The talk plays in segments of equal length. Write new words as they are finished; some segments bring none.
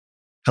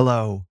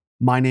Hello,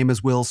 my name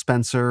is Will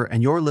Spencer,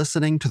 and you're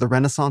listening to the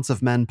Renaissance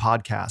of Men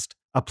podcast,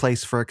 a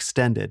place for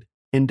extended,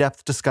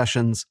 in-depth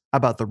discussions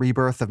about the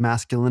rebirth of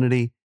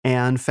masculinity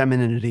and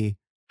femininity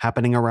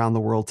happening around the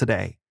world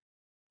today.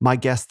 My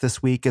guest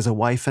this week is a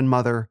wife and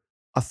mother,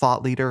 a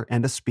thought leader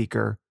and a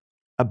speaker,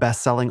 a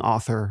best-selling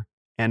author,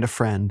 and a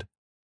friend.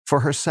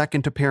 For her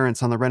second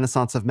appearance on the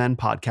Renaissance of Men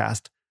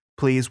podcast,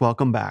 please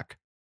welcome back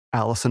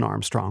ALISON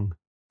Armstrong.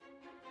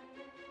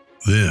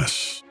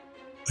 This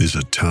is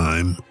a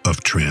time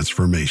of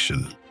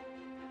transformation.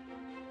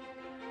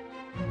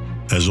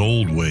 As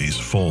old ways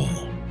fall,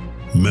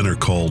 men are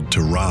called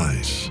to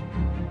rise,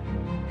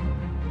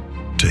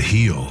 to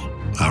heal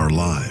our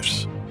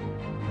lives,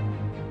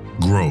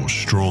 grow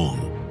strong,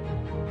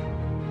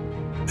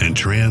 and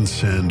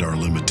transcend our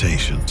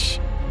limitations.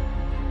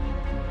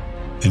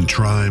 In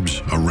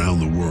tribes around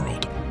the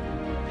world,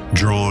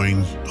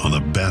 drawing on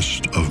the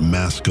best of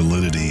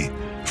masculinity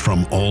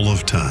from all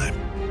of time,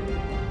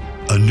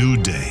 a new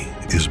day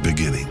is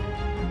beginning.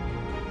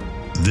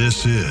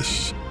 This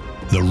is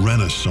the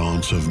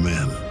Renaissance of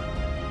Men.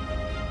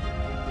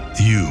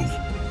 You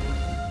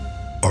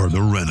are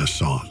the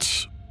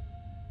Renaissance.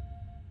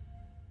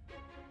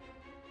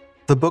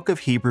 The book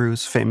of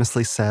Hebrews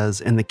famously says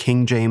in the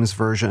King James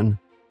Version,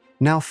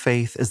 "Now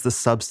faith is the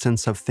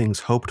substance of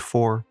things hoped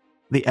for,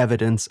 the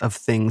evidence of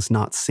things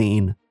not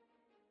seen."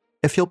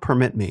 If you'll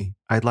permit me,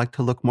 I'd like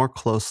to look more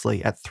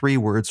closely at three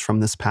words from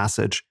this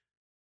passage: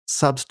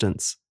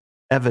 substance,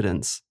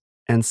 evidence,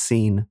 and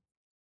seen.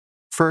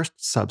 First,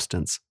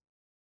 substance.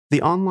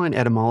 The online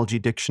etymology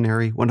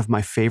dictionary, one of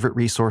my favorite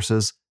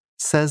resources,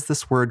 says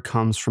this word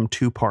comes from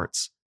two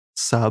parts: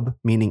 sub,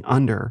 meaning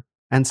under,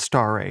 and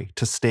stare,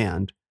 to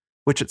stand,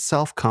 which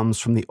itself comes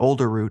from the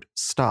older root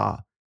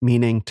sta,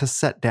 meaning to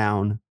set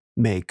down,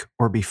 make,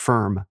 or be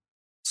firm.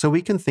 So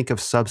we can think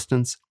of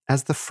substance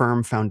as the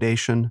firm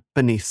foundation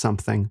beneath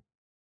something.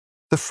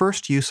 The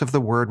first use of the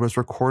word was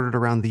recorded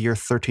around the year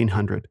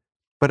 1300,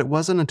 but it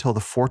wasn't until the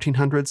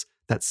 1400s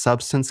that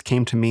substance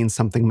came to mean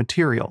something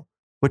material,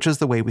 which is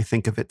the way we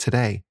think of it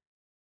today.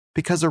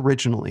 Because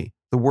originally,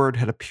 the word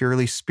had a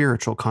purely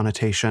spiritual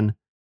connotation.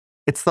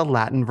 It's the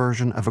Latin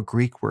version of a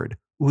Greek word,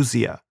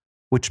 ousia,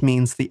 which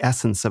means the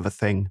essence of a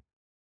thing.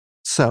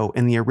 So,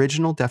 in the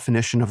original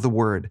definition of the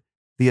word,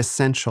 the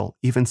essential,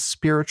 even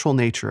spiritual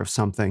nature of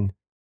something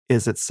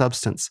is its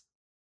substance.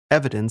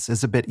 Evidence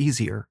is a bit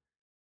easier.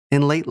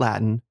 In late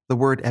Latin, the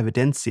word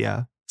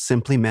evidentia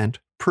simply meant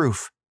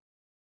proof.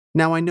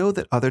 Now, I know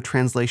that other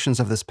translations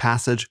of this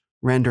passage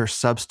render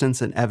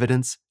substance and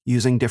evidence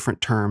using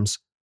different terms,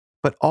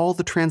 but all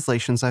the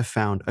translations I've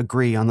found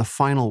agree on the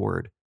final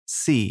word,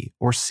 see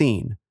or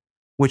seen,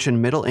 which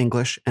in Middle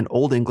English and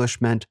Old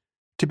English meant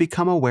to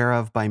become aware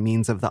of by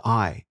means of the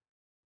eye,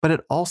 but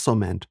it also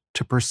meant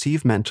to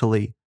perceive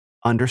mentally,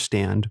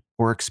 understand,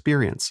 or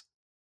experience.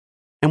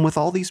 And with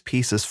all these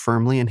pieces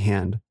firmly in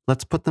hand,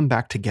 let's put them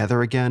back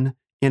together again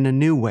in a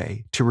new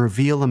way to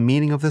reveal a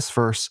meaning of this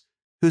verse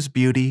whose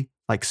beauty,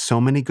 like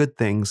so many good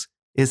things,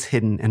 is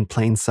hidden in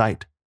plain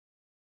sight.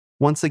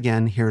 Once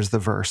again, here's the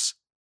verse.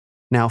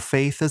 Now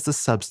faith is the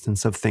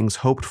substance of things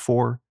hoped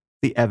for,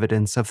 the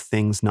evidence of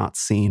things not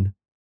seen.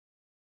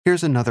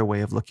 Here's another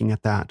way of looking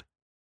at that.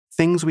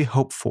 Things we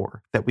hope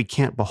for that we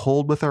can't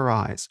behold with our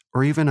eyes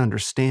or even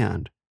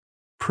understand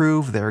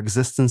prove their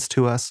existence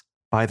to us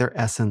by their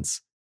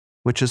essence,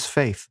 which is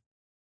faith.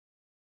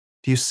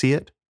 Do you see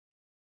it?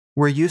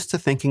 We're used to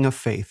thinking of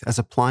faith as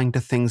applying to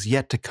things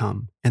yet to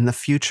come in the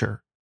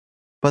future.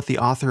 But the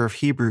author of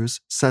Hebrews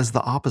says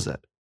the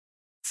opposite.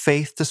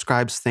 Faith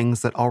describes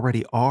things that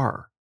already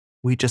are.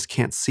 We just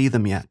can't see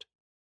them yet.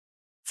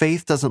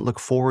 Faith doesn't look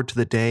forward to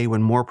the day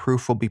when more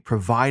proof will be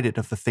provided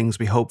of the things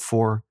we hope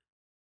for.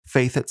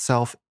 Faith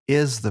itself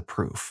is the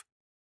proof.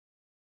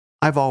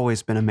 I've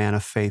always been a man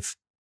of faith.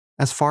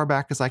 As far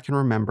back as I can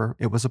remember,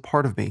 it was a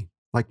part of me,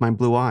 like my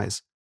blue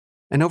eyes.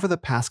 And over the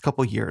past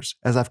couple years,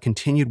 as I've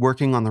continued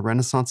working on the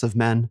Renaissance of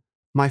Men,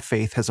 my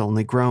faith has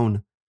only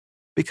grown.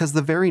 Because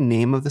the very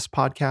name of this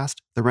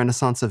podcast, The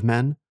Renaissance of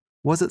Men,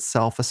 was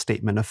itself a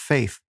statement of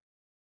faith.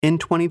 In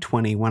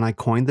 2020, when I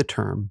coined the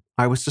term,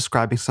 I was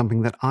describing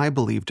something that I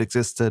believed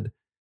existed,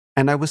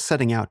 and I was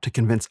setting out to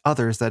convince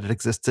others that it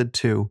existed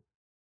too.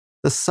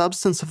 The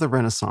substance of the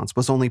Renaissance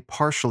was only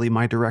partially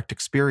my direct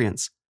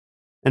experience.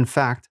 In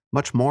fact,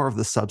 much more of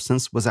the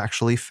substance was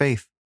actually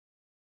faith.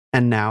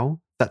 And now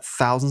that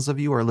thousands of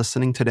you are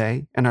listening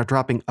today and are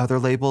dropping other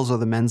labels of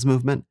the men's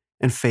movement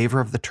in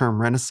favor of the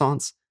term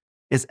Renaissance,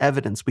 is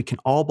evidence we can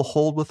all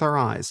behold with our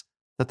eyes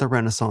that the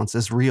Renaissance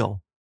is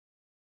real.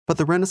 But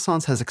the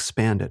Renaissance has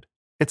expanded.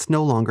 It's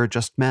no longer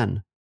just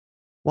men.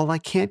 While I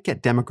can't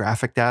get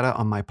demographic data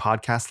on my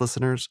podcast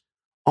listeners,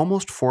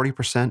 almost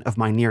 40% of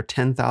my near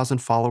 10,000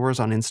 followers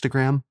on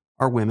Instagram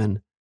are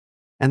women.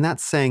 And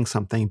that's saying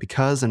something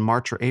because in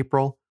March or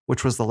April,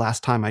 which was the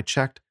last time I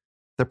checked,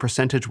 the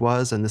percentage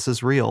was, and this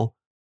is real,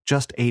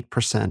 just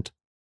 8%.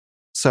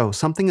 So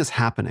something is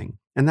happening,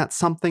 and that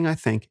something, I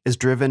think, is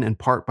driven in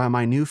part by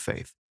my new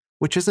faith,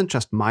 which isn't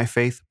just my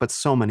faith, but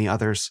so many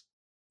others.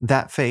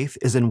 That faith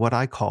is in what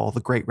I call the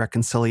Great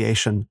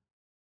Reconciliation.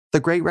 The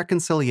Great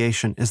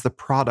Reconciliation is the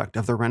product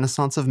of the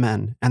Renaissance of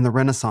men and the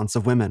Renaissance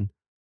of women.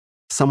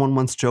 Someone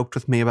once joked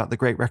with me about the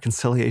Great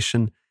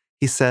Reconciliation.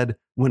 He said,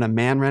 when a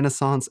man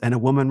Renaissance and a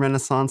woman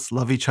Renaissance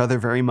love each other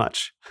very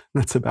much.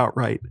 That's about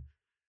right.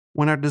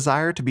 When our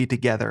desire to be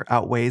together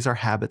outweighs our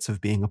habits of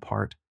being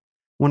apart.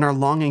 When our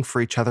longing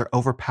for each other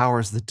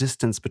overpowers the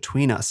distance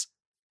between us.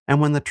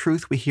 And when the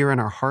truth we hear in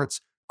our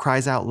hearts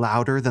cries out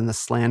louder than the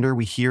slander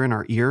we hear in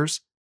our ears,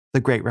 the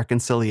Great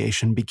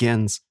Reconciliation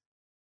begins.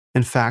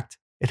 In fact,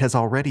 it has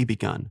already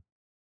begun.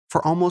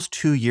 For almost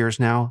 2 years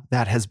now,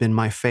 that has been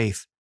my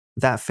faith.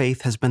 That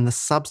faith has been the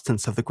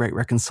substance of the Great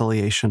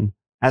Reconciliation,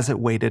 as it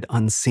waited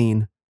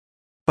unseen.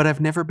 But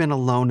I've never been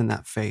alone in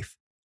that faith.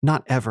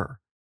 Not ever.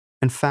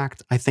 In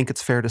fact, I think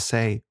it's fair to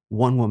say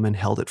one woman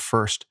held it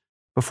first,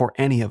 before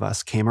any of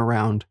us came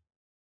around.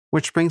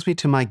 Which brings me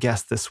to my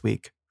guest this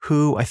week,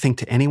 who, I think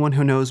to anyone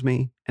who knows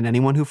me, and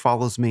anyone who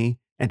follows me,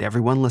 and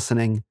everyone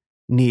listening,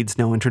 needs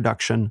no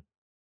introduction.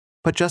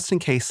 But just in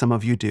case some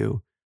of you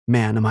do,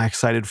 man, am I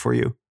excited for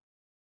you.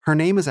 Her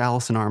name is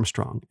ALISON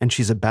Armstrong, and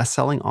she's a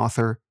best-selling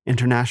author,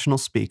 international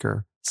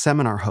speaker,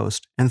 seminar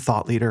host, and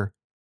thought leader.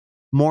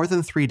 More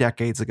than 3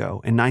 decades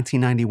ago, in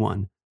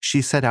 1991,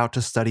 she set out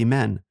to study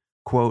men,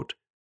 quote,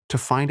 to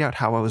find out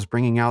how I was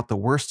bringing out the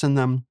worst in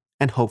them,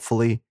 and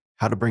hopefully,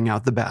 how to bring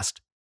out the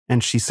best.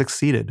 And she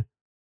succeeded.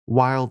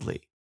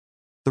 Wildly.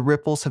 The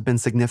ripples have been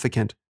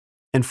significant.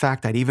 In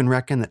fact, I'd even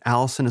reckon that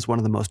ALISON is one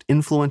of the most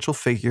influential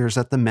figures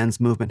that the men's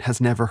movement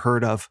has never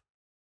heard of.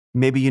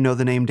 Maybe you know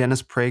the name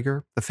Dennis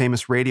Prager, the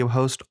famous radio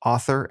host,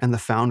 author, and the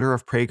founder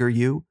of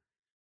PragerU.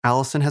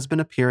 ALISON has been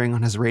appearing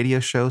on his radio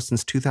show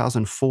since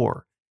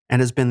 2004 and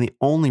has been the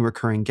only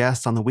recurring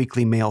guest on the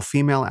weekly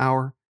male-female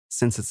hour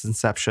since its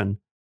inception.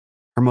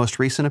 Her most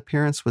recent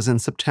appearance was in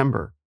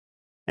September.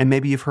 And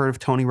maybe you've heard of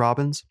Tony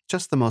Robbins,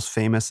 just the most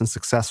famous and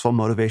successful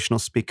motivational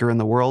speaker in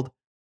the world.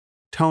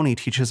 Tony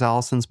teaches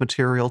ALISON's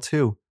material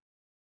too.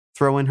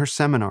 Throw in her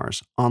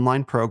seminars,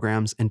 online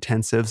programs,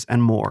 intensives,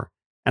 and more.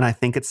 And I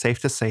think it's safe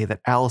to say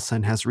that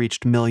ALISON has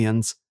reached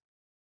millions.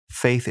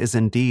 Faith is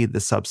indeed the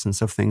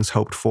substance of things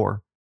hoped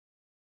for.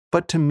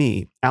 But to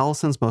me,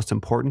 ALISON's most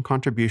important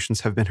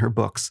contributions have been her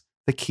books,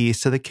 The Keys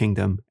to the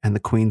Kingdom and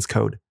The Queen's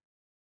Code.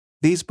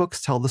 These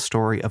books tell the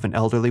story of an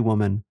elderly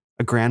woman,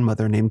 a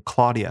grandmother named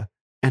Claudia,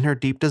 and her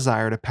deep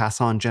desire to pass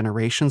on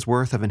generations'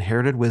 worth of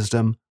inherited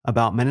wisdom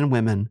about men and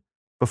women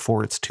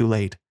before it's too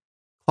late.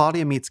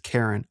 Claudia meets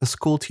Karen, a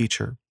school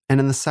teacher, and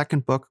in the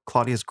second book,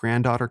 Claudia's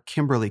granddaughter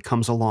Kimberly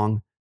comes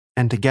along,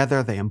 and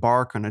together they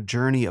embark on a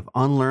journey of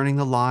unlearning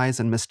the lies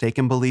and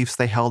mistaken beliefs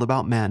they held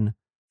about men,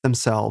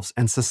 themselves,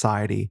 and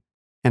society,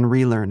 and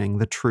relearning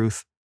the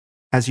truth.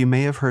 As you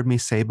may have heard me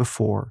say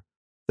before,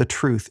 the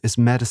truth is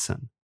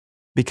medicine,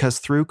 because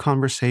through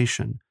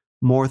conversation,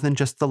 more than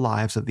just the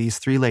lives of these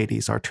 3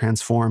 ladies are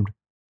transformed.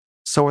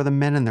 So are the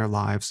men in their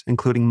lives,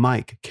 including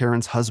Mike,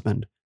 Karen's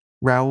husband,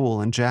 Raoul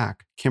and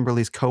Jack,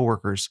 Kimberly's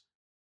co-workers,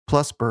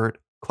 plus Bert,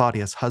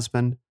 Claudia's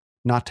husband,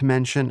 not to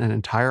mention an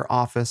entire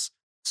office,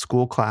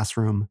 school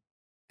classroom,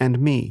 and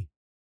me.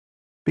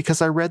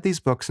 Because I read these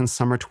books in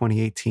summer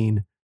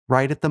 2018,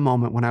 right at the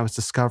moment when I was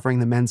discovering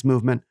the men's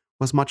movement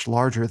was much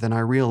larger than I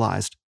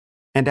realized.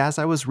 And as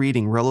I was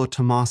reading Rollo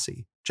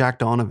Tomassi, Jack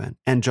Donovan,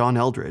 and John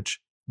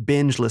Eldridge,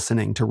 binge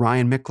listening to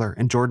Ryan Michler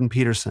and Jordan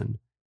Peterson,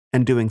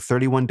 and doing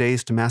 31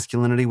 Days to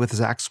Masculinity with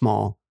Zach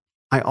Small,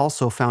 I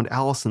also found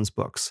ALISON's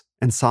books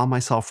and saw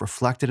myself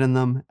reflected in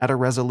them at a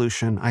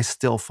resolution I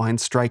still find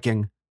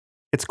striking.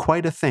 It's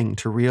quite a thing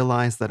to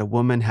realize that a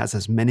woman has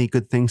as many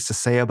good things to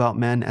say about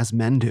men as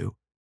men do,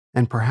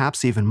 and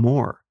perhaps even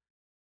more.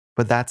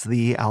 But that's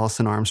the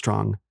ALISON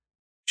Armstrong.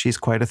 She's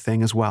quite a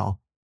thing as well.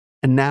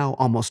 And now,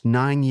 almost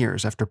 9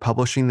 years after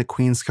publishing The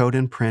Queen's Code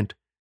in print,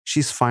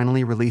 she's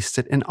finally released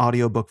it in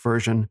audiobook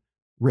version,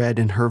 read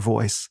in her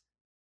voice.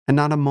 And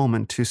not a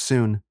moment too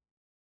soon.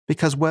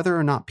 Because whether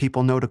or not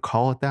people know to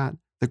call it that,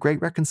 the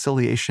Great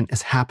Reconciliation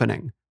is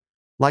happening.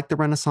 Like the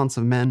Renaissance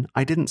of men,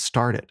 I didn't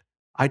start it.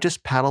 I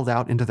just paddled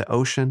out into the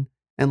ocean,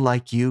 and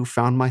like you,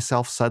 found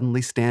myself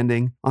suddenly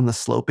standing on the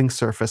sloping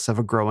surface of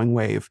a growing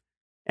wave.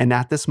 And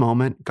at this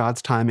moment,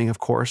 God's timing, of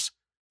course,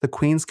 the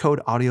Queen's Code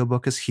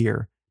audiobook is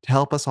here to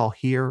help us all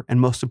hear and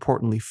most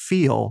importantly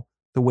feel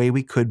the way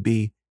we could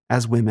be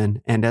as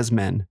women and as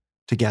men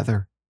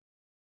together.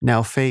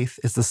 Now faith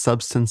is the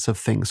substance of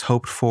things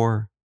hoped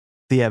for,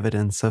 the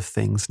evidence of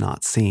things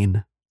not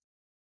seen.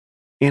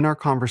 In our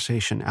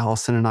conversation,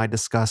 ALISON and I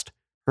discussed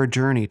her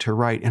journey to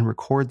write and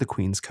record the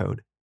Queen's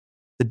Code,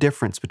 the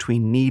difference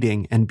between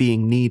needing and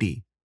being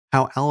needy,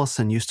 how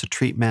ALISON used to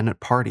treat men at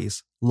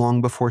parties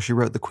long before she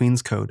wrote the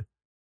Queen's Code,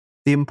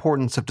 the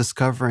importance of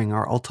discovering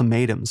our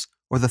ultimatums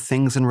or the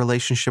things in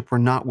relationship we're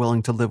not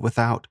willing to live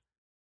without,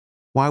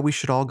 why we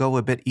should all go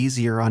a bit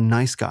easier on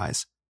nice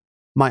guys,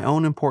 my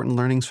own important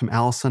learnings from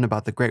ALISON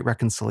about the Great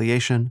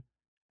Reconciliation,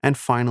 and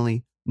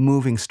finally,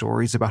 moving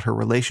stories about her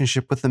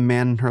relationship with the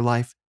man in her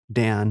life,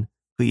 Dan,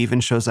 who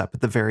even shows up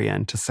at the very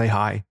end to say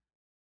hi.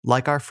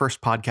 Like our first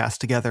podcast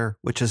together,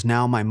 which is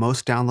now my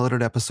most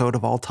downloaded episode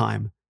of all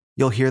time,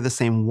 You'll hear the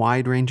same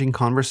wide-ranging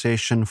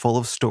conversation full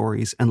of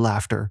stories and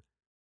laughter.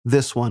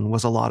 This one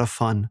was a lot of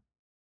fun.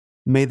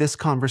 May this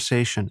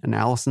conversation and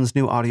Alison's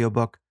new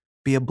audiobook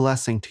be a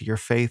blessing to your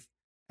faith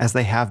as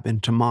they have been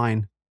to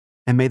mine,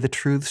 and may the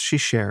truths she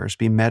shares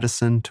be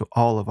medicine to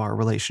all of our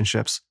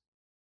relationships.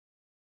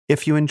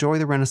 If you enjoy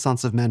the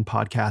Renaissance of Men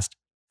podcast,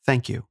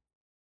 thank you.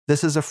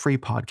 This is a free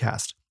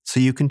podcast,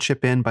 so you can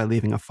chip in by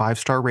leaving a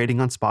 5-star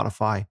rating on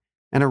Spotify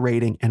and a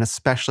rating and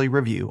especially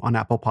review on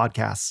Apple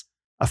Podcasts.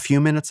 A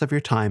few minutes of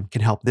your time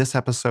can help this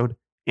episode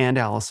and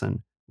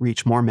Alison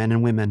reach more men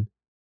and women.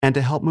 And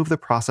to help move the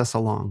process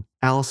along,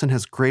 Alison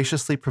has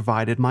graciously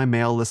provided my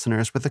male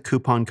listeners with a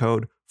coupon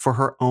code for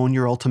her Own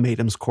Your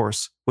Ultimatums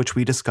course, which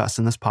we discuss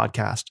in this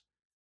podcast.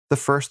 The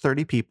first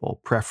 30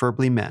 people,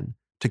 preferably men,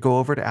 to go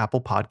over to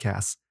Apple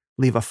Podcasts,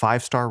 leave a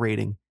 5-star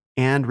rating,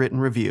 and written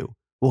review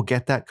will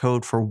get that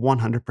code for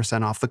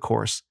 100% off the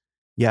course.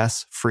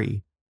 Yes,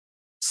 free.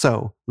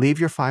 So, leave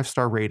your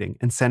 5-star rating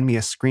and send me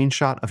a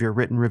screenshot of your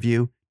written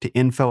review to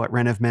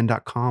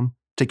info@renofmen.com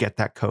to get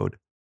that code.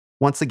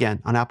 Once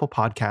again, on Apple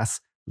Podcasts,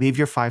 leave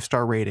your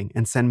 5-star rating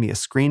and send me a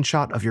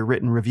screenshot of your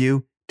written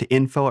review to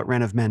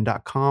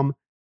info@renofmen.com,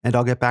 and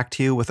I'll get back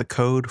to you with a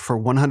code for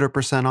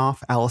 100%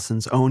 off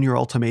Alison's Own Your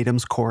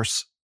Ultimatums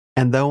course.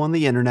 And though on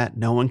the internet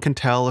no one can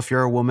tell if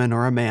you're a woman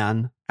or a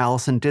man,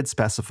 Alison did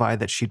specify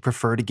that she'd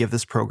prefer to give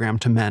this program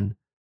to men.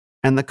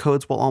 And the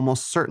codes will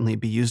almost certainly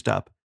be used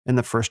up in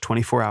the first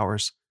 24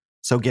 hours,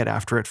 so get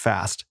after it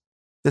fast.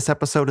 This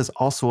episode is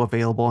also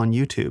available on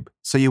YouTube,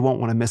 so you won't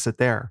want to miss it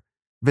there.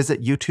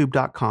 Visit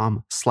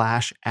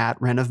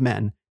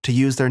youtube.com/@renofmen to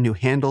use their new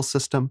handle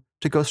system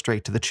to go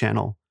straight to the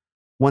channel.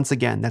 Once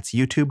again, that's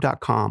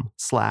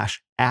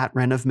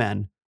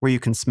youtube.com/@renofmen, where you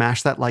can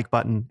smash that like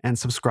button and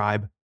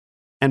subscribe.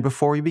 And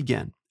before we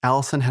begin,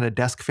 Alison had a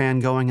desk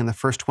fan going in the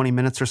first 20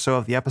 minutes or so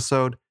of the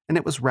episode, and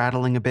it was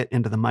rattling a bit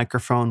into the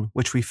microphone,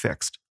 which we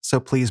fixed, so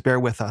please bear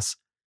with us.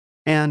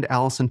 And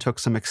Alison took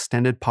some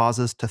extended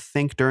pauses to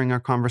think during our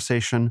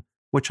conversation,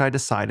 which I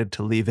decided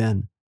to leave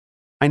in.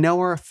 I know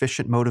our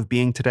efficient mode of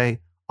being today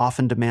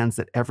often demands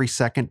that every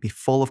second be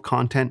full of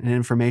content and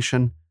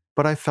information,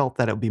 but I felt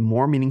that it would be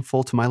more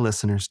meaningful to my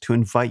listeners to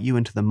invite you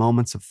into the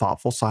moments of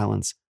thoughtful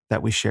silence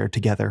that we shared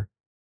together.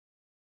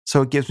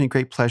 So it gives me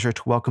great pleasure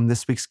to welcome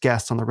this week's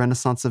guest on the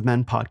Renaissance of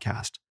Men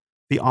podcast,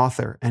 the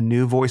author and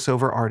new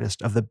voiceover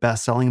artist of the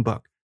best-selling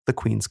book, The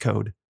Queen's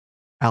Code,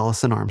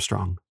 ALISON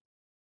Armstrong.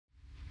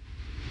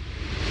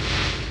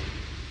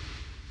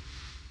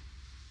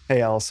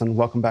 Hey, Alison,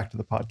 welcome back to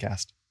the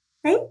podcast.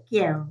 Thank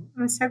you.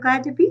 I'm so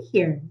glad to be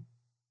here.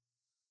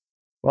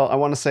 Well, I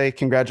want to say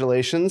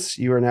congratulations.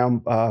 You are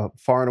now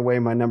far and away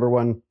my number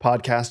one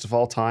podcast of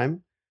all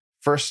time.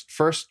 First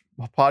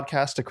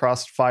podcast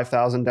across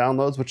 5,000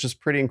 downloads, which is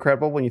pretty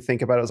incredible when you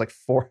think about it. It was like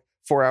four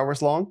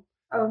hours long.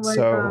 Oh my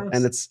gosh.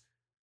 And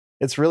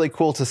it's really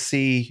cool to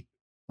see,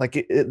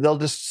 like they'll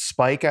just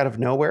spike out of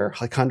nowhere,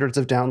 like hundreds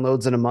of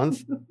downloads in a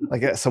month.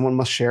 Like someone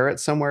must share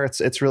it somewhere.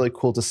 It's really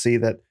cool to see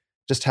that.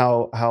 Just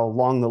how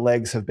long the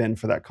legs have been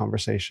for that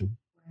conversation.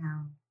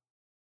 Wow.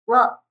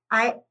 Well,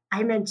 I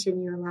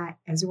mention you a lot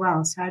as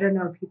well, so I don't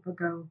know if people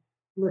go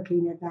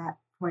looking at that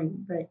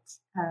point, but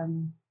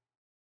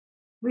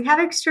we have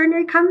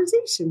extraordinary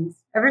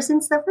conversations ever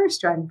since the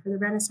first one for the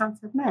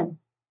Renaissance of Men.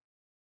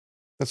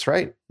 That's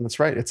right.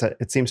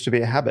 It seems to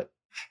be a habit.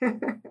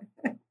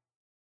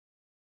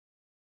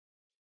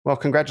 Well,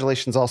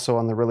 congratulations also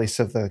on the release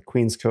of the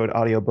Queen's Code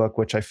audiobook,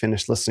 which I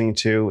finished listening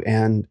to,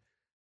 and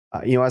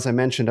as I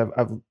mentioned,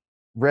 I've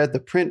read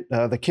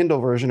the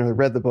Kindle version, or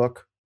read the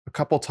book a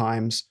couple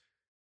times,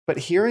 but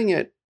hearing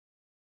it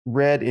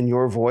read in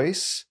your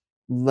voice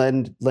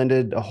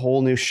lended a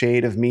whole new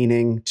shade of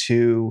meaning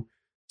to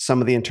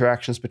some of the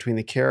interactions between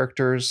the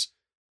characters,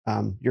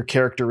 your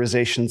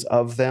characterizations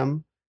of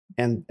them,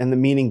 and the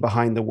meaning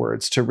behind the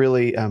words. To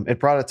really, it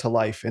brought it to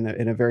life in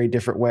a very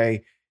different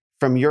way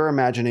from your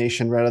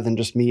imagination rather than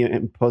just me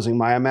imposing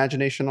my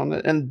imagination on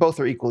it. And both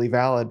are equally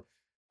valid.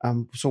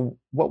 So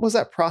what was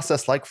that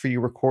process like for you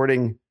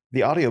recording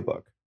the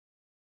audiobook?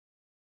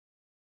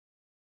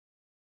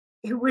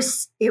 It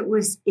was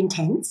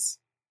intense.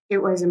 It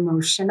was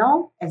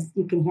emotional, as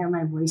you can hear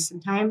my voice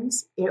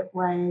sometimes. It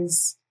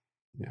was,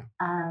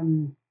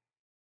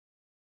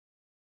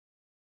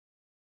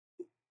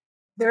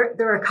 there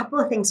are a couple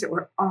of things that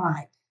were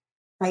odd.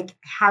 Like,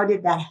 how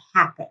did that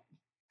happen?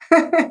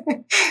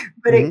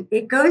 But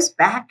it goes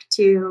back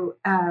to,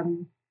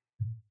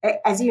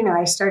 as you know,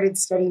 I started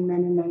studying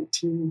men in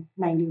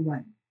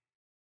 1991,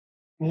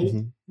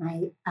 right?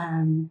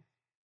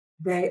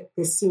 The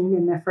scene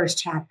in the first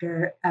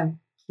chapter of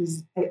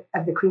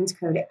the Queen's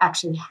Code, it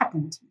actually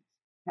happened to me.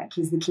 Not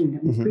Keys the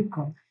Kingdom, the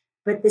prequel.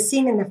 But the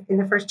scene in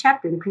the first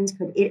chapter, the Queen's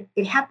Code,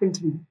 it happened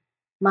to me.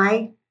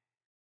 My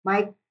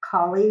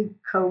colleague,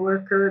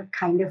 coworker,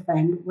 kind of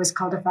friend was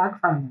called a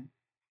frog farmer.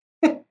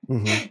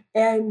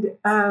 And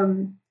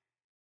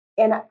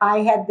I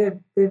had the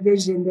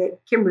vision that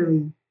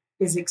Kimberly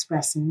is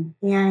expressing.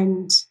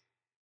 And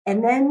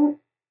then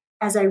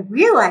as I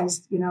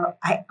realized, oh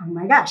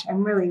my gosh,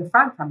 I'm really a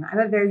frog farmer. I'm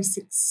a very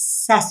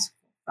successful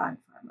frog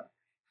farmer.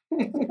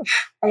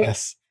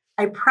 Yes.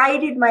 I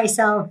prided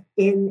myself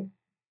in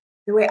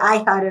the way I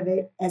thought of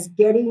it as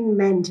getting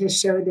men to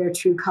show their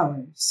true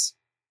colors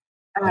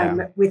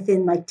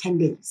within like 10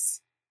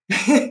 days.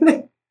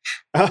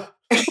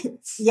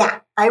 Yeah.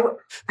 I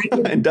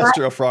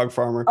Industrial frog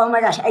farmer. Oh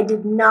my gosh. I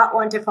did not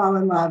want to fall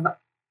in love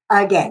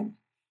again.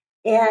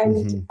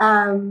 And,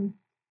 and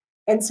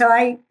so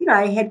I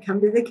had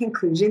come to the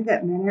conclusion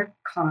that men are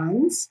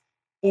cons,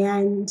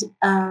 and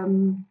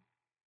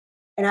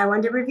I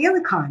wanted to reveal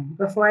the con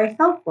before I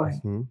fell for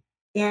it.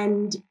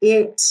 And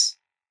it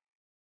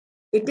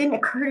didn't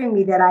occur to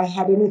me that I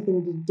had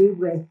anything to do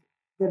with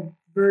the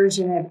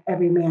version of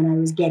every man I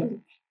was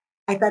getting.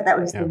 I thought that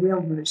was the real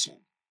version,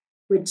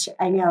 which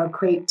I now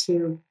equate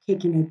to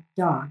taking a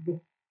dog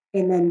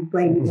and then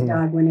blaming the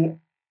dog when it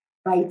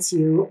bites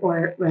you,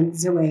 or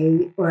runs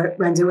away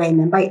and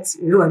then bites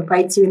you, or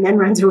bites you and then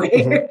runs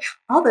away.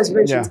 All those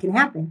versions can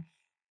happen.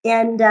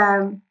 And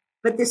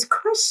but this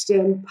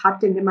question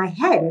popped into my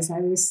head as I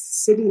was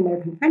sitting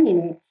there confronting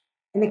it.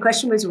 And the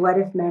question was, what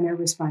if men are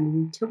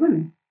responding to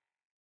women?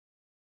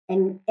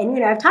 And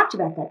I've talked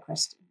about that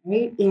question,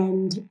 right?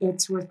 And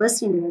it's worth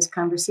listening to those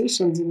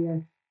conversations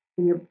in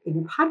your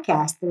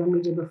podcast, the one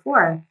we did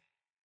before.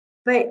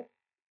 But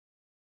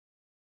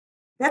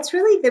that's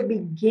really the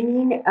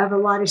beginning of a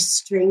lot of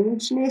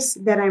strangeness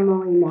that I'm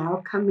only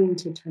now coming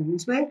to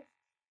terms with.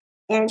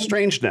 And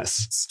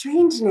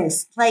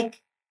strangeness,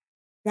 like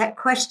that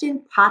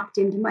question popped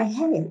into my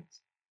head.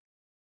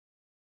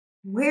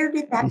 Where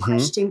did that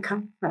question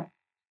come from?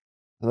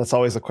 Well, that's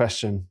always a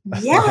question.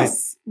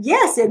 Yes,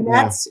 yes. And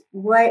that's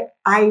what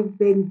I've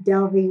been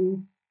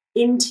delving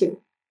into.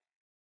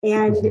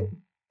 And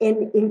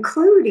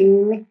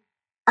including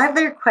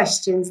other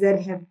questions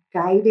that have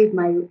guided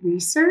my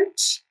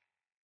research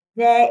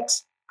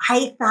that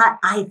I thought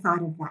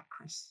of that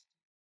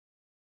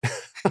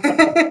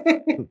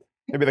question.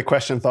 Maybe the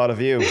question thought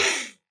of you.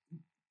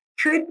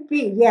 Could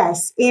be,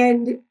 yes.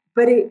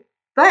 But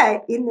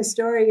in the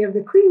story of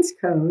the Queen's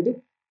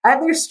Code,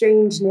 other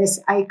strangeness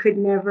I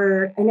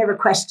never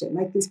questioned.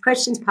 Like these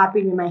questions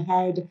popping in my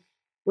head.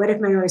 What if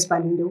men are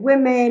responding to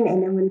women?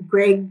 And then when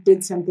Greg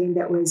did something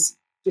that was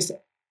just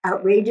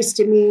outrageous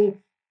to me,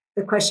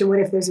 the question, what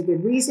if there's a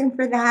good reason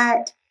for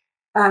that?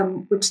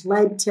 Which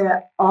led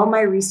to all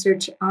my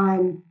research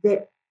on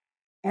that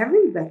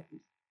everybody,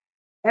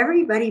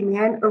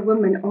 man or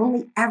woman,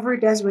 only ever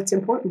does what's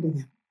important to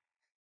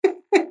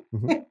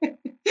them.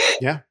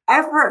 Yeah.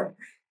 Ever.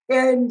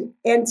 And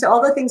so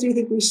all the things we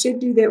think we should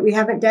do that we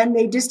haven't done,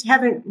 they just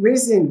haven't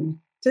risen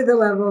to the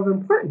level of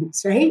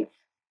importance, right?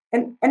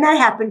 And that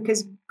happened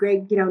because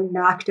Greg,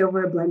 knocked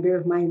over a blender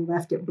of mine and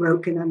left it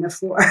broken on the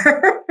floor.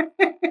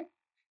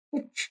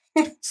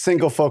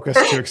 Single focus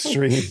to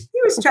extreme. He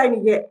was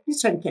trying to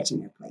catch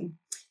an airplane.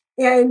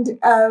 And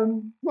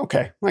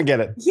okay, I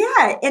get it.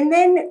 Yeah. And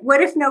then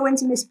what if no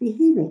one's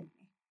misbehaving,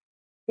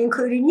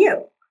 including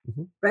you?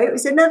 Right? It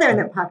was another one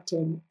that popped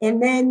in.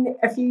 And then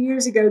a few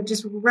years ago,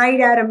 just right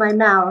out of my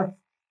mouth,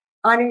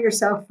 honor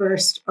yourself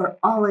first or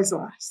all is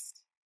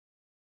lost.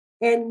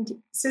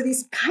 And so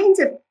these kinds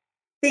of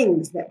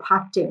things that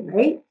popped in,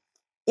 right?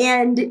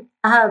 And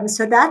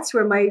so that's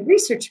where my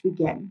research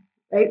began,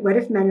 right? What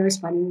if men are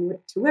responding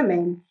to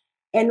women?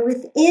 And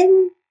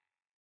within,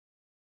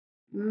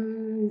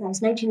 that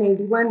was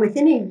 1981,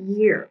 within a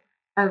year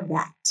of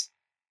that,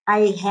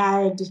 I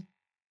had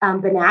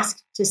been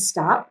asked to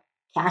stop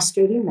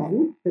castrating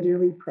men,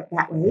 literally put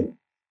that way,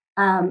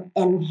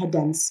 and had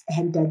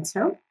done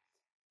so.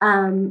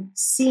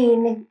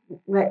 Seeing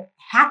what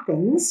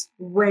happens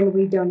when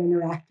we don't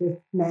interact with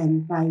men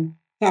by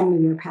hand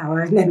me your power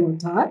and then we'll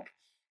talk.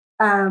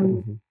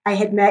 I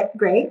had met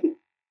Greg,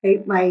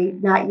 my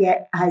not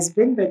yet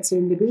husband, but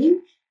soon to be.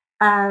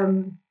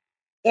 And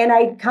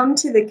I'd come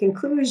to the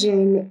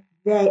conclusion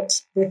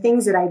that the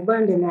things that I'd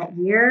learned in that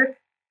year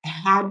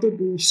had to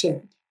be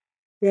shared,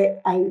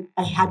 that I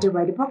had to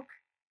write a book.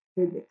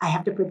 I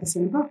have to put this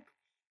in a book.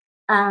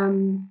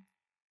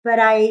 But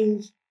I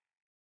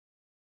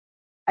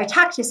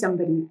talked to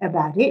somebody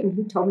about it, and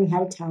he told me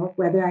how to tell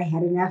whether I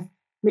had enough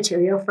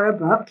material for a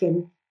book.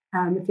 And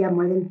if you have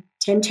more than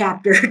 10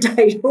 chapter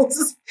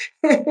titles,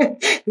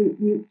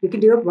 you can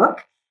do a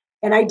book.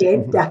 And I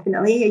did,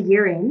 definitely, a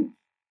year in.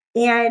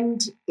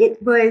 And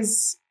it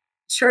was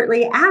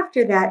shortly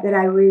after that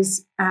I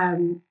was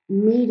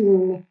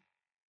meeting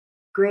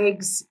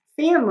Greg's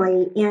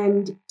family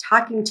and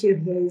talking to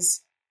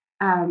his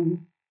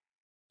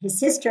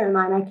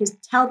sister-in-law, and I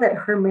could tell that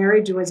her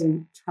marriage was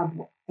in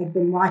trouble. I'd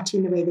been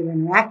watching the way they were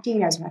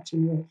interacting. I was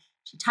watching the way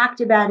she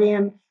talked about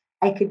him.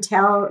 I could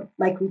tell,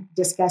 like we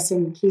discussed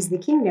in Keys of the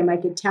Kingdom, I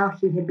could tell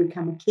he had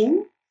become a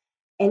king,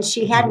 and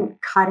she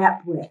hadn't caught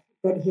up with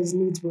that his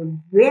needs were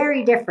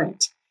very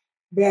different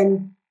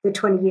than the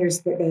 20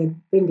 years that they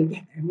had been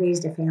together and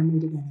raised a family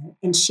together.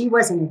 And she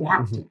wasn't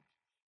adapting.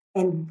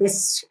 And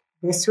this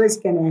was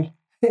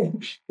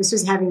this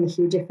was having a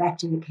huge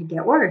effect, and it could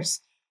get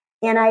worse.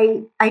 And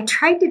I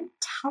tried to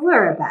tell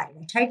her about it.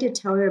 I tried to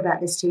tell her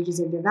about the stages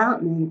of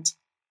development,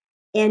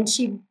 and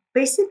she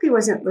basically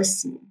wasn't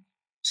listening.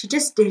 She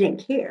just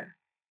didn't care.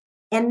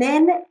 And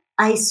then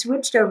I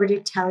switched over to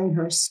telling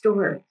her a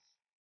story.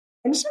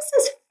 And it's just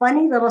this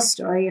funny little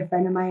story a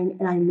friend of mine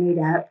and I made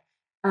up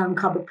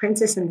called The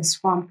Princess and the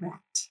Swamp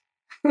Rat.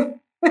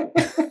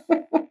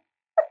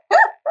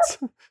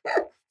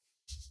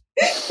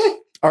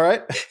 All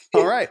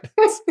right.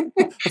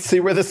 Let's see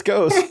where this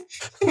goes.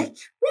 We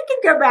can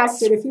go back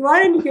to it. If you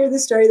wanted to hear the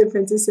story of The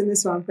Princess and the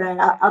Swamp Rat,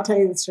 I'll tell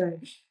you the story.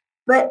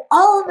 But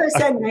all of a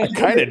sudden, I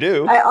kind of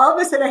do. All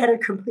of a sudden, I had her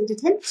complete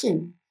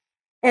attention.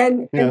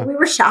 And we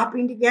were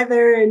shopping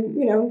together,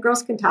 and,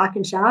 girls can talk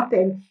and shop.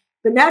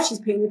 But now she's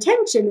paying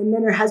attention. And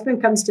then her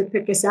husband comes to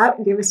pick us up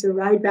and give us a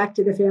ride back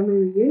to the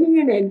family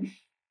reunion.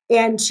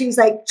 And she's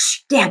like, shh,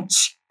 Dad,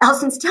 shh,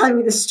 Allison's telling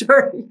me the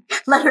story.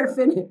 Let her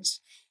finish.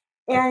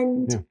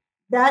 And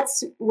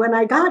that's when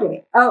I got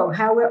it. Oh,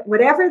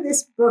 whatever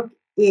this book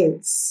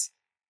is,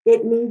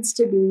 it needs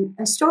to be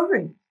a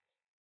story.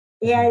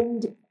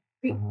 And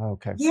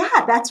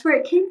that's where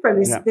it came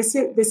from. This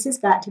has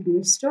got to be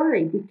a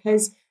story,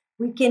 because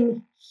we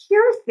can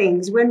hear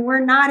things when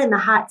we're not in the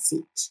hot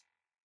seat,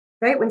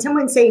 right? When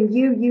someone's saying,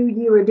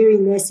 you are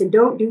doing this and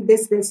don't do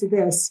this, this, or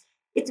this,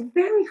 it's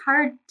very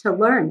hard to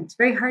learn. It's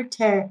very hard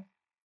to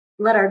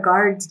let our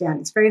guards down.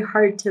 It's very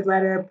hard to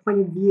let our point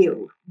of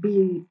view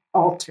be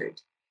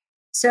altered.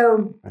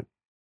 So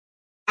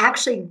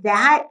actually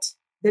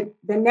the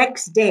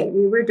next day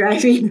we were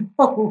driving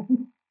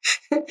home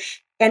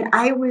and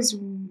I was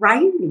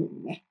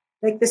writing,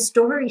 like the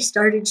story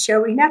started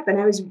showing up, and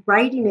I was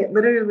writing it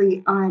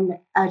literally on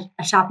a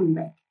shopping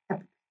bag,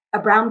 a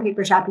brown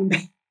paper shopping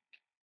bag.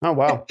 Oh,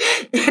 wow.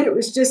 And it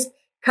was just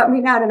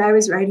coming out, and I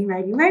was writing.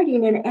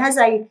 And as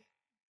I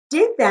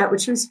did that,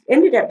 which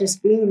ended up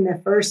just being the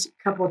first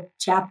couple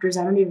chapters,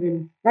 not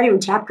even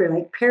chapter,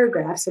 like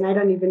paragraphs, and I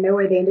don't even know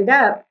where they ended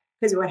up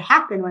because of what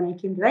happened when I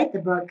came to write the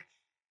book.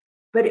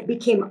 But it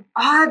became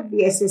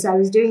obvious as I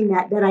was doing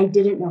that I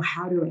didn't know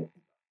how to write the book.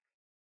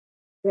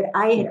 That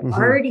I had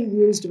already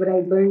used what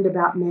I learned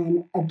about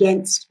men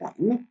against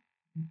men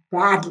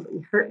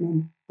badly, hurt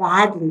men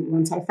badly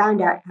once I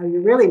found out how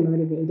you're really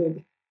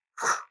motivated.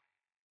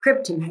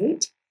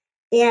 Kryptonite.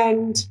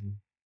 And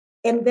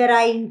that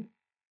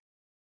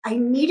I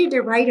needed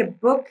to write a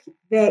book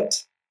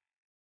that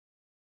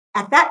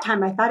at that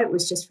time I thought it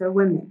was just for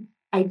women.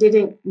 I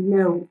didn't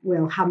know,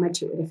 how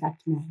much it would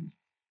affect men.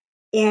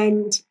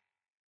 And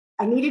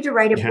I needed to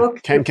write a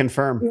book. Can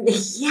confirm.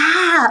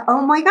 Yeah.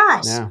 Oh my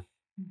gosh. Yeah.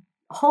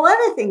 A whole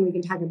other thing we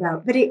can talk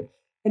about. But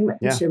I'm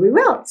sure we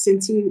will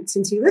since you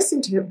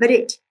listened to it, but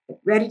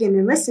read it and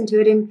then listened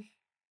to it. And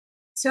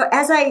so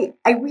as I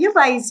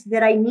realized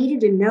that I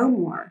needed to know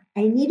more.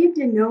 I needed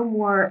to know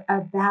more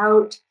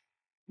about,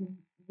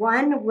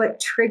 one, what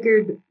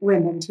triggered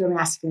women to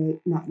emasculate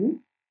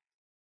men,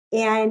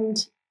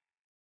 and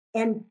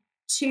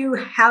two,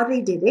 how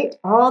they did it,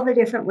 all the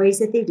different ways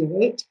that they did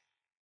it,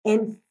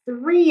 and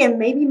three, and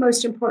maybe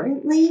most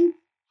importantly,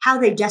 how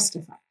they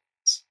justified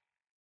it.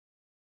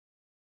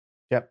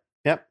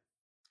 Yep.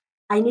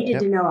 I needed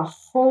to know a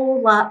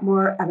whole lot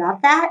more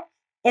about that.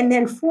 And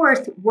then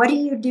fourth, what do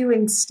you do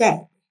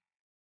instead?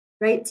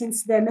 Right?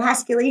 Since the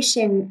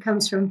emasculation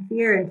comes from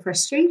fear and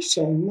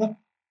frustration,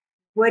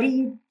 what do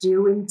you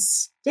do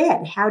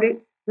instead? How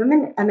do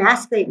women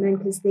emasculate men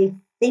because they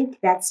think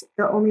that's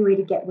the only way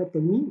to get what they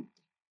need?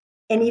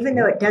 And even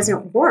though it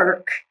doesn't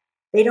work,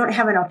 they don't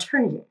have an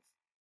alternative.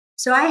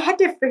 So I had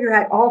to figure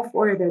out all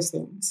four of those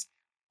things.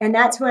 And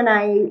that's when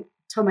I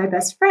told my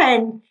best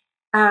friend,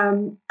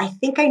 I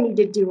think I need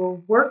to do a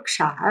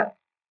workshop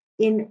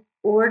in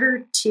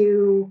order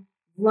to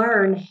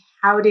learn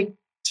how to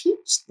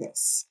teach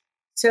this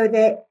so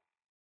that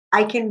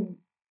I can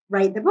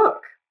write the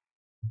book.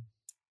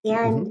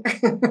 And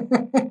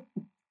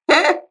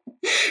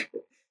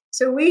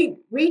so we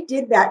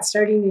did that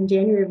starting in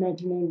January of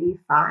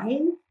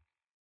 1995.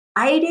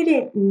 I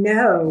didn't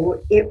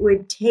know it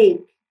would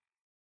take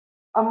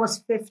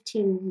almost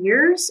 15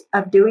 years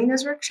of doing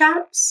those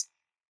workshops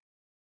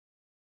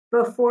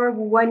before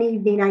one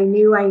evening I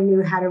knew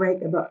how to write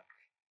the book.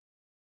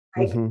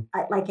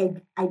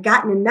 I'd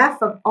gotten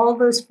enough of all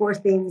those four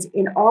things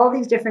in all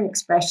these different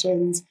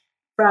expressions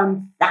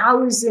from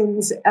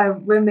thousands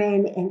of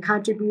women and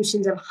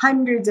contributions of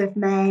hundreds of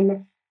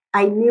men.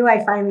 I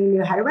finally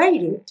knew how to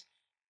write it.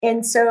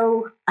 And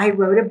so I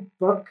wrote a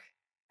book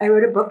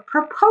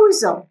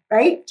proposal,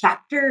 right?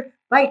 Chapter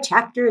by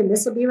chapter, and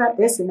this will be about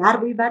this and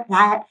that'll be about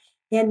that.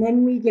 And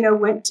then me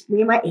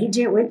and my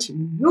agent went to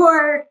New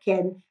York,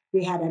 and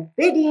we had a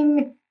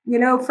bidding,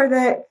 for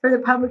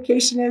the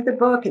publication of the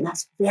book. And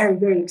that's very,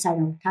 very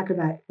exciting. We'll talk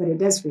about what it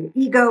does for your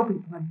ego.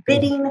 People are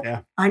bidding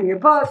on your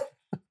book.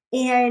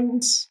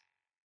 And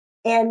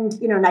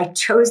I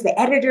chose the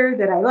editor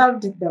that I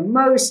loved the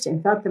most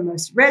and felt the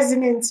most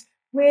resonance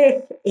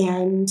with,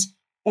 and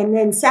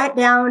then sat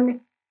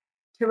down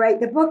to write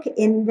the book.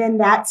 And then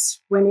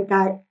that's when it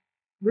got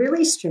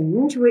really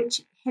strange,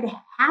 which had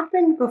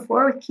happened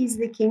before with Keys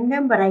of the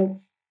Kingdom, but I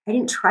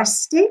didn't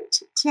trust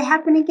it to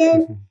happen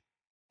again.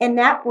 And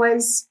that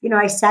was,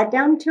 I sat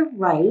down to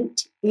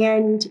write,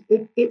 and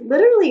it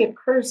literally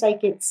occurs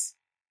like it's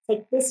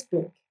like this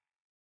big.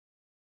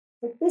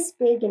 Like this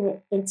big,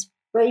 and it's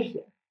right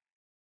here.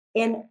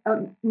 And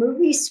a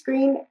movie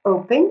screen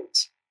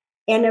opened,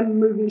 and a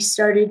movie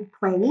started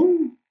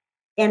playing,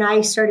 and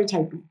I started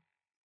typing.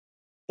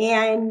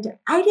 And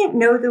I didn't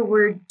know the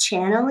word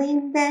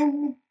channeling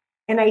then,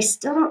 and I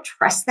still don't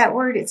trust that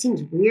word. It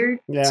seems weird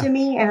to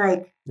me. And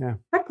like,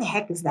 what the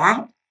heck is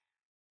that?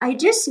 I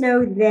just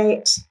know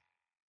that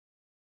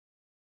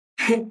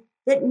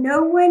that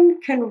no one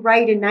can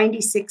write a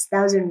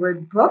 96,000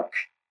 word book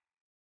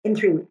in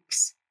 3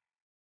 weeks.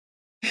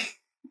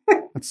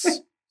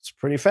 It's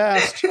pretty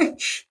fast.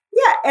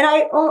 Yeah, and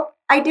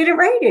I didn't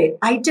write it.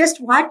 I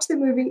just watched the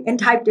movie and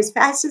typed as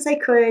fast as I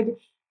could,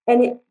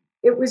 and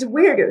it was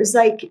weird. It was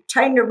like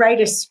trying to write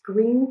a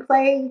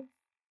screenplay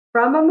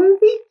from a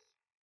movie,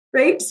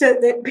 right? So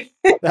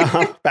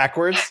that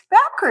backwards,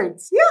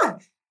 yeah,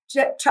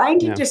 trying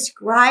to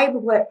describe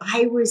what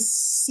I was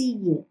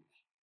seeing.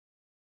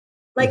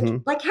 Like,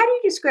 like, how do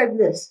you describe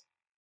this?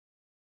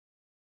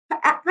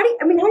 How do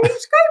you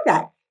describe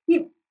that?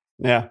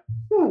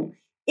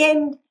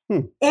 And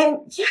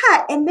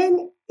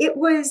then it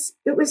was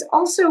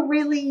also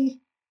really,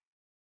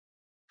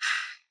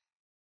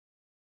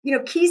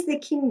 Keys to the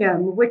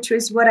Kingdom, which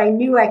was what I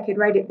knew I could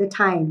write at the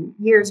time,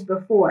 years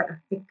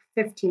before, like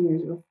 15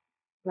 years before,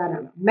 I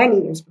don't know,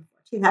 many years before,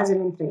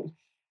 2003.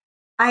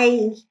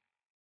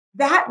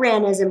 That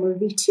ran as a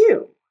movie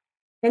too.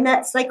 And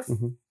that's like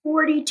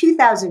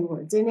 42,000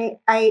 words. And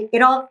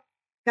it all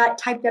got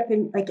typed up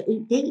in like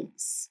 8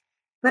 days.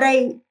 But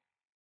I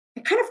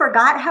kind of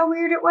forgot how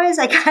weird it was.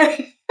 I kind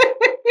of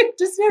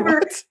just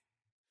never.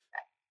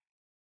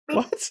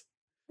 What?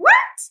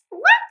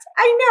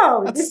 I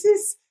know.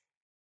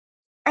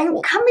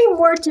 I'm coming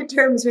more to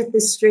terms with the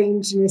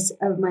strangeness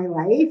of my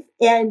life,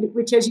 and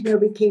which, as you know,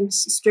 became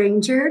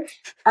stranger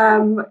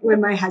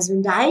when my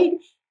husband died.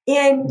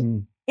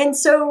 And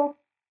so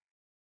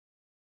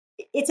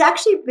it's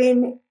actually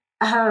been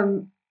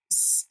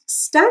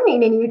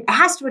stunning. And you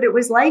asked what it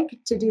was like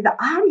to do the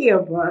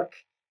audiobook.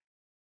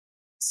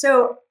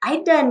 So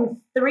I'd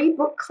done 3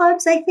 book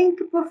clubs, I think,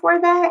 before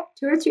that,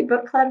 2 or 3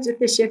 book clubs with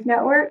the Shift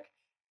Network,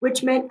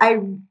 which meant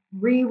I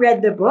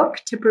reread the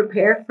book to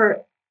prepare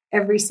for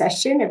every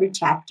session, every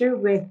chapter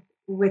with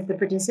the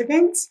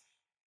participants.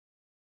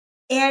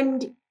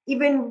 And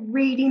even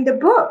reading the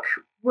book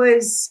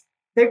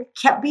there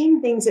kept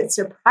being things that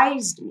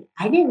surprised me.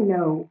 I didn't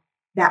know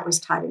that was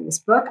taught in this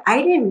book.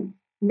 I didn't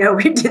know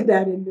we did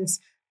that in this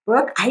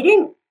book. I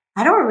don't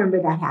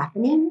remember that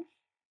happening.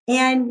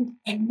 And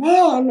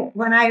then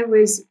when I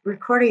was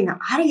recording the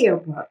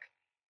audiobook,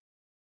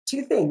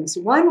 2 things.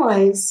 One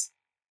was,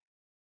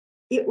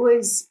 it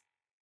was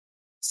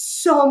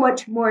so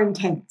much more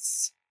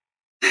intense.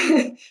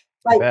 I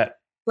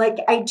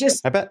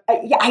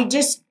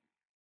just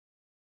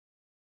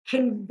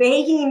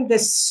conveying the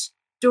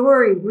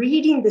story,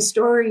 reading the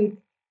story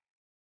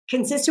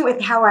consistent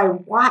with how I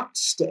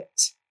watched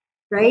it,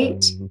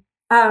 right?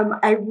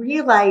 I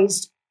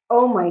realized,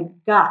 oh my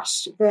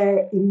gosh,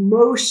 the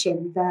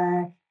emotion,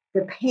 the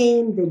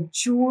pain, the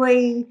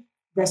joy,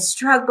 the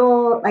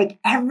struggle, like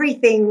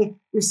everything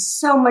was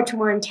so much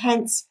more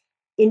intense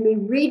in me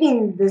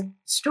reading the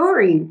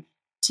story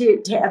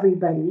to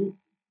everybody.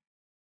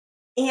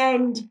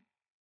 And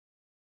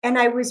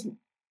I was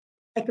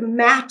like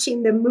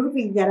matching the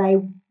movie that I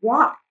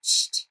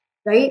watched,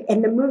 right?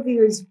 And the movie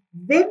was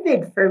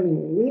vivid for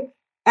me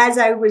as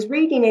I was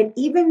reading it,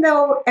 even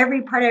though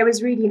every part I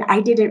was reading, I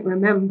didn't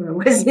remember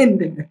was in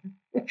there,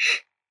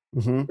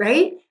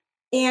 right?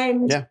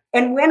 And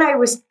when I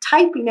was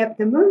typing up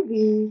the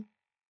movie,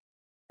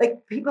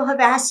 like people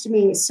have asked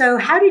me, so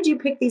how did you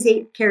pick these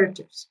 8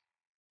 characters?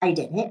 I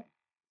didn't.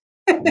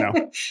 No.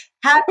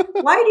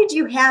 Why did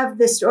you have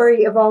the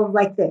story evolve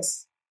like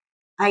this?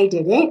 I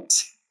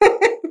didn't.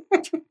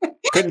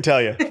 Couldn't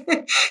tell you.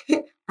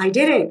 I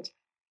didn't.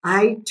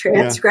 I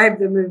transcribed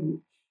the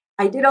movie.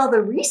 I did all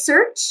the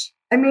research.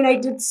 I mean, I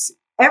did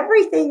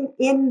everything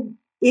in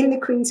the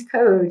Queen's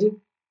Code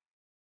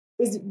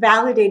is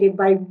validated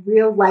by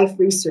real life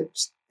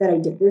research that I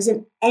did. There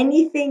isn't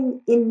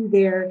anything in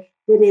there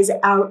that is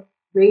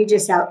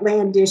outrageous,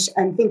 outlandish,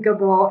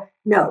 unthinkable.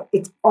 No,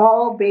 it's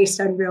all based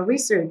on real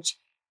research.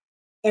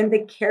 And the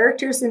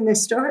characters in the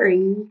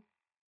story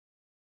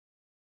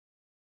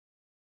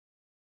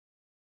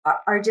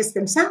are just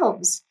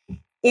themselves.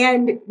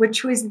 And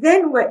which was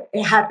then what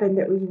happened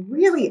that was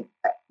really,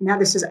 now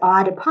this is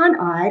odd upon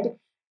odd,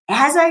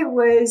 as I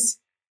was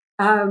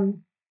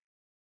doing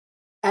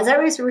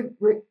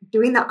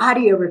the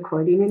audio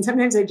recording, and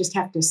sometimes I just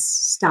have to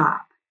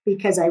stop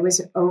because I was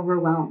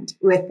overwhelmed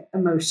with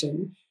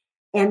emotion.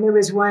 And there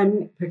was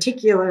one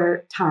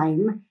particular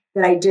time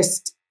that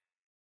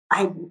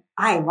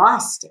I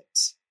lost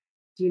it,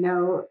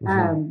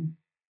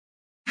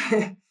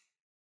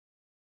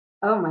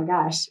 oh my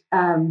gosh.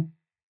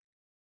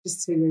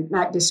 Just so you're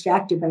not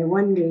distracted by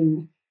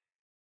wondering,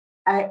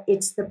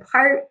 it's the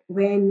part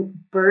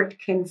when Bert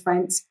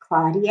confronts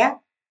Claudia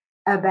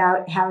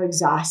about how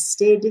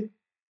exhausted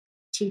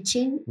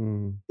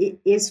teaching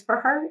is for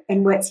her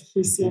and what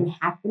he's seeing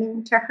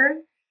happening to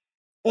her.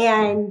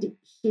 And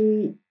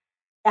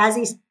as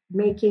he's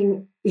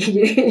making,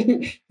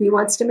 he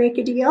wants to make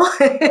a deal.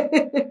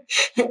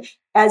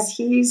 as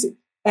he's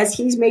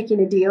making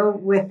a deal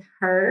with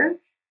her,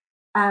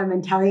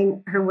 and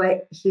telling her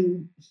what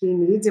he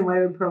needs and what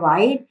he would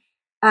provide.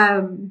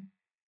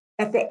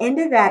 At the end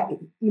of that,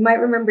 you might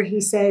remember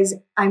he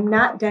says, "I'm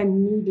not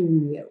done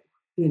needing you."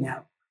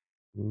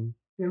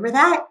 Remember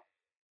that?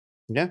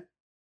 Yeah.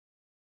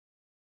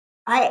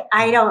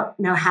 I don't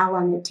know how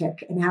long it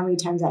took and how many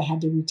times I had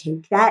to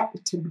retake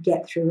that to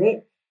get through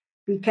it,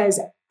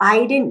 because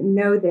I didn't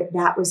know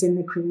that was in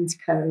the Queen's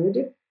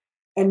Code.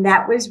 And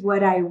that was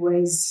what I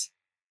was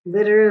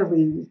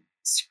literally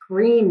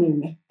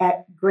screaming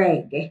at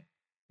Greg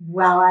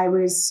while I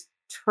was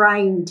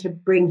trying to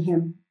bring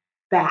him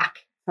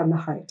back from the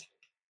heart attack.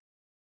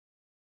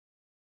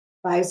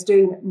 I was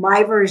doing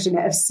my version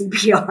of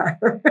CPR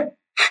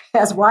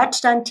as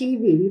watched on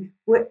TV.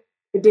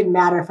 It didn't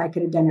matter if I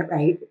could have done it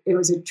right. It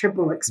was a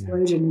triple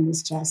explosion in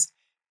his chest.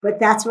 But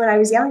that's what I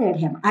was yelling at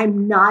him.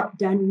 "I'm not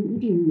done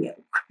needing you."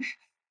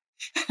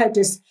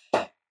 Just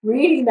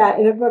reading that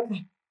in a book.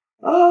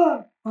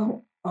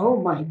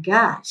 Oh my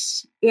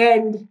gosh.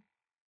 And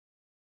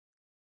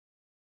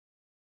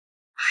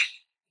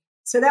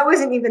so that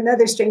wasn't even the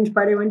other strange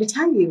part I wanted to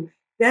tell you.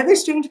 The other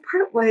strange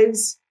part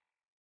was,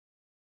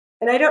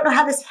 and I don't know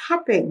how this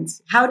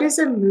happens, how does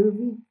a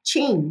movie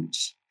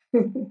change?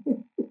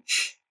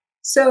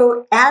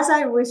 So as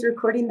I was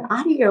recording the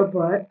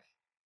audiobook,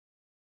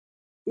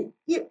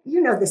 you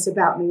know this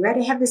about me, right?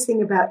 I have this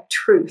thing about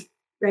truth,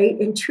 right?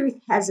 And truth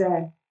has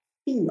a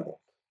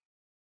feel,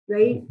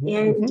 right?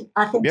 And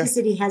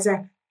authenticity has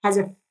a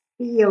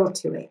feel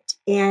to it.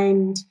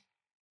 And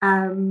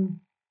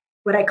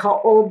what I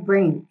call old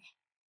brain,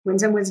 when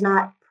someone's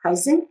not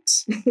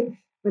present, and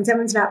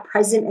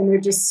they're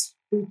just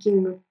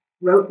speaking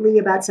rotely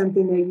about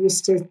something they're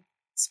used to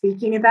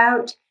speaking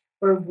about,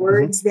 or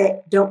words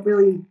that don't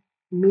really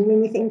mean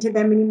anything to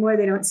them anymore,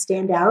 they don't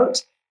stand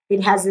out.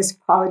 It has this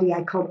quality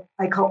I call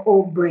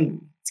old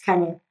brain. It's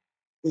kind of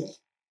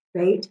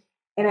right,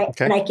 and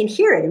I can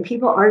hear it, and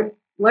people aren't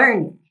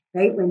learning,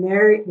 right? When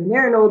they're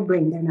an old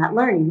brain, they're not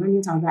learning.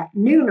 Learning's all about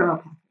new neural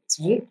pathways,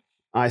 right?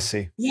 I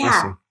see.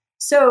 Yeah.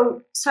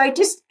 So I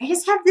just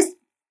have this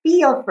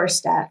feel for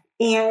stuff,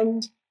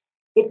 and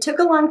it took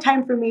a long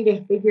time for me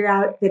to figure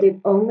out that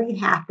it only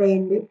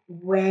happened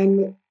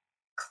when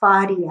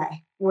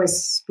Claudia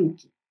was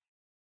speaking.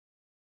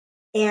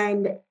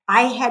 And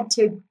I had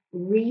to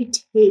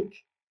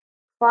retake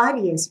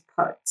Claudia's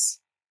parts.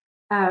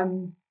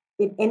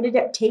 It ended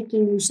up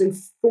taking usually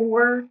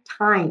 4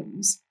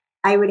 times.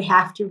 I would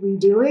have to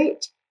redo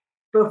it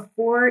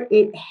before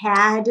it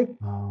had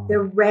the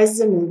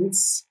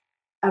resonance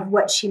of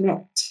what she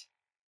meant.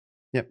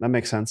 Yep, that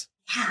makes sense.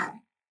 Yeah.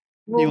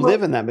 You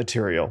live in that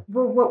material.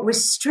 Well, what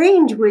was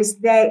strange was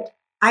that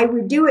I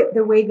would do it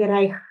the way that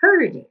I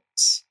heard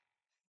it.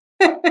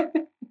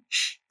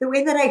 The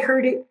way that I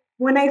heard it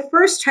when I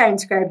first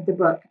transcribed the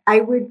book. I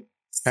would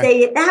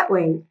say it that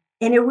way,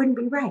 and it wouldn't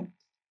be right.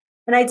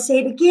 And I'd say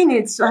it again, and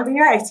it's not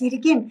right. I'd say it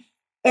again.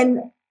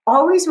 And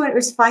always when it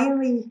was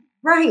finally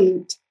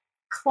right,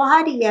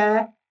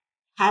 Claudia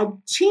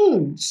had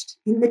changed.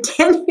 In the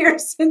 10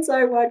 years since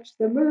I watched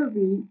the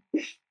movie,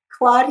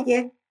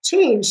 Claudia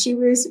changed. She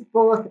was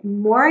both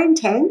more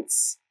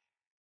intense,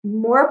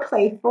 more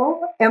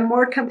playful, and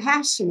more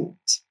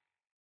compassionate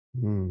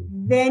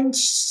than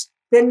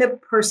the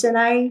person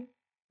I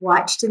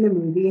watched in the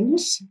movie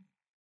initially.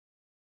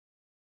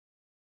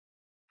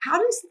 How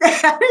does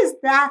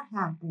that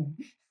happen?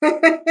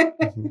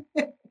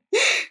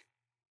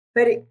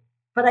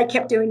 But I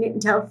kept doing it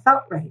until it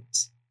felt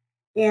right.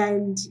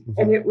 And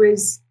it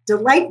was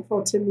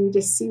delightful to me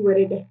to see what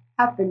had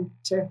happened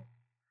to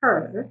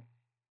her.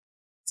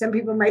 Some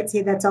people might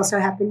say that's also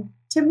happened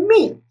to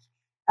me.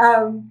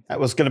 That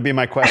was going to be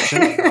my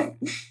question.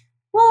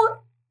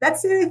 Well,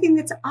 that's the other thing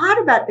that's odd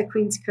about the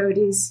Queen's Code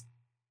is,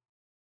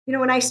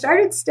 when I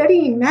started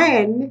studying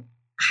men,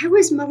 I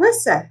was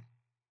Melissa.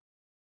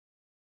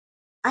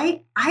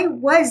 I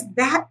was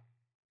that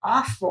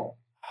awful.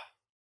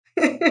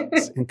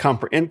 It's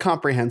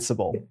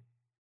incomprehensible.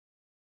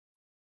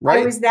 Right?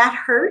 I was that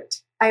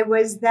hurt. I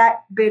was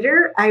that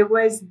bitter. I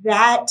was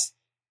that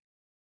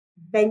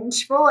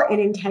vengeful and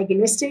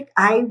antagonistic.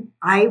 I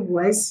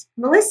was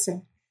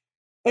Melissa.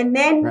 And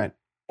then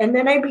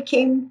I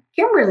became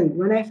Kimberly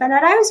when I found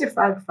out I was a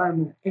frog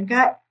farmer and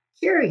got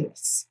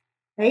curious,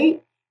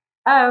 right?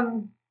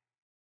 And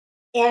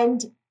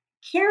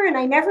Karen,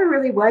 I never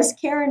really was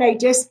Karen. I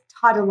just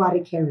taught a lot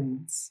of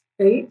Karens,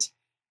 right?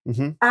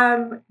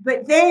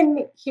 But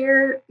then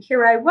here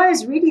I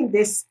was reading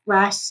this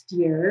last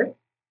year,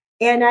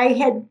 and I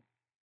had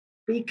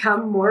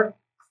become more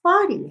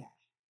Claudia.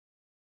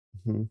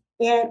 And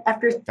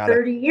after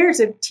 30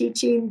 years of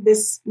teaching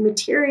this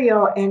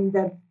material and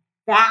the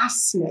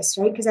vastness,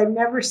 right? Because I've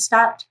never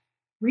stopped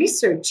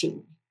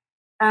researching.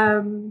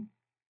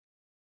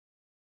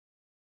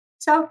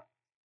 So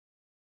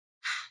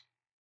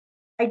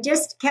I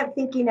just kept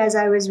thinking as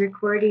I was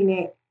recording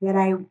it that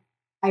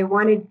I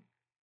wanted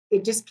I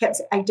just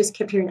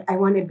kept hearing, I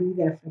want to be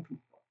there for people.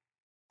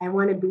 I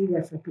want to be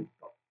there for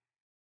people.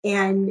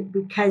 And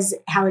because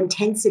how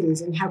intense it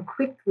is and how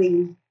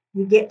quickly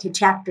you get to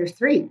chapter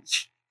 3.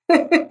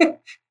 I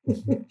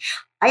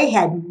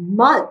had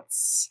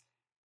months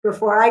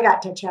before I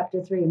got to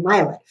chapter 3 in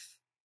my life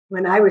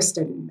when I was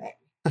studying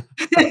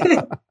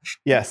men.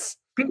 Yes.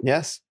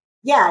 Yes.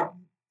 Yeah.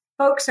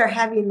 Folks are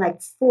having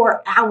like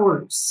 4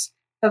 hours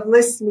of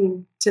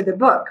listening to the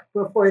book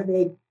before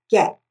they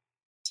get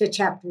to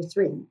chapter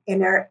 3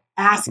 and are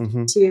asked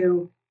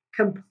to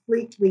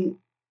completely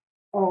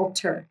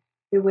alter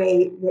the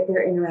way that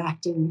they're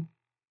interacting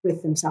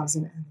with themselves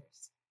and others.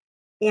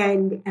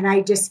 And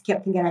I just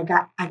kept thinking, I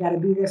got to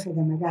be there for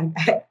them.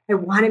 I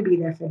want to be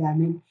there for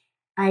them.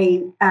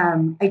 And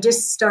I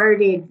just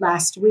started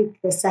last week,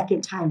 the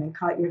second time. I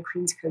call it Your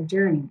Queen's Code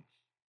Journey,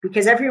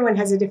 because everyone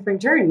has a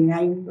different journey. And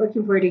I'm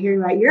looking forward to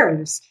hearing about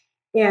yours.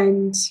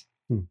 And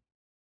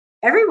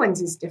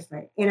everyone's is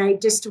different. And I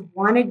just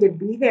wanted to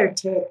be there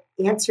to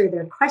answer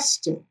their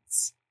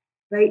questions,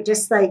 right?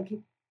 Just like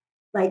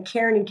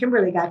Karen and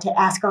Kimberly got to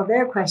ask all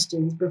their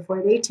questions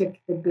before they took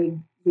the big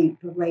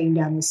leap of laying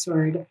down the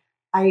sword.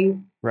 I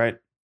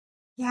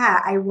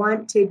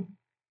wanted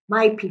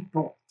my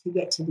people to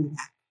get to do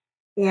that.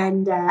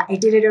 And I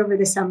did it over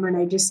the summer, and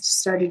I just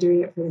started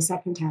doing it for the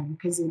second time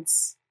because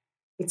it's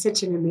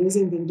such an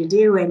amazing thing to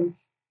do.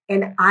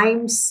 And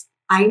I'm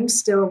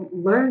still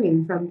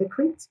learning from the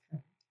Queen's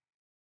Code.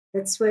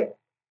 That's what,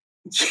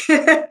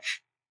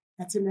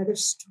 that's another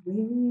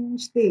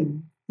strange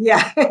thing.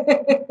 Yeah.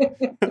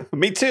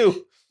 Me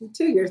too. Me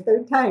too. Your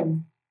third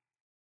time.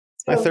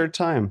 My third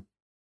time.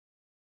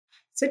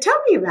 So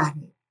tell me about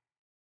it.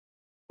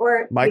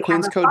 Or my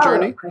Queen's Code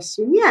journey?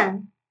 Question. Yeah.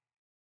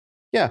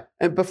 Yeah.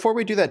 And before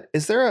we do that, do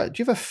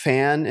you have a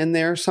fan in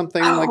there,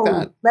 something like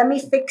that? Let me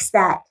fix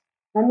that.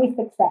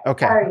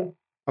 Okay. Sorry.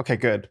 Okay,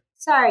 good.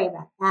 Sorry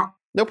about that.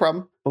 No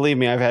problem. Believe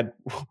me, I've had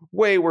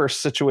way worse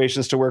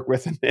situations to work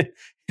with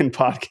in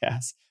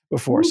podcasts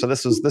before. So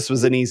this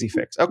was an easy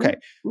fix. Okay.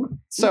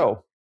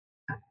 So,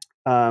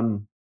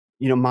 you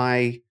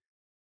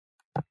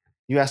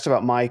asked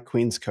about my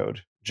Queen's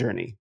Code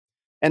journey.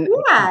 And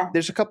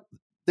there's a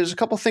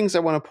couple things I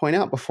want to point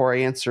out before I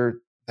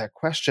answer that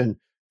question.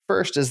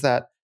 First is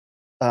that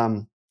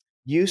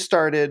you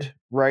started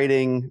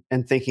writing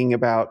and thinking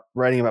about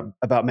writing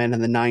about men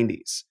in the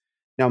 90s.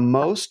 Now,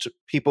 most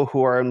people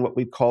who are in what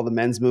we call the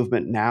men's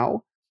movement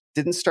now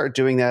didn't start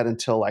doing that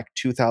until like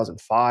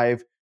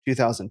 2005,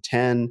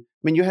 2010. I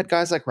mean, you had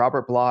guys like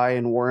Robert Bly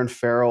and Warren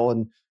Farrell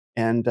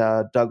and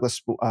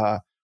Douglas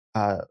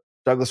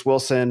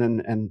Wilson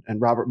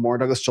and Robert Moore,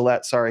 Douglas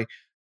Gillette,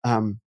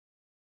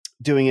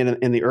 doing it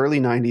in the early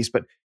 90s.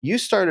 But you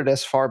started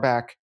as far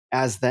back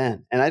as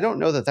then. And I don't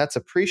know that that's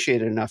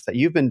appreciated enough, that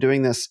you've been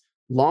doing this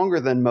longer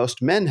than most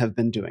men have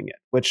been doing it,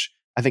 which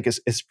I think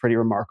is pretty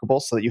remarkable.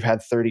 So that you've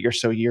had 30 or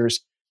so years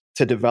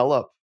to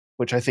develop,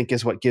 which I think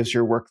is what gives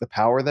your work the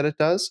power that it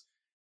does.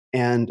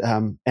 And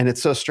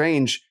it's so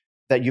strange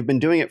that you've been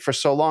doing it for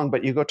so long,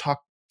 but you go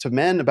talk to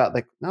men about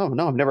like, no,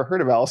 I've never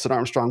heard of ALISON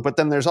Armstrong, but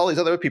then there's all these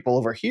other people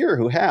over here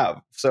who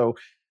have. So,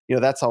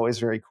 that's always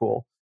very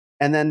cool.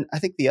 And then I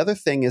think the other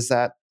thing is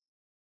that,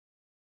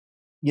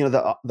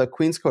 the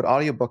Queen's Code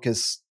audiobook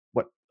is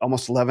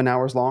almost 11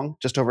 hours long,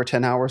 just over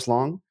 10 hours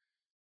long.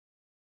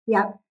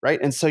 Yeah. Right.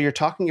 And so you're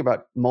talking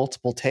about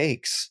multiple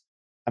takes.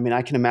 I mean,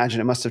 I can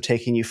imagine it must have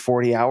taken you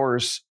 40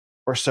 hours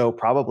or so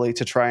probably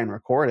to try and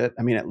record it.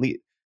 I mean, at least,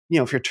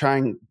 if you're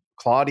trying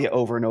Claudia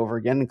over and over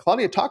again, and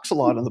Claudia talks a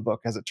lot in the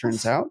book, as it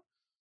turns out.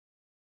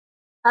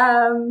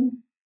 I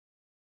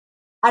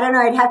don't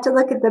know. I'd have to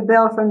look at the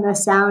bill from the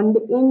sound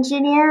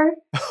engineer.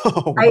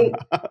 Oh,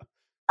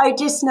 I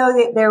just know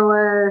that there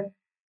were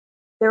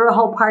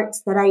whole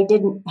parts that I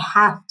didn't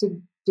have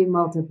to do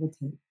multiple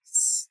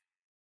takes.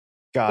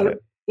 Got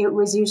it. It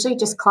was usually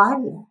just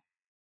Claudia.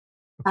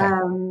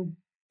 Okay.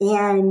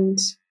 And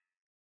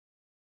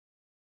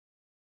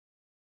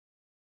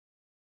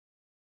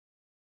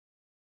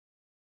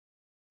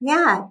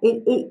yeah,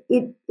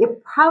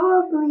 it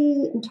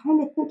probably, I'm trying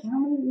to think, how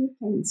many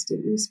weekends did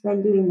we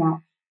spend doing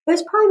that? It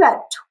was probably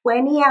about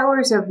 20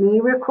 hours of me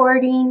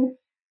recording,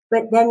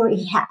 but then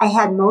I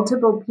had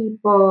multiple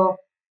people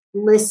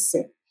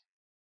listen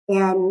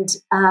and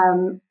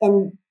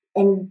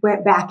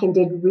went back and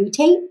did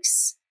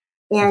retakes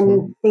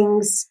and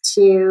things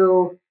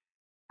to,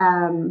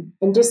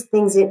 and just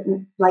things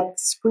that like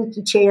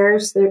squeaky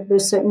chairs.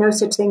 There's no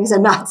such thing as a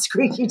not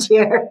squeaky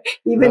chair,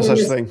 even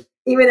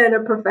in a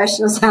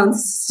professional sound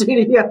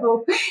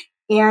studio.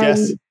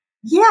 And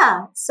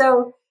yeah,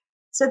 so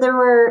there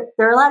were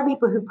a lot of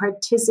people who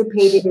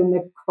participated in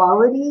the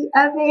quality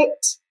of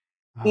it,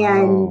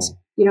 and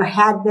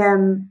had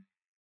them.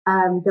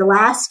 The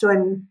last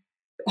one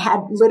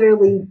had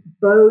literally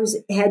Bose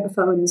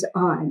headphones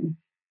on,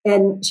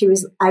 and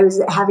I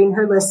was having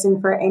her listen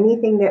for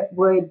anything that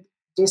would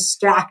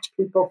distract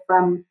people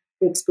from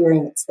the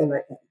experience they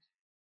were in.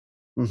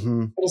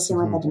 I just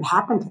didn't want that to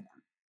happen to them.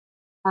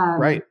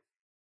 Right.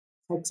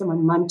 like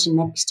someone munching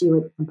next to you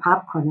with some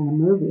popcorn in a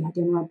movie. I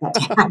didn't want that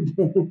to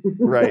happen.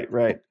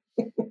 Right.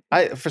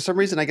 For some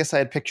reason, I guess I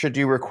had pictured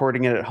you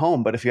recording it at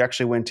home, but if you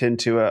actually went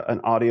into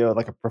an audio,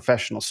 like a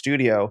professional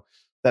studio,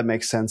 that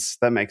makes sense.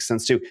 That makes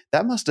sense too.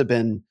 That must have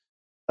been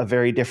a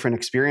very different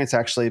experience,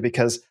 actually,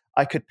 because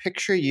I could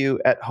picture you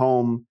at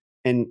home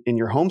in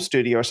your home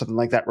studio or something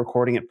like that,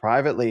 recording it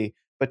privately,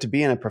 but to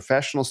be in a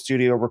professional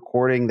studio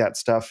recording that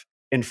stuff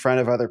in front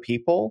of other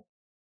people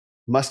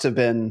must have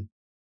been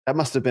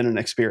an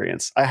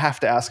experience. I have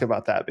to ask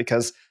about that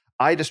because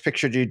I just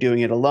pictured you doing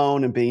it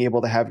alone and being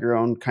able to have your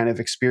own kind of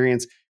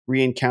experience,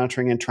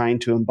 re-encountering and trying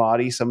to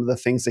embody some of the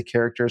things the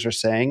characters are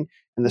saying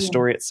in the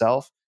story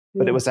itself.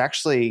 But it was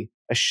actually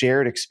a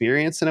shared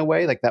experience in a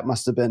way. Like that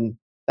must have been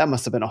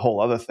a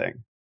whole other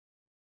thing.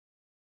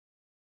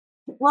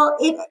 Well,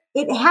 it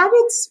had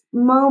its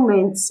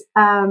moments.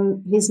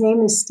 His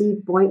name is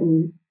Steve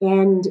Boynton,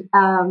 and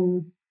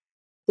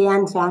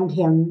Dan found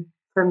him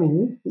for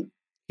me.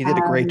 He did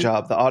a great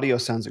job. The audio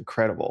sounds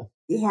incredible.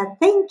 Yeah,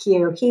 thank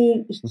you.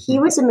 He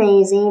was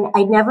amazing.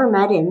 I'd never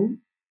met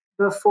him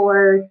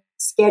before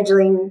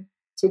scheduling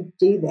to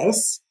do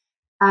this.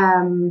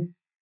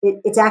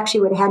 It's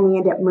actually what had me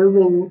end up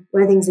moving.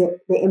 One of the things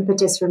that the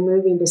impetus for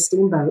moving to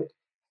Steamboat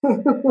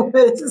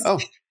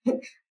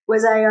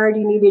was I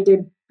already needed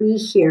to be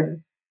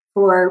here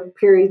for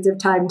periods of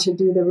time to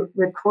do the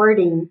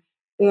recording.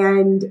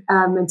 And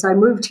so I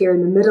moved here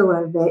in the middle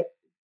of it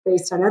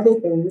based on other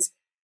things.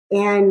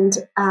 And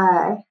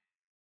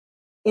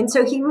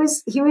so he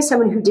was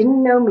someone who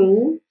didn't know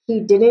me.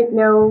 He didn't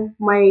know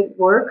my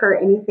work or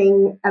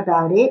anything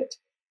about it.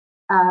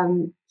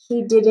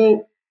 He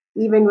didn't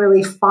even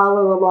really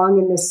follow along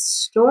in this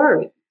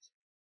story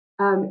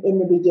in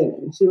the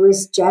beginning. He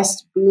was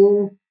just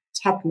being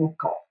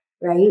technical,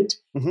 right?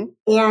 Mm-hmm.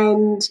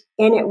 And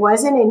it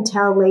wasn't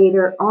until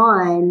later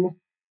on,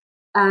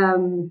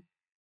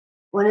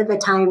 one of the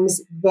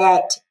times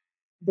that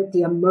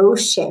the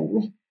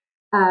emotion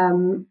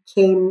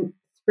came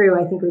through.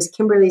 I think it was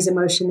Kimberly's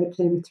emotion that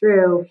came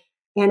through,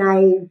 and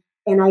I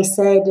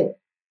said,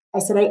 I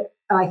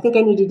think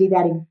I need to do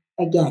that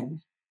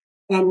again,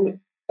 and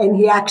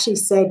he actually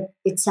said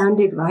it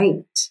sounded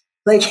right.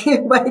 Like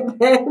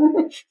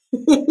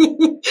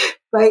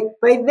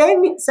by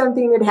then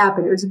something had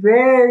happened. It was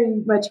very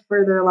much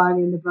further along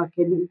in the book,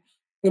 and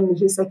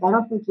he's like, I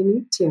don't think you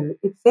need to.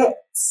 It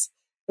fits,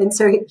 and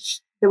so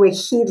the way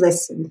he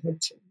listened had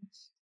changed.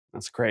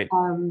 That's great.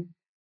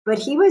 But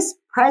he was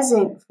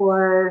present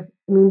for,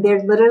 I mean,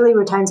 there literally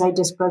were times I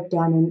just broke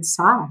down and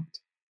sobbed.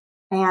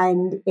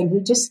 And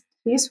he just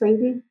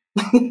waited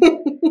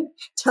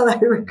till I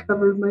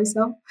recovered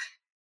myself.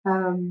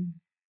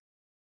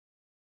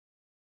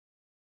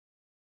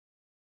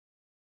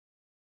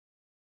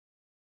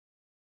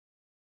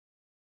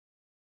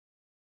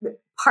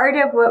 Part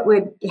of what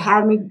would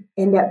have me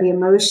end up be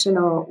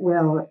emotional,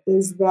 Will,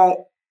 is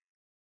that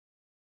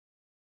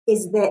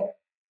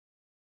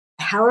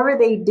however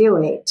they do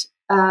it,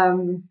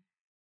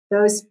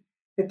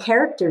 the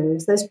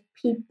characters, those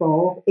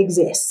people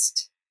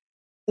exist.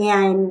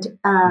 And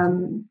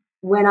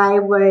when I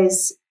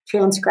was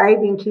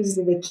transcribing Keys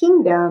of the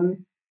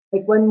Kingdom,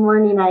 like one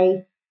morning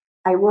I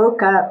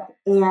woke up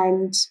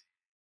and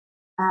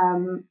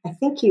I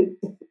think you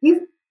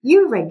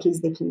read Keys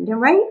of the Kingdom,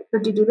 right? Or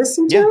did you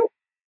listen to it?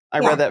 I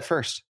read that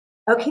first.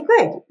 Okay,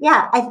 good.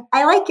 Yeah,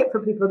 I like it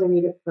for people to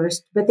read it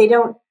first, but they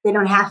don't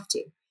have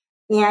to.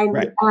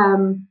 And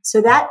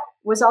so that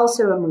was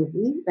also a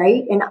movie,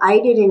 right? And I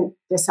didn't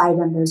decide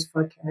on those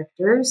 4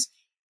 characters.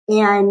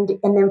 And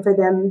then for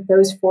them,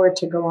 those 4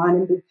 to go on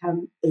and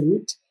become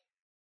 8.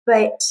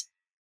 But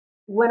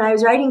when I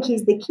was writing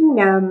Keys of the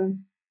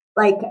Kingdom,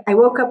 like I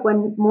woke up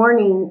one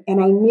morning and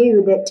I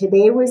knew that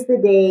today was the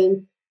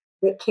day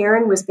that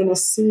Karen was going to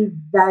see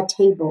the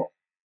table,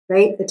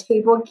 right? This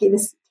table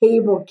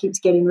keeps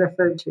getting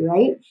referred to,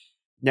 right?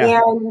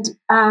 Yeah.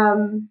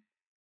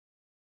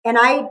 And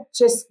I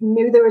just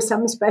knew there was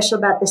something special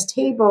about this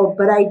table,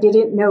 but I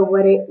didn't know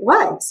what it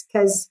was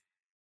because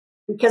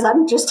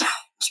I'm just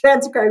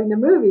transcribing the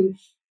movie.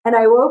 And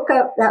I woke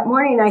up that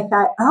morning and I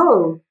thought,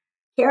 oh,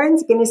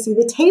 Karen's going to see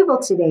the table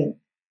today.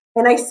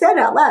 And I said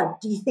out loud,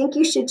 do you think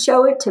you should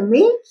show it to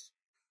me?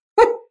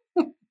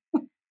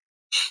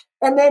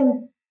 And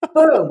then,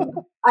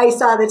 boom, I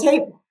saw the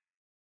table,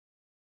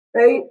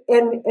 right?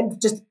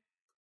 And just,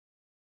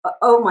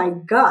 oh my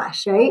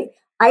gosh, right?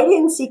 I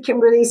didn't see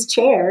Kimberly's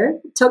chair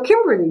till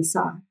Kimberly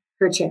saw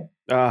her chair.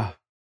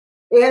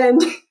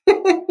 And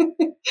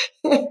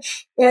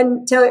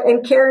and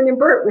Karen and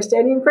Bert were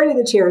standing in front of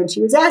the chair and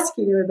she was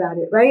asking him about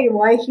it, right? And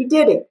why he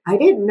did it. I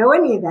didn't know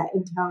any of that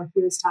until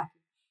he was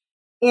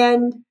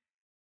talking.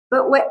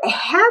 But what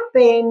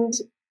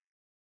happens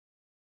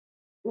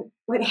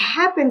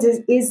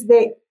is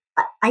that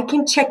I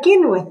can check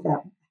in with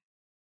them.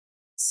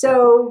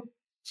 So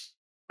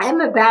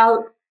I'm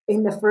about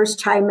in the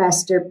first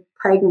trimester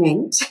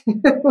pregnant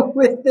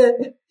with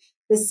the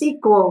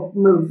sequel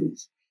movie.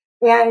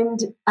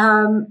 And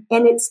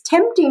it's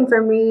tempting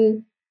for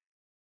me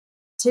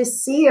to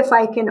see if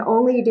I can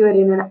only do it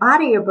in an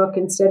audiobook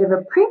instead of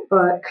a print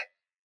book,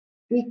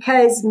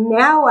 because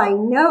now I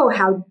know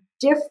how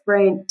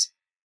different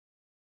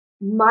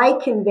my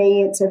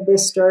conveyance of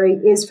this story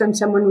is from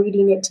someone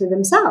reading it to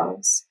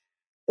themselves.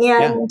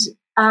 And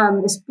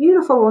this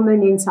beautiful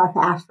woman in South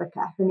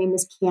Africa, her name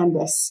is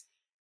Candace,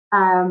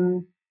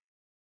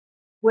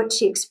 what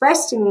she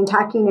expressed to me in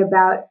talking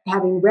about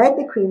having read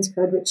the Queen's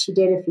Code, which she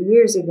did a few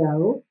years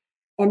ago,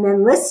 and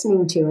then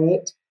listening to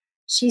it,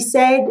 she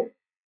said,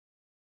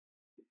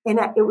 and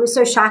it was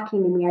so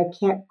shocking to me, I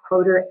can't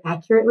quote her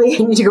accurately, I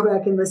need to go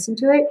back and listen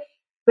to it,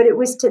 but it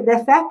was to the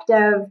effect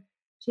of,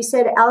 she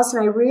said,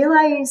 Alison, I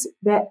realize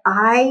that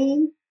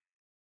I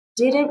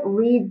didn't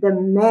read the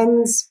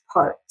men's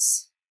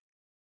parts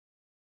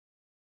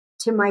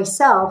to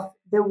myself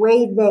the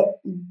way that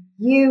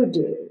you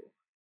do.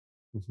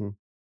 Mm-hmm.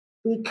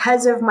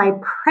 Because of my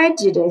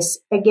prejudice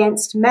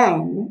against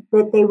men,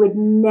 that they would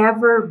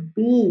never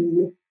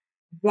be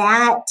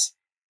that,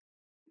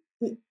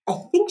 I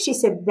think she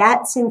said,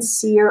 that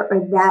sincere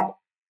or that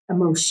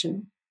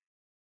emotional.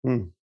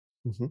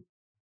 Mm-hmm.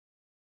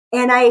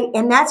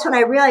 And that's when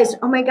I realized,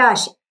 oh my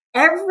gosh,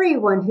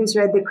 everyone who's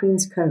read the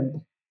Queen's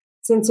Code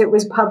since it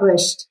was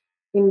published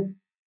in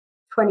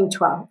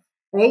 2012,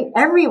 right?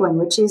 Everyone,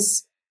 which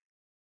is,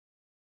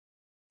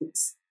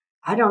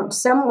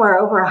 somewhere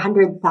over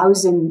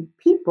 100,000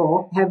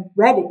 people have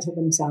read it to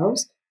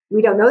themselves.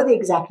 We don't know the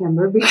exact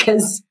number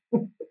because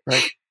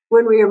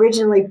when we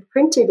originally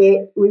printed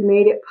it, we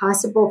made it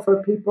possible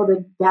for people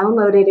to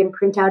download it and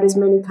print out as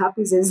many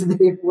copies as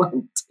they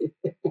wanted.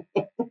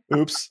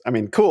 Oops. I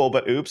mean, cool,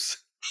 but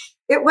oops.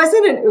 It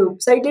wasn't an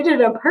oops. I did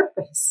it on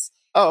purpose.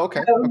 Oh,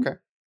 okay. Okay.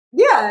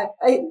 Yeah.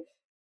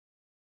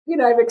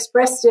 I've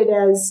expressed it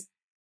as,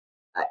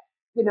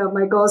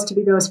 my goal is to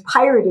be the most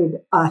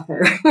pirated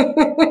author.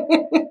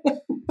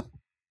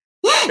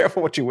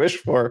 Careful what you wish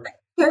for.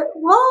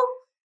 Well,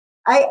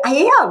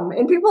 I am.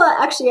 And people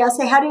actually ask,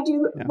 how did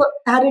you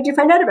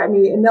find out about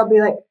me? And they'll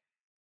be like,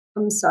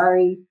 I'm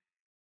sorry.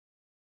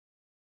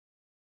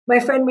 My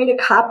friend made a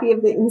copy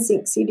of the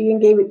NSYNC CD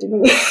and gave it to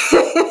me.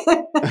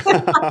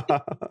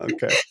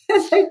 Okay.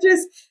 And I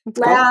just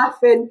laugh.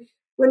 Cool. And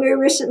when we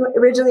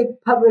originally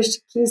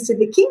published Keys to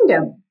the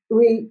Kingdom,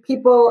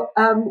 people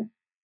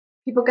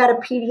got a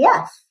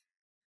PDF.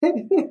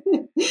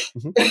 Mm-hmm.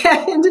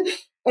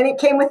 And it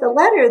came with a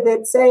letter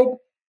that said,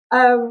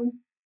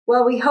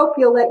 well, we hope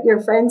you'll let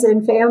your friends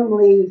and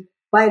family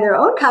buy their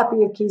own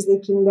copy of Keys to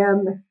the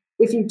Kingdom.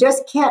 If you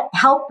just can't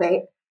help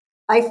it,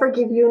 I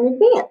forgive you in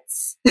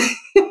advance.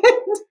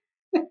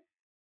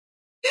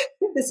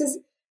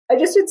 I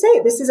just would say,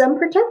 this is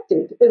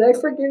unprotected, and I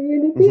forgive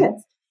you in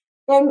advance.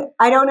 Mm-hmm. And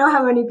I don't know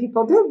how many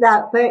people did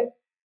that, but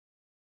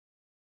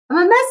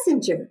I'm a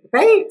messenger,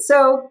 right?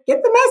 So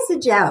get the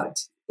message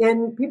out.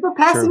 And people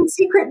passing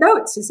secret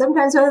notes is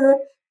sometimes one of the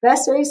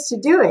best ways to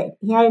do it.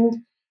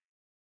 And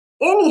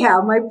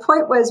anyhow, my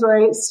point was, where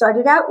I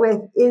started out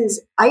with,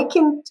 is I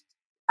can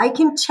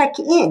check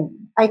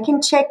in. I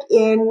can check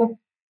in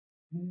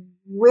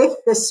with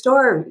the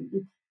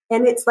story.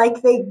 And it's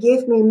like they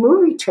give me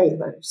movie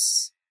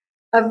trailers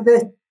of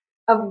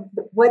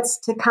what's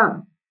to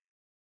come.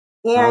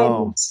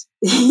 And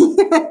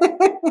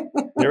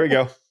there we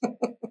go.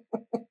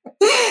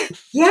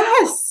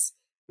 Yes.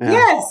 Yeah.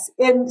 Yes.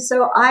 And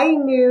so I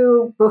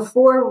knew,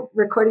 before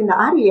recording the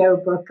audio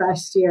book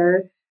last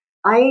year,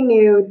 I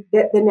knew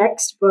that the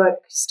next book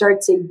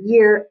starts a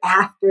year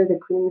after the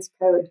Queen's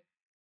Code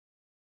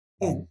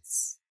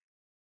ends.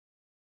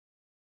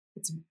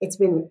 It's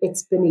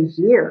been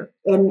a year,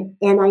 and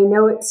I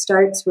know it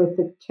starts with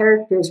the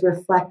characters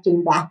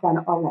reflecting back on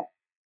all that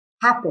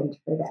happened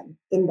for them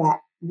in that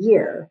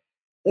year,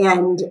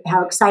 and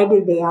how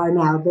excited they are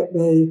now that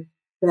the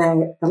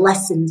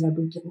lessons are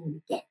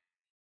beginning again.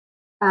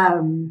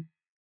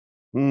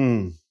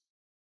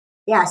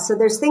 Yeah, so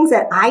there's things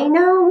that I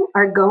know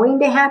are going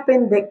to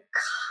happen that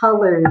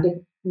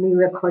colored me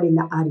recording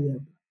the audio.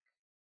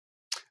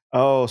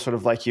 Oh, sort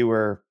of like you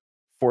were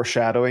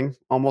foreshadowing,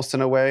 almost,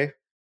 in a way.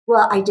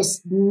 Well, I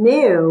just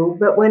knew,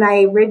 but when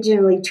I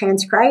originally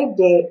transcribed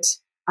it,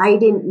 I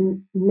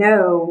didn't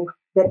know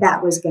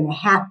that was going to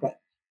happen.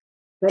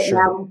 But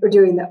now we're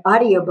doing the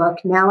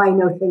audiobook. Now I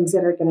know things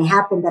that are going to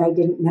happen that I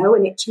didn't know,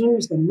 and it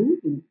changed the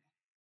meaning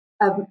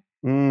of.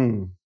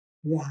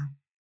 Yeah.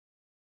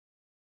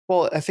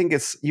 Well, I think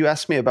you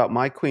asked me about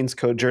my Queen's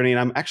Code journey, and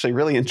I'm actually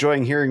really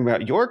enjoying hearing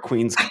about your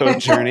Queen's Code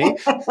journey,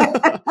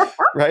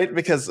 right?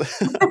 Because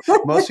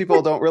most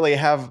people don't really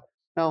have,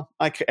 well,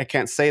 I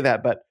can't say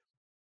that, but,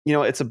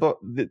 it's a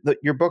book,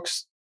 your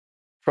books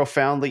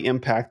profoundly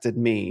impacted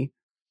me.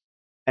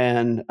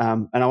 And I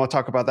want to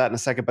talk about that in a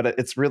second, but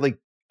it's really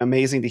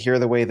amazing to hear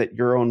the way that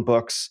your own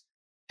books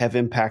have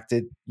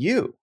impacted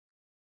you.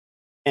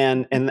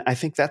 And I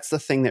think that's the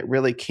thing that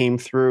really came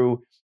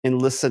through in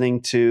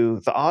listening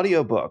to the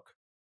audiobook,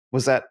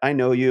 was that I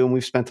know you and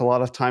we've spent a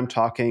lot of time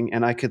talking,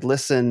 and I could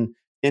listen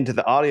into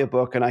the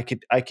audiobook and I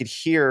could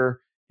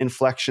hear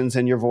inflections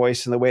in your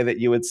voice and the way that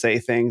you would say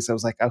things. I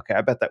was like, okay,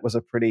 I bet that was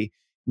a pretty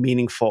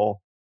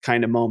meaningful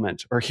kind of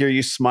moment, or hear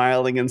you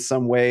smiling in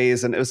some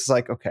ways. And it was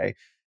like, okay.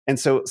 And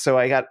so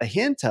I got a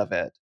hint of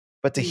it,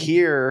 but to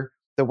hear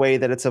the way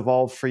that it's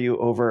evolved for you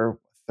over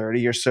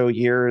 30 or so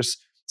years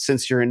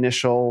since your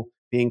initial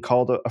being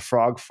called a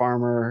frog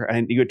farmer,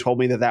 and you had told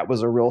me that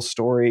was a real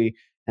story,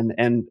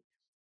 and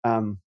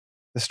the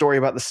story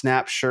about the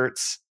snap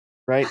shirts,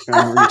 right? I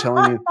remember you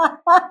telling me,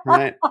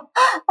 right?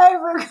 I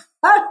forgot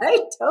I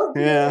told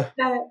you that.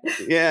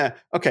 Yeah.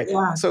 Okay.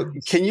 Yeah, So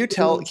gosh. can you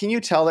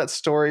tell that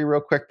story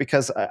real quick?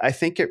 Because I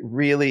think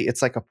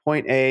it's like a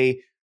point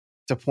A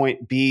to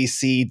point B,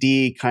 C,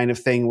 D kind of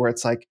thing, where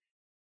it's like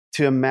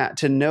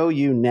to know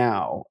you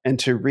now and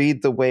to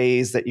read the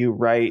ways that you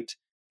write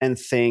and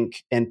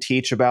think and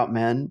teach about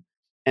men,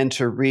 and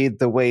to read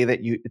the way that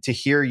to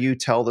hear you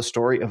tell the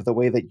story of the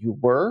way that you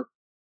were.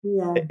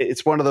 Yeah.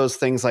 It's one of those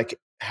things like,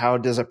 how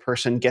does a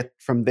person get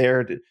from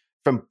there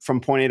from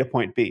point A to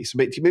point B? So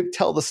maybe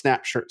tell the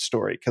snap shirt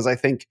story, because I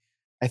think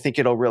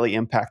it'll really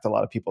impact a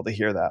lot of people to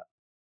hear that.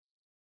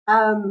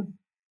 Oh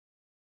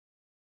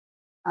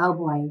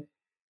boy.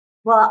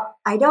 Well,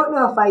 I don't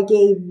know if I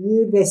gave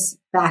you this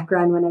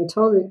background when I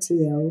told it to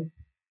you.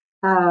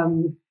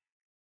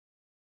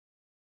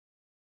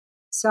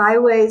 So I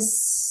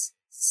was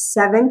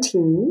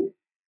 17,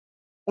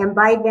 and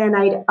by then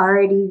I'd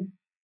already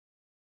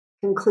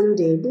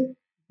concluded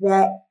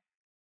that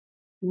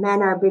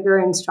men are bigger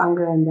and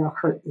stronger and they'll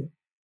hurt you.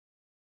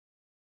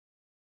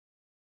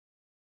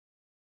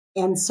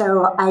 And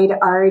so I'd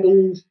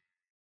already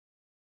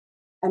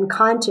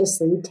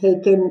unconsciously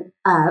taken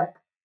up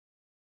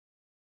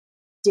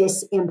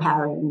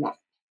disempowering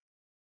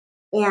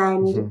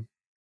men.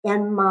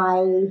 And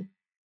my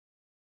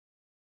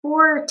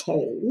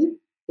forte,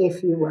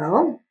 if you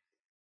will,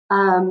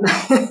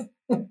 my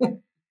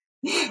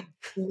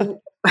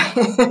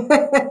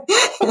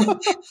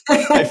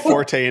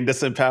forte in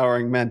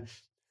disempowering men.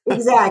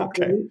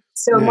 Exactly. Okay.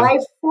 So my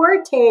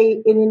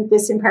forte in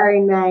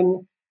disempowering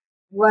men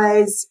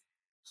was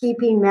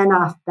keeping men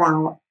off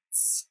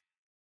balance.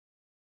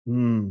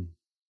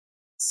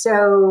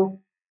 So,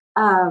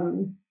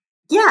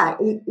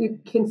 you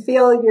can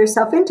feel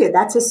yourself into it.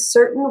 That's a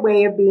certain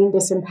way of being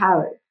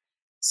disempowered.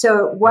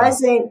 So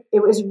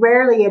it was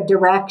rarely a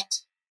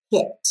direct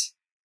hit.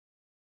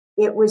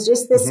 It was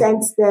just the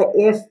sense that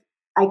if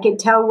I could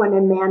tell when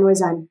a man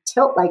was on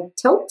tilt, like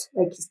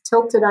he's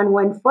tilted on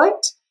one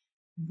foot,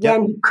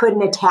 then he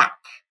couldn't attack.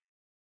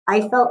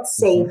 I felt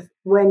safe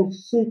when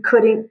he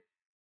couldn't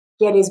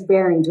get his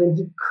bearings, when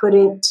he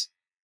couldn't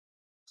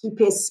keep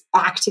his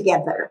act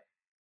together.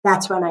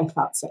 That's when I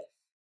felt safe.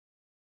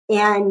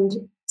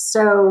 And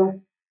so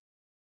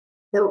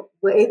the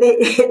way that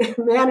it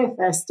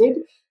manifested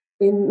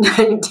in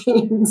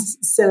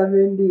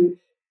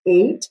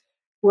 1978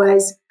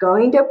 was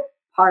going to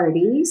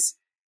parties,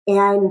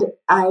 and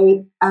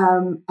I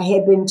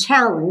had been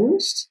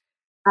challenged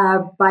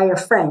by a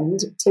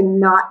friend to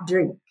not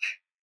drink,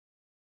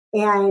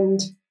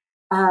 and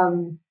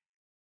so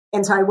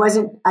I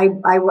wasn't.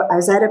 I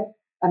was at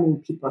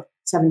people,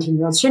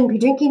 17-year-olds shouldn't be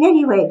drinking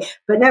anyway,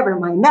 but never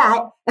mind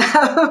that.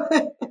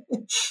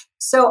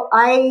 So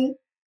I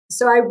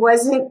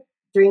wasn't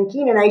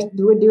drinking, and I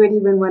would do it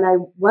even when I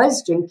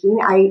was drinking.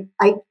 I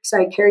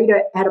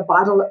had a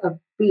bottle of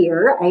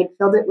beer. I had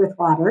filled it with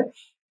water,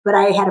 but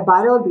I had a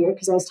bottle of beer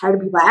because I was tired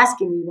of people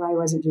asking me why I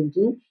wasn't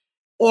drinking.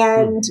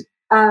 And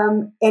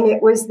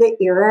it was the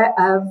era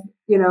of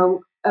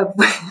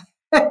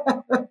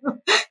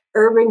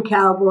urban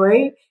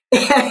cowboy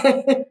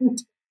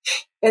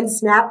and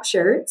snap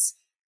shirts.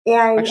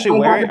 And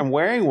actually, I'm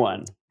wearing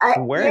one.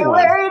 I'm wearing one.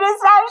 You're wearing a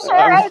snap shirt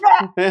right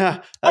there.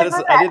 Yeah, I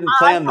didn't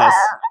plan this.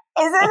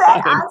 Isn't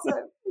that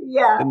awesome?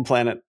 Yeah, didn't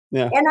plan it.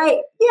 Yeah, and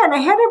I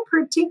had a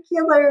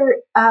particular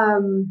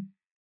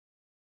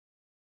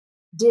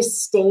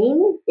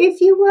disdain, if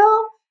you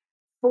will,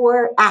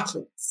 for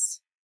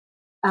athletes.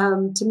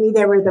 To me,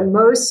 they were the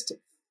most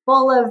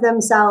full of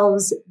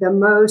themselves, the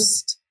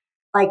most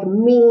like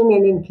mean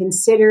and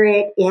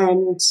inconsiderate,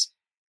 and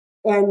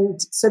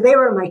so they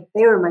were my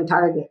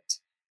target.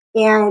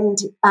 And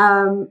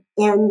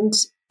and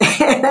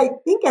I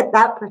think at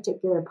that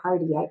particular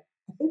party, I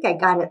think I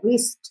got at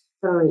least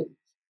 3,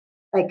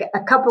 like a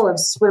couple of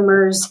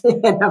swimmers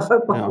and a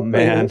football. Oh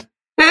man!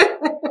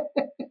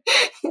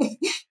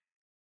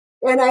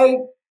 And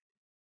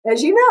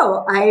as you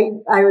know, I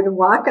would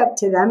walk up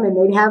to them, and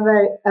they'd have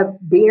a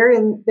beer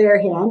in their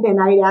hand, and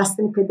I'd ask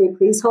them, could they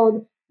please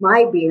hold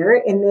my beer?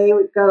 And they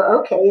would go,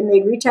 okay. And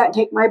they'd reach out and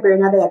take my beer.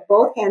 Now they had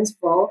both hands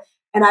full,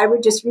 and I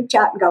would just reach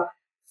out and go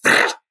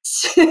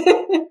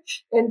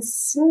and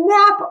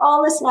snap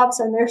all the snaps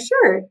on their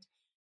shirt.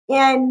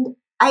 And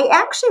I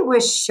actually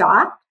was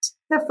shocked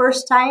the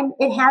first time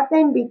it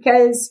happened,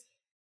 because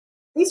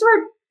these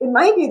were, in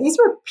my view, these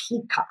were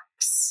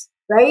peacocks.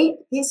 Right?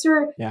 These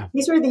were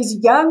these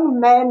young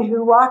men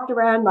who walked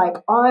around like,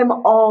 I'm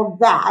all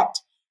that.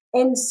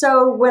 And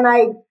so when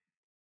I,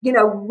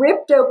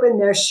 ripped open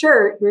their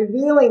shirt,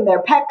 revealing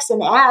their pecs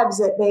and abs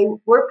that they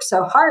worked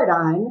so hard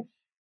on,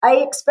 I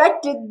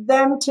expected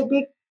them to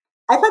be,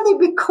 I thought they'd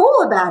be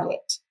cool about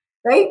it.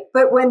 right?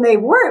 But when they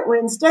weren't, when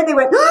instead they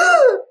went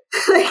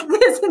like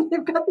this, and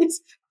they've got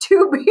these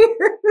two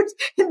beers,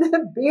 and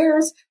the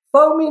beers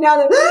foaming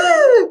out of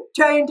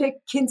trying to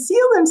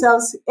conceal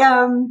themselves.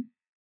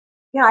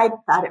 I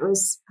thought it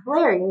was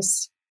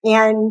hilarious,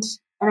 and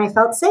I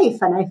felt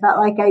safe, and I felt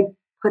like I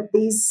put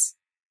these.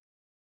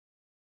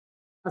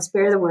 I'll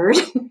spare the word.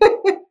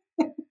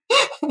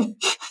 I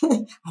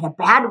had a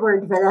bad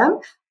word for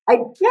them. I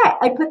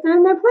put them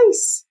in their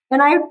place,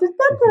 and I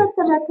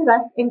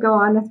and go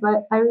on with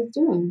what I was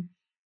doing.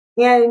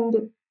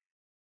 And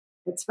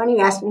it's funny you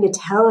asked me to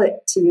tell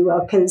it to you,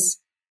 because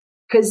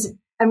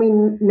I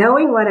mean,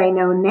 knowing what I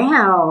know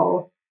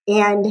now,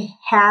 and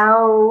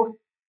how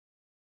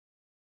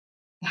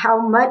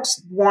much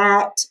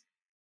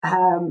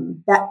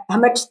how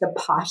much the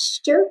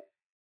posture,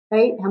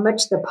 right? How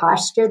much the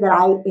posture that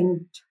I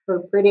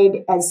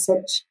interpreted as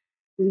such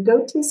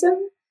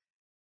egotism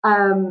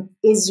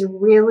is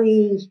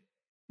really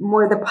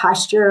more the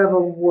posture of a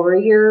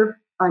warrior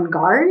on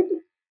guard.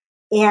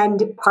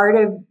 And part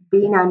of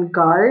being on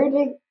guard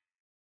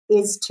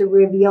is to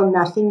reveal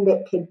nothing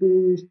that could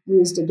be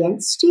used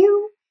against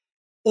you.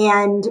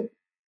 And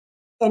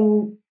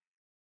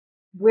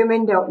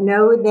women don't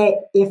know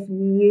that if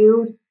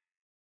you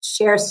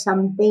share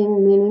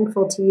something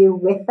meaningful to you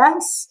with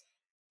us,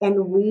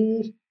 and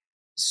we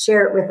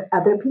share it with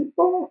other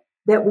people,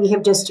 that we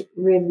have just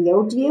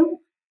revealed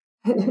you.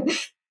 And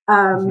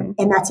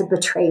that's a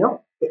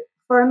betrayal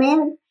for a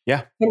man.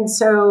 Yeah. And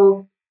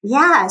so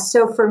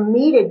for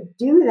me to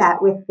do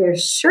that with their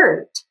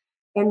shirt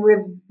and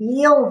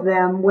reveal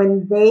them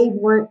when they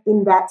weren't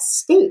in that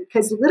state,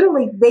 because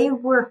literally they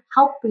were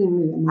helping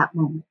me in that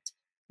moment.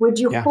 Would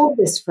you hold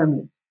this for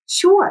me?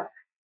 Sure.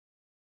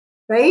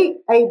 Right?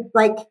 I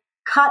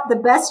caught the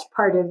best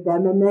part of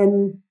them and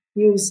then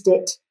used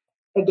it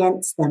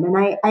against them.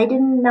 And I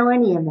didn't know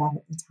any of that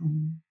at the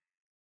time.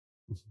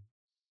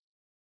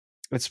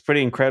 It's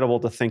pretty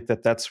incredible to think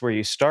that that's where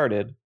you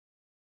started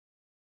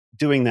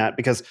doing that,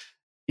 because,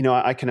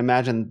 I can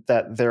imagine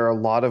that there are a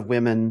lot of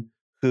women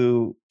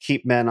who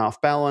keep men off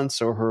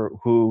balance, or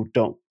who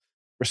don't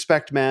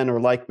respect men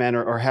or like men,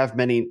 or have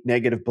many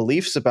negative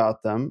beliefs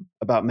about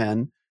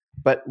men,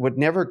 but would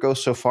never go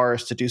so far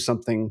as to do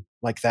something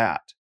like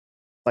that.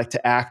 Like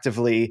to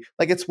actively,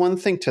 it's one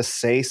thing to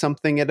say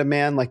something at a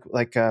man, to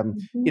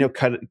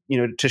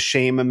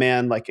shame a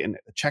man, like in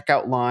a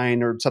checkout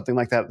line or something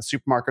like that at the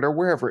supermarket or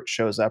wherever it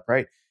shows up,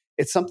 right?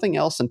 It's something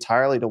else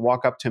entirely to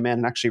walk up to a man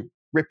and actually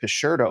rip his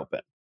shirt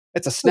open.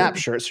 It's a snap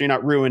shirt, so you're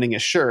not ruining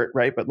his shirt,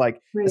 right? But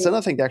it's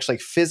another thing to actually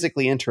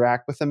physically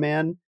interact with a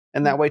man,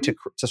 and that way to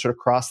sort of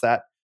cross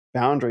that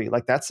boundary.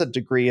 That's a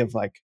degree of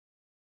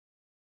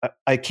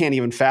I can't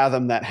even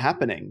fathom that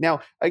happening.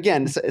 Now,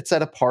 again, it's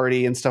at a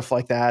party and stuff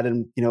like that,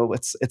 and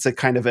it's a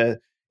kind of a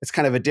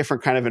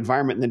different kind of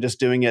environment than just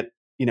doing it,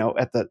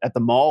 at the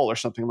mall or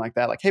something like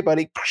that. Like, hey,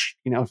 buddy,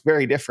 it's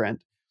very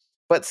different.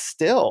 But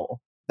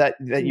still, that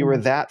you were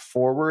that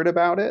forward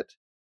about it,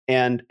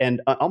 and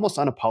almost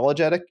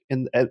unapologetic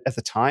at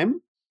the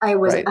time. I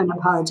was right?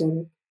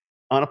 Unapologetic.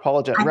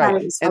 Unapologetic, I right?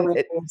 thought it was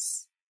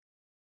hilarious.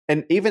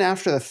 And even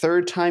after the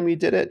third time you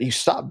did it, you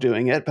stopped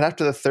doing it. But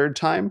after the third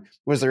time,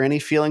 was there any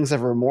feelings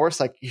of remorse?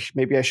 Like,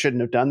 maybe I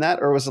shouldn't have done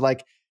that? Or was it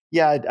like,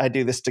 yeah, I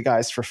do this to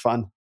guys for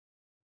fun?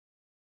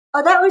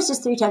 Oh, that was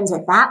just 3 times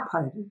at that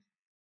party.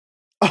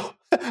 Oh,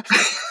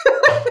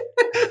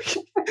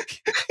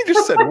 you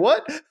just said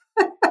what?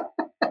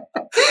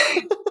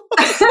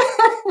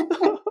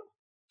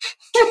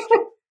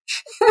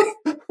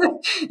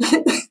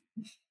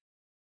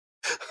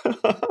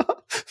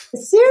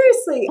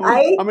 Seriously,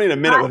 I'm gonna need a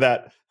minute with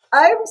that.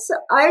 I'm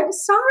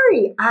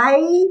sorry.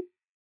 I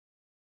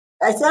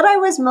said I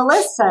was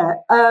Melissa.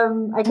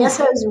 I guess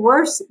I was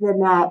worse than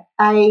that.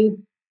 I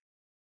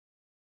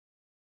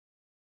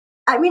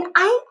mean,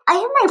 I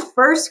had my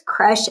first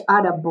crush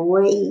on a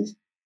boy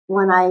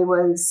when I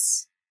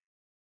was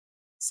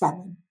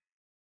 7.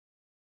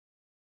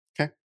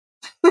 Okay.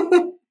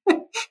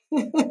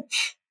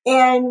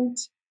 and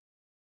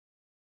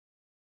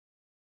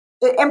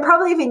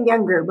probably even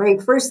younger. My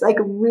first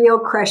real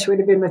crush would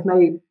have been with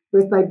my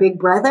big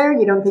brother.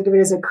 You don't think of it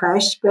as a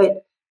crush,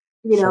 but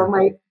Sure.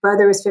 my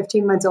brother was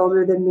 15 months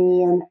older than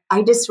me, and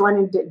I just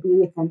wanted to be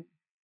with him.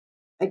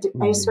 I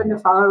just wanted to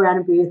follow around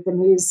and be with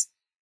him.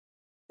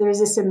 There's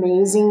this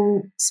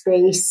amazing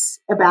space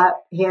about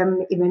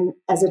him, even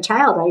as a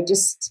child.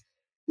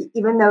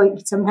 Even though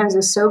he sometimes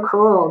was so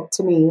cruel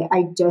to me,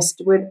 I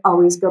just would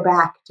always go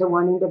back to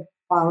wanting to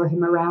follow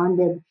him around,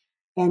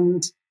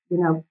 and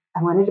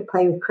I wanted to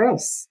play with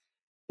Chris.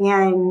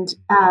 And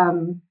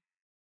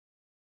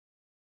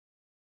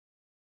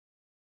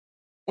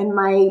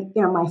my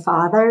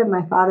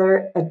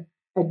father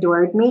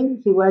adored me.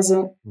 He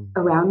wasn't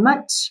around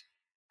much,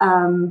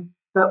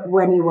 but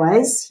when he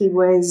was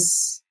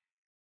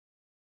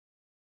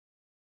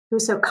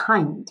so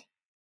kind.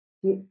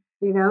 There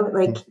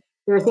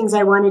were things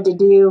I wanted to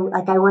do,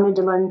 like I wanted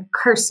to learn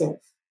cursive,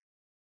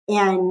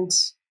 and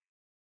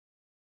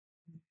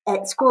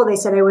at school they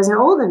said I wasn't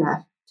old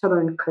enough to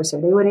learn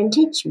cursive. They wouldn't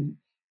teach me,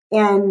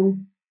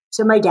 and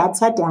So my dad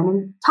sat down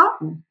and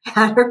taught me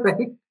how to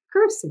write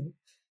cursive.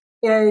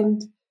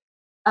 And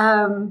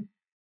I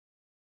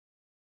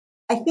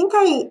think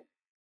I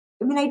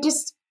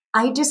just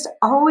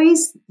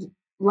always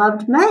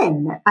loved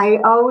men. I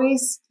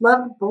always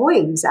loved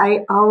boys.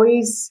 I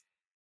always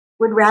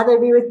would rather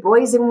be with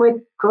boys than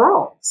with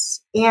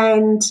girls.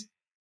 And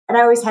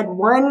I always had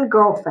one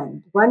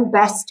girlfriend, one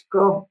best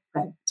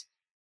girlfriend.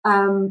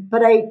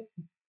 But I'd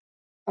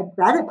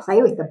rather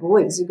play with the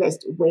boys. You guys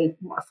do way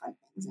more fun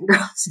things than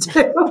girls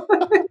do.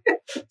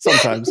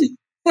 Sometimes.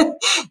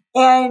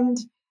 And,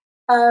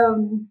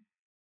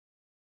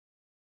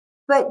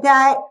 but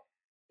that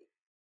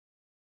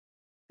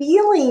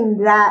feeling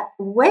that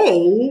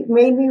way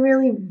made me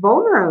really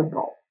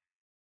vulnerable.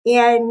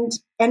 And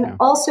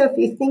also, if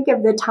you think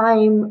of the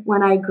time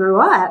when I grew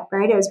up,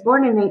 right, I was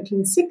born in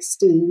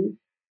 1960.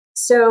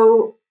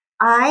 So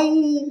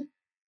I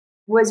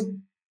was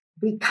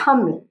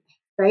becoming,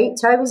 right?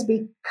 So I was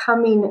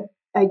becoming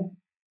a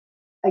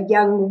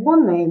young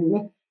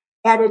woman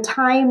at a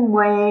time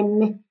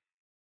when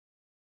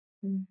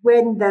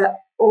the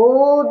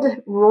old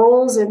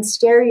roles and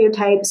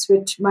stereotypes,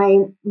 which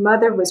my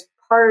mother was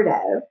part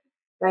of,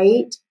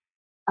 right,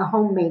 a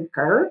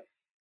homemaker,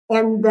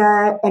 and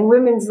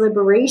women's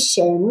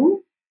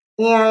liberation,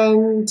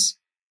 and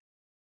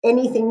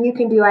anything you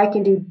can do, I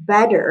can do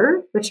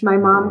better, which my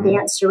mom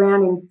danced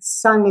around and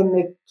sung in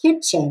the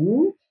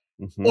kitchen,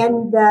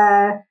 and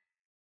the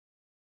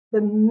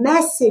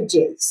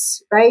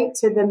messages, right?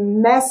 So the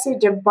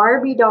message of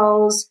Barbie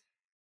dolls,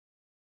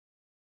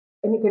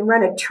 and you can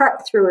run a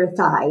truck through her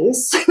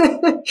thighs.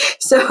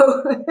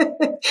 So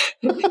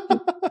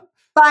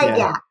thigh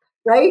gap,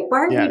 right?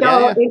 Barbie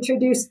doll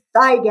introduced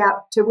thigh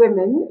gap to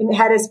women and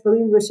had us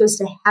believe we're supposed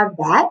to have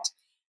that.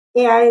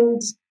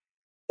 And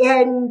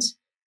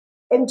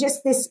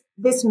just this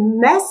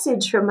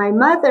message from my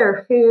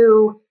mother,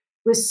 who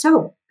was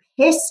so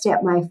pissed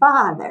at my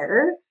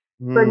father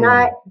for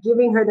not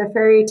giving her the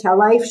fairy tale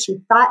life she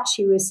thought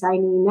she was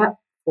signing up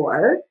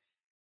for,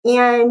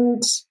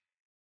 and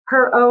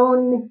her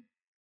own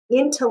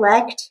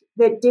intellect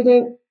that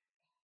didn't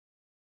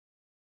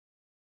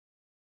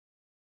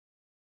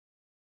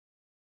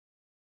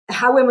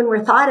how women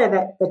were thought of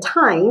at the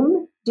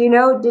time,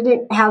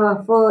 didn't have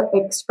a full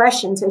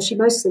expression. So she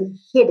mostly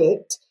hid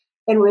it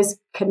and was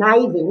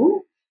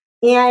conniving.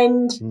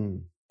 And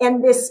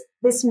this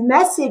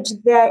message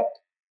that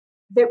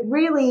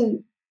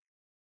really,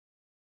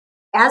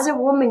 as a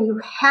woman,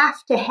 you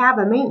have to have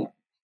a man.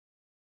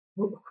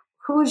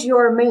 Who's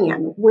your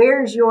man?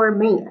 Where's your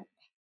man?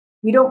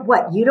 You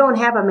don't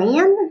have a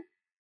man?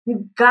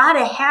 You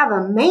gotta have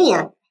a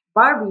man.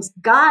 Barbie's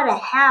gotta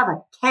have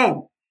a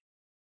Ken.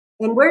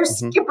 And where's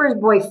Skipper's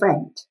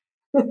boyfriend?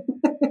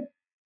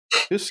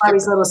 Who's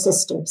Barbie's Skipper? little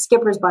sister.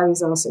 Skipper's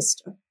Barbie's little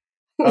sister.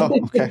 Oh,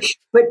 okay.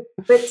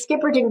 but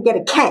Skipper didn't get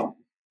a Ken,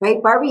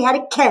 right? Barbie had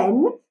a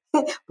Ken,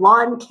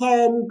 blonde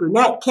Ken,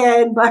 brunette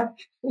Ken.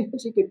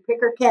 She could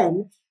pick her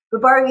Ken.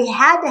 But Barbie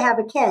had to have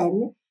a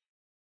Ken.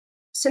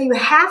 So you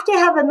have to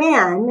have a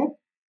man,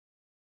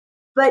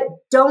 but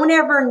don't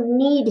ever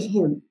need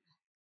him.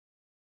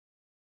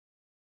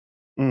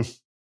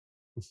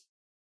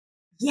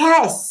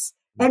 Yes.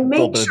 And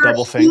make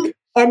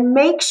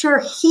sure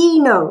he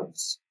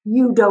knows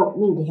you don't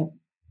need him.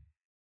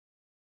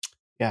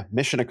 Yeah,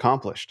 mission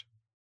accomplished.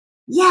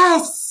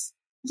 Yes.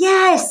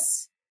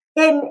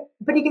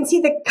 But you can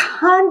see the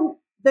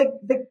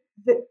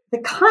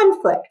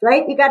conflict,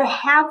 right? You got to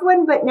have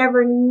one, but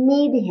never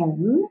need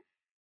him.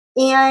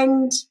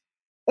 And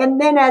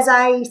then as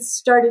I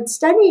started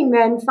studying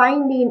men,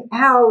 finding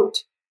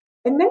out,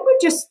 and men would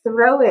just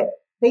throw it.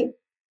 They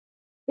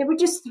would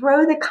just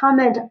throw the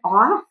comment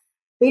off.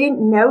 They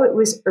didn't know it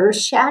was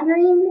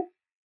earth-shattering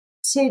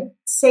to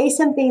say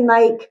something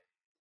like,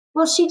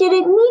 well, she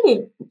didn't need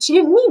it. She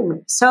didn't need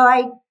me. So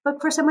I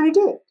looked for someone who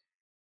did.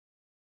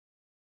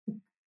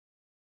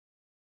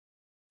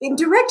 In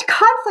direct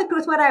conflict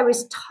with what I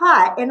was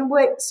taught and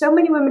what so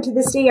many women to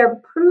this day are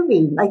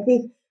proving. Like,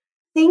 they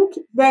think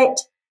that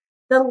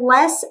the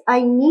less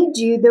I need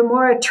you, the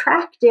more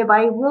attractive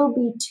I will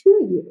be to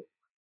you.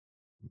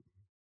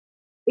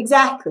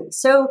 Exactly.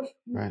 So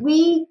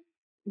we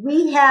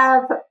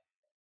have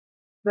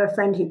a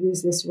friend who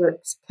used this word,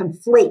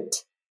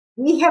 conflate.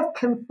 We have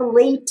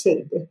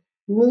conflated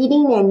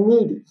needing and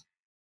needy.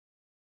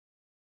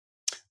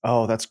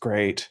 Oh, that's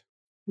great.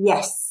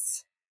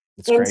 Yes.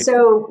 That's and great.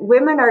 So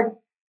women are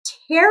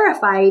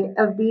terrified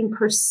of being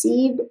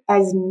perceived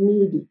as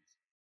needy,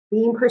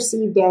 being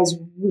perceived as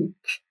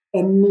weak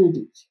and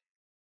needy.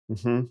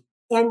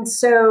 And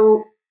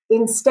so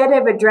instead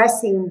of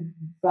addressing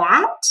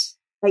that,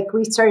 like,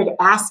 we started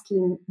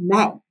asking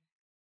men,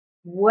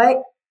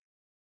 what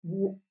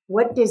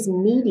does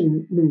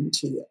needing mean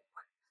to you?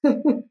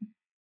 And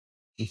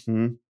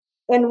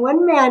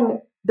the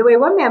way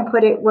one man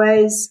put it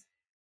was,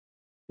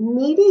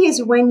 needy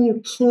is when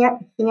you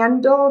can't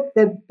handle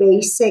the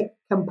basic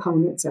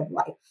components of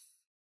life.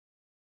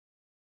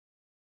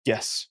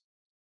 Yes.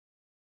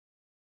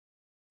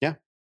 Yeah.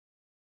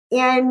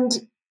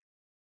 And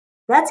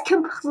That's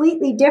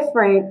completely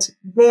different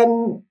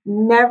than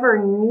never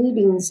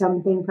needing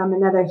something from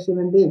another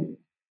human being,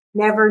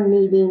 never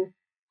needing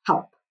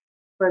help,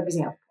 for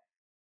example,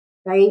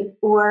 right?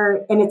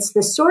 And it's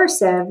the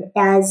source of,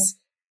 as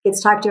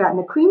it's talked about in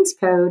the Queen's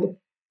Code,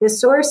 the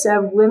source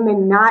of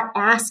women not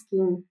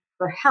asking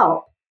for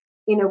help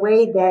in a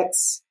way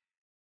that's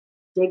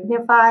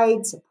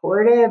dignified,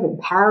 supportive,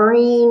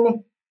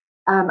 empowering.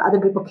 Other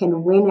people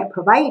can win at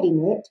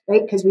providing it,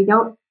 right? Because we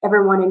don't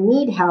ever want to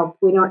need help.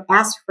 We don't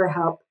ask for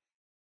help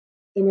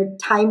in a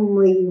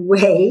timely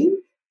way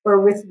or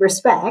with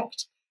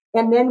respect.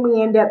 And then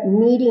we end up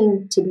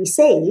needing to be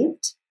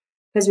saved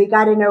because we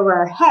got in over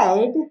our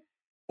head.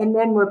 And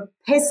then we're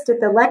pissed at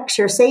the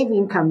lecture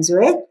saving comes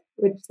with,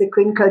 which the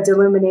Queen Codes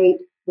illuminate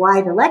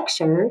why the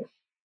lecture.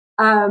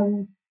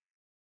 And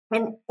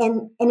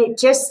it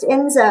just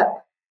ends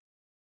up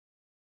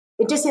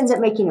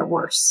making it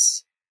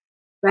worse.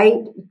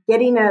 Right?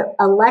 Getting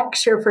a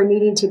lecture for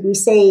needing to be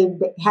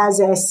saved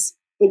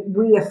it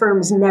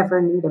reaffirms never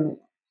need a man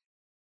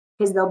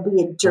because they'll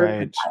be a jerk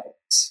about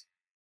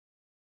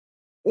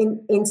it.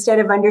 Instead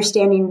of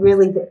understanding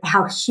really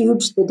how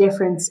huge the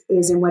difference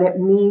is and what it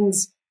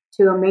means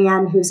to a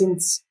man who's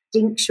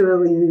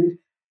instinctually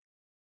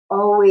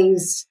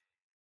always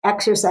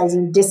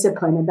exercising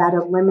discipline about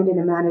a limited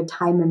amount of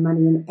time and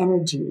money and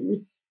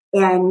energy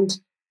and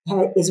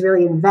is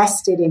really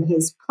invested in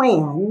his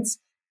plans.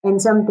 And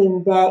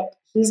something that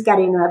he's got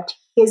to interrupt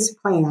his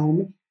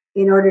plan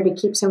in order to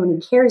keep someone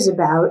he cares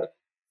about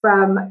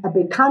from a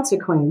big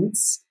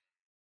consequence,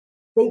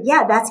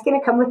 that's going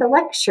to come with a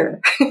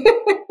lecture.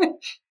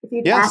 If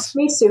you'd asked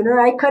me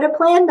sooner, I could have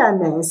planned on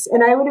this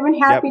and I would have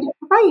been happy to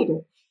provide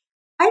it.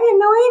 I didn't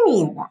know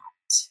any of that.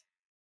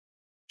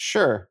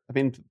 Sure. I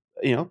mean,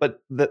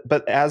 but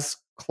as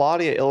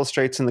Claudia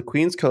illustrates in the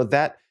Queen's Code,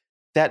 that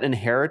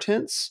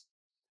inheritance,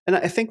 and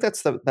I think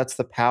that's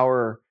the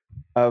power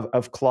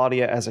of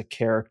Claudia as a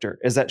character,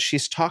 is that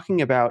she's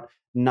talking about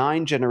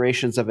 9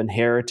 generations of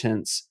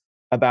inheritance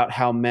about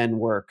how men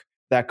work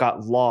that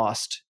got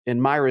lost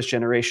in Myra's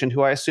generation,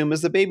 who I assume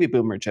is the baby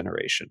boomer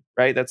generation,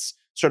 right? That's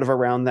sort of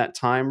around that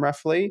time,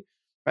 roughly,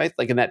 right?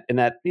 Like in that,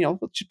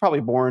 she's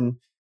probably born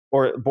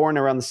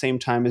around the same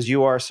time as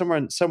you are,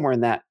 somewhere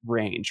in that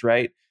range,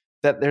 right?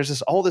 That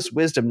there's all this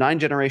wisdom. 9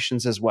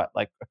 generations is what,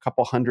 like a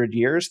couple 100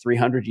 years,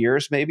 300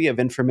 years maybe of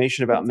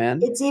information about men?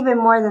 It's even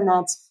more than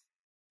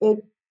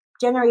that.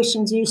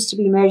 Generations used to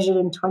be measured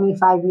in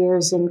 25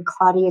 years, and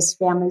Claudia's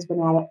family's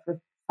been at it for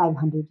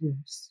 500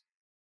 years.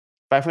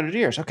 500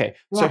 years. Okay.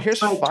 Yeah, so here's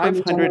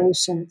 500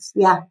 generations.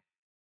 Yeah.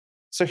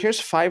 So here's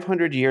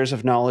 500 years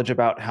of knowledge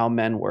about how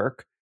men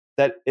work.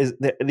 That is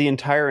the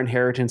entire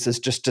inheritance is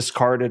just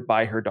discarded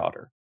by her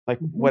daughter. Like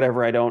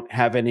whatever, I don't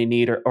have any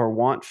need or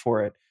want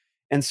for it.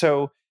 And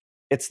so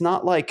it's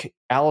not like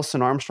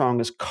Alison Armstrong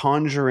is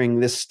conjuring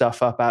this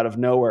stuff up out of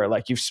nowhere.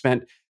 Like you've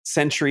spent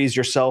centuries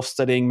yourself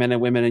studying men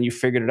and women and you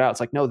figured it out.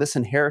 It's like, no, this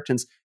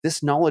inheritance,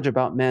 this knowledge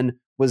about men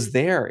was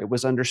there. It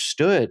was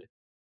understood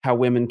how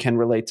women can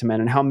relate to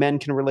men and how men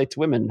can relate to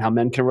women and how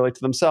men can relate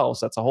to themselves.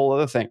 That's a whole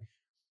other thing.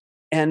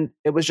 And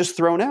it was just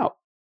thrown out.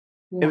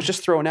 Yeah. It was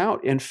just thrown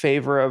out in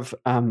favor of,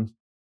 I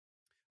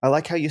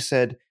like how you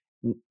said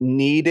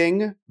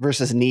needing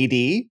versus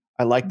needy.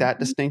 I like that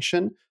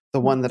distinction.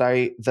 The one that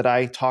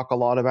I talk a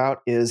lot about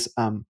is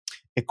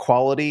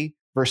equality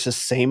versus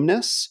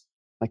sameness.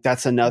 Like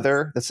that's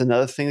another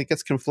thing that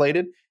gets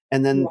conflated.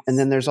 And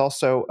then there's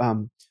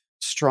also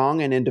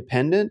strong and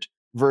independent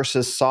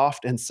versus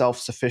soft and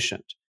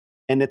self-sufficient.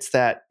 And it's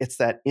that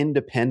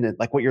independent.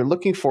 Like what you're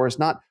looking for is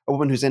not a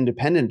woman who's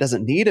independent,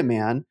 doesn't need a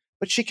man,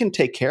 but she can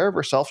take care of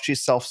herself.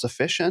 She's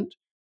self-sufficient,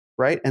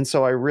 right? And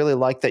so I really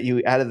like that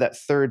you added that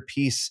third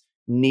piece,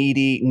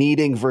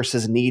 needing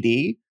versus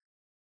needy,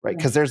 right?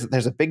 Because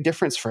there's a big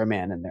difference for a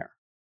man in there.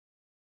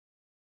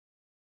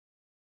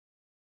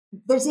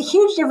 There's a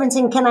huge difference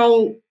in can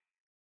I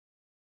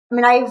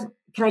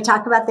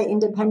talk about the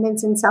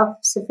independence and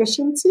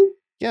self-sufficiency?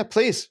 Yeah,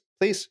 please.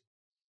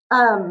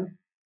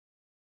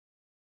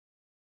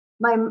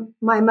 My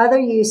mother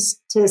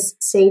used to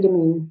say to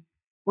me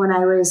when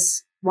I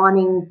was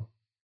wanting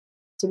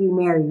to be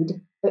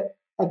married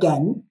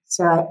again.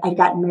 So I'd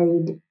gotten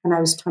married when I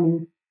was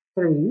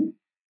 23,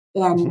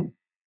 and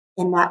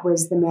that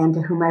was the man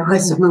to whom I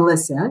was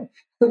Melissa,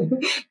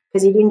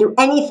 because he didn't do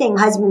anything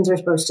husbands are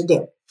supposed to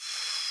do.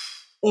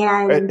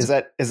 And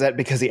is that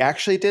because he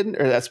actually didn't,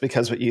 or that's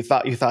because what you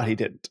thought he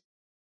didn't?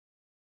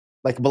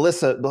 Like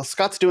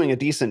Scott's doing a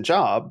decent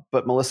job,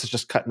 but Melissa's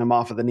just cutting him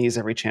off at the knees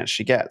every chance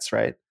she gets,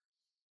 right?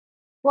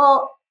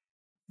 Well,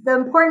 the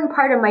important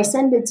part of my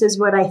sentence is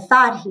what I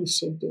thought he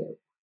should do.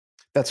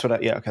 That's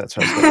what that's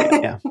what I was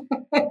getting at.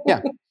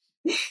 Yeah.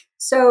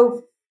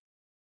 So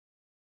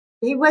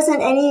he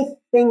wasn't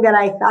anything that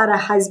I thought a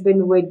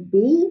husband would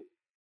be.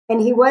 And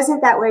he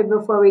wasn't that way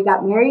before we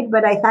got married,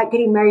 but I thought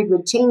getting married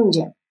would change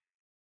him.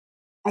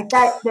 I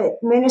thought that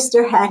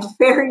minister had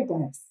fairy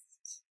dust.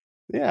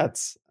 Yeah,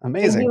 it's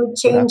amazing. And he would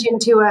change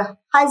into a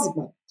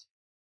husband.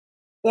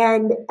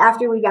 And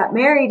after we got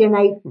married and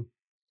I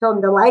told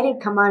him the light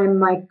had come on in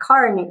my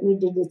car and it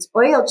needed its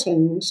oil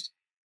changed.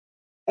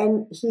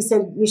 And he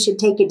said, you should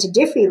take it to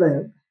Jiffy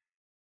Lube.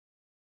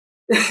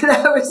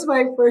 That was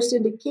my first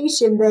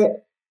indication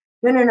that,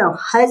 no,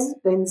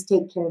 husbands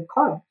take care of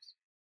cars.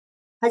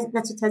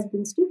 That's what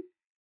husbands do.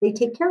 They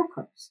take care of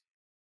cars.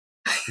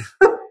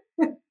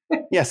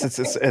 Yes,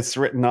 it's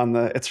written on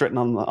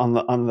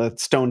the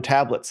stone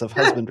tablets of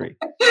husbandry.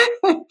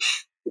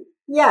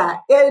 Yeah,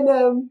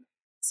 and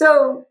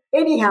so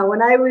anyhow,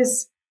 when I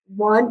was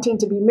wanting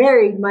to be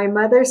married, my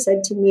mother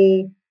said to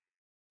me,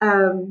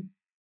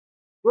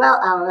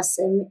 well,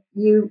 Allison,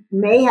 you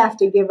may have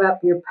to give up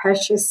your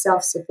precious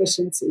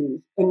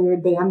self-sufficiency and your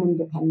damn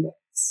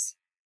independence.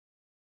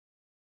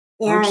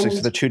 And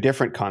so the two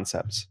different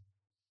concepts.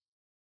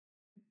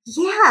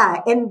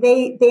 Yeah, and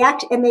they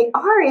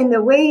are in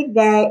the way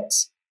that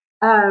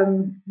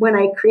when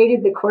I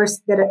created the course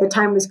that at the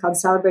time was called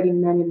Celebrating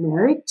Men in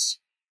Marriage,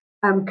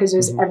 because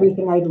there's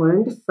everything I'd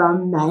learned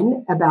from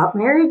men about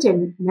marriage,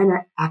 and men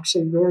are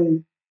actually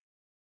really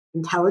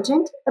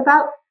intelligent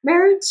about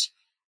marriage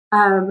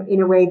in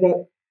a way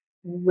that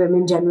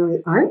women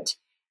generally aren't,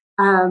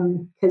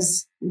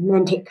 because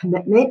men take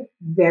commitment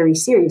very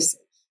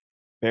seriously.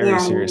 Very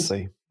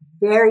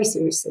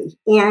seriously.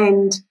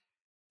 And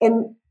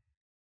I'm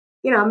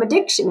a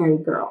dictionary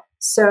girl.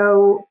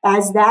 So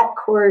as that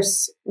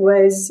course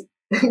was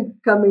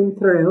coming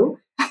through,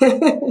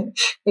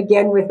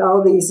 again, with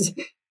all these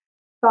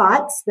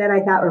thoughts that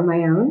I thought were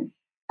my own,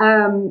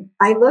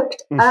 I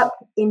looked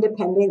up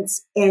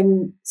independence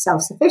and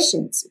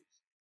self-sufficiency.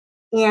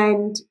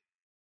 And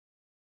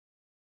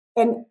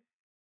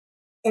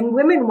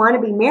women want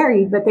to be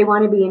married, but they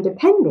want to be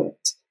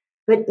independent.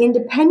 But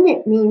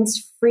independent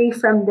means free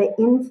from the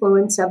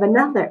influence of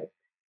another.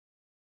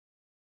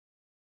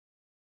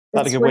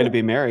 Not a good way to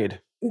be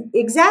married.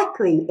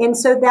 Exactly. And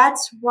so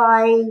that's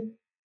why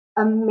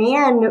a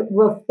man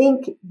will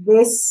think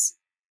this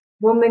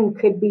woman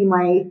could be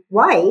my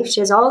wife. She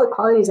has all the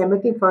qualities I'm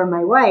looking for in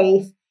my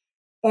wife.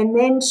 And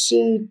then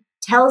she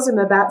tells him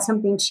about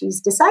something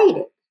she's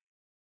decided.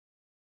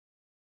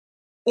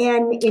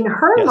 And in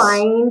her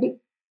mind,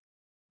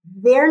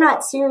 they're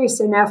not serious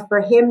enough for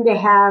him to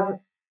have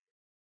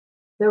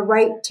the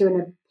right to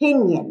an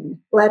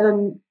opinion, let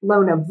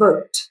alone a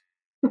vote.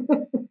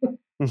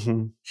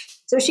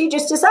 So she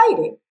just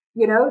decided,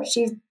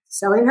 she's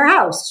selling her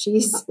house. She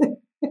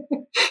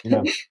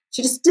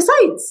just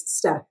decides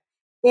stuff.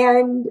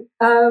 And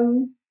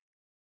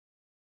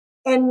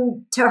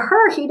to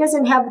her, he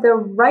doesn't have the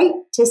right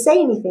to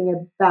say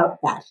anything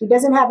about that. He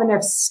doesn't have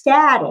enough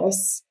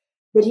status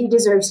that he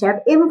deserves to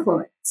have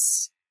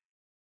influence.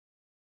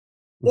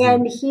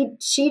 And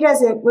she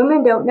doesn't,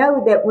 women don't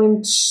know that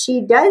when she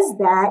does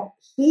that,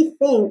 he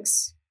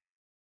thinks,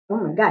 oh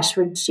my gosh,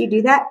 would she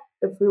do that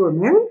if we were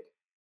married?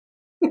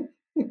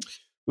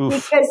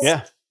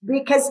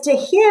 Because to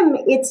him,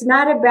 it's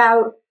not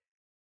about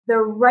the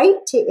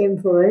right to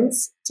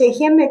influence. To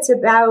him, it's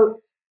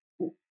about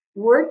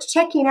we're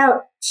checking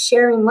out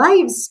sharing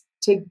lives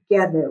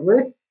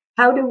together.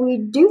 How do we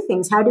do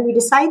things? How do we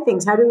decide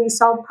things? How do we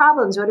solve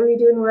problems? What do we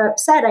do when we're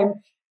upset?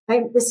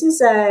 This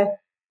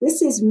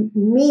is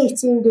me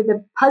seeing to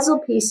the puzzle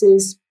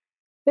pieces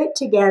fit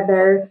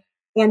together,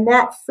 and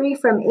that free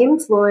from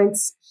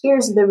influence.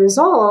 Here's the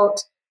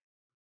result.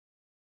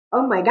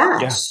 Oh my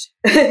gosh.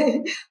 Yeah.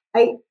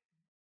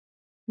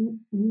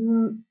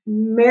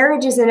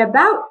 Marriage isn't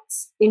about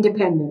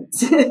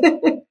independence.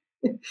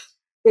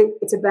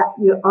 It's about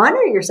you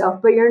honor yourself,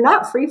 but you're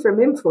not free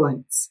from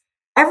influence.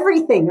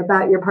 Everything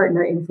about your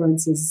partner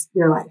influences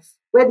your life,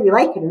 whether you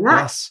like it or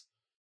not. Yes.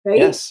 Right?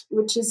 Yes.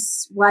 Which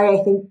is why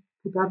I think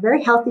people have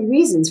very healthy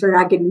reasons for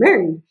not getting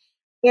married.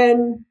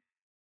 And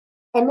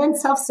then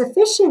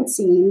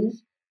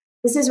self-sufficiency,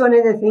 this is one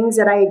of the things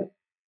that I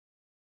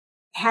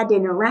had to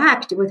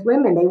interact with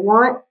women. They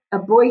want a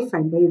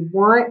boyfriend. They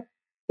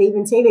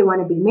even say they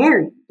want to be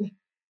married.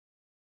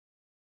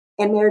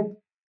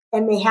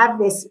 And they have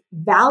this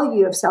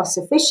value of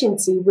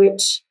self-sufficiency,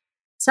 which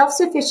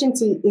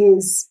self-sufficiency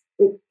is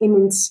an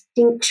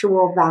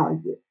instinctual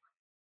value,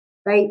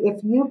 right?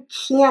 If you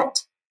can't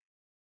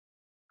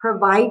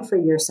provide for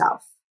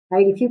yourself,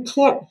 right? If you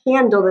can't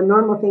handle the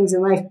normal things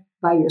in life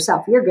by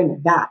yourself, you're going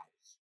to die.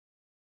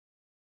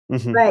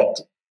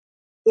 But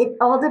it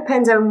all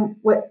depends on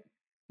what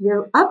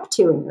you're up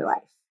to in your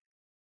life,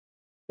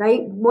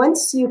 right?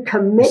 Once you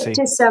commit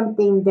to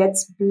something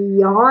that's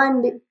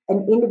beyond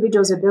an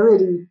individual's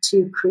ability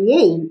to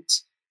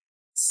create,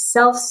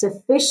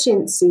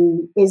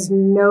 self-sufficiency is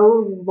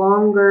no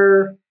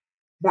longer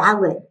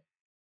valid.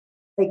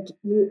 Like,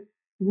 you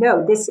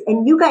know this,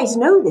 and you guys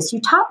know this.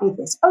 You taught me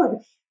this.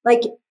 Oh,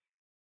 like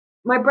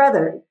my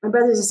brother's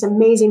this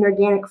amazing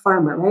organic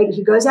farmer, right?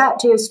 He goes out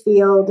to his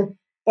field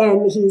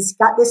and he's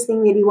got this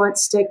thing that he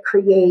wants to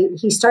create.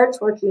 He starts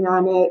working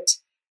on it.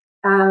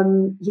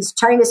 He's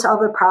trying to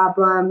solve the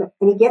problem,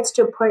 and he gets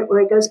to a point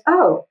where he goes,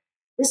 oh,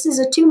 this is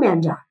a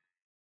two-man job.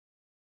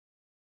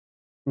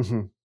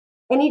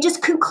 And he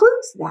just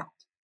concludes that.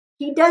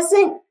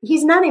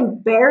 He's not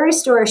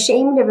embarrassed or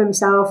ashamed of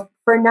himself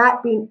for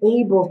not being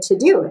able to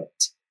do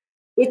it.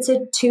 It's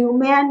a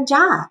two-man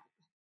job,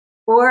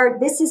 or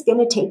this is going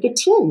to take a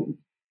team.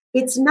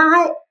 It's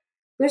not,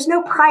 there's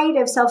no pride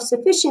of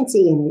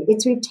self-sufficiency in it.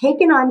 It's we've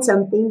taken on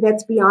something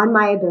that's beyond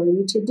my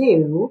ability to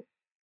do,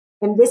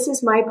 and this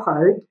is my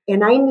part,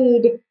 and I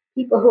need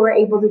people who are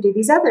able to do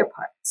these other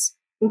parts,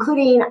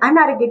 including I'm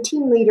not a good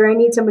team leader. I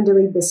need someone to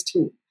lead this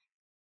team,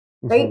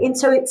 right? And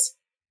so it's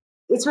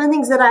one of the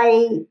things that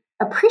I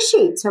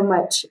appreciate so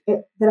much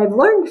that I've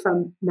learned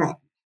from men,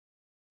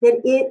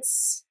 that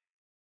it's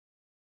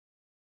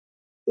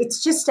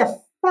just a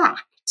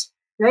fact,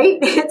 right?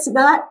 It's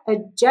not a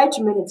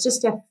judgment. It's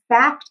just a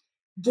fact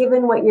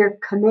given what you're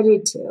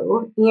committed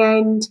to.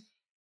 And,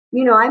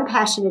 I'm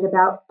passionate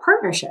about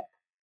partnership.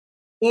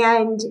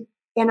 And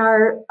in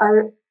our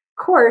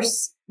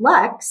course,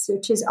 Lux,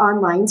 which is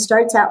online,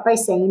 starts out by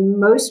saying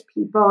most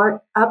people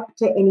aren't up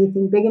to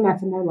anything big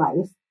enough in their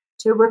life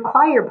to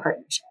require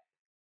partnership.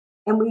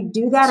 And we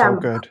do that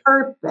on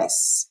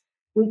purpose.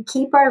 We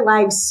keep our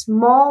lives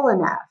small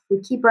enough.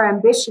 We keep our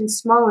ambitions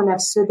small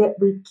enough so that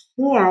we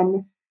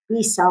can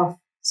be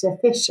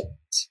self-sufficient.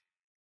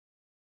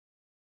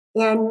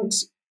 And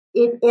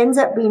it ends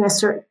up being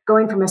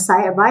going from a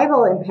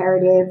survival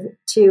imperative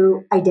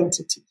to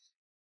identity.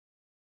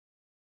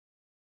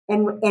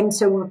 And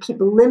so we'll keep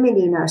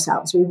limiting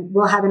ourselves.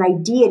 We'll have an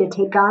idea to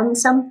take on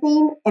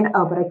something, and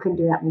but I couldn't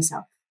do that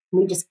myself. And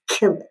we just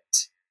kill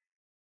it.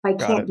 I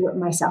can't do it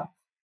myself.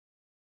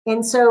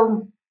 And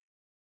so,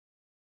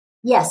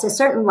 yes, a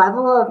certain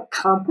level of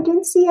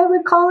competency, I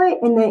would call it,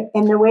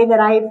 in the way that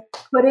I've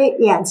put it.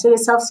 Yeah, instead of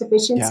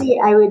self-sufficiency,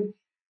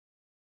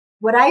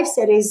 what I've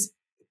said is,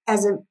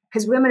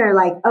 because women are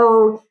like,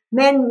 oh,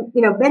 men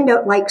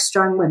don't like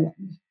strong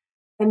women.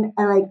 And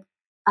I'm like,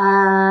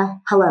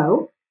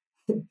 hello.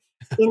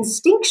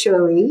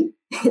 Instinctually,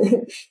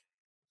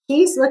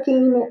 he's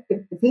looking,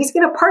 if he's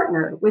going to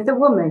partner with a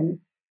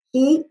woman,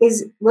 he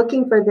is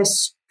looking for the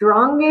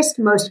strongest,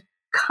 most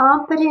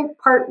competent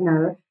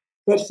partner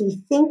that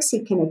he thinks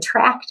he can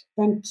attract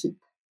and keep.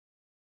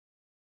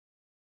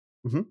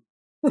 Mm-hmm.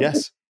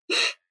 Yes.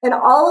 And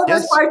all of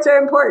those parts are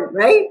important,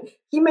 right?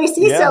 He may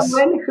see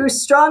someone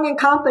who's strong and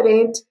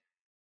competent,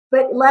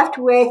 but left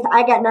with,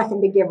 I got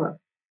nothing to give her,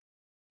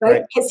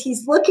 right? Because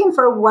he's looking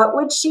for, what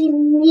would she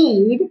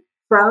need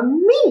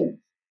from me,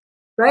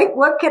 right?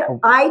 What could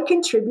I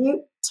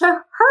contribute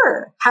to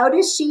her? How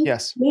does she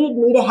need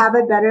me to have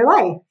a better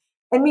life?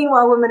 And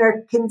meanwhile, women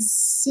are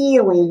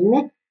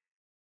concealing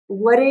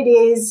what it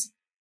is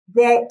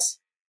that,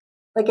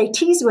 like I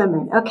tease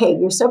women, okay,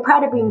 you're so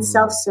proud of being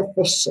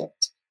self-sufficient.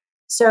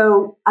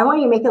 So I want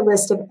you to make a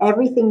list of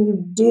everything you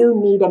do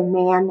need a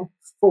man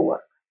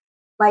for.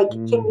 Like,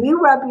 can you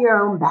rub your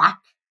own back?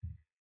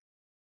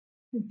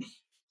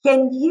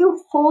 Can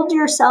you hold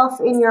yourself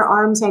in your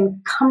arms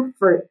and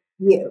comfort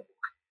you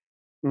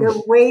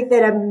the way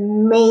that a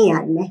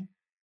man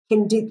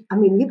can do? I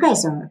mean, you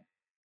guys are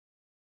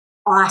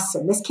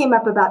awesome. This came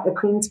up about the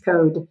Queen's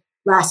Code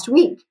last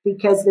week,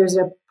 because there's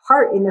a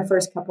part in the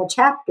first couple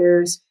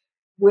chapters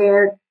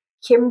where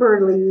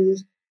Kimberly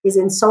is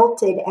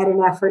insulted at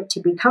an effort to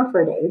be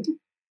comforted,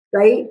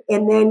 right?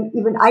 And then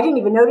I didn't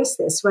even notice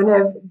this. One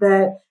of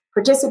the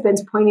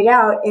participants pointed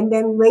out, and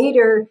then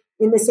later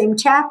in the same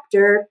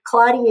chapter,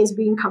 Claudia is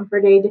being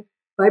comforted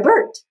by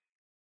Bert.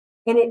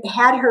 And it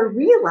had her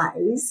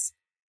realize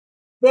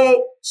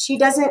that she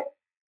doesn't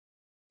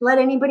let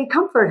anybody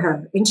comfort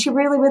her. And she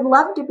really would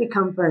love to be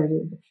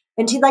comforted.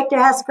 And she'd like to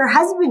ask her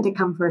husband to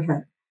comfort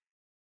her.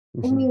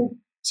 I mean,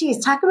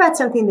 geez, talk about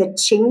something that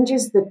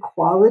changes the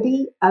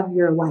quality of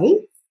your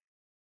life.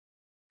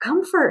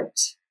 Comfort.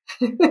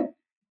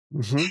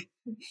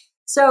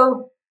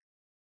 So,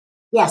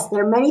 yes,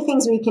 there are many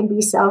things we can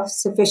be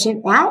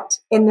self-sufficient at,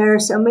 and there are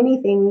so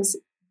many things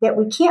that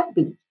we can't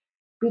be,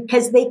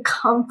 because they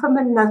come from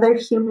another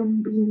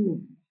human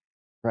being.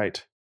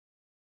 Right.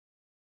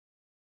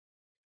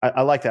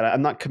 I like that.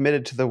 I'm not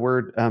committed to the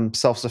word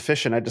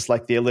self-sufficient. I just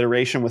like the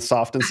alliteration with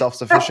soft and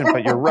self-sufficient.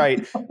 But you're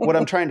right. What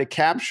I'm trying to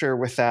capture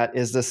with that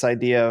is this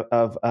idea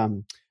of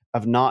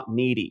not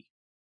needy,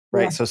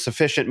 right? Yeah. So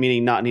sufficient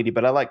meaning not needy,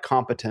 but I like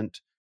competent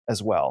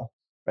as well,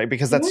 right?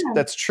 Because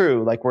that's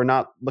true. Like, we're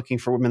not looking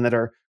for women that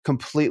are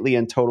completely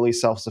and totally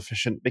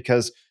self-sufficient,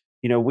 because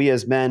we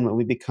as men, when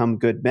we become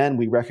good men,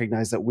 we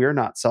recognize that we're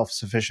not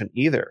self-sufficient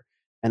either,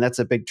 and that's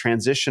a big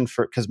transition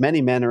because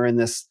many men are in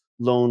this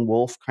lone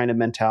wolf kind of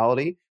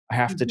mentality. I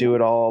have to do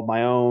it all on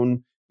my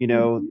own.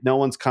 No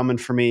one's coming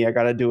for me. I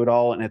got to do it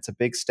all. And it's a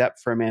big step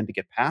for a man to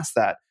get past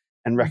that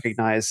and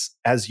recognize,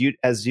 as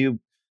you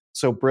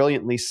so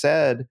brilliantly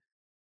said,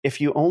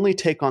 if you only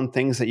take on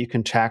things that you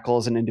can tackle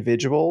as an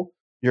individual,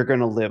 you're going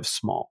to live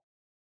small.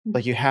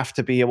 Like, you have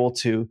to be able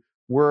to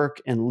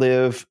work and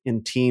live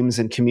in teams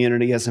and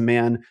community as a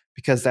man,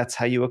 because that's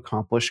how you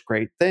accomplish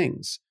great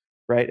things,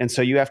 right? And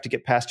so you have to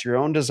get past your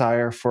own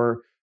desire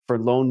for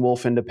lone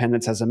wolf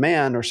independence as a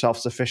man, or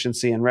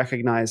self-sufficiency, and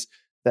recognize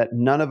that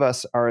none of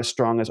us are as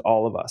strong as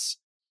all of us.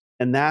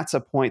 And that's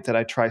a point that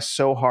I try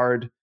so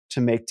hard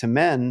to make to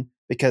men,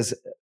 because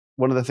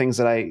one of the things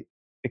that I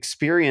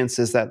experience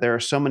is that there are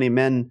so many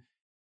men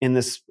in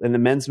the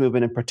men's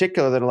movement in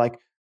particular that are like,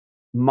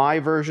 my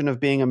version of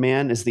being a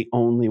man is the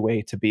only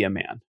way to be a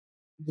man.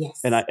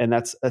 Yes. And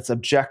that's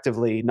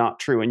objectively not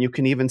true. And you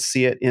can even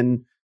see it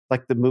in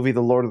like the movie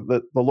The Lord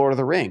of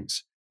the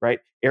Rings, right?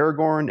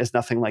 Aragorn is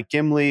nothing like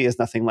Gimli, is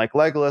nothing like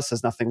Legolas,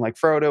 is nothing like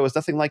Frodo, is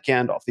nothing like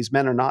Gandalf. These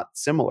men are not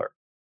similar,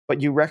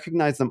 but you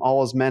recognize them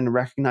all as men,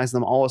 recognize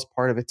them all as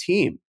part of a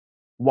team.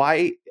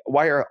 Why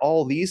are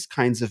all these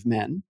kinds of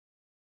men,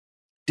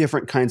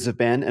 different kinds of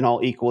men, and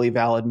all equally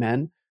valid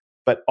men,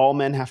 but all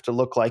men have to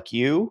look like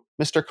you,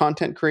 Mr.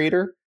 Content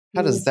Creator?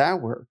 How does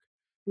that work?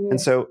 And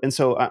so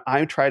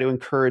I try to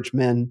encourage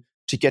men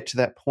to get to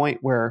that point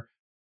where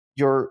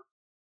you're,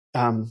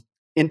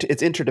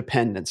 it's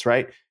interdependence,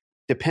 right?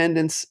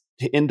 Dependence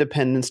to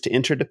independence to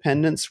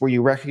interdependence, where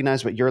you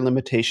recognize what your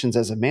limitations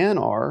as a man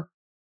are,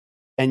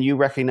 and you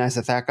recognize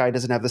that guy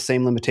doesn't have the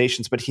same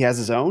limitations, but he has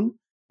his own,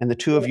 and the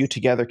two of you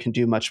together can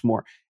do much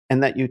more.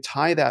 And that you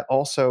tie that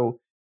also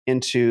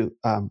into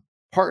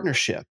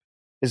partnership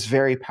is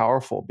very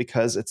powerful,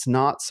 because it's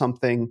not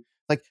something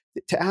like,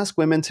 to ask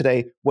women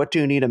today, what do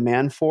you need a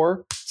man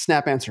for?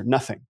 Snap answer,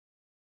 nothing.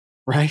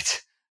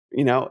 Right?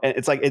 And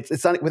it's like,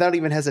 it's not without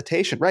even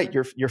hesitation, right?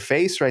 Your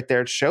face right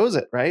there shows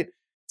it, right?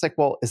 It's like,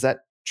 well, is that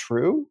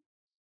true?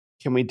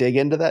 Can we dig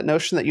into that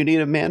notion that you need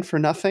a man for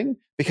nothing?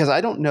 Because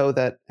I don't know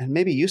that, and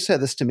maybe you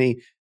said this to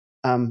me,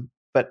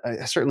 but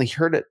I certainly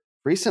heard it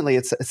recently.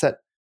 It's that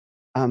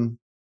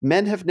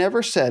men have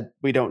never said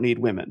we don't need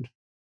women.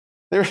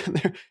 There's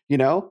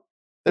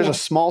a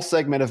small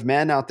segment of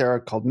men out there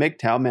called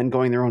MGTOW, men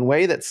going their own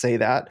way, that say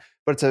that,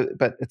 but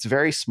it's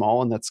very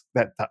small, and that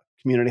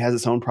community has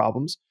its own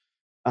problems.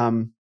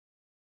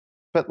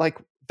 But like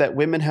that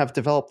women have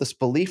developed this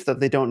belief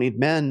that they don't need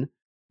men,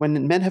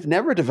 when men have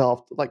never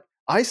developed, like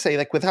I say,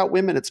 like without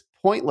women, it's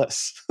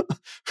pointless,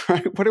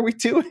 right? What are we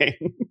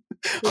doing?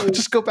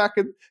 Just go back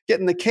and get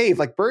in the cave.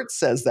 Like Bert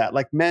says that,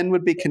 like men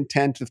would be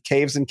content with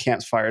caves and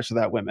campfires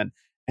without women.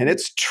 And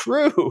it's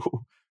true,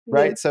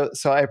 right? So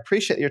I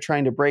appreciate you're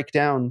trying to break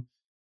down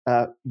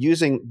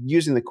using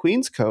the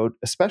Queen's Code,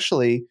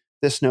 especially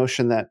this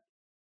notion that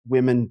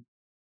women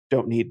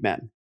don't need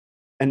men,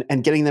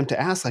 and getting them to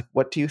ask, like,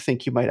 what do you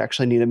think you might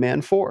actually need a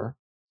man for?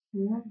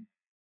 Yeah.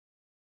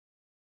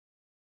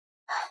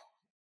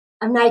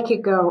 I mean, I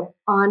could go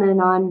on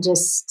and on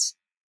just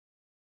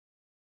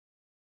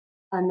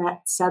on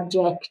that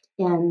subject.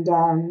 And,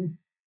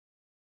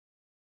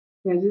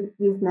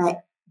 you've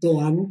met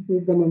Dan.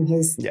 You've been in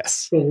his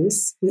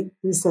space.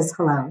 He says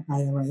hello,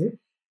 by the way.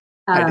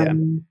 Hi,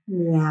 Dan.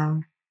 Yeah.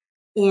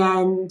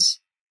 And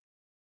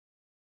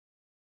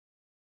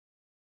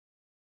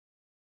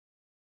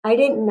I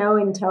didn't know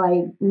until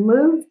I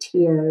moved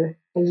here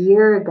a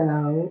year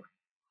ago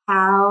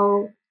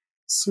how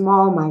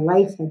small my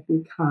life had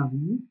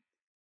become,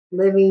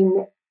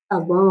 living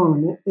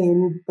alone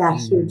in that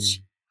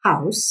huge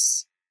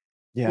house,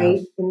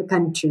 right, in the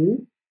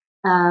country.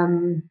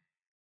 And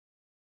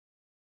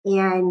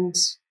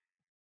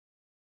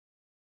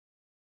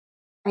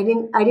I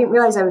didn't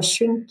realize I was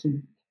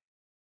shrinking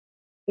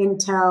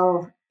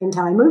until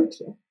I moved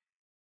here.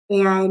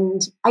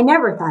 And I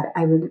never thought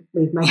I would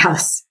leave my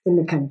house in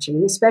the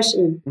country,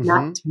 especially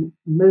not to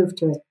move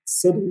to a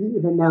city,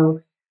 even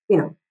though,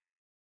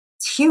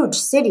 it's a huge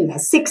city,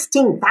 has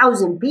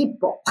 16,000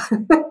 people.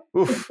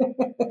 It's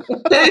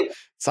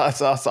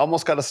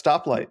almost got a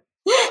stoplight.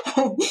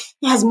 It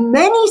has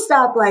many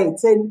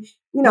stoplights. And,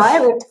 I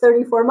lived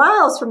 34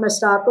 miles from a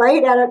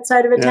stoplight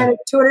outside of a town of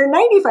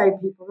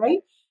 295 people, right?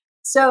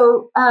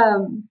 So,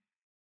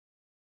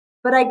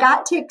 but I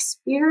got to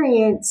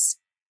experience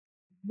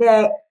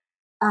that.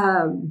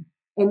 And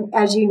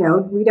as you know,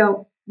 we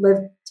don't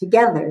live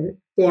together,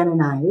 Dan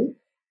and I.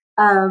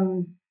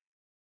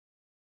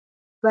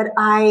 But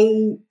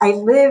I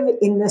live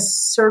in the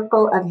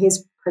circle of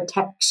his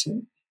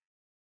protection.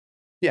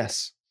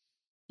 Yes.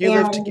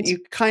 You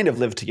kind of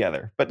live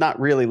together, but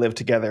not really live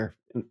together.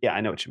 Yeah,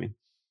 I know what you mean.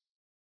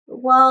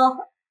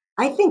 Well,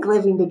 I think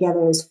living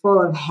together is full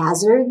of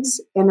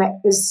hazards. And it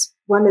was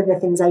one of the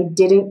things I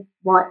didn't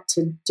want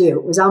to do.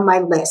 It was on my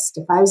list.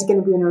 If I was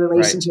going to be in a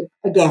relationship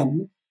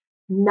again,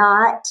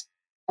 not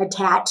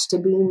attached to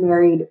being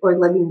married or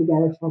living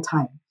together full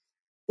time.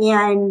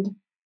 And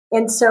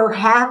so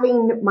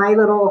having my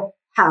little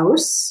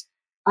house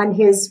on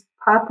his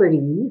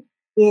property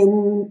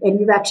and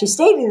you've actually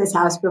stayed in this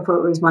house before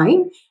it was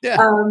mine. Yeah.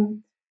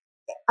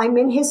 I'm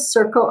in his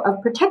circle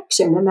of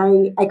protection, and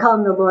I call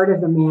him the Lord of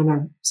the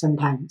Manor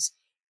sometimes.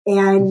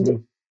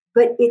 And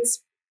but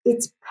it's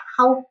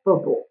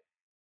palpable.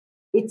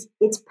 It's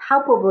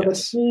palpable that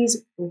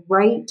he's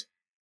right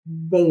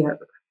there.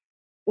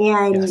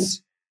 And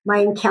my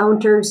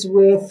encounters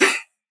with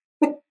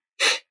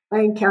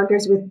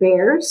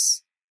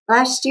bears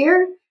last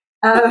year,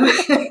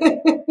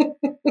 the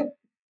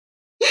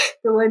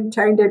one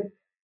trying to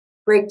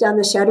break down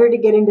the shutter to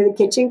get into the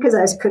kitchen because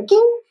I was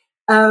cooking.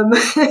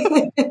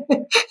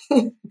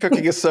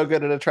 Cooking is so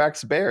good it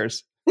attracts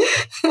bears. He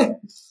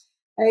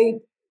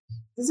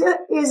was a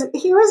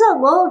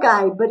little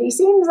guy, but he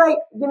seems like,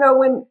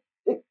 when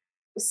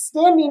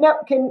standing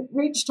up can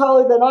reach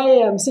taller than I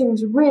am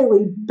seems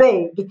really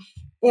big.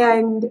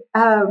 And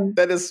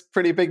that is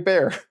pretty big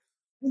bear.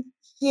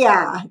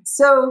 Yeah.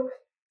 So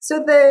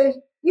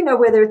the,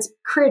 whether it's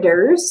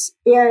critters,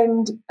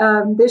 and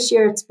this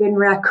year it's been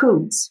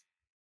raccoons,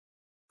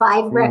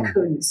 5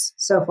 raccoons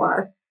so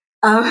far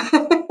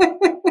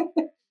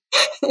that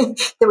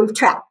we've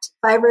trapped.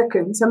 5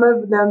 raccoons, some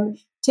of them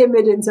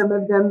timid and some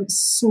of them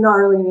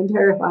snarling and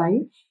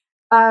terrifying.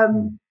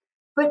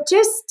 But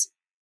just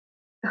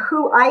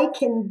who I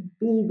can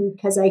be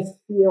because I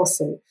feel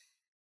safe.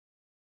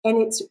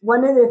 And it's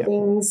one of the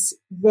things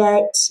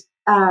that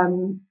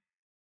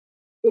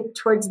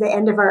towards the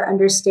end of our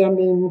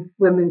Understanding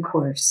Women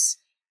course,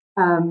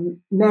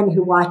 men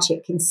who watch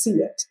it can see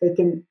it. They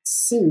can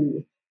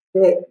see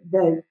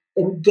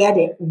and get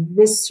it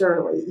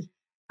viscerally.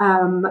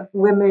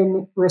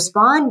 Women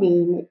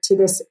responding to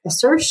this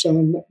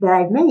assertion that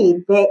I've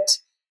made that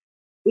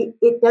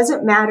it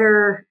doesn't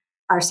matter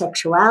our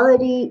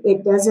sexuality,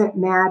 it doesn't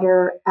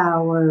matter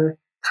our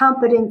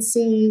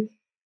competency.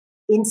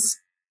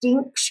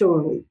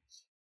 Instinctually,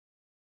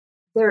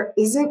 there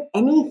isn't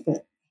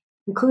anything,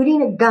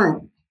 including a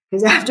gun,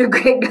 because after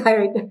Greg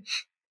died,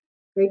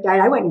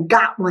 I went and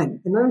got one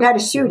and learned how to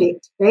shoot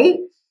it, right?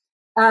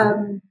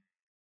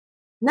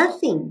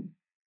 Nothing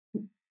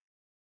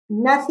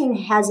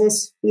has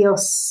us feel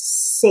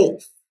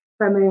safe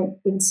from an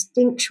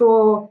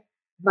instinctual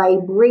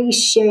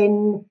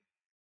vibration,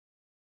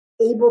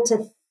 able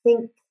to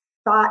think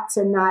thoughts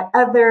and not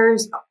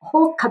others,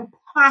 whole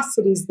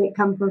capacities that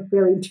come from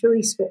feeling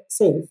truly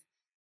safe.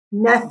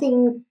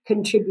 Nothing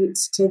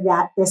contributes to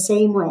that the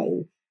same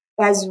way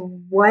as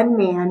one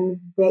man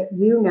that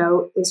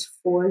is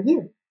for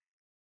you,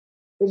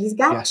 that he's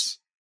got. Yes.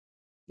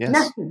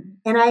 Nothing.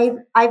 And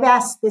I've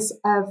asked this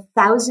of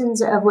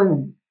thousands of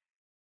women.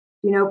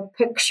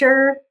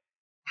 Picture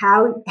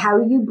how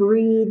you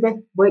breathe,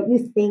 what you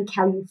think,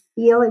 how you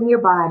feel in your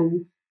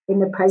body in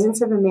the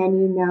presence of a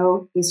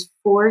man is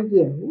for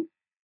you.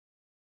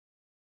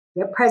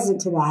 Get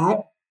present to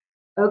that.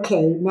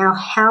 Okay, now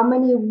how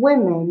many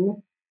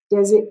women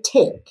does it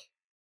take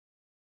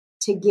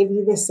to give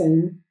you the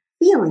same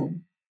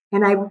feeling?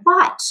 And I've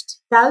watched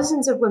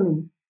thousands of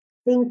women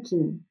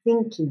thinking,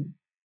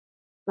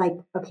 like,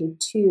 okay,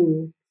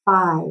 2,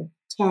 5,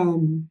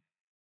 10,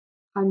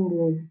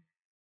 100,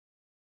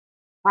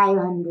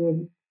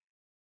 500,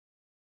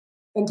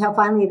 until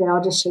finally they're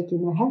all just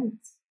shaking their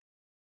heads.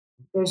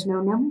 There's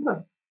no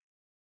number.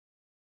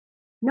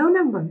 No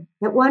number.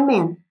 That one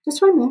man,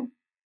 just one man.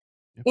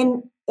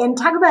 Yep. And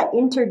talk about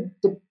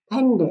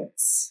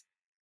interdependence,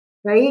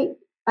 right?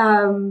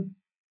 That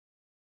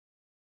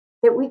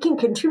we can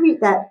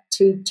contribute that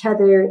to each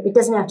other. It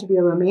doesn't have to be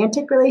a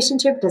romantic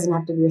relationship. It doesn't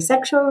have to be a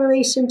sexual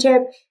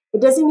relationship.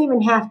 It doesn't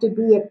even have to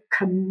be a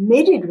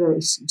committed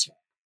relationship.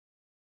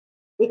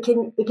 It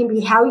can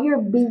be how you're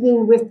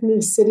being with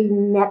me,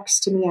 sitting next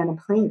to me on a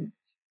plane.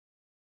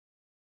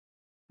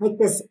 Like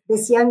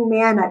this young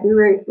man,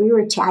 we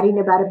were chatting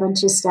about a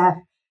bunch of stuff,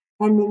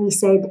 and then he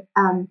said,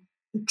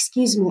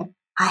 "Excuse me,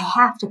 I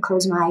have to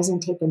close my eyes and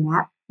take a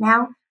nap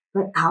now,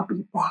 but I'll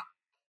be back."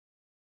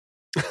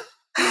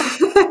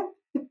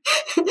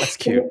 That's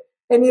cute.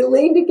 And he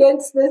leaned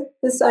against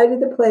the side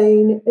of the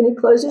plane, and he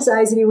closed his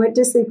eyes and he went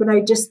to sleep. And I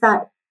just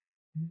thought,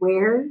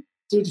 where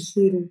did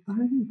he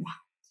learn that?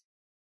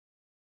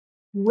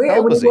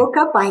 When he woke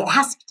up, I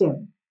asked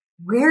him,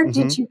 where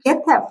did you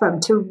get that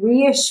from? To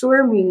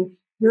reassure me,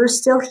 you're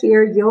still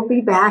here, you'll be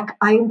back,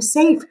 I'm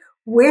safe.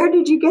 Where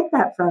did you get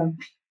that from?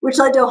 Which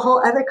led to a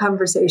whole other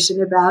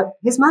conversation about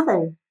his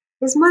mother.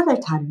 His mother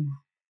taught him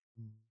that.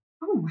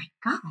 Oh my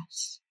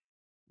gosh.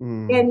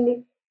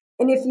 And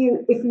if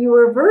you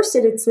reverse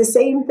it, it's the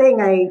same thing.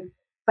 If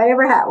I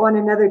ever want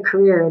another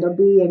career, it'll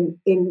be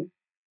in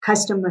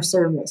customer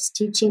service,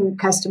 teaching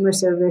customer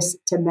service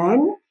to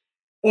men,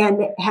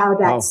 and how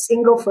that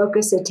single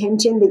focus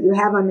attention that you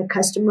have on the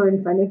customer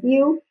in front of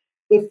you,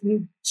 if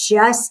you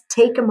just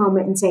take a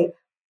moment and say,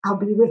 I'll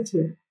be with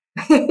you.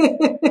 I'll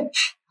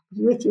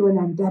be with you when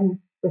I'm done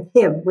with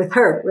him, with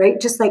her,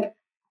 right? Just like,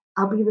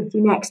 I'll be with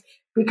you next.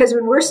 Because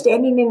when we're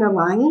standing in a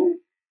line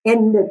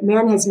and the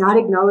man has not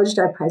acknowledged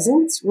our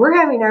presence, we're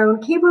having our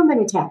own caveman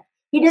attack.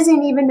 He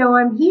doesn't even know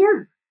I'm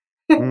here.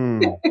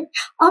 I'm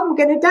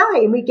going to die.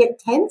 And we get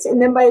tense.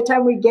 And then by the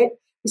time we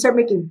start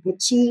making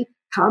bitchy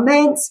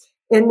comments,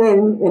 and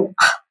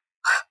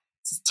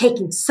it's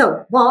taking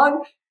so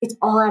long. It's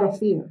all out of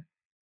fear.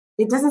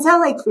 It doesn't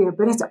sound like fear,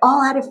 but it's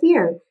all out of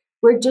fear.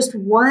 We're just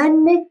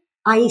one,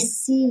 I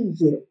see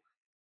you.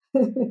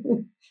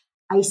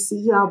 I see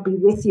you. I'll be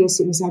with you as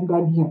soon as I'm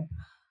done here.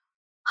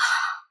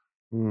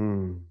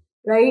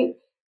 Right?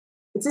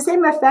 It's the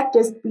same effect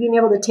as being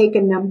able to take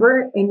a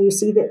number and you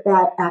see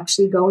that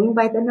actually going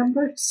by the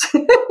numbers.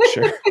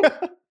 Sure.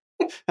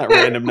 Not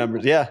random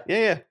numbers.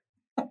 Yeah.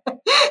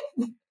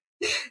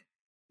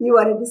 You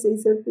wanted to say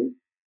something?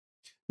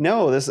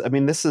 No, this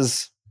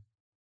is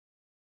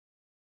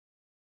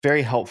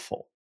very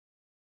helpful.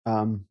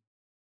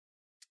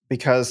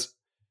 Because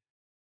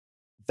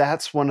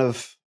that's one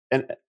of,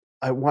 and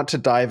I want to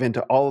dive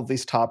into all of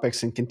these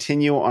topics and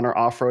continue on our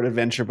off-road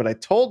adventure, but I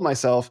told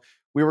myself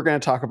we were going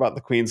to talk about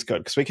the Queen's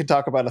Code because we could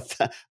talk about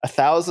a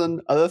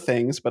thousand other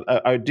things, but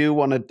I do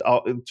want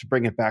to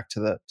bring it back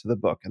to the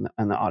book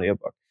and the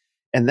audiobook.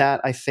 And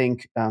that, I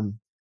think,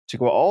 to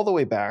go all the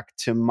way back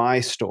to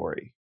my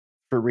story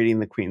for reading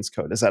the Queen's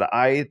Code is that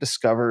I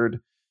discovered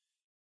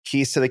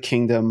Keys to the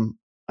Kingdom,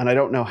 and I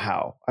don't know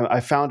how. I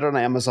found it on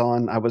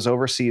Amazon. I was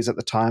overseas at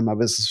the time. It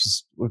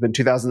would have been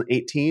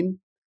 2018,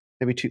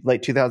 maybe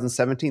late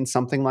 2017,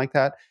 something like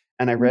that.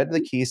 And I read the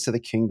Keys to the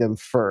Kingdom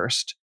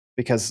first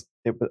because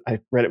I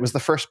read it was the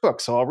first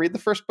book. So I'll read the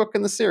first book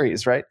in the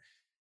series, right?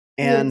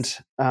 And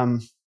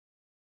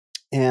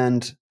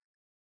and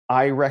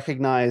I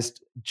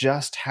recognized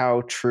just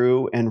how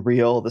true and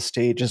real the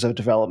stages of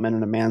development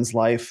in a man's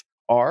life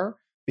are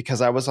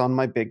because I was on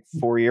my big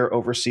 4-year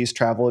overseas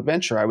travel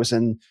adventure. I was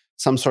in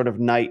some sort of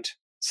knight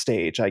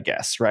stage, I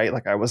guess, right?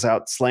 Like I was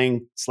out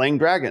slaying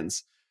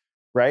dragons,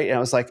 right? And I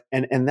was like,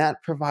 and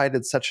that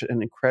provided such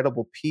an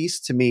incredible peace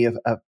to me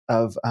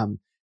of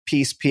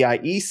peace,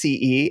 Piece,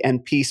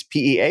 and peace,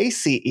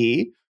 Peace,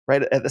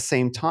 right? At the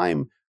same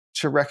time,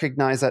 to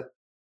recognize that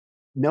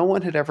no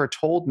one had ever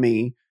told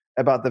me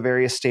about the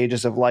various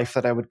stages of life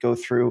that I would go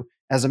through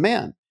as a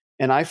man.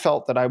 And I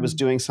felt that I was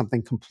doing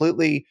something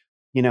completely,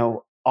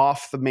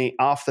 off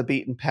the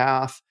beaten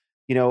path,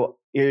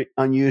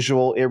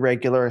 unusual,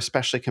 irregular,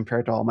 especially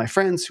compared to all my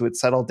friends who had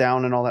settled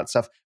down and all that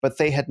stuff, but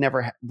they had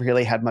never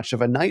really had much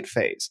of a night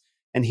phase.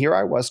 And here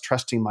I was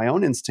trusting my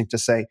own instinct to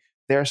say,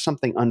 there's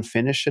something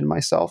unfinished in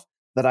myself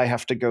that I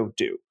have to go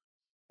do.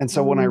 And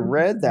so when I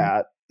read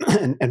that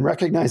and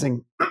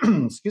recognizing,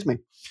 excuse me,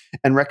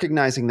 and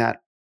recognizing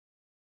that,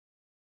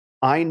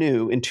 I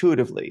knew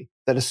intuitively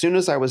that as soon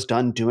as I was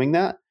done doing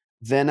that,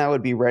 then I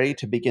would be ready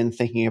to begin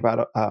thinking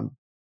about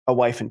a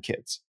wife and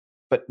kids.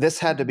 But this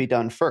had to be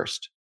done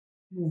first,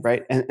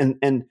 right?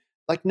 And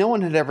like no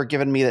one had ever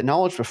given me that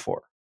knowledge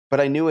before,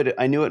 but I knew it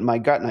in my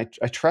gut, and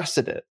I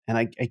trusted it, and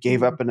I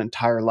gave up an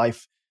entire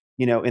life,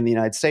 in the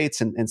United States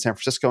and in San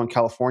Francisco and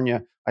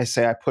California. I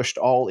say I pushed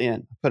all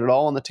in, put it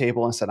all on the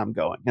table, and said I'm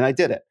going, and I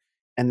did it.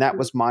 And that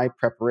was my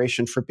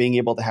preparation for being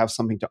able to have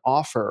something to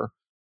offer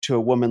to a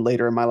woman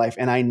later in my life.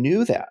 And I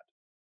knew that.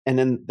 And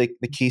then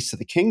the Keys to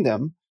the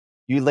Kingdom,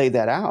 you laid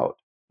that out.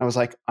 I was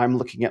like, I'm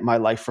looking at my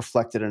life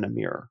reflected in a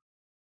mirror.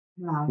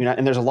 Wow.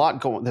 And there's a lot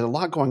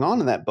going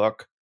on in that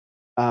book.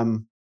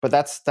 But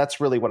that's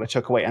really what I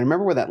took away. And I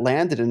remember when that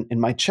landed in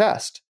my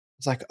chest,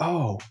 it's like,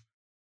 oh,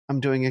 I'm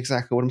doing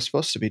exactly what I'm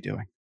supposed to be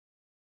doing.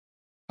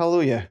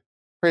 Hallelujah.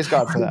 Praise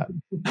God for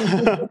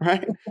that.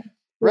 Right?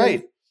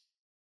 Right.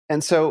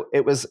 And so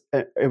it was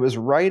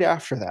right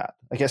after that.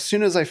 Like as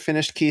soon as I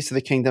finished Keys to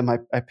the Kingdom,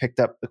 I picked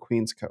up the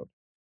Queen's Code.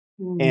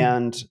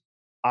 And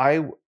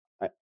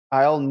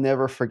I'll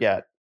never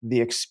forget the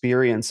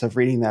experience of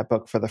reading that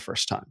book for the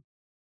first time.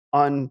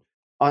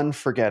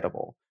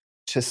 Unforgettable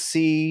to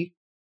see,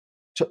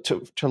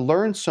 to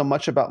learn so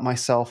much about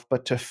myself,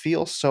 but to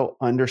feel so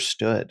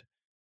understood,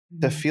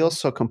 to feel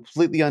so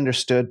completely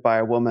understood by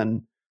a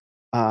woman,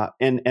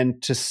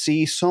 and to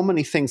see so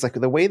many things, like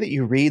the way that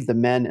you read the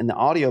men in the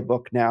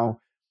audiobook now,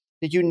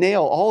 you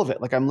nail all of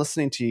it. Like I'm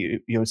listening to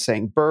you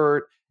saying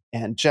Bert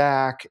and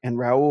Jack and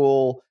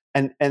Raoul,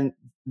 and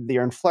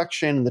their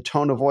inflection and the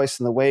tone of voice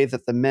and the way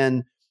that the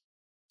men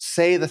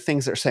say the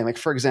things they're saying. Like,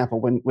 for example,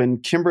 when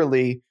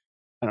Kimberly,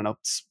 I don't know,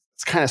 it's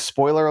kind of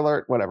spoiler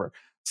alert, whatever.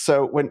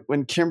 So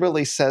when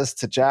Kimberly says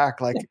to Jack,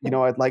 like,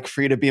 I'd like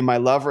for you to be my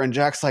lover, and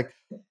Jack's like,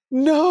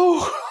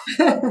 no,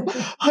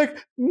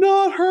 like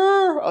not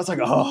her. I was like,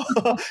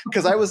 oh,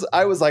 because I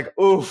was like,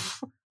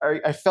 oof.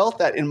 I felt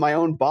that in my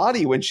own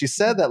body when she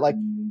said that, like,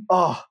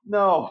 oh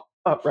no,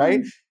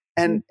 right?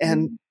 And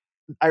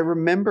I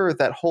remember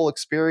that whole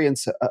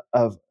experience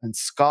of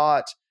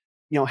Scott,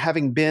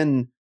 having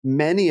been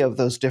many of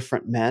those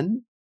different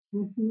men.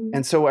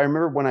 And so I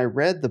remember when I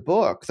read the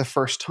book the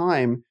first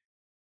time,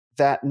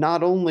 that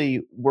not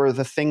only were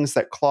the things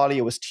that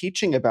Claudia was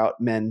teaching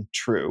about men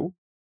true,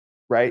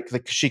 right?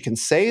 Like she can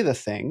say the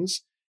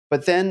things,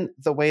 but then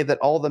the way that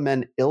all the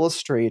men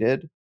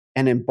illustrated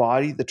and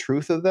embodied the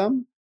truth of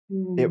them,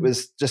 it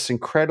was just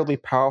incredibly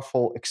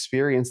powerful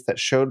experience that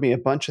showed me a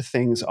bunch of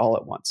things all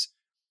at once.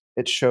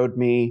 It showed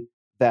me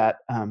that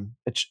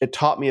it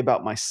taught me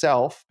about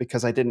myself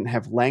because I didn't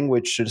have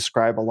language to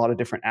describe a lot of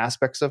different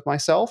aspects of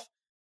myself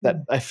that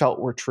I felt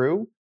were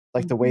true,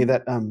 like the way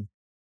that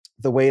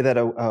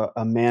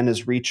a man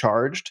is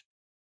recharged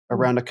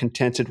around a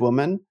contented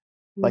woman.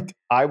 Like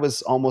I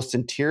was almost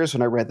in tears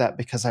when I read that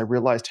because I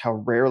realized how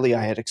rarely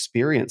I had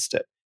experienced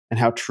it and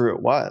how true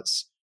it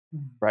was.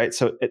 Right.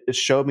 So it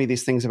showed me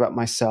these things about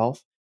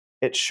myself.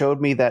 It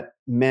showed me that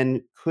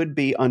men could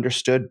be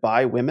understood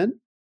by women,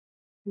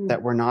 that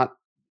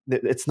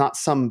it's not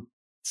some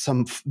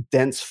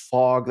dense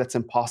fog that's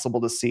impossible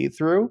to see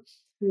through.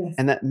 Yes.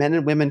 And that men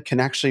and women can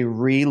actually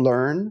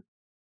relearn,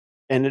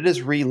 and it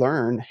is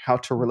relearn how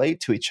to relate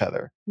to each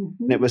other.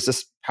 And it was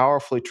this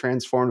powerfully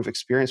transformative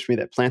experience for me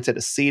that planted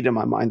a seed in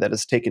my mind that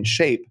has taken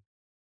shape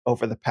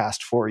over the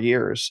past 4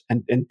 years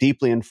and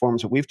deeply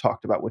informs what we've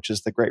talked about, which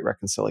is the Great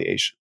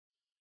Reconciliation.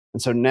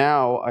 And so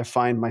now I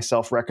find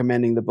myself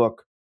recommending the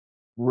book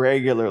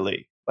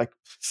regularly, like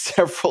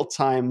several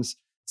times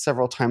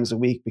a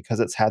week, because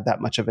it's had that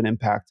much of an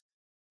impact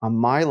on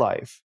my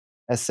life,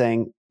 as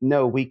saying,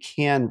 no, we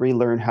can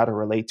relearn how to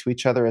relate to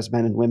each other as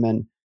men and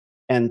women.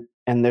 And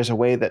there's a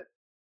way that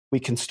we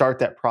can start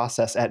that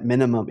process at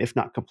minimum, if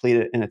not complete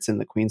it, and it's in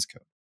the Queen's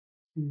Code,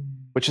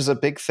 which is a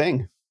big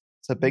thing.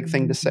 It's a big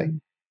thing to say.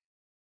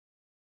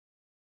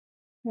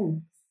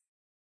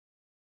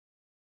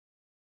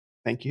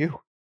 Thank you.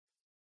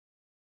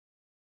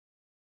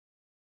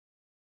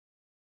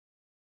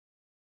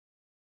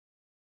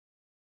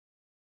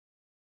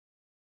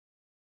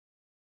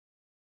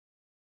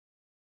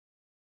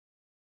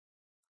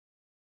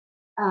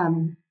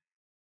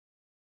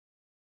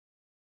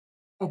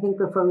 I think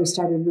before we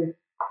started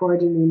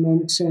recording, you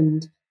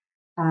mentioned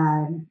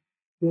the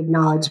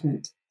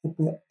acknowledgement at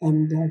the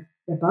end of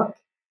the book,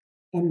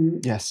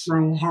 and yes,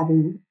 my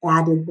having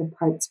added the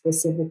part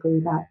specifically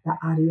about the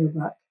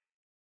audiobook.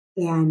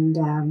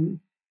 And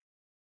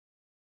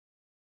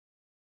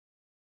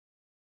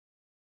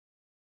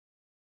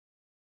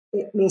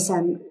it may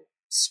sound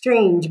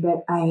strange,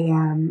 but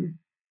I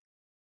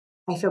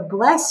feel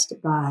blessed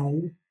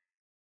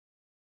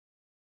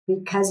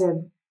because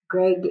of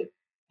Greg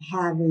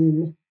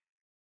having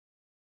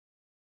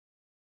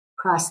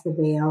crossed the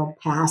veil,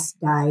 passed,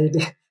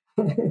 died,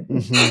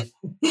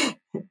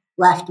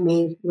 left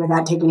me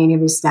without taking any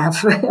of his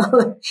stuff. Which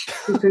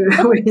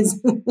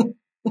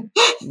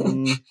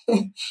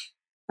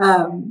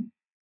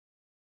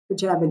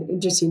I have an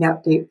interesting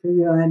update for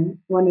you on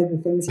one of the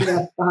things he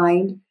left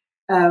behind.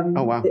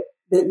 Oh wow!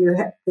 That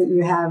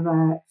you have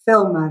a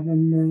film of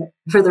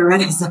for the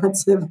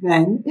Renaissance of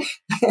Men.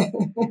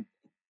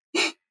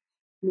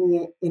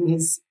 Me in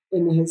his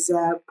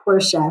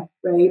Porsche,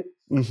 right?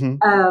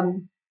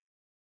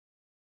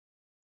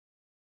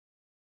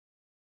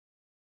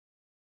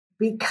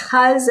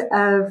 Because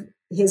of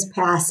his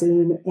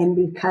passing, and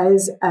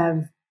because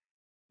of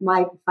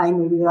my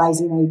finally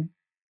realizing I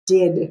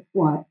did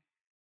want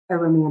a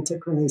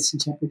romantic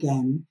relationship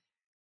again.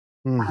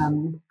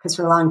 Because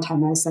for a long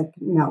time I was like,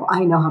 no,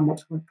 I know how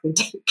much work they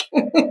take.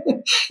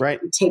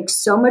 Right. It takes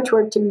so much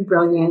work to be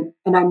brilliant,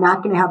 and I'm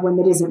not going to have one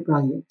that isn't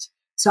brilliant.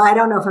 So I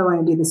don't know if I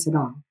want to do this at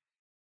all.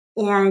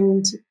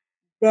 And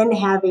then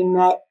having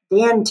met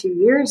Dan 2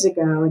 years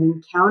ago and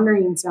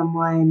encountering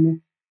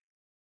someone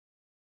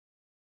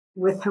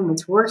with whom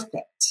it's worth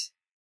it,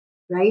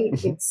 right?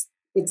 It's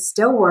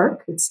still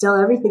work. It's still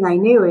everything I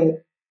knew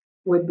it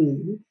would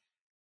be.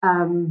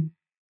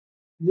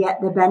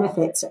 Yet the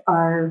benefits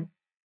are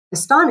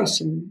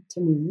astonishing to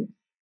me.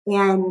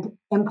 And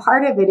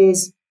part of it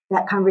is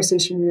that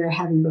conversation we were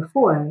having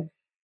before.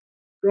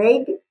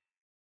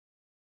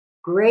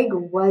 Greg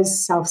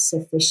was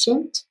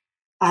self-sufficient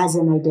as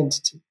an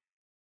identity.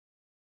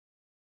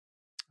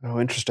 Oh,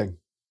 interesting.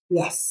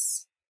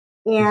 Yes.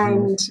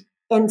 And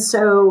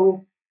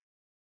so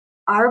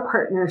our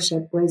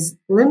partnership was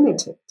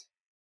limited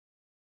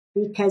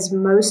because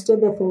most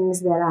of the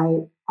things that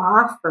I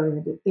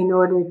offered in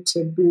order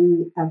to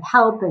be of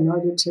help, in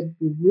order to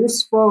be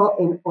useful,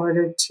 in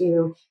order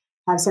to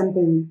have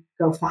something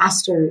go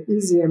faster,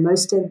 easier,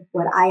 most of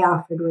what I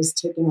offered was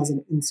taken as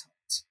an insult.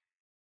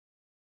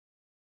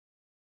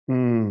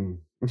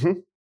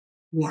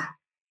 Yeah.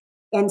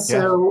 And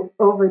so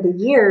over the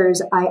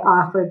years, I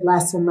offered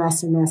less and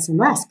less and less and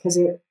less because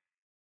it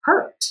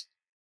hurt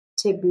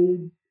to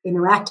be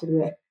interacted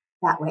with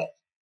that way.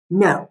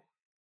 No,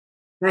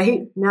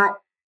 right? Not,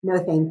 no,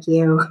 thank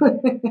you.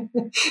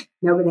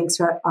 No, but thanks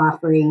for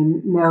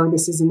offering. No,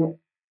 this isn't it.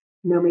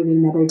 No, maybe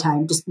another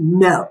time. Just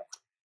no.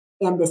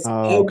 And this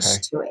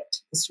edge to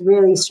it, this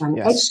really strong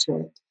edge to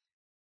it.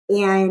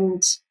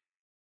 And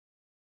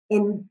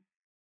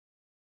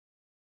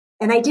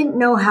I didn't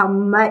know how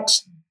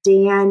much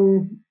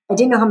I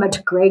didn't know how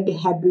much Greg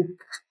had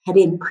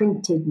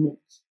imprinted me,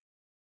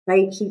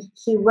 right?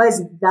 He was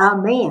the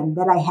man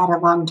that I had a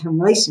long-term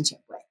relationship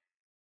with,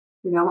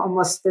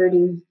 almost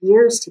 30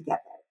 years together.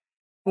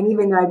 And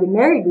even though I'd been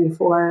married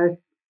before,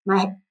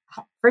 my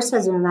first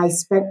husband and I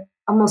spent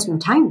almost no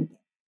time together.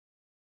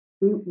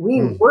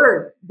 We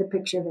were the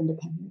picture of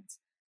independence.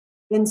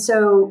 And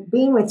so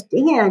being with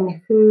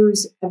Dan,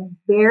 who's a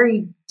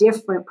very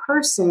different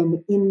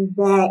person in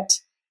that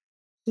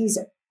he's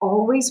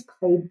always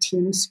played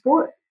team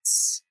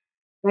sports,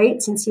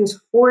 right? Since he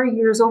was 4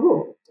 years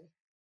old.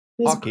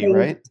 Hockey,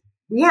 right?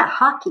 Yeah,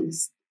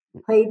 hockey's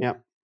played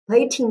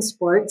team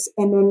sports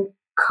and then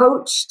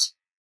coached,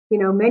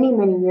 many,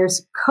 many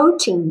years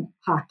coaching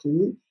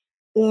hockey.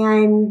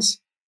 And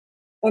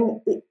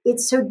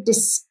it's so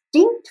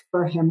distinct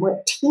for him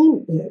what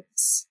team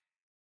is.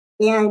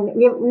 And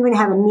we even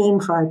have a name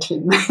for our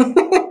team.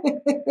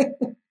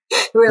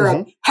 We're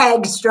like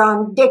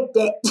Hagstrong Dick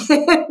Dick.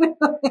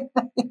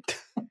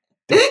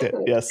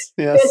 Yes.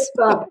 Fist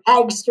bump,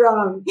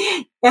 Hagstrong.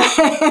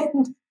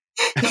 And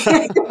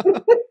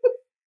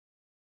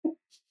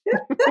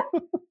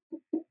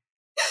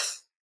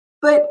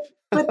but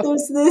but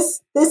there's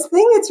this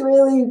thing that's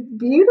really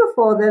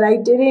beautiful that I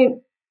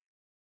didn't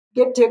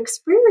get to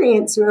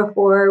experience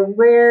before,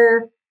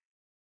 where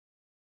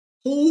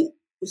he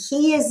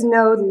is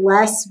no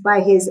less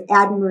by his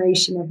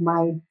admiration of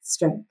my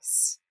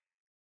strengths,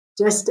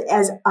 just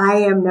as I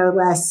am no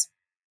less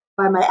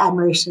by my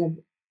admiration of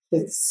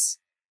his.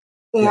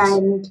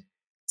 And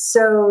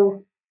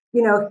so,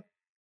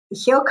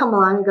 he'll come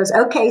along and goes,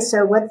 okay,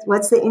 so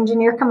what's the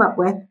engineer come up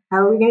with? How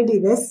are we going to do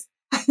this?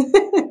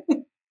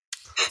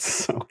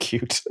 So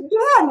cute.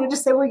 Yeah, and you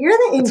just say, well, you're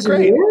the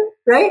engineer,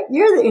 right?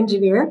 You're the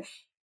engineer.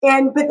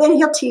 But then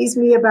he'll tease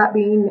me about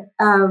being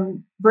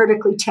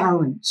vertically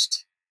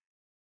challenged,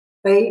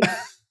 right?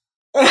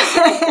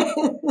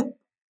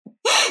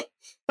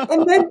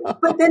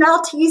 But then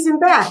I'll tease him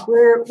back. We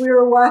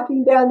were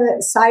walking down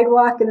the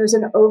sidewalk and there's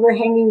an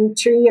overhanging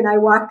tree and I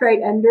walked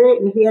right under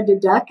it and he had to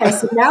duck. I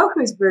said, now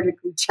who's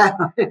vertically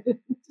challenged?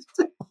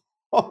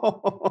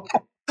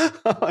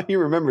 He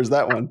remembers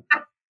that one.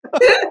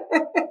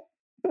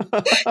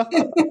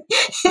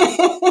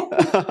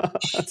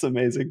 That's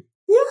amazing.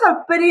 Yeah,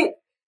 but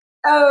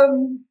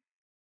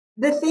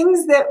the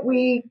things that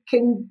we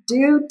can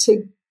do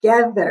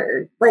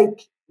together,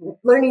 like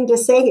learning to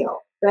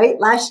sail, right?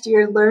 Last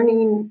year,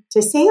 learning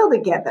to sail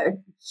together,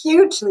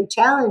 hugely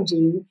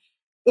challenging.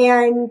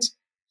 And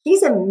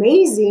he's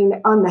amazing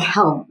on the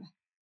helm,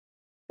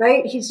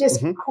 right? He's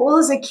just cool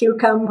as a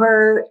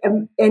cucumber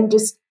and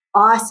just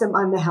awesome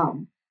on the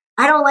helm.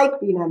 I don't like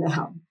being on the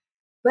helm,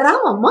 but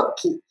I'm a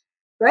monkey,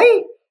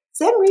 right?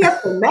 Send me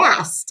up the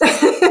mast.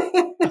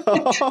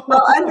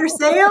 Well, under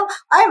sail,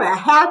 I'm a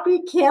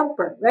happy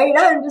camper, right?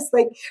 I'm just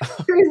like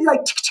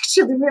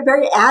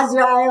very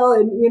agile,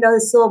 and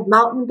this little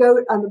mountain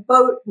goat on the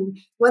boat, and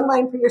one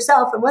line for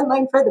yourself and one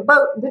line for the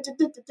boat.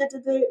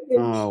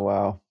 Oh,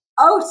 wow.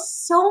 Oh,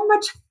 so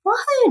much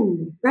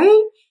fun,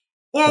 right?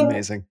 And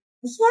amazing.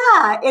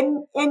 Yeah,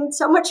 and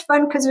so much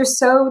fun because there's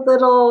so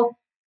little.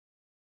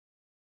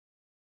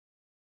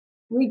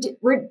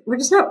 We're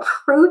just not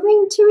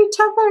proving to each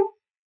other.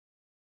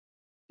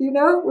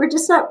 We're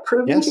just not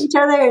proving to each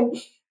other.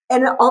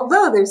 And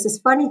although there's this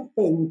funny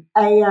thing,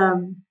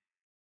 it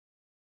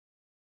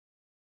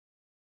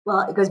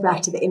goes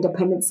back to the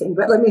independence thing,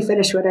 but let me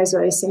finish what I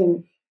was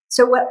saying.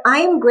 So what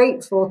I'm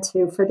grateful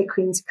to for the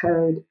Queen's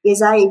Code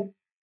is I've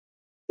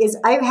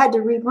had to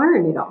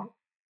relearn it all.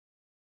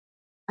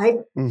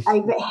 I've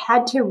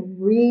had to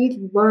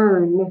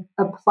relearn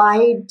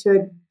applied to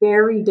a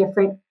very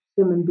different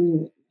human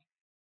being.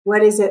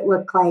 What does it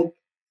look like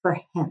for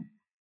him?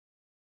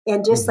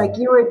 And just like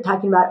you were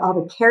talking about, all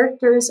the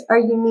characters are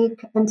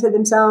unique unto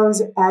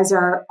themselves, as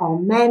are all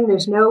men.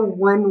 There's no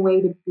one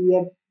way to be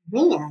a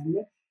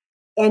man.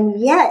 And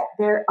yet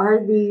there are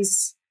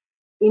these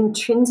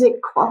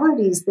intrinsic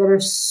qualities that are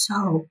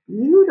so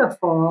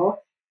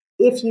beautiful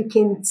if you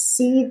can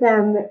see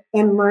them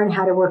and learn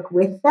how to work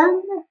with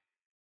them.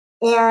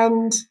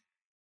 And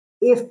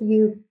if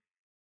you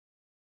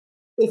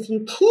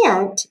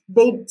can't,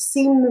 they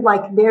seem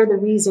like they're the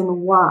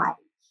reason why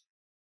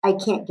I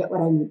can't get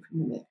what I need from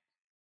the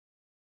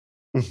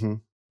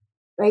man.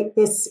 Right?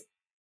 They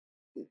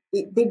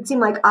seem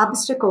like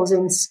obstacles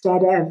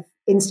instead of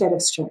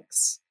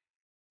strengths.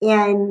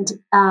 And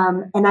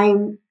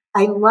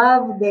I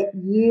love that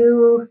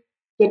you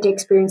get to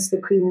experience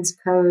the Queen's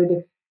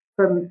Code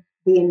from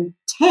the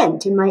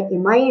intent, in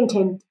my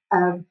intent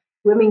of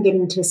women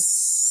getting to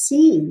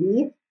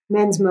see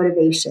men's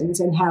motivations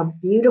and how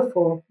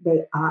beautiful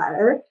they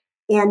are.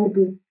 And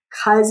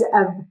because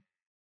of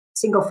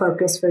single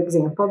focus, for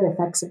example, the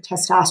effects of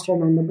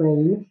testosterone on the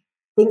brain,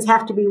 things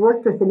have to be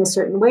worked with in a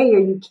certain way or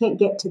you can't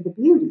get to the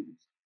beauty.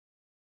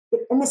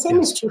 And the same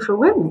is true for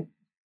women,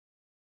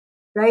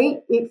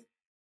 right? If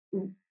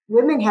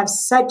women have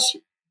such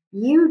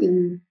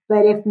beauty,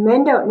 but if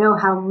men don't know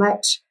how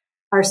much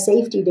our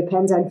safety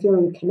depends on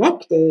feeling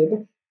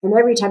connected, and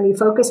every time we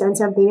focus on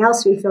something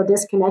else, we feel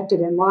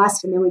disconnected and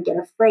lost, and then we get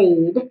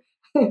afraid,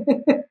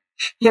 and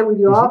we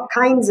do all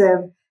kinds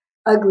of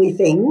ugly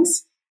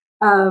things.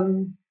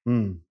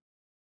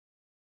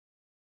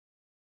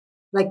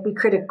 Like be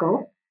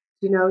critical.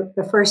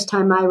 The first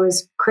time I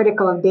was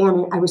critical of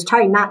Dan, I was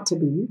trying not to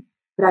be,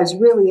 but I was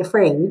really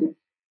afraid.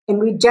 And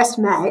we just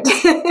met.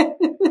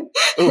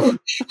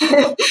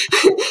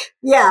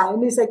 Yeah.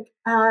 And he's like,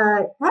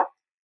 that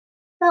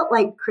felt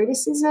like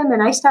criticism.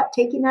 And I stopped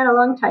taking that a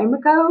long time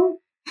ago.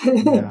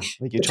 Yeah, I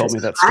think you told me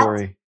that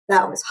story.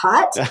 That was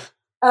hot.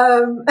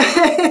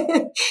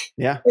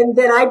 Yeah. And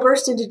then I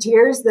burst into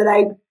tears that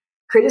I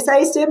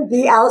criticized him,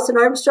 the ALISON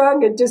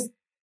Armstrong, and just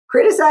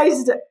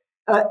criticized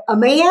a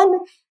man.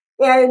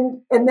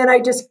 And then I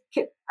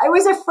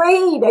was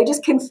afraid. I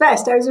just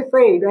confessed I was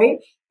afraid, right?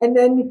 And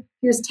then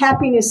he was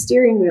tapping his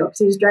steering wheel because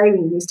he was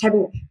driving. He was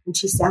tapping it. When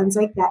she sounds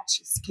like that,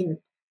 she's scared.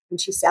 When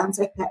she sounds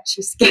like that,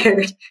 she's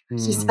scared.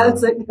 She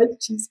sounds like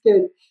that, she's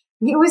scared.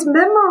 He was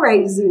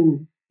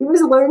memorizing. He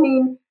was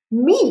learning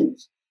me.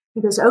 He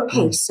goes,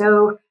 okay,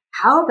 so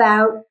how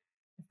about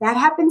if that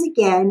happens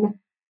again,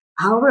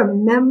 I'll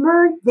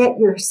remember that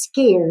you're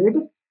scared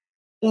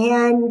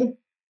and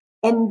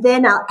and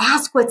then I'll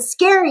ask what's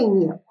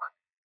scaring you.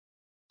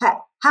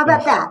 How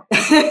about that?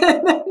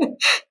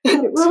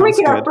 And we're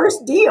making our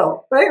first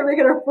deal, right? We're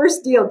making our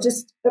first deal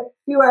just a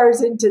few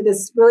hours into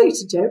this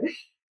relationship.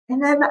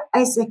 And then I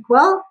was like,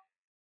 well,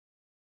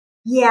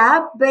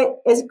 yeah,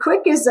 but as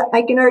quick as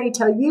I can already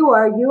tell you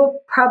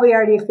will probably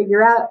already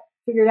figured out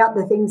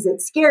the things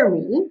that scare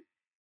me.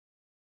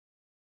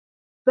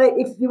 But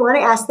if you want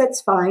to ask,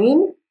 that's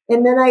fine.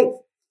 And then I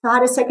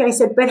thought a second, I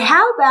said, but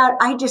how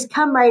about I just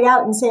come right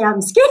out and say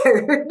I'm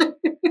scared?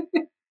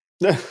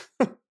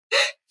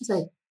 It's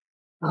like,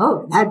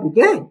 oh, that'd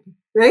be good,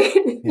 right?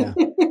 Yeah.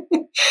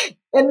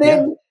 And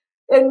then,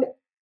 and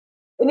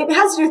it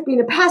has to do with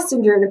being a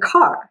passenger in a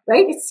car,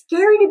 right? It's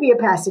scary to be a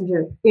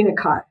passenger in a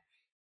car.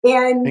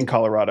 And in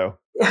Colorado.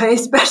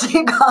 Especially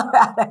in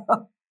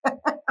Colorado.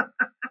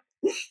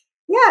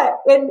 Yeah,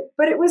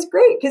 but it was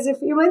great because a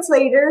few months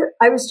later,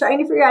 I was trying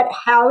to figure out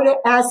how to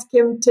ask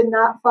him to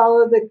not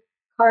follow the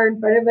car in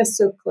front of us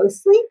so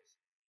closely,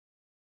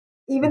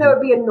 even though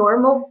it'd be a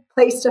normal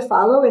place to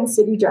follow in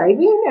city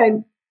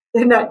driving.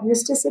 They're not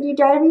used to city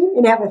driving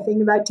and have a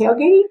thing about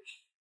tailgating.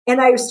 And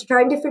I was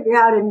trying to figure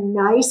out a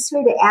nice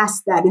way to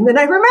ask that. And then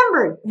I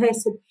remembered. And I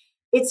said,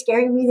 it's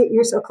scaring me that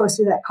you're so close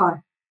to that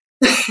car.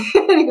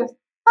 And he goes,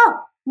 oh.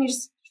 And he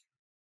just...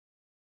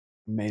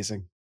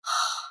 Amazing.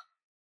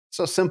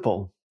 So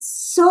simple.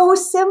 So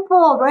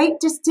simple, right?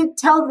 Just to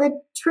tell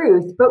the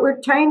truth. But we're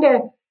trying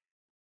to,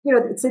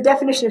 it's the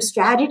definition of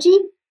strategy,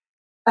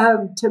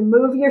 to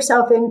move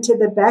yourself into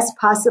the best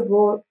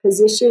possible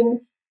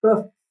position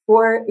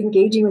before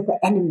engaging with the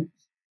enemy.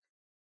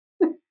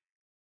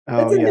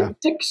 That's in the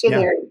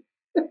dictionary.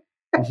 Yeah.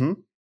 Mm-hmm.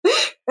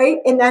 Right?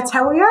 And that's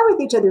how we are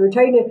with each other. We're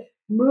trying to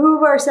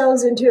move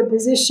ourselves into a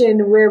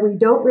position where we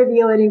don't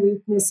reveal any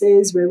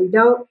weaknesses, where we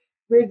don't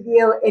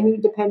reveal any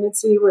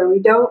dependency, where we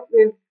don't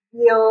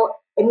reveal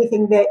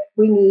anything that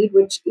we need,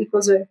 which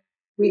equals a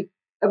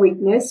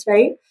weakness,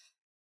 right?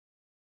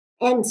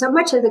 And so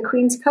much of the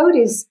Queen's Code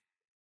is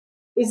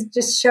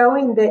just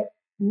showing that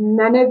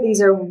none of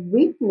these are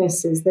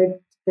weaknesses. They're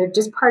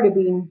just part of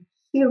being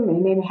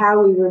human, and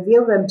how we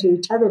reveal them to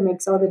each other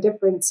makes all the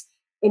difference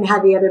in how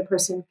the other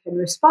person can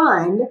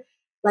respond.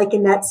 Like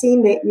in that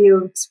scene that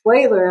you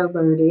spoiler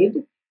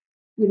alerted,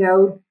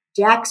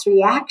 Jack's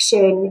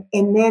reaction,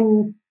 and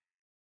then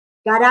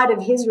got out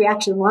of his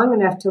reaction long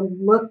enough to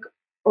look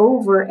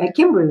over at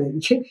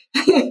Kimberly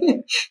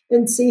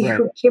and see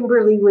who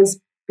Kimberly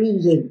was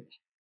being,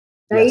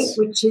 right? Yes.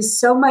 Which is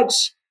so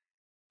much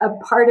a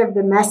part of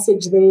the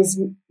message that is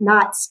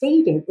not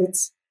stated.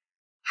 It's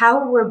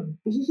how we're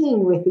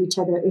being with each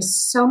other is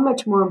so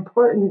much more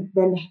important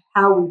than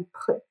how we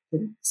put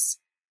things.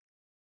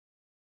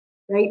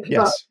 Right?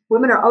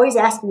 Women are always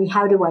asking me,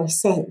 how do I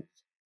say?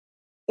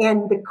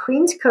 And the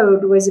Queen's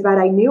Code was about,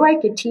 I knew I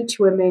could teach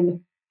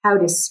women how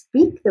to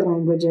speak the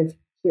language of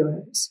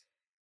heroes.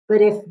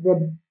 But if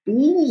the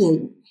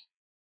beingness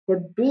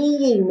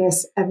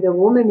of the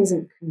woman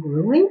isn't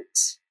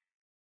congruent,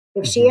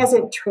 if she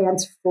hasn't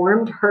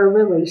transformed her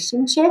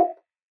relationship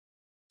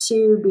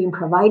to being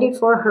provided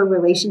for, her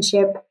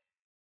relationship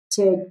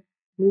to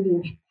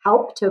needing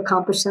help to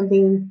accomplish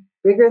something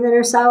bigger than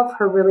herself,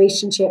 her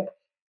relationship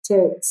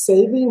to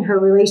saving her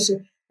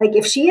relation, like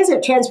if she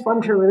hasn't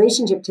transformed her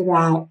relationship to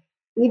that,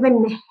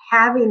 even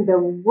having the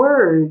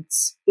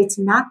words, it's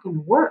not going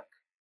to work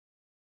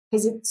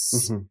because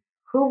it's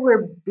who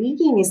we're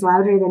being is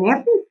louder than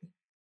everything.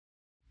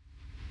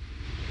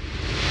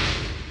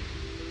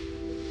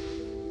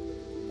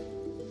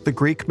 The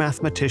Greek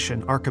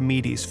mathematician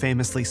Archimedes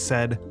famously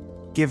said,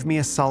 "Give me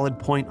a solid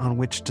point on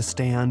which to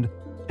stand,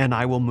 and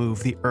I will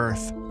move the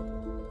earth."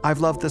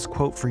 I've loved this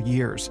quote for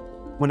years.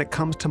 When it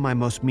comes to my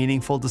most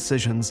meaningful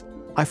decisions,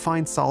 I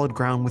find solid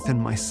ground within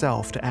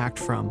myself to act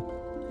from.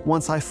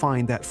 Once I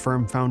find that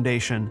firm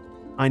foundation,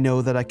 I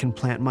know that I can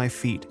plant my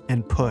feet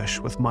and push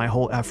with my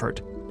whole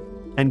effort.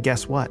 And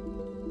guess what?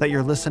 That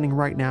you're listening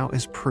right now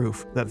is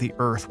proof that the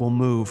earth will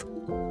move.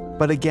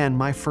 But again,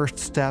 my first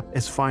step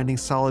is finding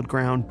solid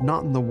ground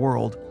not in the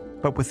world,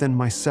 but within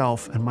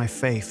myself and my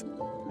faith.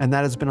 And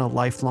that has been a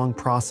lifelong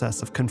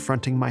process of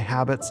confronting my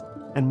habits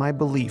and my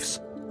beliefs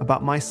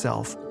about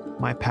myself,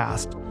 my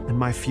past, and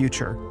my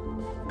future.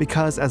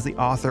 Because as the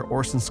author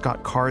Orson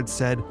Scott Card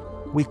said,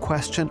 we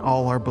question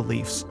all our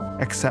beliefs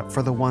except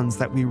for the ones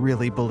that we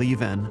really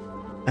believe in,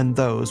 and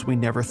those we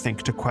never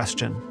think to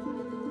question.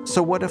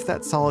 So what if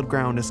that solid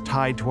ground is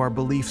tied to our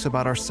beliefs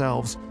about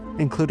ourselves,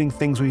 including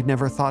things we've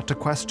never thought to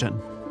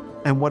question?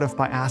 And what if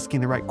by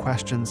asking the right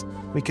questions,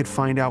 we could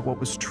find out what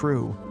was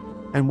true?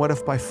 And what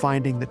if by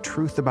finding the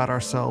truth about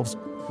ourselves,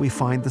 we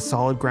find the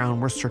solid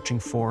ground we're searching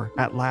for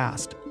at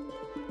last?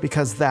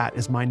 Because that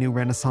is my new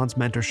Renaissance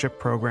mentorship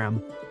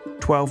program.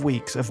 12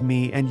 weeks of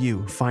me and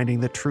you finding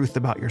the truth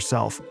about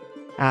yourself,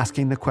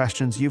 asking the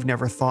questions you've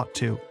never thought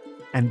to,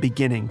 and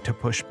beginning to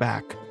push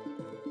back.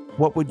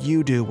 What would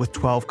you do with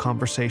 12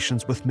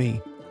 conversations with me?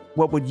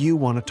 What would you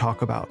want to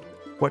talk about?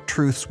 What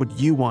truths would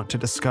you want to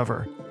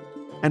discover?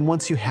 And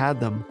once you had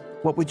them,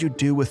 what would you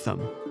do with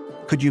them?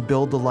 Could you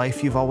build the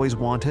life you've always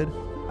wanted?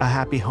 A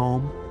happy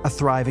home, a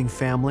thriving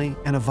family,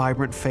 and a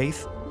vibrant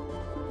faith?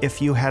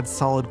 If you had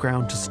solid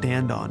ground to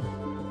stand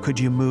on, could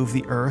you move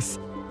the earth?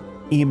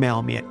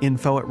 Email me at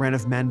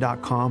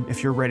info@renofmen.com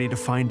if you're ready to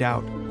find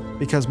out,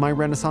 because my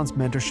Renaissance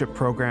Mentorship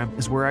Program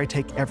is where I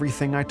take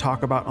everything I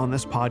talk about on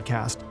this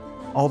podcast,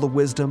 all the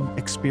wisdom,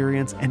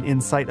 experience, and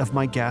insight of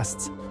my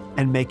guests,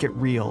 and make it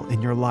real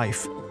in your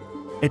life.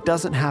 It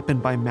doesn't happen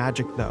by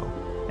magic, though.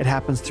 It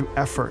happens through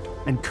effort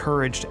and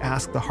courage to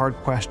ask the hard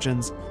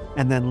questions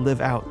and then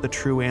live out the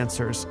true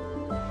answers.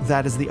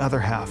 That is the other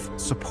half,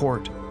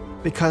 support,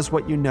 because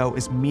what you know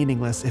is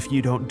meaningless if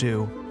you don't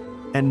do,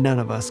 and none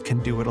of us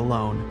can do it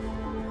alone.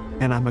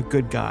 And I'm a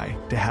good guy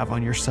to have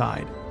on your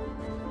side.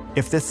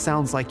 If this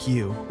sounds like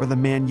you or the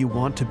man you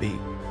want to be,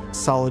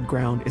 solid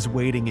ground is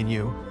waiting in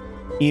you.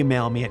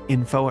 Email me at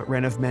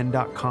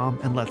info@renofmen.com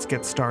and let's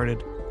get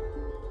started,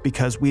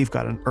 because we've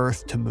got an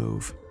earth to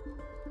move.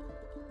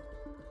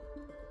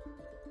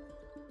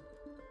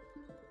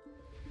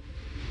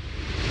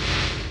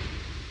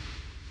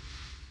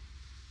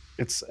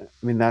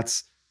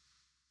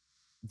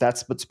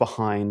 That's what's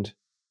behind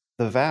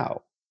the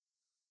vow,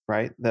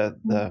 right?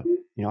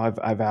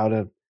 I vow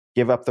to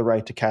give up the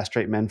right to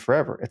castrate men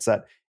forever. It's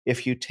that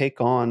if you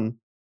take on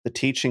the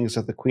teachings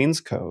of the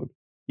Queen's Code,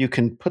 you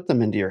can put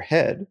them into your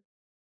head,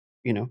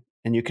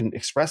 and you can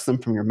express them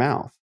from your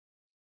mouth.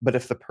 But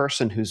if the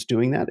person who's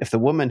doing that, if the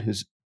woman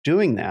who's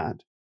doing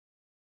that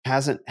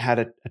hasn't had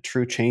a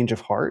true change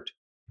of heart,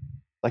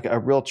 like a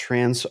real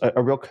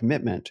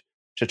commitment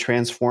to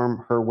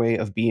transform her way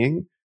of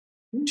being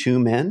to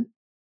men,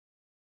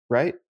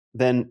 right?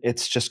 Then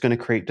it's just going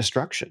to create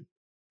destruction.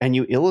 And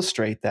you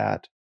illustrate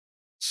that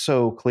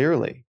so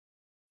clearly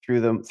through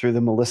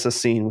the Melissa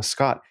scene with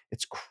Scott.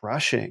 It's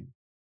crushing.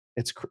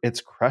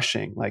 It's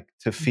crushing. Like,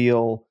 to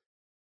feel.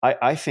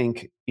 I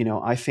think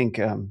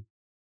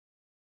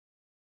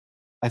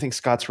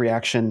Scott's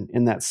reaction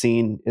in that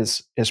scene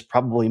is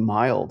probably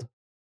mild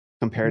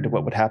compared to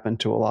what would happen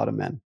to a lot of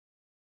men,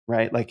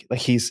 right? Like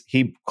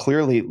he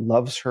clearly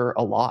loves her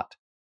a lot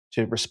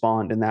to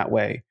respond in that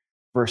way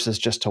versus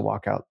just to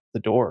walk out the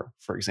door,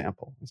 for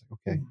example. It's like,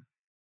 okay,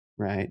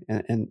 right,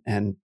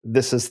 and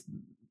this is,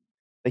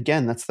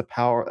 again, that's the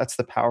power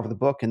of the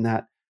book, and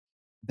that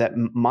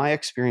my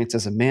experience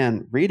as a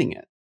man reading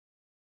it,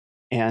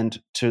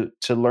 and to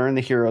learn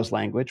the hero's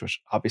language,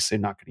 which obviously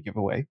I'm not going to give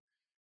away.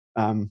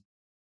 And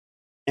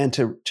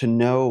to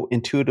know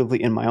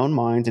intuitively in my own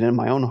mind and in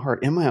my own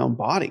heart, in my own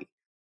body,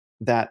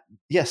 that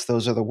yes,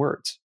 those are the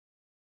words.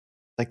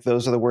 Like,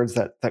 those are the words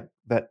that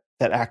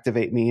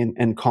activate me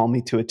and call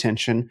me to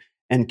attention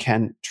and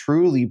can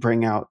truly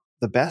bring out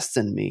the best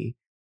in me,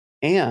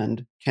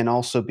 and can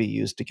also be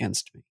used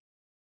against me.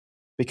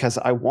 Because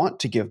I want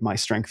to give my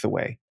strength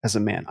away as a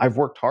man. I've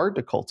worked hard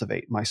to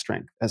cultivate my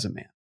strength as a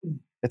man.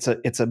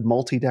 It's a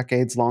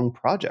multi-decades long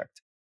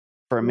project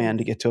for a man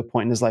to get to a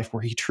point in his life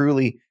where he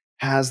truly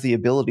has the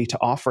ability to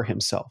offer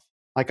himself.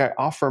 Like, I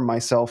offer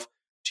myself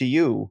to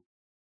you,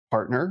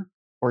 partner,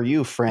 or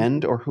you,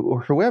 friend, or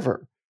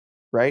whoever,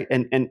 right?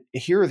 And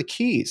here are the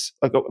keys,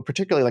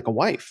 particularly like a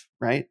wife,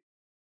 right?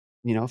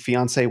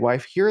 Fiance,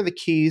 wife, here are the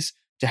keys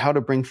to how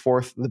to bring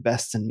forth the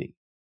best in me.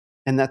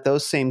 And that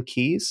those same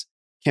keys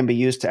can be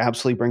used to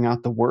absolutely bring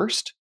out the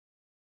worst,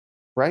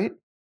 right?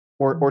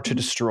 Or to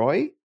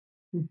destroy.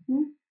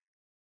 Mm-hmm.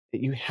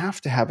 You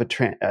have to have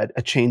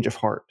a change of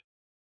heart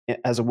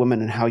as a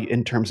woman, and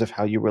in terms of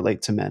how you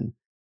relate to men,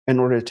 in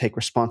order to take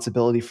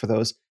responsibility for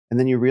those. And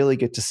then you really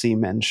get to see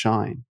men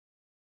shine.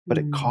 But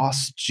it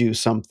costs you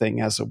something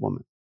as a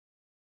woman.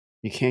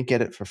 You can't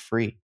get it for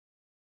free.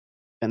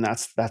 And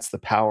that's the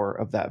power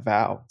of that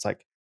vow. It's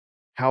like,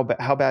 how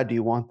bad do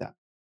you want that?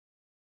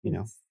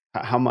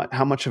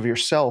 How much of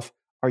yourself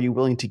are you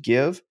willing to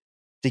give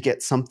to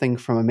get something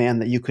from a man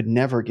that you could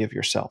never give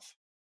yourself?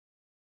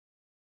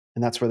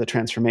 And that's where the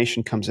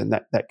transformation comes in,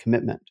 that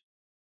commitment.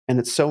 And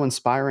it's so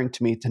inspiring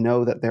to me to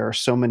know that there are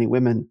so many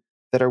women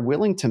that are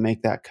willing to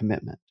make that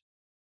commitment,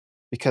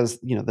 because,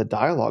 the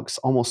dialogue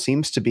almost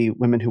seems to be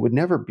women who would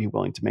never be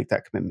willing to make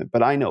that commitment.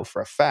 But I know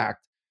for a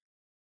fact,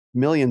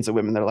 millions of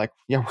women that are like,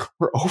 yeah,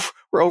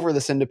 we're over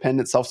this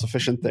independent,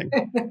 self-sufficient thing.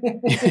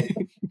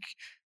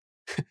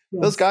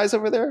 Those guys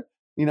over there,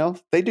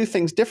 they do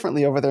things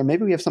differently over there.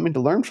 Maybe we have something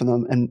to learn from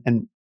them,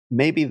 and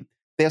maybe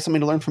they have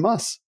something to learn from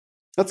us.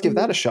 Let's give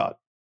that a shot.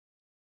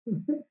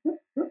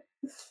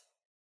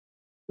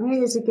 Maybe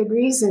there's a good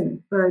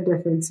reason for our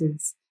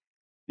differences.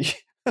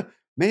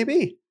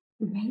 Maybe.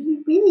 Well,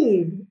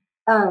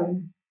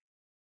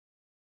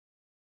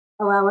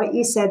 what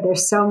you said,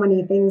 there's so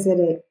many things that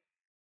it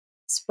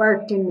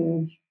sparked in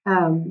me.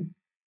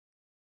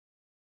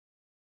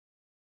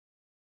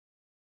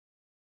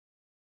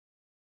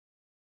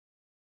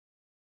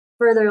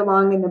 Further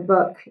along in the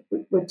book,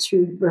 which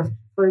you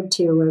referred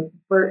to, where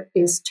Bert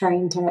is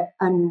trying to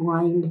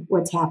unwind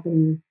what's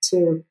happening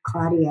to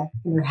Claudia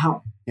in her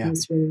health. Yeah.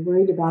 He's really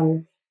worried about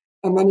her.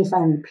 And then he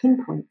finally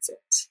pinpoints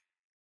it.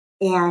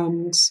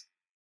 And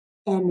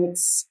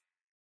it's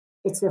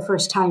the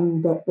first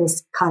time that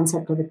this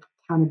concept of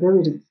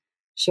accountability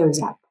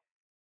shows up.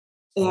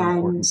 So and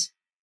important.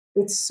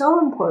 It's so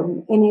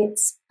important, and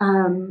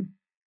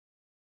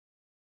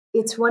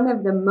it's one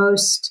of the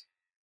most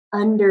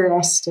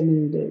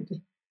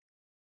underestimated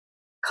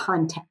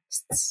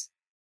contexts,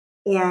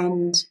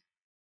 and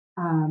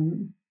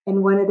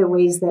one of the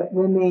ways that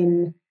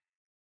women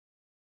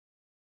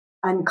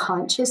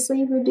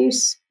unconsciously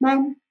reduce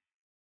men.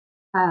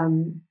 I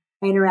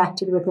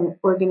interacted with an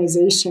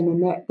organization,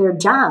 and their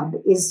job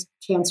is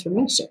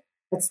transformation.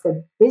 That's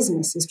the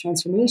business, is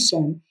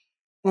transformation.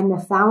 And the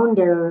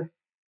founder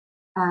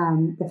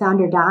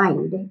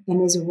died,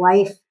 and his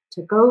wife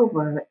took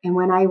over. And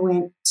when I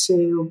went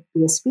to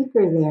be a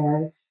speaker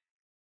there,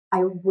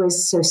 I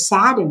was so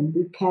saddened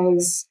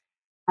because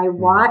I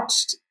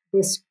watched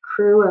this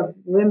crew of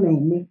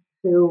women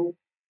who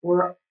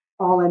were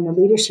all in the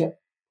leadership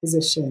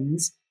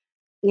positions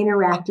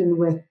interacting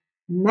with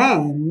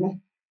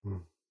men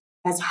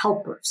as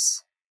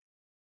helpers.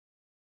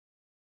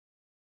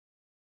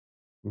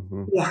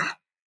 Mm-hmm. Yeah.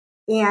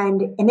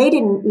 And they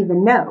didn't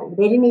even know.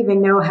 They didn't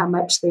even know how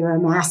much they were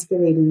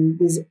emasculating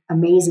these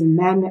amazing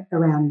men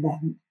around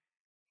them,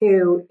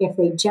 who, if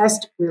they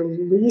just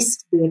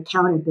released the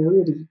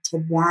accountability to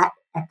that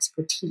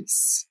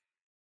expertise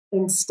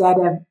instead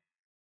of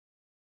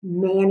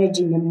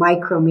managing and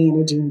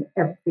micromanaging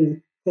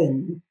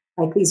everything,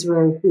 like these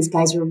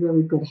guys were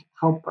really good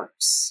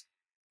helpers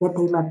that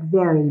they loved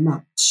very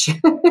much.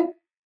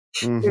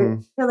 They're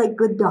like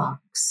good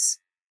dogs,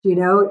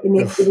 and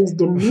it is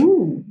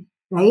demeaning,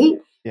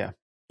 right? Yeah.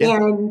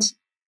 And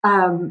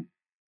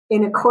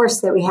in a course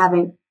that we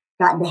haven't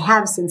gotten to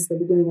have since the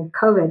beginning of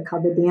COVID,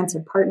 called the Dance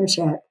of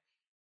Partnership,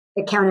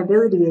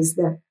 accountability is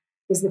the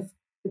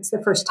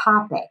first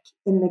topic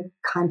in the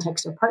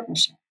context of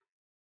partnership.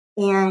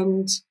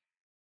 And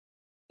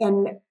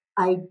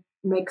I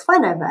make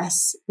fun of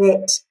us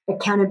that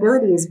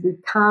accountability has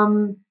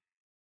become,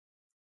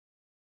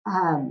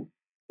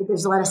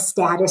 there's a lot of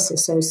status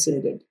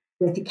associated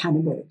with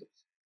accountability.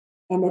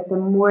 And that the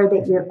more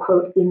that you're,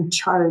 quote, in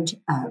charge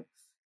of,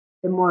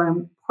 the more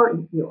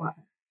important you are.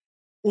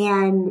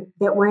 And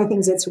that one of the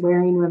things that's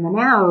wearing women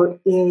out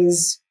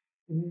is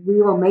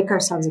we will make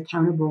ourselves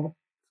accountable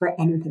for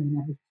anything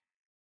and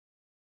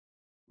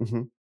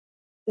everything.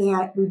 Mm-hmm.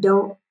 And we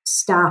don't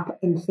stop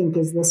and think,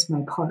 is this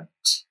my part?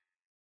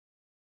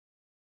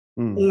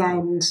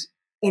 And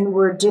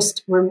we're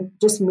just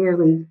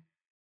merely,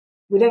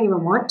 we don't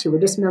even want to. We're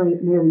just merely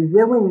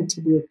willing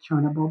to be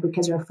accountable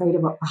because we're afraid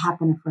of what will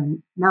happen if we're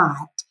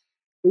not.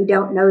 We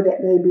don't know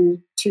that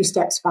maybe 2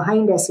 steps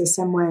behind us is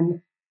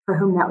someone for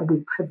whom that would be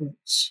a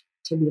privilege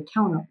to be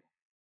accountable.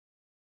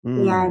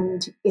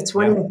 And it's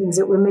one of the things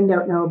that women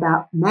don't know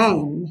about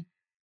men,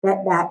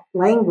 that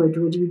language,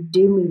 would you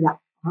do me the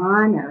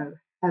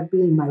honor of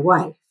being my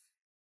wife?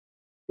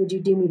 Would you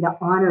do me the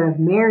honor of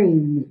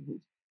marrying me?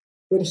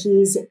 That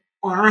he's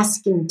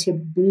asking to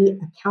be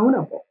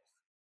accountable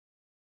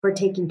for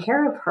taking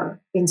care of her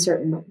in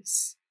certain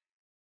ways.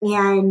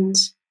 And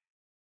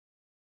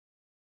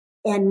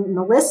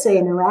Melissa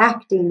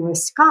interacting with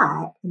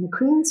Scott in the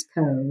Queen's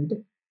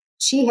Code,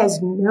 she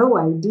has no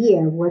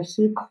idea what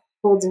he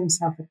holds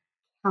himself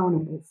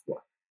accountable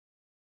for.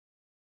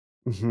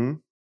 Mm-hmm.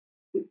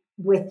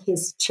 With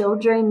his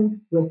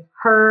children, with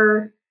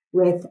her,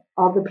 with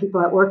all the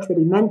people at work that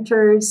he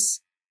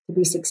mentors to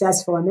be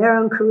successful in their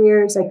own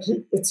careers. Like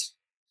he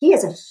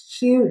has a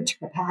huge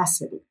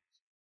capacity.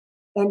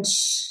 And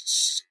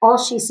all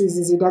she sees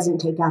is he doesn't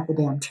take out the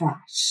damn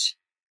trash.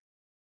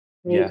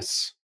 Right?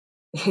 Yes.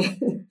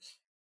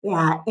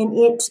 Yeah.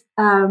 And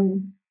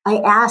I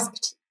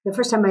asked the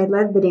first time I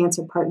led the Dance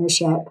of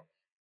Partnership,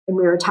 and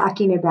we were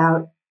talking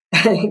about,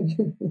 I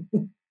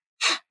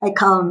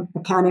call them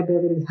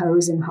accountability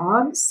hoes and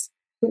hogs.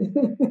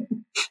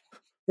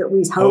 That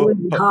we's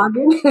hoeing and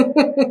hogging.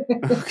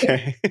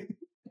 Okay.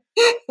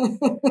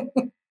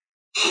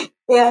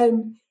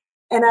 And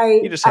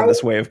you just have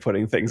this way of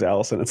putting things,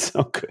 Allison. It's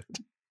so good.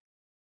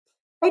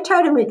 I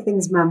try to make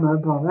things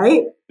memorable,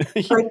 right?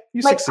 Like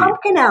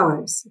pumpkin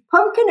hours.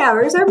 Pumpkin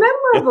hours are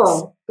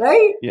memorable, yes.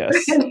 Right?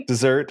 Yes.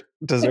 Dessert,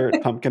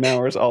 pumpkin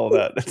hours, all of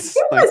that. It's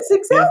yes,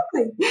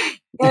 exactly.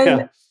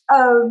 Yeah.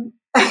 And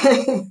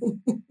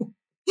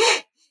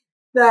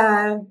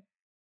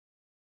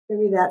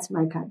maybe that's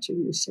my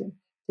contribution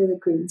to the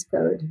Queen's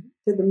Code,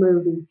 to the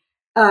movie.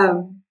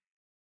 I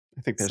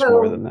think there's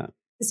more than that.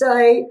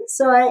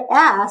 So I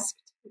asked.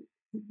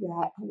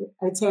 Yeah,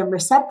 I'd say I'm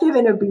receptive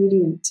and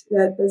obedient.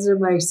 Those are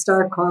my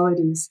star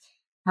qualities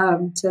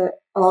to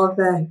all of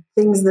the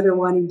things that are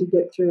wanting to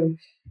get through.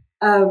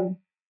 So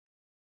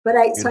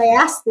I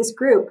asked this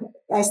group,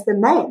 asked the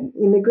men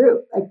in the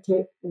group,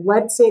 okay,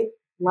 what's it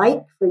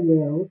like for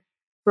you,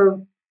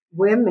 for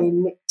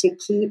women to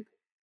keep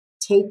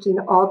taking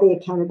all the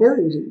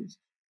accountability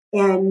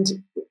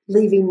and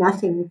leaving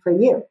nothing for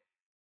you?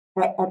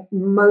 At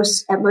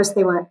most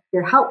they want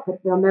your help,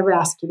 but they'll never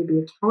ask you to be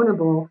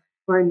accountable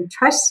or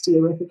entrust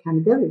you with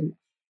accountability.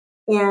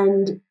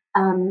 And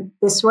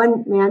this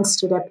one man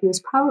stood up, he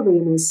was probably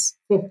in his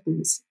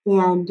 50s,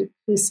 and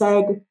he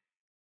said,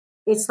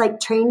 it's like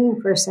training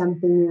for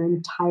something your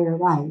entire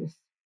life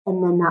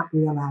and then not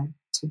be allowed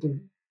to do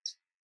it.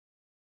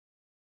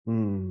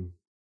 Mm.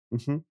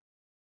 Mm-hmm.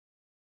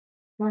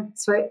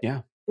 That's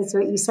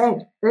what you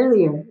said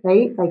earlier,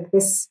 right? Like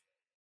this,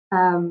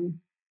 how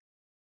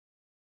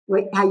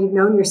you've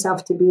known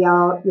yourself to be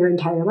all your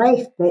entire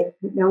life, but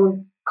no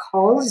one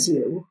calls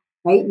you,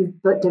 right?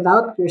 You've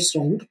developed your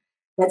strength.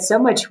 That's so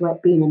much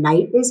what being a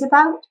knight is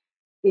about,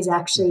 is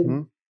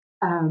actually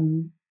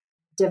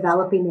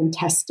developing and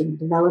testing.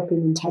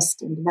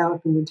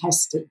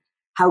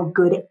 How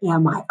good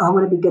am I? Oh, I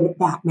want to be good at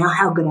that. Now,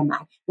 how good am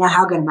I? Now,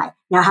 how good am I?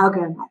 Now, how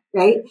good am I?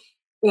 Right?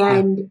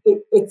 And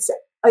it's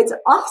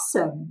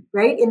awesome,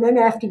 right? And then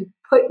after you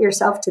put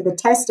yourself to the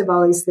test of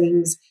all these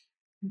things,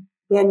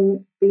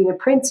 then being a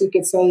prince, you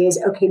could say,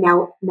 is okay.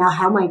 Now,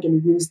 how am I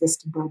going to use this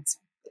to build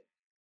something?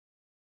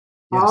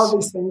 Yes. All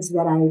these things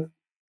that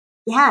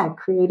I've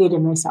created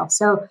in myself.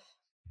 So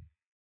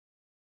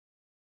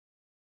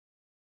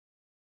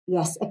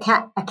yes,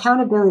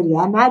 accountability.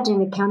 I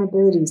imagine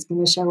accountability is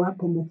going to show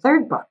up in the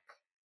third book.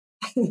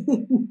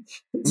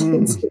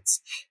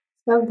 It's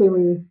something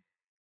we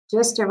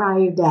just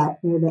arrived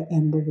at near the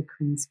end of the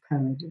Queen's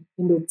Code,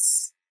 and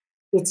it's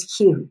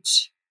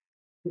huge.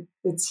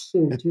 It's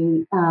huge.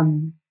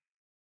 One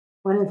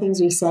of the things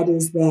we said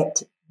is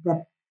that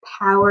the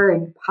power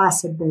and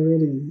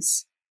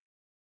possibilities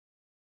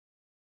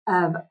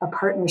of a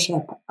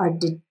partnership are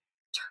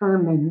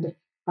determined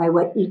by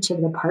what each of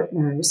the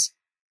partners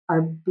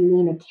are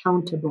being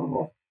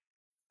accountable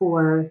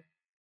for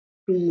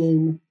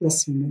being,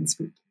 listening, and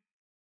speaking.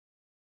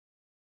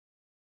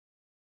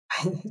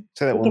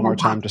 Say that one more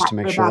time just to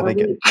make sure that I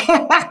get.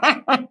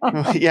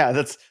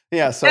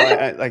 So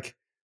I like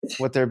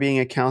what they're being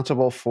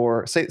accountable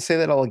for. Say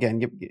that all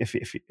again, if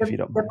you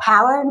don't mind. The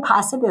power and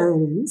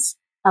possibilities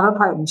of a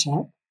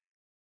partnership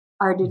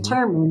are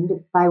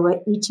determined by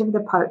what each of the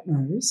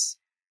partners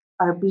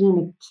are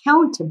being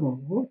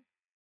accountable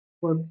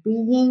for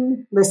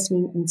being,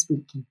 listening, and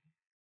speaking.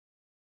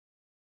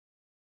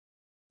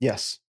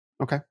 Yes.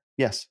 Okay.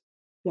 Yes.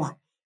 Yeah.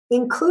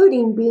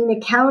 Including being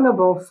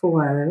accountable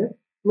for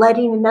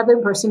letting another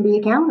person be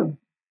accountable.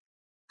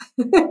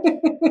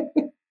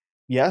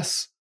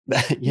 Yes.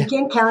 You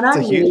can count on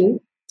me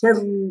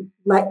to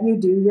let you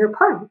do your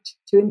part,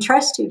 to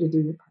entrust you to do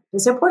your part, to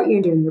support you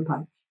in doing your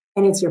part.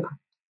 And it's your part.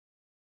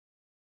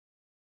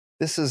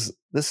 This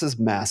is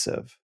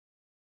massive,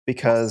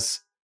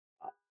 because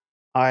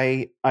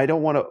I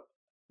don't want to.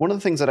 One of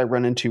the things that I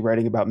run into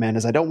writing about men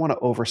is I don't want to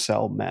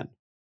oversell men,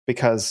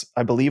 because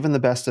I believe in the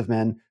best of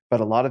men,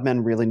 but a lot of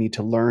men really need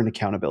to learn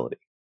accountability.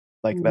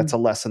 Like that's a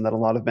lesson that a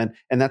lot of men,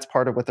 and that's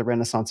part of what the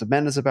Renaissance of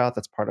Men is about.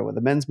 That's part of what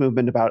the men's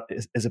movement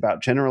is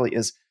about generally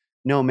is,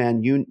 no,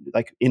 man, you,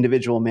 like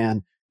individual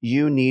man,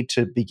 you need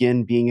to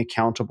begin being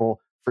accountable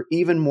for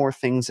even more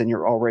things than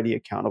you're already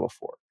accountable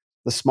for.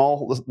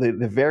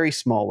 The very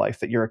small life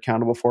that you're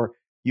accountable for,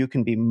 you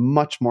can be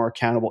much more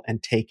accountable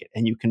and take it,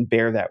 and you can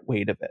bear that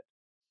weight of it.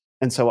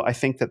 And so I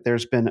think that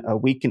there's been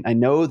I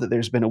know that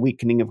there's been a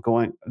weakening of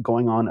going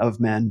on of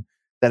men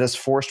that has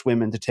forced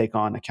women to take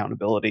on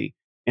accountability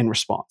in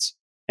response.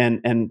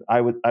 And I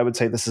would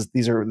say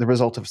these are the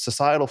result of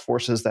societal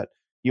forces that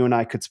you and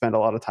I could spend a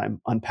lot of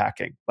time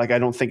unpacking. Like, I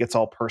don't think it's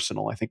all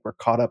personal. I think we're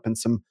caught up in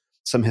some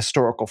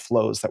historical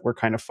flows that we're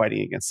kind of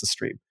fighting against the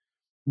stream.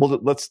 We'll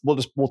got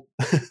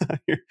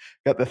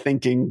the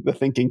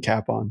thinking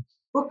cap on.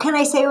 Well, can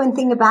I say one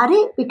thing about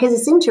it? Because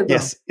it's integral.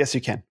 Yes,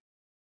 you can.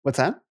 What's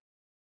that?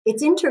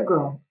 It's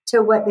integral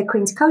to what the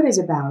Queen's Code is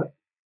about,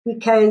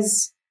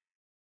 because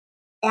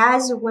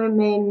as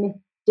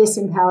women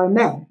disempower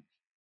men,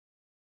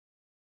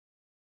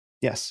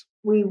 yes,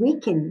 we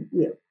weaken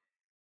you.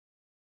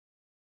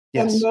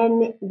 Yes.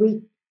 And then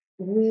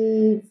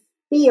we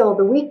feel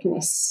the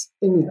weakness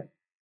in you.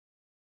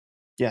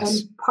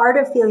 Yes. And part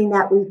of feeling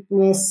that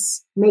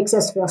weakness makes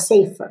us feel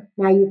safer.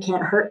 Now, you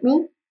can't hurt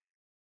me.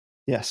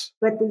 Yes.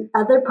 But the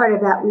other part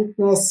of that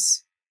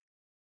weakness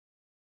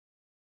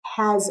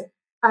has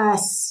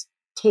us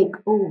take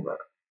over.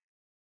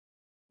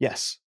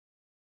 Yes.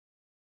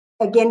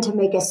 Again, to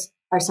make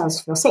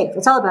ourselves feel safe.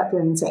 It's all about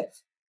feeling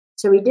safe.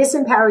 So we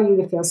disempower you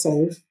to feel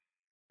safe.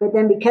 But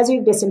then because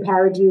we've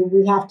disempowered you,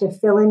 we have to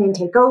fill in and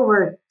take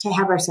over to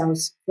have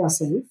ourselves feel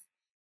safe,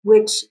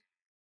 which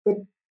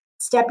the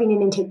stepping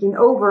in and taking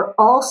over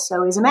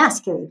also is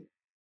emasculating.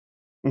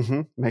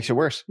 Makes it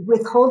worse.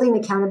 Withholding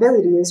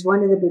accountability is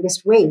one of the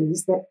biggest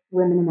ways that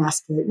women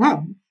emasculate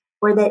men,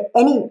 or that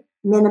any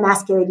men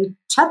emasculate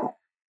each other,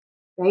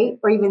 right?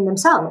 Or even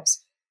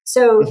themselves.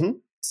 So,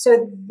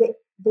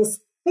 this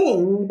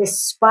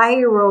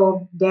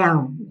spiral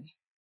down,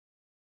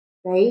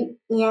 right?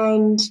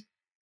 And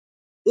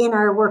in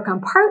our work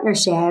on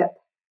partnership,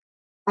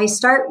 I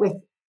start with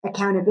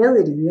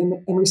accountability,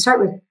 and we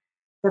start with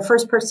the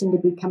first person to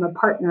become a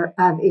partner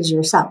of is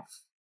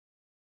yourself.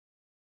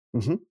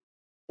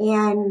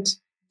 And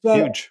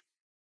huge.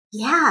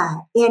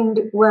 Yeah.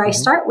 And where I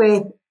start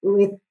with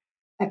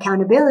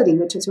accountability,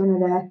 which is one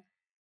of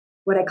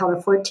what I call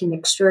the 14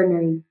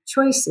 extraordinary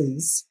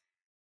choices,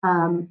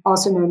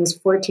 also known as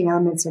 14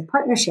 elements of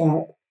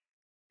partnership,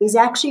 is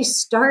actually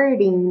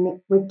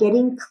starting with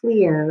getting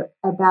clear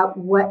about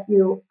what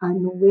you're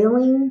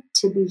unwilling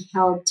to be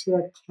held to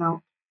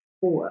account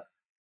for.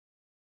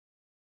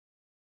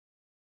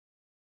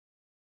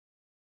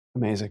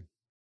 Amazing.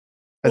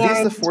 Are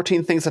these the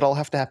 14 things that all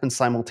have to happen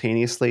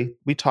simultaneously?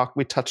 We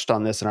touched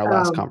on this in our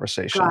last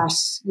conversation.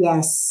 Gosh,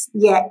 yes.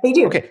 Yeah, they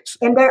do. Okay.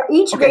 And they're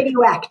each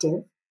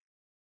radioactive.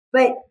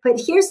 But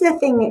here's the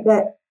thing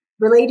that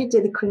related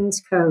to the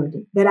Queen's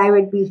Code that I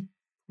would be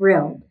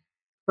thrilled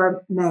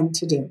for men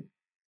to do.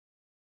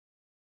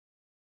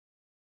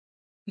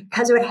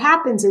 Because what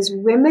happens is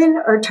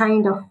women are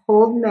trying to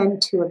hold men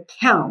to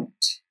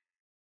account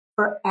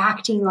for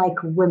acting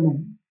like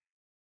women.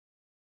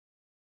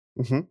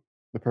 Mm-hmm.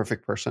 The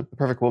perfect person, the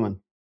perfect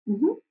woman.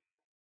 Mm-hmm.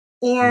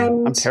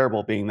 And I'm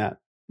terrible at being that.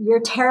 You're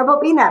terrible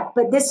at being that.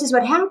 But this is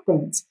what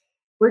happens.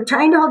 We're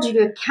trying to hold you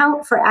to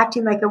account for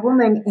acting like a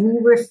woman, and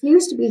you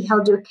refuse to be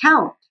held to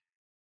account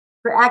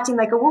for acting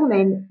like a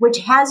woman, which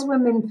has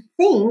women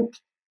think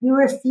you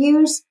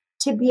refuse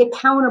to be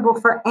accountable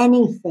for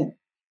anything.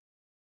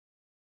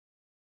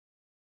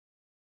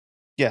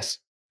 Yes.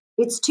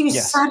 It's too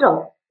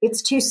subtle.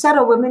 It's too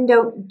subtle. Women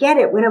don't get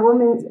it. When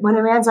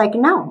a man's like,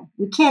 no,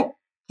 you can't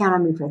count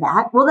on me for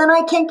that. Well, then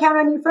I can't count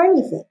on you for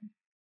anything.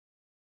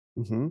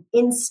 Mm-hmm.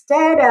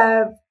 Instead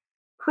of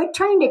quit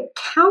trying to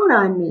count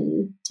on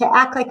me to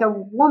act like a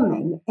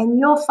woman, and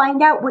you'll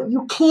find out what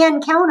you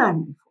can count on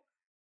me for,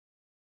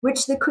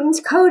 which the Queen's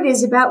Code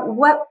is about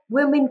what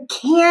women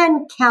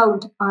can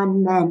count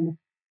on men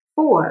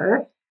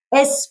for,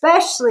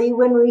 especially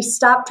when we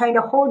stop trying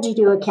to hold you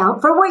to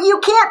account for what you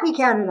can't be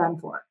counted on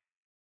for.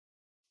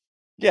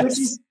 Yes. Which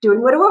is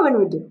doing what a woman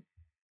would do.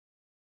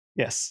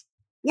 Yes.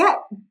 Yeah.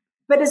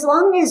 But as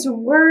long as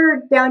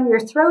we're down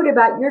your throat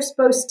about you're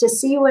supposed to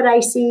see what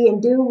I see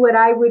and do what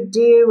I would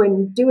do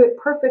and do it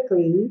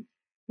perfectly,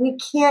 we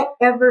can't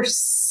ever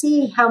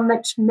see how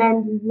much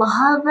men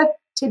love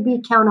to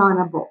be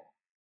count-onable.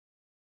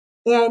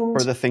 And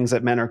for the things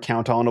that men are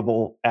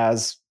count-onable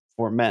as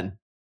for men.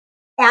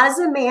 As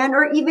a man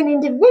or even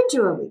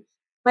individually.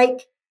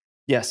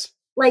 Yes.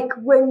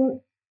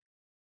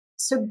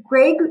 So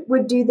Greg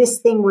would do this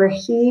thing where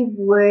he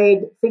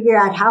would figure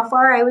out how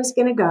far I was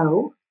going to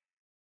go.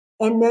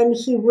 And then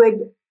he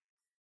would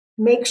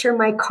make sure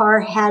my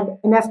car had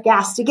enough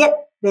gas to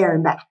get there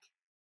and back.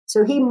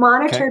 So he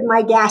monitored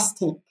my gas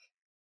tank.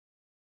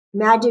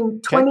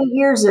 Imagine 20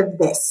 years of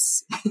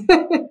this.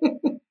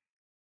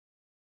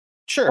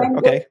 Sure.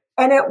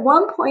 And at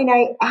one point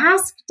I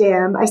asked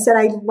him, I said,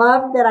 I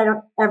love that I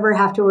don't ever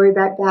have to worry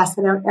about gas,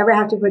 that I don't ever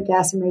have to put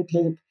gas in my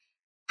tank.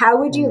 How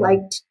would you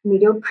like me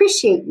to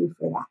appreciate you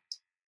for that?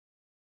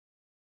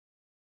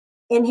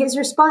 And his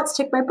response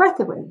took my breath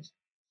away.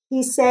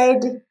 He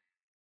said,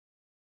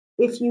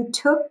 if you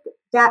took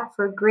that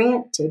for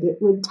granted, it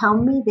would tell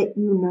me that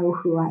you know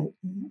who I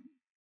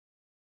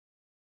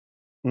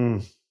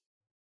am.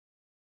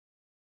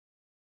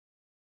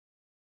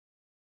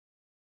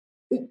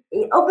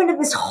 It opened up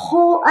this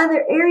whole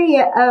other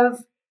area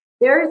of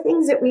there are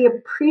things that we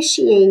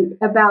appreciate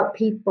about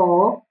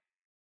people,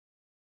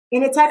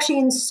 and it's actually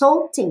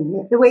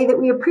insulting the way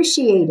that we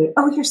appreciate it.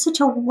 Oh, you're such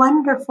a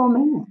wonderful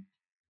man.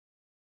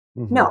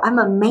 Mm-hmm. No, I'm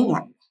a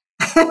man.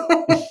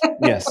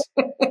 Yes.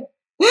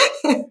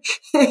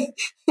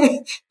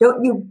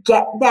 Don't you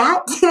get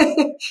that?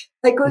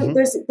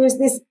 There's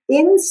this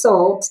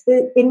insult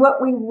in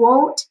what we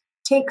won't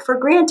take for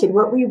granted,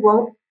 what we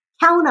won't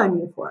count on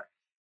you for.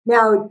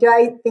 Now, do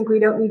I think we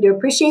don't need to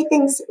appreciate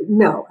things?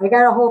 No, I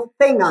got a whole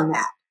thing on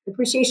that.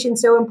 Appreciation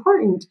is so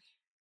important,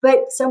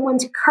 but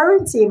someone's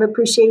currency of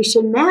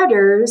appreciation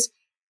matters.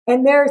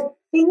 And there are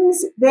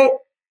things that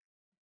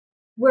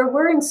where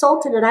we're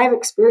insulted, and I've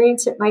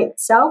experienced it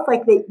myself,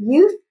 like that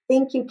you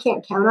think you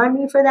can't count on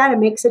me for that and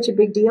make such a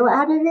big deal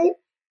out of it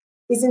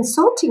is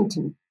insulting to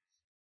me.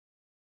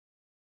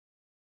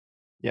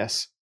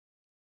 Yes.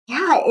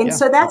 Yeah. And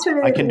so that's one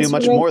of the I can do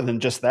much more than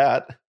just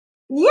that.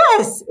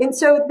 Yes. And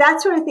so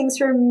that's one of the things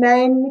for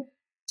men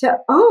to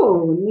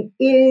own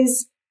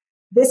is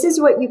this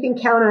is what you can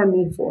count on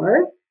me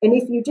for. And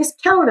if you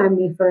just count on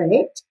me for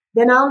it,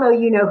 then I'll know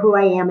you know who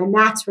I am. And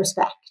that's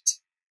respect.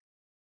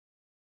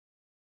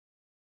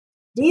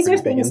 These are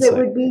things that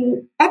would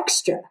be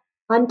extra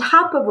on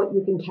top of what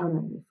you can count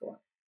on me for.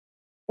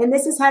 And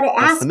this is how to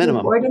ask me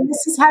for it. And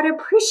this is how to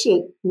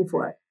appreciate me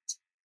for it.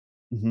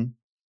 Mm-hmm.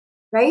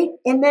 Right?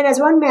 And then as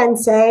one man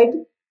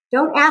said,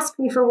 don't ask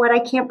me for what I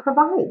can't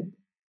provide.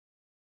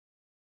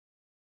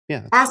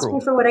 Yeah, ask me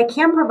for what I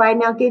can provide,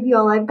 and I'll give you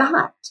all I've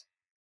got.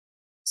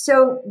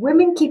 So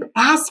women keep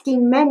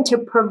asking men to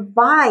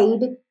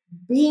provide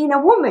being a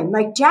woman.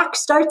 Like Jack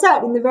starts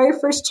out in the very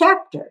first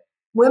chapter.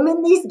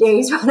 Women these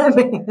days want a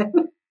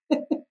man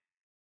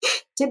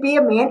to be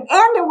a man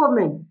and a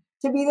woman,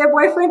 to be their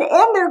boyfriend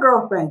and their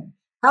girlfriend.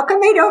 How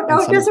come they don't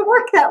know it doesn't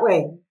work that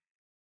way?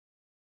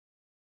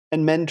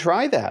 And men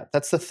try that.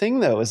 That's the thing,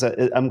 though, is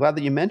that I'm glad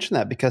that you mentioned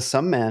that because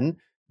some men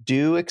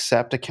do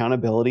accept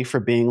accountability for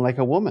being like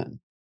a woman.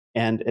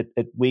 And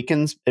it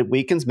weakens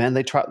men.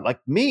 They try, like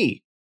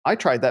me. I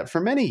tried that for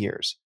many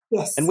years.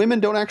 Yes. And women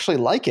don't actually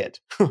like it,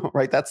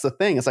 right? That's the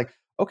thing. It's like,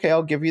 okay,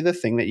 I'll give you the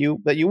thing that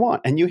you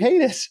want, and you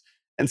hate it,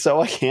 and so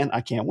I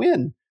can't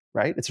win,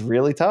 right? It's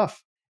really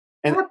tough.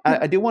 And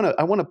I want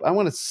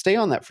to stay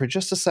on that for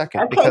just a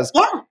second, because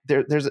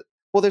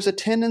there's a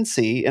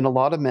tendency in a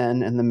lot of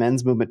men in the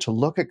men's movement to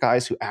look at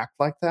guys who act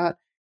like that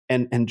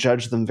and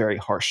judge them very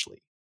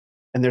harshly.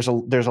 And there's a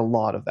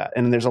lot of that,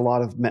 and there's a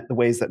lot of the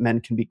ways that men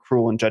can be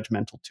cruel and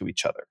judgmental to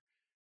each other,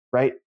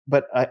 right?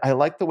 But I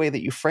like the way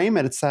that you frame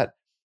it. It's that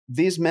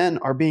these men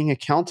are being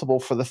accountable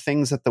for the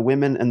things that the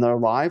women in their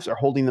lives are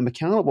holding them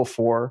accountable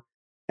for.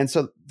 And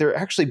so they're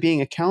actually being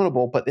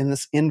accountable, but in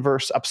this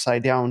inverse,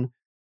 upside down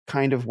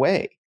kind of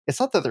way. It's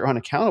not that they're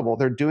unaccountable.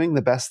 They're doing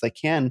the best they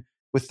can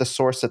with the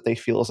source that they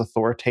feel is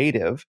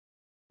authoritative,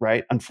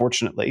 right?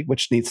 Unfortunately,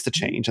 which needs to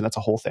change. And that's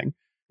a whole thing.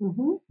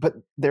 Mm-hmm. But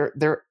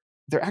they're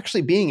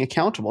actually being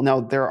accountable. Now,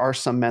 there are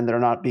some men that are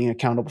not being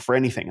accountable for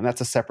anything, and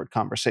that's a separate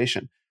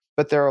conversation.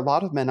 But there are a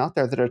lot of men out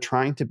there that are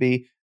trying to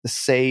be the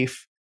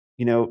safe,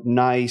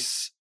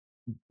 nice,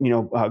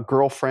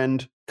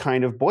 girlfriend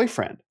kind of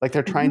boyfriend. Like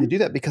they're trying to do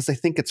that because they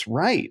think it's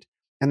right,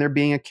 and they're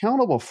being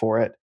accountable for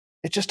it.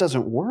 It just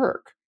doesn't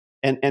work.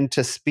 And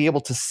to be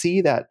able to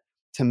see that,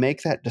 to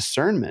make that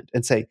discernment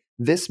and say,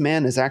 this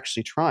man is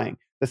actually trying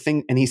the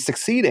thing, and he's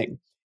succeeding.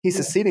 He's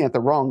succeeding at the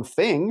wrong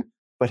thing,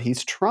 but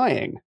he's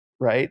trying,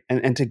 right?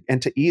 And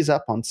to ease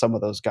up on some of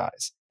those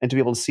guys and to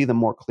be able to see them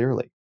more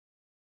clearly.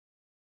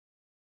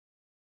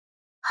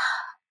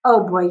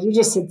 Oh boy, you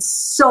just said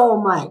so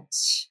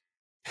much.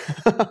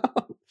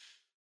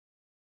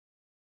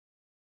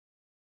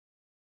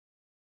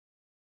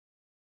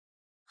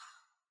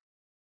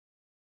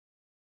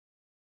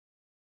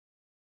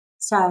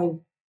 Sorry.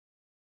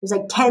 There's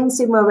like 10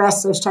 sumo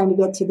wrestlers trying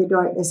to get to the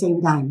door at the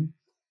same time.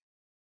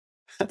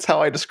 That's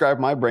how I describe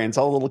my brains.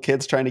 All the little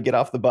kids trying to get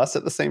off the bus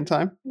at the same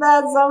time.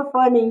 That's so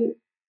funny.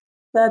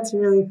 That's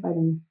really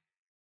funny.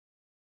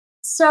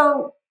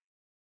 So,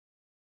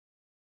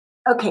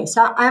 okay,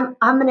 so I'm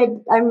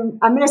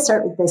gonna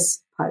start with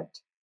this part.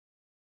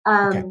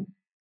 Okay.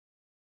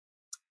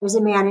 There's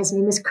a man, his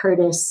name is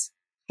Curtis,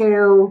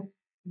 who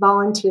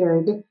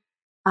volunteered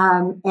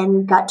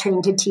and got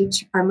trained to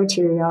teach our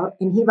material,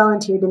 and he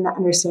volunteered in the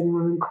Understanding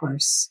Women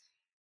course.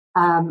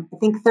 I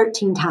think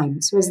 13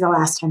 times was the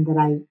last time that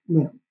I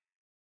knew.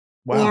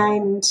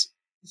 Wow.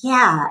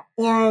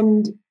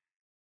 And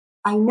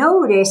I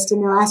noticed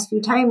in the last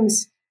few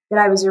times that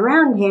I was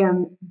around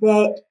him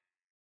that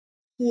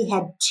he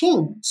had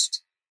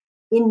changed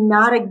in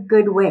not a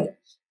good way.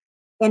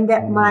 And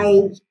that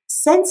my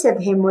sense of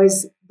him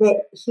was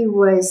that he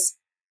was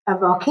a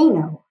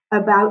volcano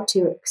about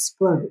to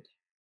explode.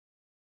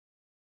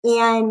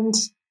 And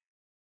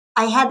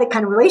I had the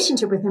kind of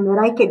relationship with him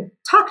that I could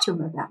talk to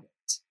him about it.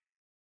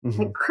 Mm-hmm.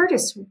 Like,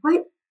 Curtis,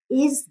 what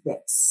is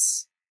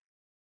this?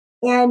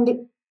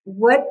 And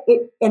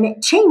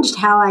it changed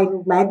how I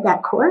led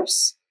that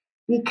course,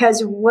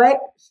 because what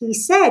he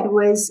said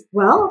was,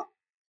 well,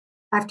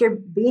 after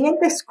being at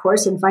this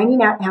course and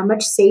finding out how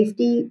much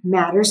safety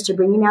matters to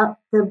bringing out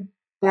the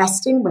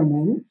best in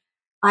women,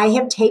 I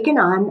have taken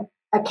on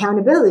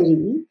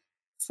accountability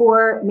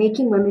for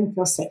making women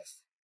feel safe.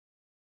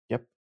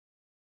 Yep.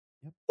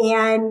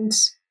 And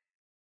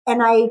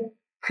I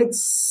could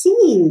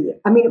see,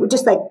 I mean, it was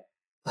just like,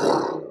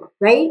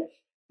 right?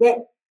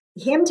 That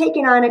him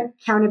taking on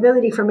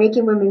accountability for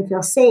making women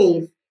feel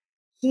safe,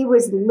 he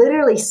was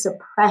literally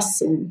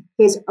suppressing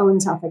his own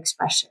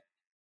self-expression.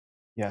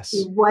 Yes.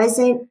 He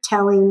wasn't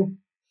telling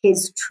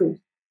his truth.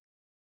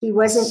 He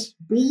wasn't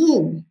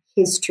being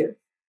his truth.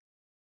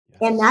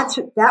 Yes. And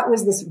that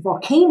was this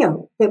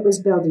volcano that was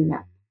building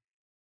up.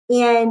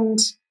 And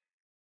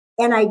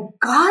I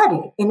got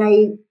it.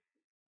 And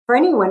for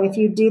anyone, if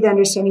you do the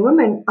Understanding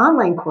Women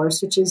online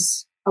course, which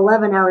is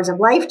 11 hours of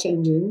life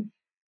changing,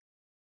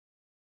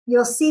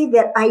 you'll see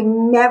that I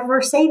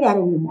never say that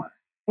anymore.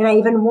 And I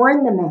even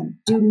warn the men,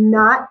 do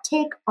not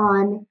take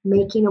on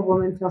making a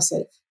woman feel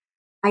safe.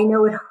 I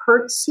know it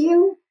hurts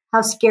you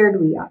how scared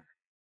we are.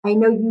 I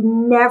know you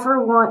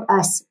never want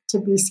us to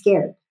be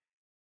scared,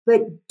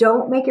 but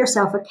don't make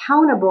yourself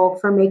accountable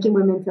for making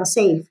women feel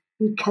safe,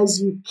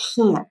 because you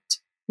can't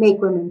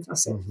make women feel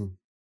safe. Mm-hmm.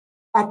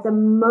 At the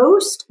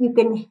most, you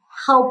can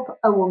help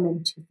a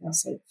woman to feel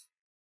safe,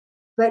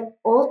 but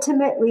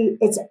ultimately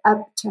it's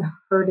up to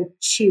her to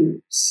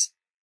choose.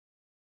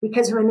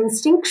 Because from an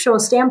instinctual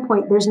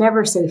standpoint, there's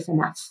never safe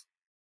enough.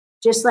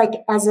 Just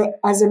like as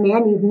a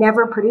man, you've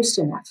never produced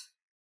enough.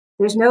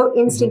 There's no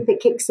instinct that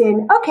kicks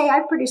in, okay,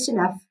 I've produced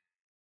enough.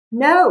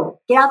 No,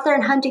 get out there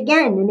and hunt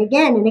again and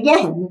again and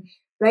again,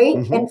 right?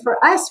 Mm-hmm. And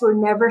for us, we're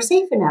never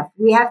safe enough.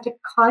 We have to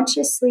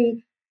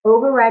consciously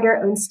override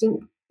our own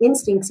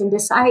instincts and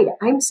decide,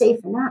 I'm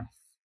safe enough.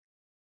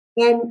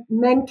 And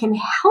men can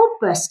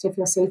help us to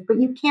feel safe,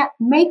 but you can't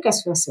make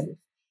us feel safe.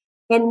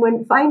 And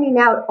when finding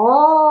out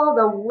all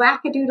the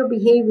wackadoodle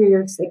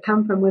behaviors that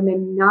come from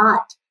women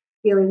not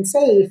feeling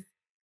safe,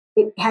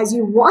 it has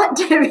you want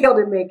to be able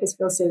to make us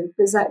feel safe,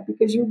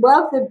 because you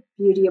love the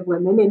beauty of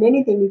women and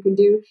anything you can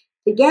do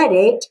to get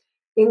it,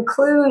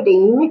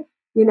 including,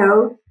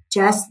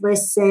 just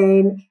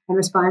listen and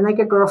respond like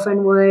a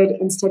girlfriend would,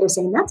 instead of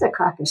saying, that's a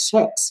crock of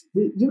shit.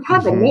 You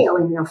have a nail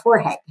in your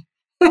forehead.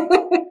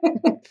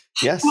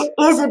 Yes. It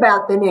is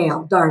about the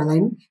nail,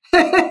 darling.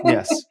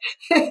 Yes.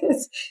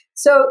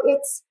 So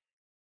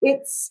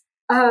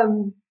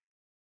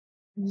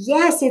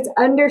yes, it's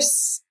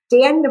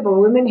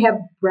understandable. Women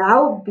have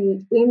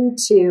browbeat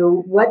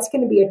into what's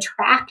going to be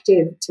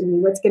attractive to me,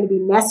 what's going to be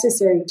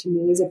necessary to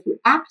me is if you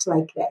act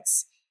like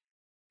this.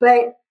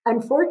 But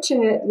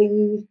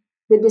unfortunately,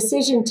 the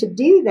decision to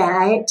do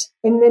that,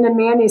 and then a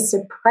man is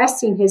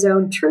suppressing his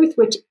own truth,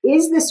 which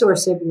is the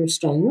source of your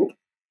strength,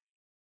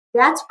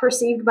 that's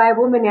perceived by a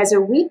woman as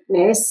a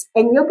weakness,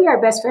 and you'll be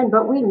our best friend,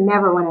 but we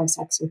never want to have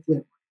sex with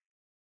you.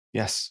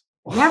 Yes.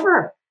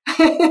 Never.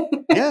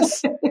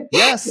 Yes.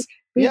 Yes.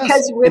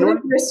 Because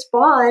women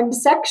respond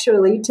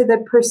sexually to the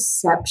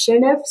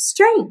perception of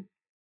strength.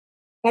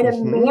 And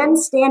a man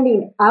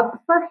standing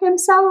up for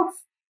himself,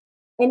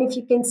 and if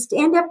you can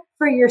stand up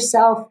for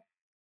yourself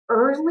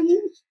early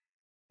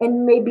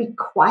and maybe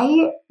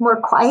more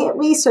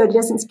quietly so it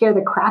doesn't scare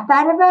the crap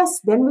out of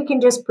us, then we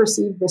can just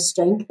perceive the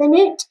strength in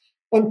it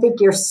and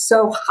think you're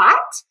so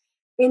hot,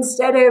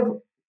 instead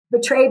of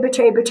betray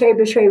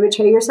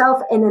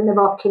yourself, and then the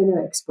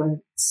volcano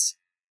explodes.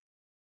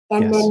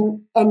 And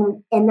then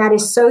that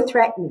is so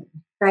threatening,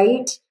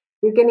 right?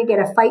 You're going to get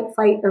a fight,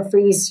 flight, or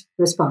freeze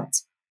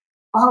response,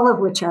 all of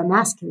which are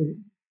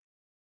emasculating.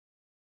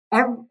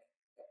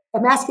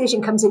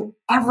 Emasculation comes in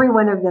every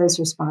one of those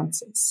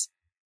responses.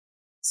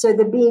 So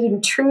the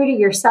being true to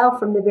yourself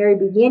from the very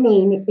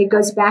beginning, it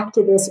goes back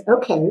to this,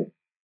 okay,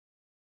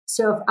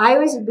 so if I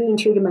was being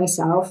true to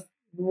myself,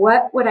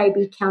 what would I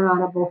be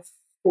accountable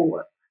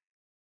for?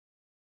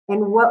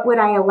 And what would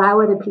I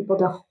allow other people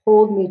to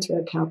hold me to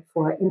account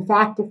for? In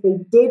fact, if they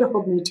did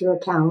hold me to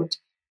account,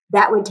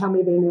 that would tell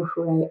me they know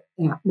who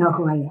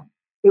I am.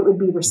 It would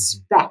be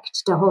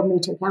respect to hold me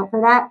to account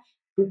for that,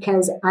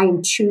 because I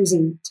am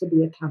choosing to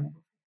be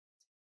accountable.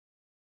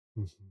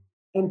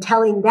 And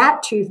telling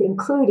that truth,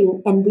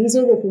 including, and these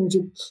are the things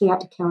you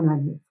can't count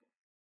on me for.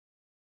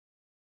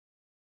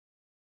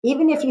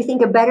 Even if you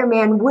think a better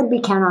man would be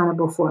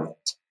accountable for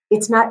it,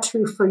 it's not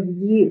true for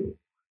you.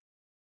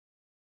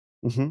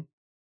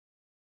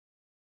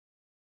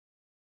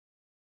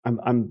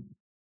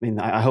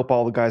 I hope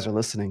all the guys are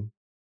listening,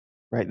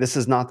 right? This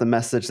is not the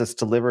message that's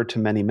delivered to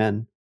many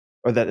men,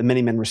 or that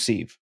many men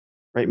receive,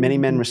 right? Many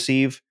men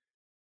receive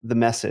the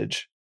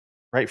message,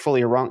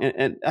 rightfully or wrong.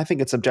 And I think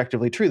it's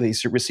objectively true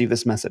that you receive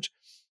this message,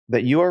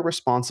 that you are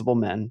responsible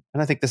men.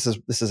 And I think this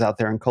is out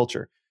there in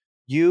culture.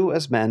 You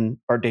as men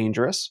are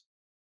dangerous,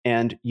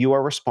 and you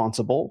are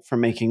responsible for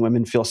making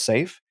women feel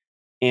safe.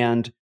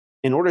 And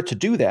in order to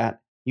do that,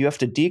 you have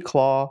to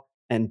declaw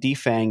and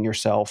defang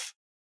yourself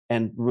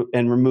and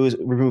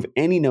remove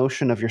any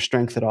notion of your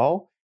strength at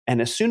all. And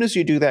as soon as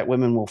you do that,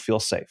 women will feel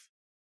safe,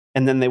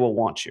 and then they will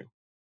want you,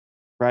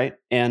 right?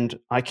 And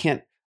I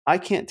can't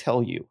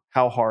tell you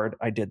how hard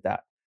I did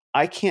that.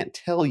 I can't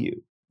tell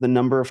you the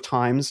number of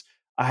times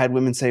I had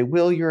women say,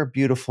 "Will, you're a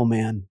beautiful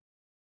man,"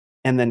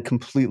 and then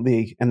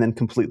completely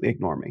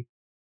ignore me,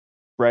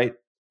 right?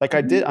 Like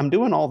I'm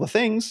doing all the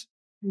things,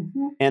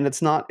 and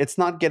it's not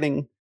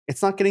getting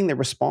the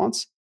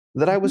response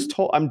that I was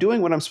told. I'm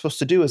doing what I'm supposed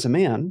to do as a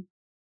man,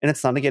 and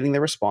it's not getting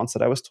the response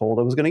that I was told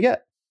I was going to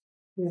get.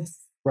 Yes.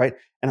 Right.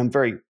 And I'm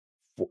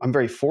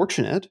very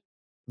fortunate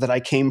that I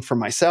came for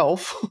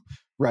myself,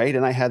 right?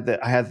 And I had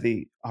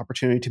the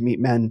opportunity to meet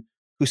men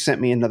who sent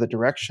me in another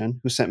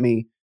direction, who sent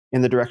me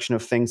in the direction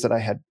of things that I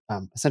had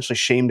essentially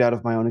shamed out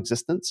of my own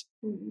existence.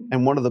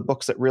 And one of the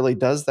books that really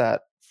does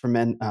that for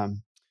men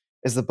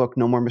is the book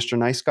No More Mr.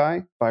 Nice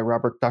Guy by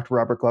Dr.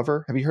 Robert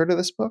Glover. Have you heard of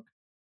this book?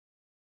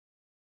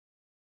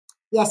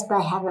 Yes, but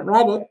I haven't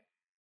read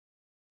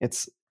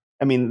it.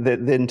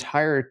 The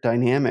entire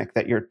dynamic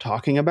that you're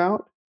talking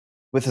about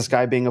with this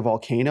guy being a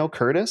volcano,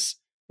 Curtis,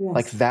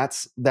 like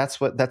that's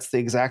the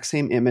exact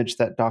same image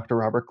that Dr.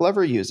 Robert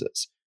Glover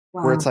uses,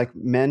 where it's like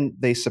men,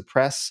 they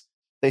suppress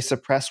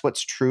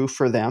what's true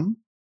for them,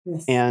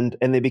 and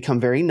they become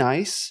very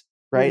nice,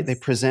 right? They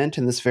present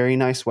in this very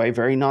nice way,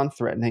 very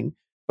non-threatening,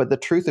 but the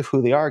truth of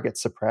who they are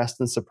gets suppressed,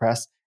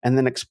 and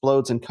then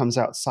explodes and comes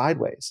out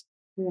sideways.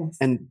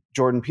 And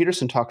Jordan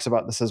Peterson talks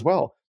about this as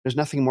well. There's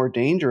nothing more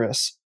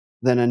dangerous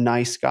than a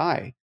nice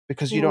guy,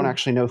 because you don't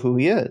actually know who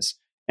he is.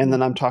 And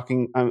then I'm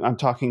talking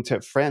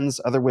to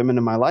friends, other women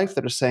in my life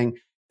that are saying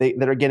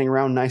that are getting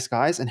around nice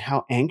guys, and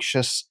how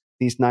anxious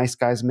these nice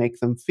guys make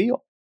them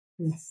feel,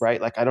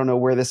 right? Like, I don't know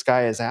where this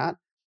guy is at.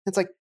 It's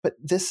like, but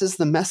this is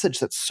the message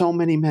that so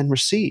many men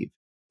receive,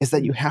 is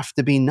that you have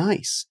to be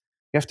nice.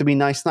 You have to be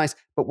nice.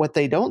 But what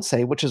they don't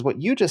say, which is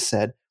what you just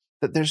said,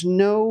 that there's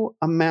no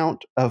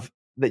amount of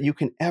that you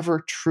can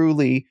ever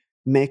truly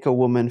make a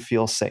woman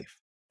feel safe,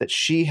 that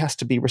she has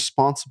to be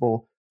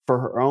responsible for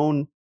her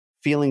own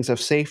feelings of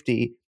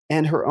safety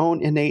and her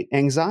own innate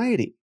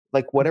anxiety.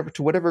 Like,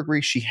 to whatever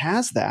degree she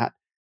has that,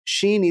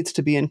 she needs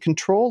to be in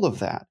control of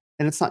that.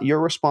 And it's not your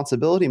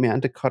responsibility,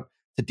 man, to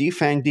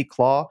defang,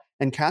 declaw,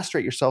 and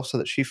castrate yourself so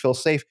that she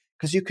feels safe,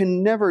 because you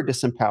can never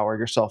disempower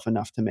yourself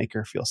enough to make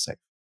her feel safe.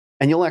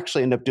 And you'll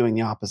actually end up doing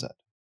the opposite.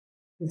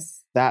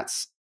 Yes.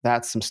 That's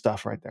some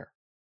stuff right there.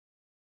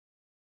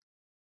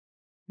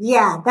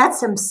 Yeah, that's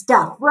some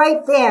stuff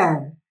right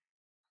there.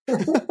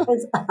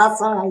 That's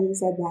awesome how you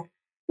said that.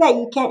 Yeah,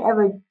 you can't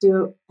ever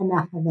do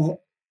enough of it.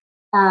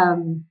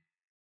 Can't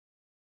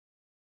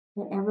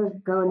ever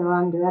go in the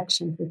wrong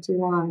direction for too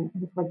long,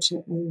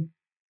 unfortunately.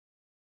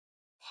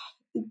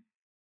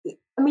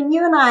 I mean,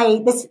 you and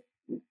I,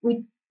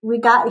 we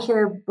got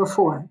here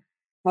before,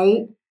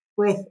 right?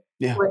 With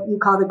what you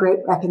call the Great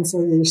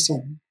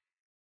Reconciliation.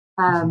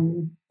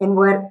 And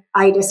what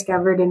I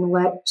discovered and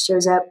what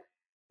shows up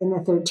in the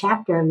 3rd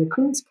chapter of the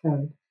Queen's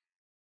Code,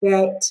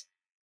 that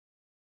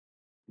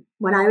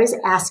when I was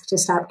asked to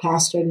stop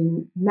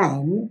castrating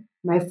men,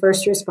 my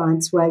first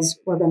response was,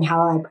 well, then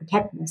how will I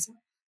protect myself?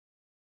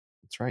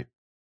 That's right.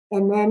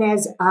 And then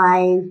as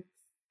I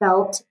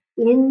felt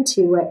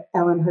into what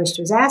Ellen Hurst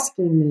was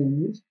asking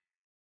me,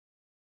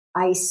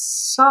 I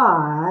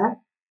saw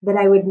that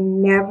I would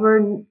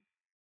never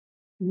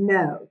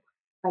know,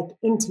 like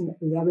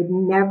intimately, I would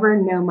never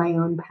know my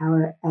own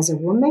power as a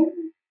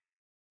woman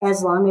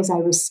as long as I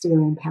was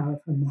stealing power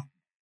from men.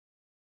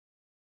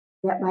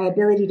 That my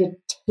ability to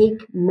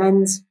take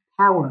men's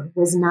power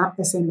was not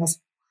the same as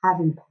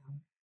having power.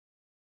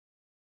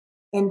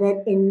 And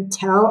that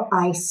until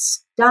I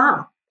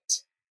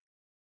stopped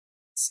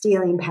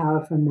stealing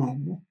power from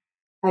men,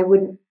 I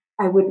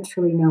wouldn't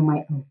truly know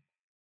my own.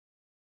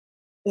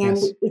 And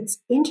it's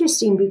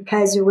interesting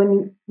because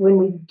when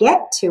we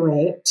get to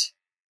it,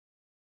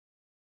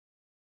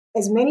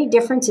 as many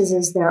differences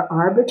as there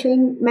are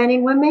between men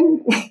and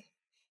women,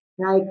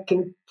 and I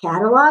can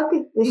catalog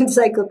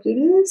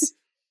encyclopedias.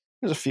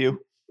 There's a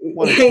few.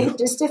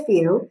 Just a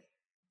few.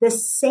 The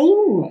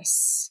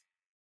sameness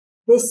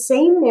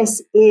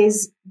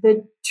is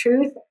the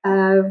truth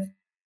of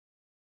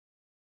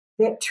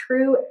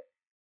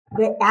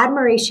the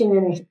admiration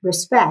and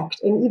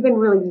respect, and even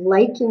really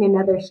liking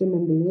another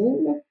human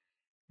being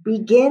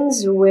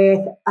begins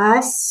with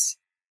us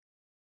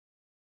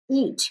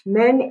each,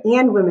 men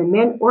and women,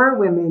 men or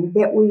women,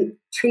 that we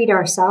treat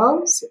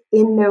ourselves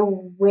in the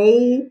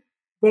way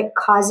that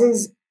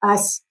causes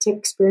us to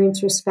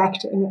experience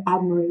respect and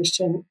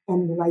admiration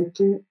and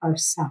liking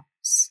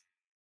ourselves.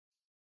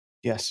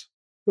 Yes.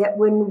 That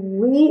when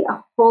we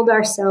hold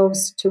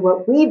ourselves to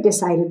what we've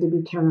decided to be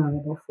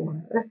accountable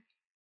for,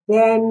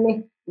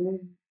 then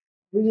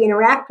we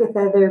interact with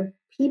other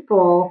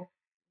people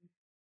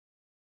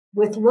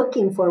with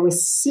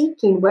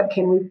seeking what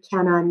can we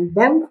count on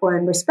them for,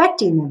 and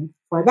respecting them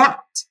for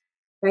that,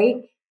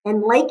 right?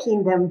 And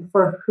liking them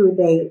for who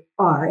they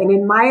are, and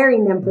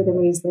admiring them for the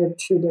ways they're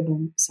true to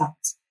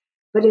themselves.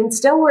 But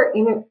until we're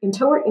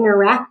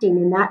interacting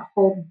in that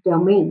whole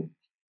domain,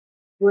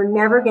 we're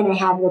never going to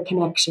have the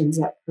connections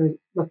that we're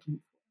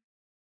looking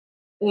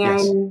for.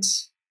 And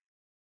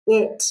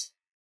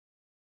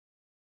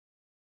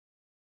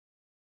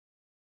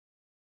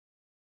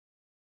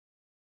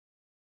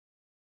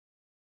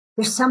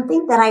there's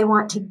something that I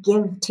want to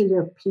give to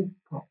your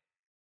people.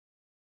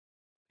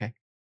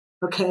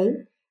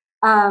 Okay.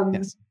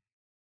 Yes.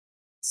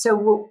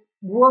 So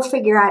we'll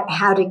figure out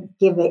how to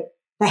give it,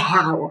 the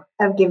how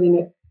of giving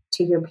it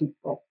to your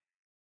people.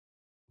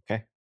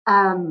 Okay.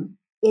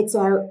 It's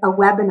a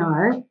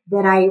webinar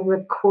that I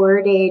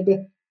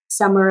recorded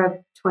summer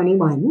of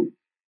 21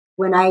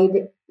 when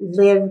I'd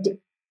lived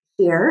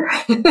here.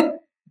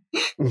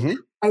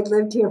 I'd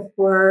lived here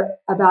for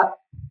about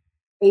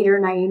 8 or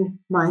 9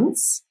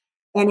 months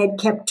and had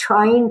kept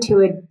trying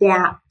to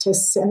adapt to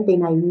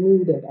something I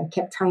needed. I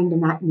kept trying to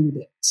not need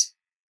it.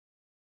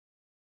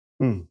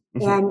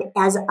 And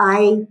as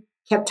I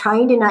kept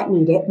trying to not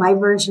need it, my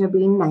version of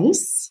being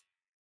nice,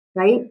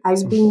 right? I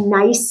was being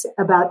nice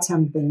about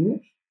something.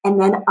 And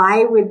then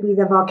I would be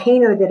the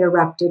volcano that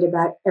erupted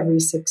about every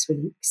 6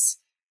 weeks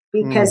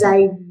because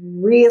I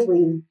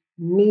really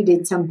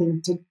needed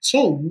something to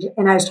change.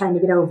 And I was trying to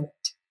get over it.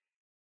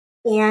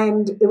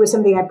 And it was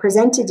something I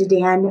presented to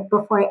Dan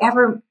before I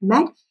ever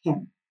met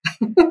him.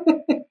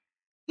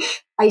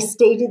 I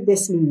stated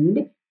this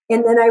need,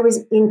 and then I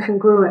was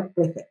incongruent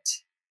with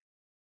it.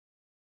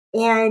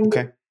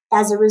 And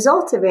as a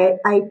result of it,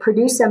 I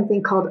produced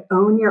something called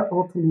Own Your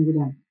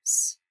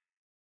Ultimatums.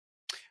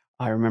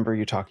 I remember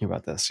you talking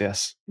about this,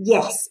 yes.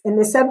 Yes, and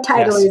the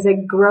subtitle is A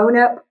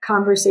Grown-Up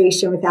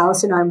Conversation with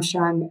ALISON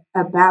Armstrong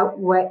about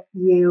what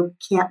you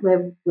can't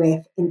live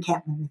with and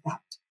can't live without.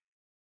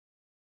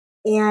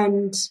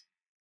 And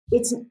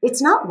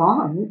it's not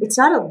long. It's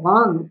not a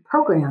long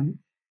program,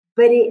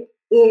 but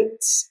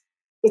it's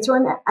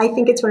one that I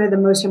think it's one of the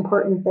most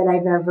important that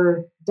I've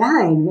ever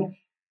done,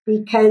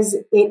 because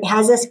it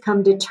has us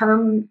come to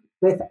terms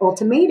with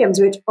ultimatums,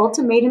 which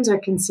ultimatums are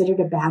considered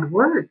a bad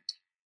word,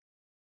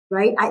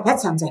 right? That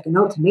sounds like an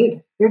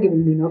ultimatum. You're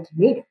giving me an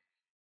ultimatum.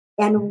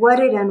 And what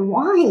it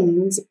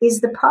unwinds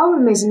is the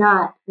problem is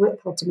not with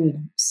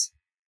ultimatums.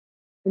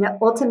 An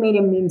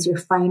ultimatum means your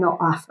final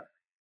offer.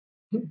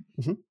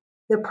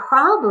 The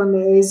problem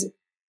is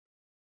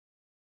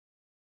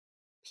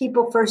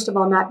people, first of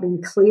all, not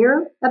being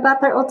clear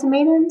about their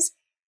ultimatums.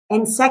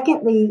 And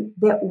secondly,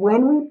 that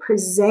when we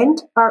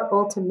present our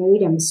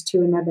ultimatums to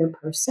another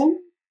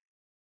person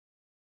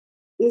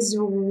is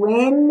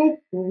when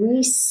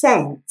we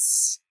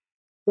sense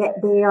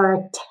that they are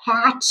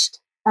attached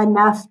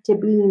enough to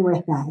being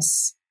with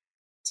us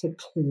to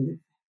cave.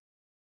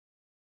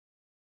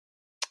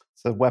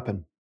 It's a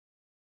weapon.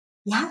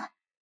 Yeah.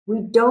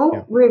 We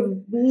don't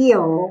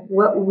reveal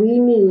what we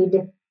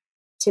need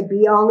to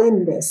be all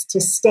in this,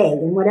 to stay,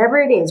 and whatever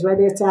it is,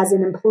 whether it's as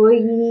an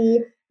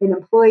employee, an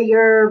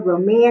employer,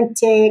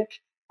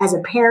 romantic, as a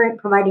parent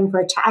providing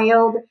for a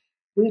child,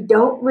 we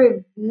don't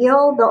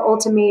reveal the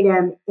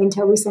ultimatum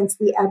until we sense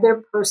the other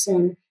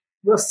person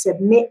will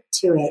submit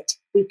to it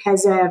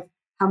because of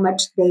how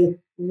much they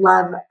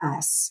love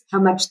us, how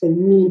much they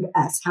need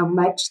us, how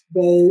much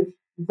they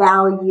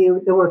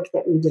value the work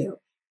that we do.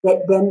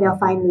 That then they'll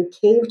finally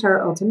cave to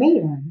our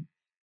ultimatum.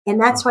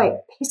 And that's why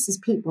it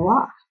pisses people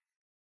off,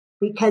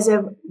 because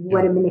of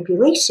what a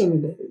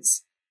manipulation it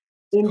is.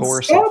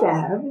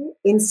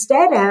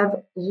 Instead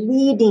of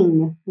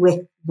leading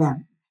with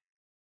them.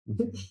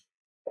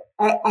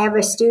 I have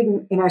a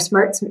student in our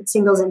Smart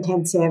Singles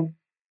Intensive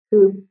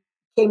who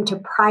came to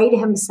pride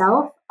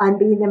himself on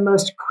being the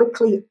most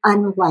quickly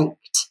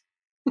unliked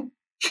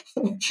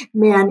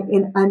man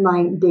in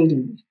online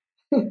dating.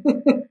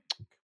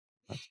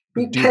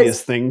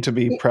 Dubious thing to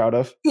be proud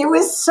of. He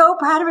was so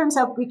proud of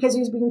himself because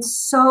he was being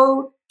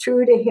so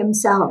true to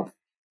himself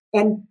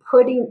and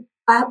putting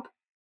up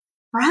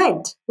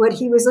front what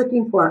he was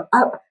looking for,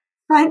 up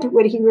front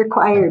what he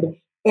required,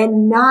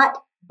 and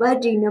not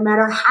budging no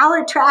matter how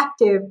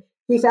attractive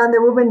he found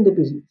the woman to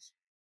be.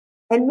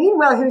 And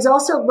meanwhile, he was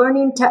also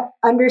learning to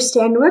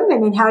understand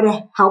women and how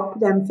to help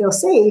them feel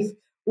safe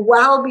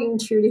while being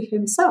true to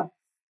himself.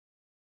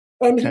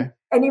 And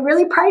he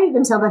really prided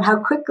himself on how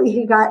quickly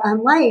he got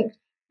unliked,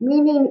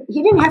 meaning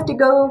he didn't have to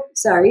go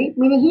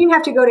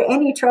to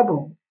any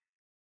trouble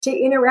to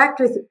interact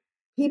with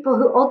people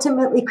who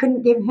ultimately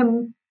couldn't give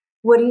him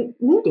what he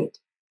needed,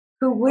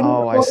 who wouldn't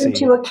hold him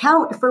to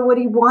account for what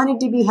he wanted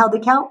to be held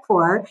account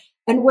for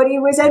and what he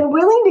was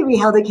unwilling to be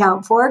held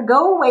account for.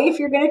 Go away if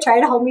you're going to try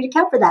to hold me to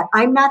account for that.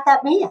 I'm not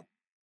that man.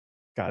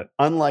 Got it.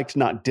 Unliked,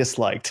 not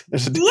disliked.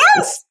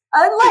 Yes,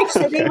 unliked.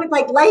 So they would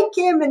like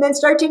him and then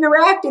start to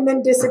interact and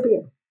then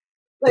disappear.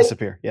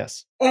 Disappear,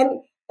 yes.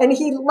 And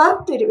he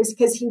loved it. It was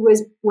because he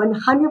was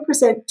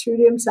 100% true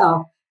to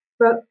himself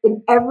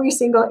in every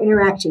single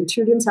interaction,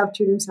 true to himself,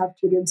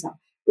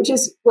 which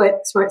is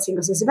what Smart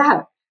Singles is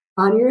about.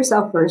 Honor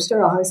yourself first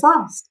or all is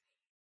lost.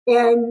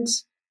 And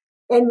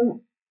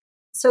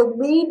so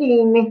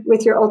leading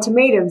with your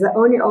ultimatums,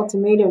 own your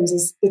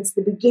ultimatums, it's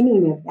the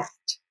beginning of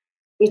that.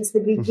 It's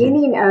the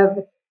beginning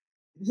of,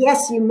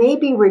 yes, you may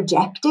be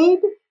rejected,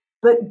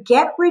 but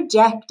get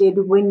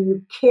rejected when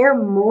you care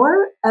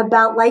more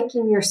about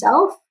liking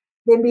yourself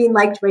than being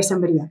liked by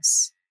somebody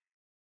else.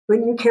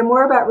 When you care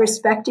more about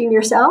respecting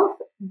yourself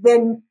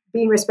than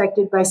being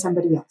respected by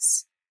somebody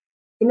else.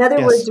 In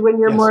other words, when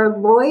you're more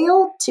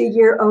loyal to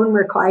your own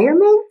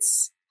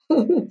requirements,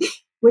 when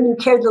you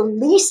care the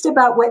least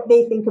about what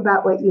they think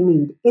about what you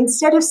need,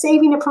 instead of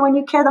saving it for when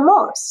you care the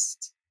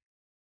most.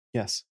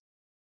 Yes.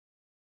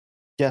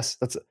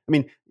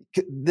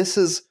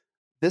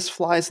 This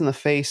flies in the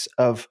face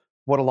of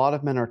what a lot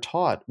of men are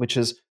taught, which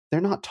is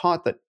they're not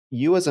taught that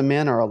you as a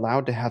man are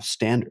allowed to have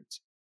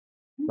standards,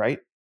 right?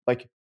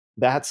 Like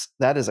that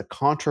is a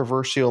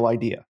controversial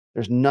idea.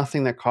 There's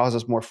nothing that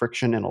causes more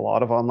friction in a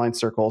lot of online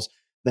circles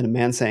than a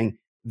man saying,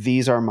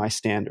 these are my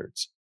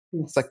standards.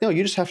 Yes. It's like, no,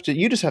 you just have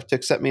to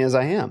accept me as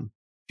I am.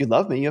 If you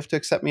love me, you have to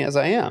accept me as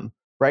I am.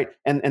 Right.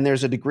 And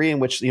there's a degree in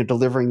which,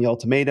 delivering the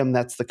ultimatum,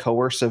 that's the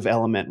coercive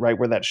element, right?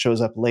 Where that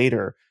shows up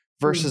later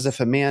versus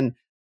if a man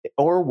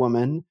or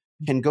woman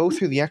can go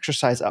through the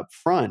exercise up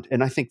front.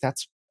 And I think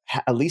that's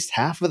at least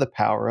half of the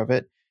power of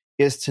it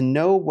is to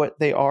know what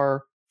they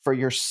are for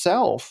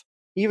yourself,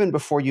 even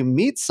before you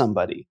meet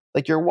somebody.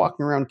 Like you're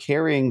walking around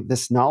carrying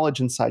this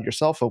knowledge inside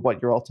yourself of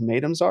what your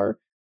ultimatums are.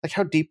 Like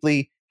how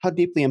deeply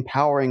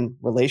empowering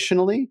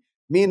relationally.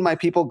 Me and my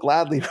people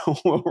gladly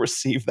will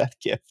receive that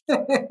gift.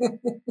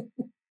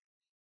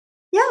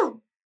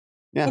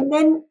 Yeah. And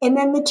then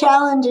the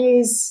challenge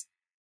is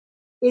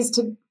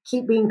to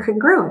keep being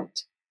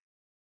congruent.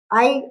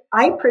 I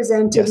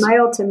presented my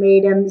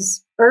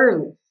ultimatums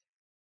early.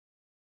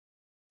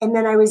 And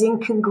then I was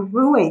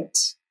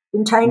incongruent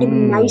in trying to be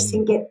nice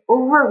and get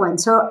over one.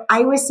 So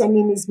I was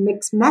sending these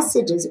mixed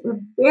messages. It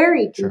were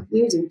very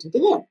confusing to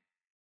Dan.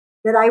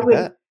 That I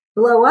would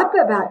blow up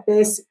about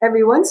this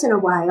every once in a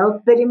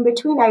while, but in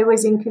between I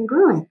was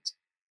incongruent.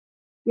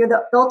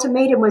 The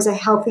ultimatum was a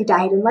healthy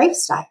diet and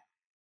lifestyle.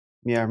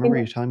 Yeah, I remember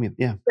you telling me.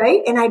 Yeah.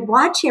 Right? And I'd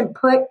watch him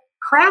put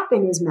crap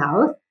in his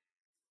mouth,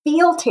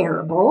 feel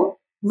terrible,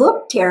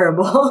 look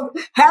terrible,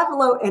 have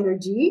low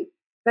energy,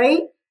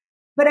 right?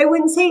 But I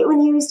wouldn't say it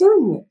when he was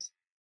doing it.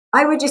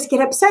 I would just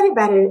get upset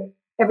about it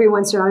every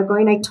once in a while,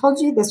 going, I told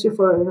you this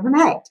before we ever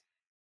met.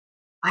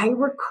 I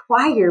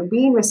require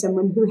being with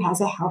someone who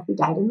has a healthy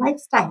diet and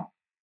lifestyle.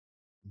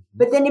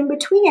 But then in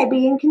between, I'd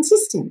be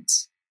inconsistent.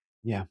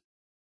 Yeah.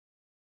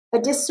 A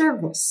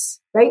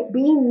disservice, right?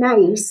 Being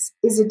nice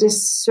is a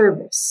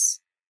disservice.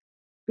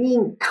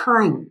 Being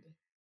kind,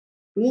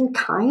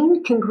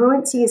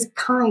 congruency is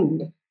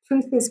kind.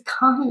 Truth is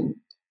kind.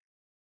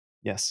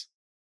 Yes.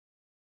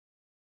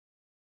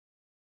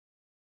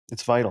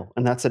 It's vital.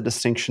 And that's a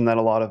distinction that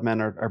a lot of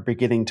men are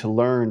beginning to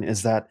learn,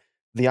 is that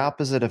the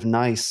opposite of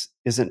nice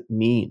isn't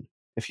mean.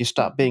 If you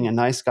stop being a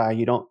nice guy,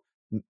 you don't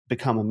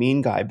become a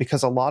mean guy,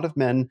 because a lot of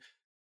men,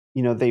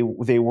 they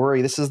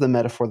worry. This is the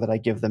metaphor that I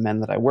give the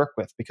men that I work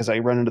with, because I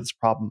run into this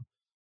problem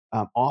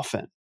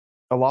often.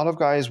 A lot of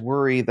guys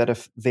worry that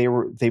if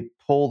they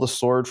pull the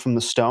sword from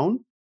the stone,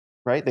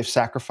 right? They've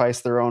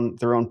sacrificed their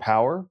own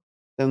power.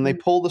 Then they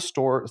pull the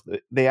sword.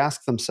 They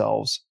ask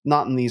themselves,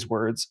 not in these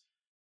words,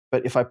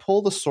 but if I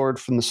pull the sword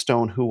from the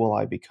stone, who will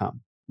I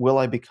become? Will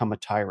I become a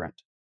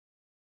tyrant?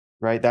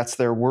 Right? That's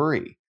their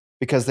worry,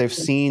 because they've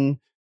seen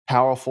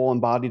powerful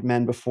embodied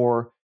men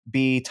before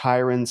be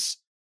tyrants,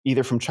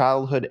 either from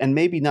childhood, and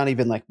maybe not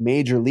even like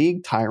major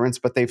league tyrants,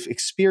 but they've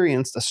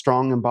experienced a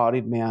strong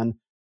embodied man,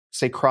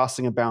 say,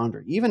 crossing a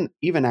boundary,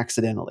 even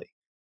accidentally.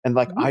 And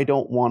like, I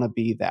don't want to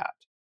be that.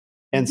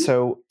 And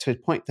so to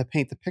paint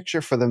the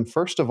picture for them,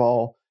 first of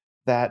all,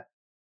 that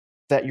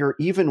you're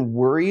even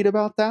worried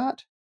about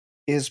that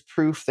is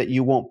proof that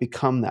you won't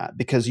become that,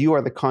 because you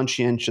are the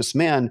conscientious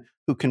man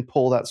who can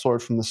pull that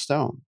sword from the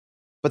stone.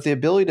 But the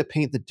ability to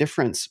paint the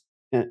difference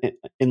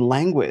in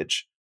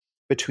language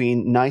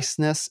between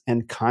niceness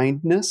and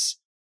kindness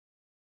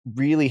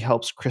really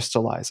helps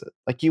crystallize it.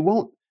 Like,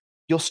 you'll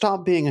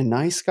stop being a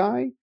nice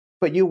guy,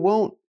 but you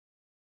will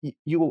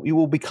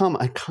become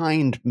a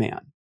kind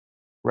man,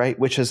 right?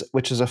 Which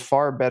is a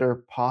far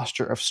better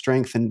posture of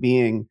strength and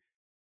being.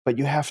 But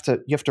you have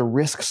to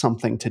risk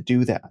something to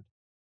do that.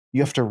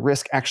 You have to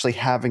risk actually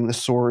having the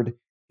sword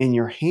in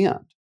your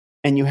hand.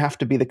 And you have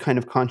to be the kind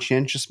of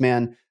conscientious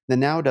man that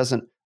now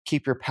doesn't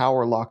keep your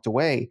power locked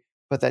away,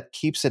 but that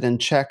keeps it in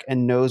check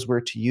and knows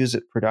where to use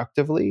it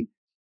productively.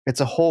 It's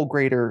a whole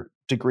greater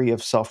degree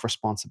of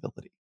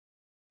self-responsibility.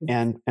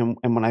 And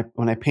when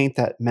I paint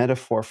that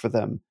metaphor for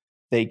them,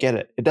 they get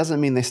it. It doesn't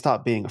mean they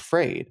stop being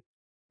afraid,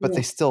 but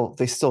they still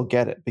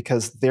get it,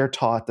 because they're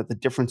taught that the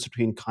difference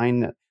between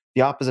kindness,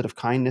 the opposite of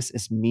kindness,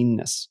 is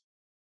meanness.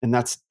 And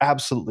that's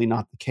absolutely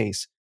not the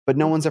case. But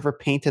no one's ever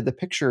painted the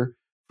picture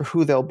for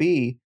who they'll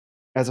be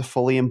as a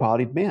fully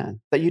embodied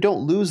man, that you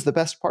don't lose the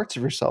best parts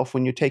of yourself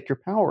when you take your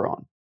power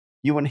on.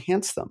 You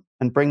enhance them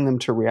and bring them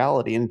to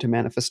reality and into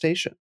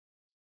manifestation.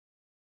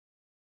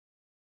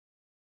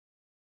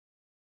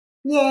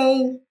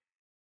 Yay.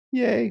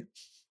 Yay.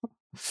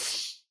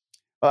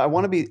 I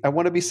want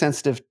to be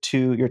sensitive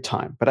to your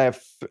time, but I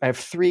have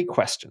three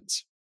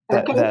questions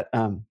okay.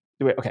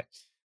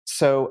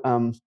 So,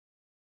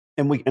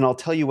 and I'll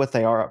tell you what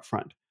they are up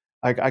front.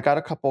 I got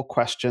a couple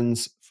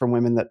questions from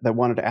women that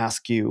wanted to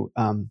ask you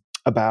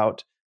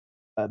about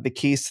the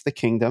keys to the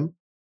kingdom,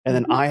 and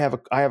then I have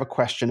a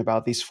question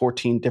about these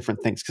 14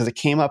 different things, because it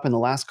came up in the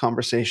last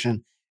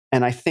conversation,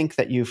 and I think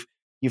that you've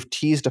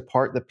teased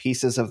apart the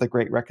pieces of the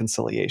Great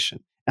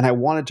Reconciliation, and I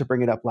wanted to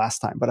bring it up last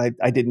time, but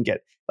I didn't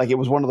get, like, it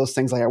was one of those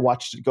things, like, I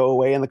watched it go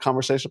away in the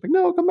conversation. I'm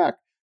like, no, come back.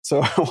 So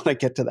I want to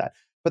get to that.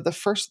 But the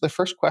first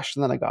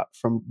question that I got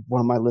from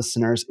one of my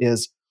listeners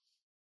is,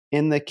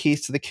 in the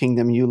Keys to the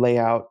Kingdom, you lay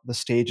out the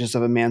stages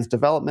of a man's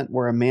development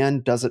where a man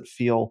doesn't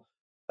feel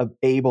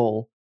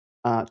able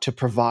to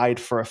provide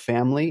for a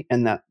family,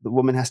 and that the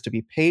woman has to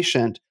be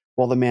patient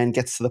while the man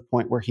gets to the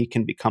point where he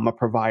can become a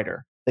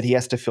provider, that he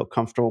has to feel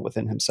comfortable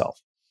within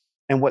himself.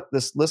 And what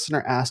this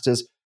listener asked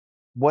is,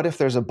 what if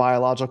there's a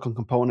biological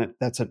component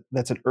that's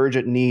an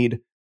urgent need,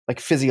 like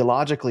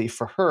physiologically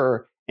for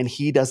her, and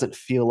he doesn't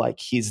feel like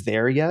he's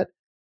there yet?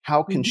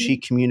 How can she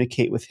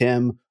communicate with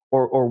him?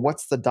 Or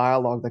what's the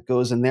dialogue that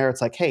goes in there?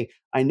 It's like, hey,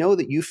 I know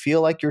that you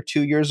feel like you're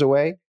 2 years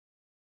away.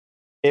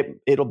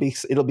 It'll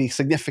be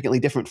significantly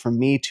different for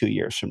me 2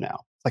 years from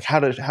now. Like, how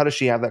does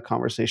she have that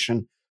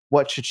conversation?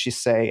 What should she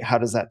say? How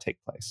does that take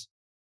place?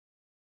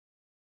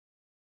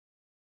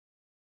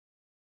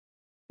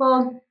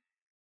 Well,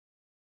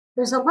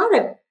 there's a lot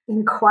of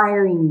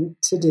inquiring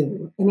to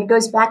do. And it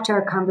goes back to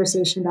our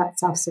conversation about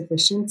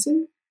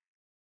self-sufficiency.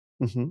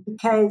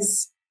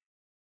 Because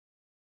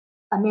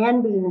a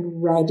man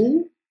being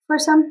ready for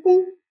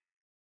something,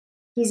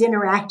 he's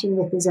interacting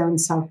with his own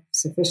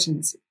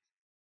self-sufficiency.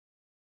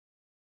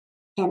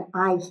 Can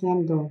I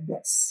handle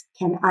this?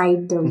 Can I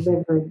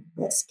deliver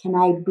this? Can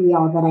I be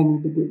all that I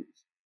need to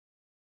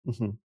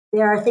be?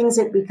 There are things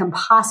that become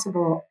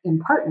possible in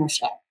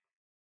partnership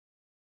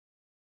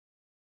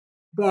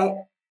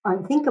that are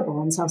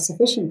unthinkable in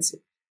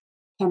self-sufficiency.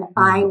 Can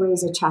I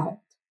raise a child?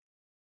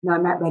 No,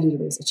 I'm not ready to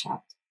raise a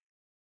child.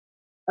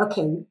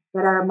 Okay,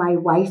 but are my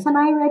wife and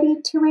I ready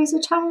to raise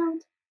a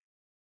child?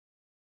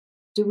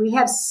 Do we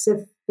have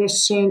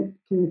sufficient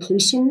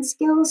communication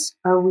skills?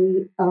 Are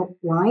we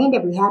aligned?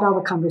 Have we had all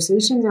the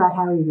conversations about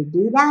how we would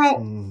do that?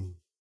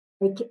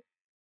 Like,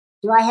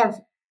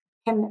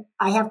 can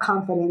I have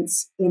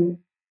confidence in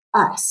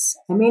us?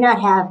 I may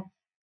not have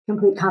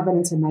complete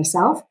confidence in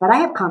myself, but I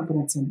have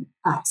confidence in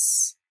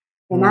us.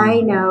 And I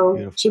know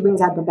beautiful. she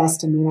brings out the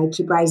best in me, and I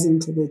keep rising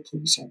to the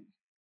occasion.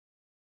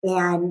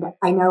 And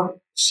I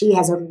know she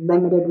has a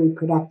limited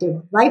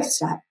reproductive life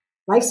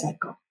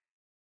cycle.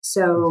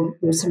 So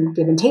there's some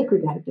give and take we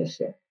got to get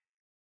here.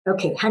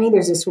 Okay, honey,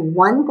 there's this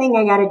one thing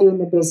I got to do in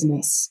the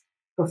business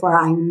before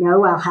I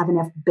know I'll have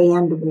enough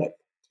bandwidth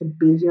to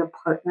be your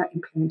partner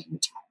in parenting a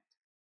child.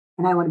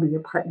 And I want to be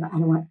your partner. I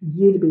don't want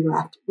you to be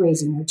left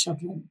raising your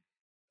children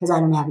because I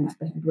don't have enough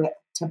bandwidth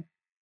to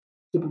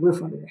keep a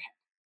roof over your head.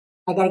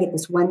 I got to get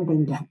this one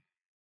thing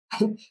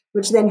done.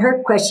 Which then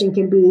her question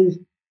can be,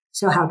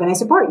 so how can I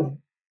support you?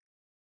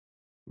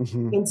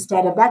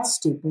 Instead of, that's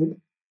stupid,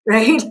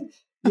 right?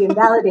 You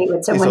invalidate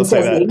what someone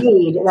says they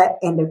need, that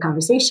end of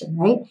conversation,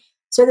 right?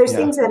 So there's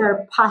things that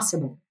are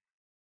possible.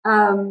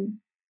 And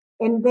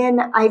then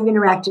I've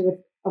interacted with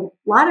a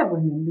lot of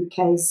women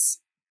because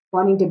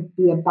wanting to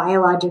be a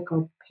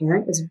biological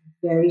parent is a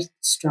very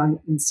strong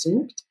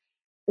instinct.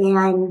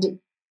 And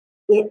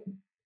it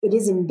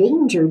is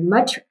endangered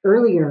much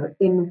earlier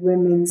in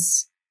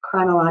women's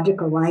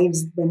chronological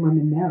lives than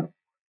women know.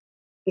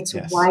 It's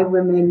why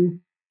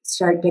women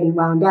start getting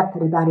wound up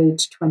at about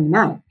age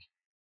 29,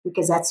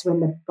 because that's when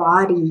the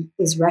body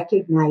is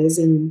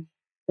recognizing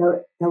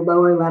the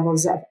lower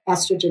levels of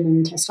estrogen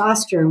and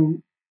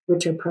testosterone,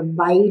 which are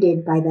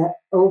provided by the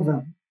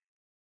ovum,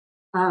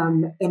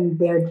 and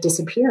they're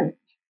disappearing,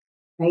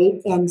 right?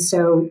 And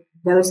so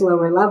those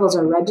lower levels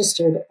are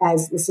registered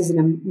as this is an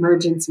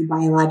emergency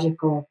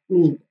biological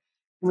need.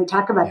 And we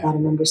talk about that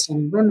in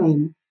Understanding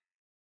Women.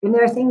 And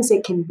there are things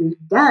that can be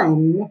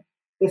done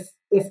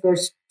if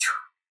there's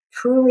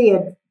truly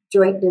a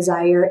joint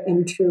desire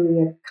and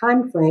truly a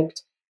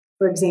conflict,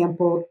 for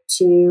example,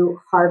 to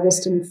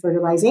harvest and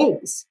fertilize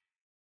eggs,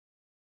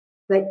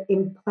 but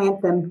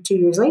implant them 2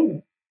 years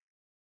later.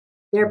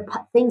 There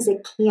are things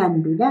that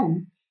can be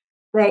done,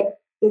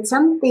 but it's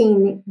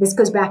something, this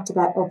goes back to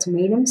that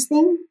ultimatums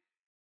thing.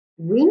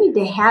 We need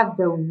to have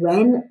the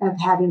when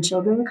of having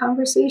children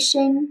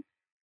conversation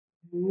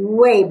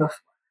way before.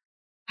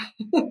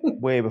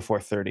 Way before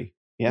 30.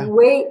 Yeah.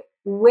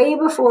 Way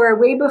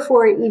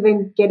before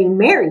even getting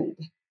married.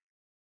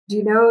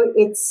 You know,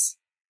 it's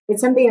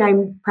something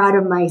I'm proud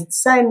of my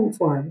son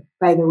for,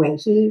 by the way.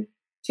 2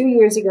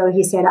 years ago,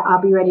 he said,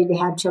 I'll be ready to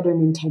have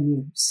children in 10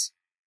 years.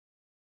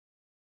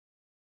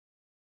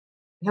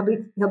 He'll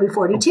be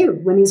 42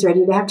 when he's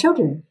ready to have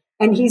children.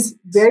 And he's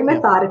very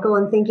methodical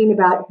and thinking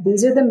about,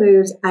 these are the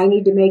moves I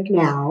need to make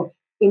now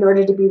in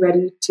order to be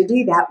ready to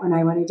do that when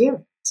I want to do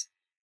it.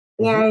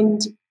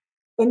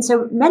 And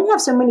so men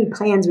have so many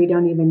plans we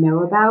don't even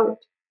know about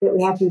that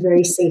we have to be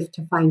very safe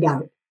to find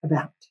out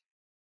about.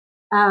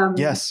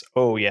 Yes.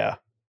 Oh, yeah.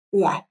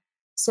 Yeah.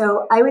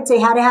 So I would say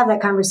how to have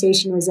that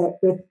conversation was that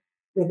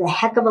with a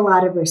heck of a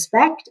lot of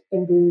respect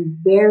and being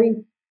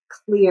very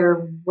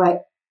clear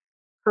what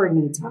her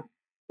needs are,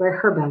 where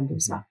her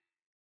boundaries are,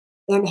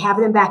 and have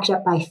them backed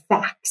up by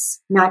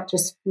facts, not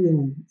just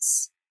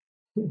feelings.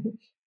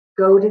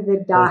 Go to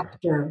the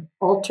doctor,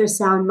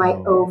 ultrasound my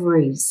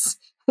ovaries.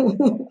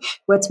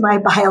 What's my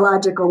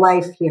biological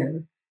life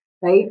here?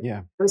 Right?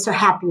 Yeah. I was so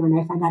happy when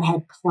I found out I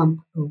had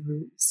plump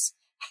ovaries.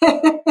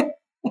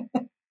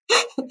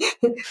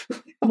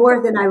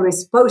 More than I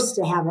was supposed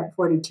to have at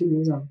 42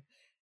 years old.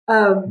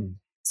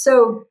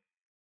 So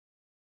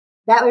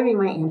that would be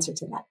my answer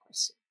to that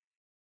question.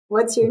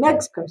 What's your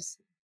next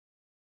question?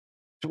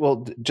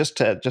 Well, just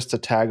to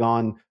tag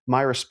on,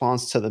 my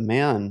response to the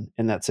man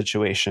in that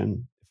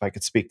situation, if I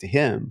could speak to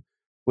him,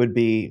 would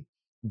be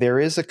there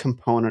is a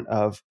component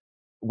of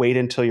wait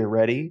until you're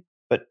ready,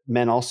 but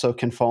men also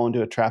can fall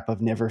into a trap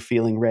of never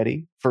feeling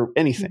ready for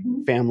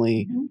anything,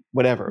 family,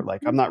 whatever.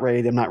 Like, I'm not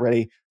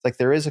ready. Like,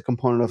 there is a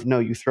component of, no,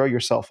 you throw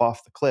yourself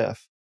off the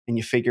cliff and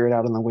you figure it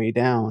out on the way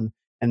down,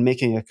 and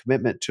making a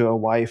commitment to a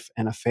wife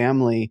and a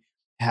family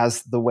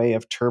has the way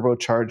of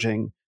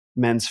turbocharging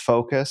men's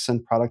focus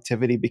and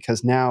productivity,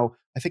 because now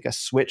I think a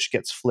switch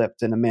gets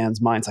flipped in a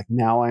man's mind. It's like,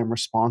 now I'm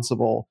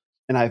responsible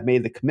and I've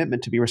made the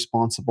commitment to be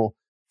responsible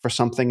for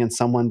something and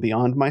someone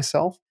beyond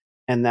myself.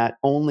 And that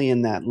only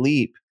in that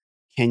leap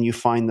can you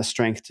find the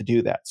strength to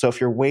do that. So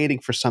if you're waiting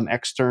for some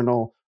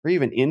external or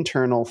even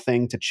internal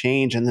thing to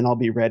change and then I'll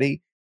be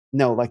ready,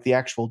 no, like the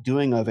actual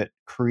doing of it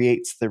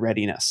creates the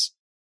readiness.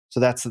 So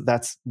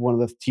that's one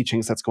of the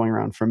teachings that's going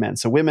around for men.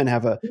 So women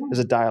have there's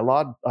a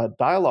dialogue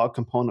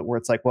component where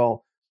it's like,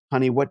 well,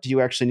 honey, what do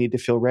you actually need to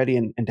feel ready?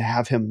 And to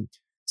have him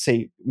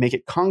say, make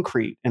it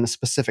concrete in a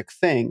specific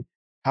thing.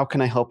 How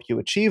can I help you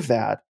achieve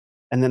that?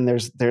 And then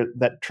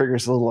that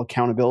triggers a little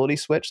accountability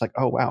switch. Like,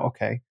 oh, wow,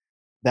 okay.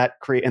 That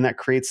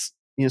creates,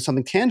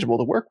 something tangible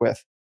to work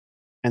with.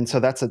 And so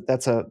that's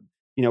a,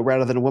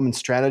 rather than a woman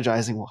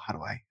strategizing, well, how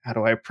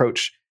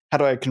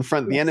do I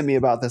confront the enemy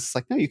about this? It's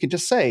like, no, you can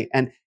just say,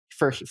 and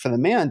for the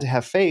man to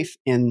have faith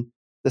in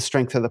the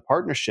strength of the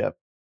partnership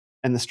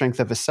and the strength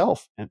of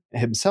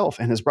himself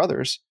and his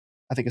brothers,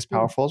 I think is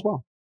powerful as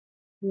well.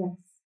 Yes.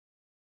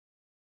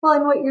 Well,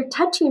 and what you're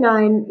touching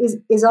on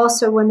is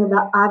also one of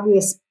the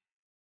obvious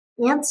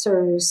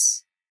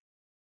answers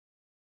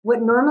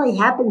what normally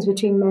happens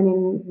between men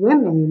and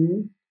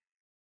women,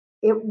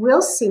 it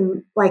will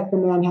seem like the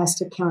man has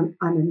to count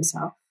on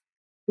himself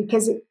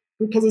because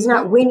he's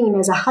not winning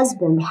as a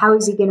husband. How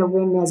is he going to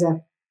win as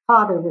a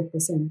father with the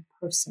same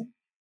person?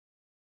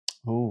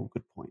 Oh,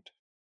 good point.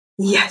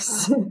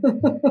 Yes.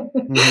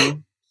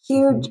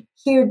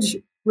 Huge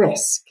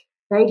risk,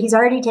 right? He's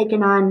already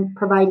taken on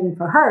providing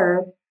for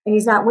her and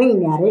he's not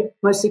winning at it,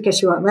 mostly because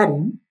she won't let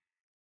him.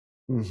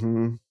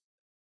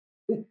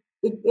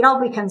 It all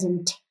becomes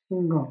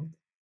entangled.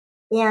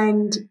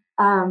 And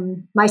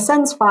my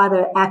son's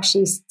father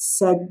actually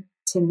said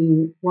to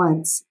me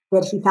once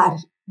that he thought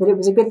that it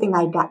was a good thing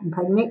I'd gotten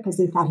pregnant because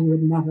he thought he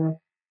would never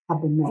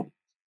have been ready.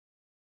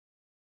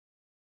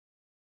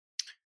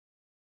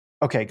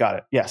 Okay, got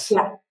it. Yes.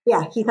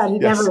 Yeah. He thought he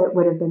never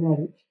would have been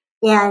ready.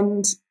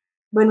 And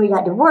when we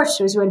got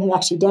divorced was when he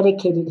actually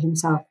dedicated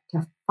himself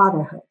to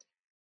fatherhood.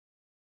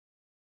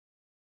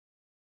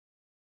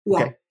 Yeah,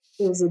 okay.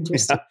 It was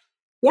interesting.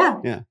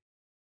 Yeah.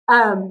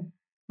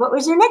 What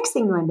was your next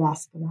thing you wanted to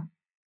ask about?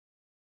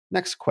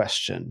 Next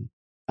question.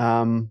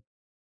 I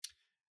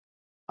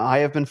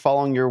have been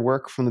following your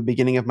work from the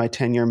beginning of my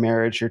 10-year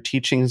marriage. Your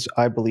teachings,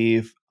 I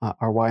believe,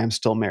 are why I'm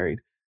still married.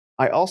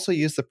 I also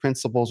use the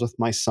principles with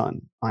my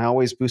son. I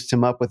always boost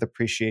him up with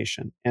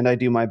appreciation, and I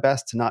do my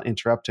best to not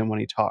interrupt him when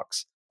he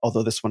talks,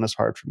 although this one is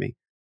hard for me.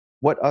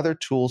 What other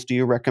tools do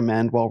you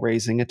recommend while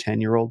raising a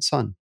 10-year-old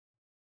son?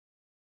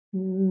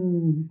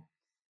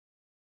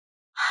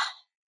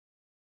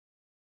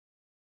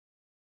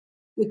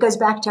 It goes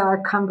back to our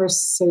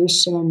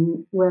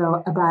conversation,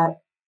 Will, about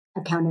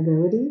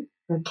accountability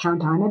or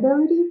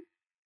count-onability.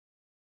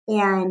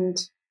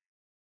 And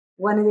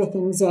one of the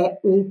things that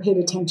we paid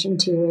attention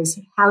to is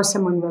how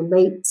someone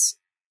relates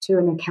to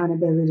an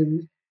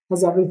accountability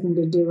has everything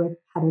to do with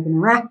how they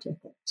interact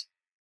with it.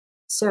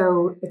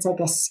 So it's like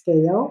a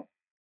scale,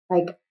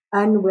 like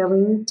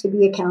unwilling to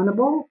be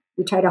accountable.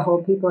 We try to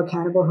hold people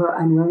accountable who are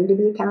unwilling to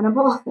be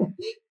accountable.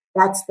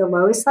 That's the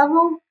lowest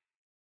level.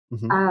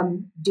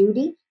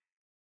 Duty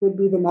would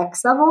be the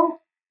next level.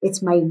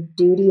 It's my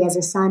duty as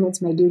a son.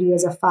 It's my duty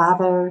as a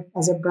father,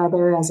 as a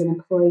brother, as an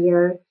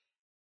employer.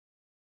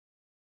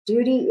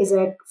 Duty is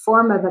a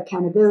form of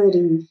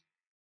accountability,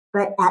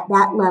 but at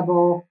that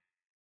level,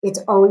 it's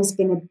always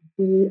going to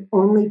be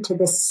only to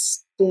the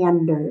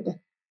standard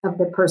of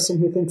the person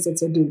who thinks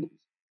it's a duty.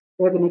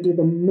 They're going to do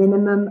the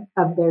minimum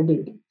of their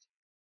duty.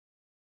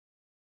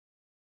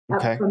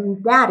 Okay.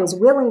 From that is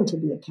willing to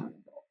be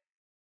accountable,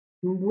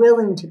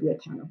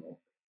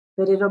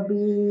 but it'll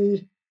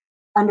be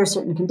under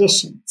certain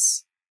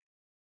conditions.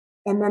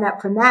 And then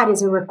up from that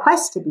is a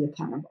request to be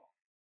accountable.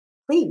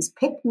 Please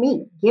pick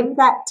me, give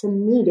that to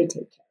me to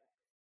take care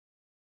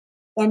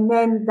of. And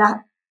then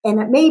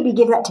it may be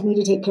give that to me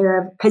to take care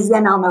of because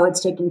then I'll know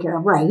it's taken care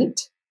of, right?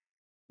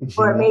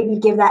 Or it may be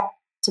give that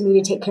to me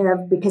to take care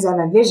of because I have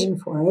a vision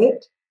for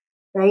it,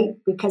 right?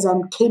 Because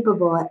I'm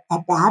capable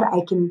at that.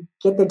 I can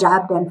get the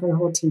job done for the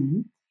whole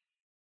team.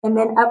 And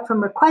then up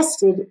from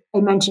requested, I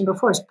mentioned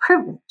before, is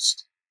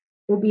privileged.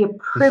 It would be a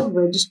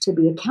privilege to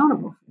be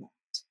accountable for that.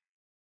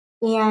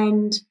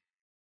 And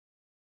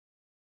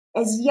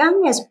as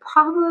young as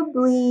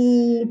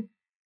probably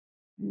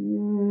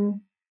 4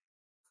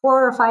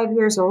 or 5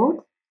 years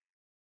old,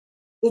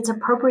 it's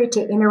appropriate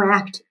to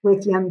interact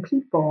with young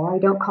people. I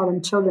don't call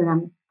them children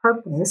on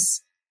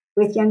purpose,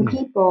 with young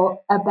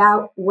people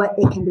about what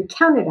they can be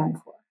counted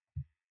on for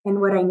and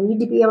what I need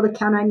to be able to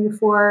count on you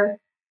for.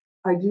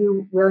 Are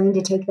you willing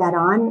to take that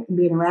on and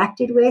be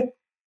interacted with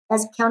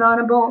as count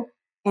onable?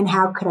 And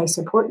how could I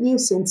support you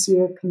since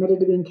you're committed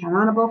to being count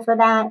onable for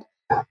that?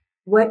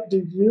 What do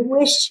you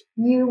wish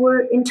you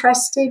were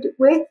entrusted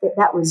with?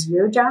 That was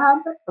your job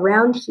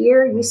around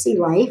here. You see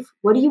life.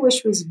 What do you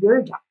wish was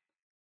your job?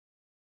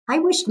 I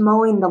wished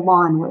mowing the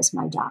lawn was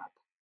my job.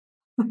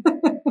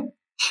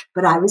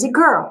 But I was a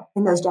girl,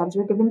 and those jobs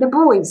were given to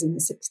boys in the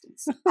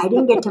 60s. I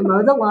didn't get to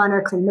mow the lawn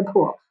or clean the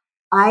pool.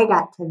 I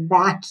got to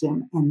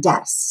vacuum and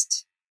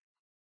dust.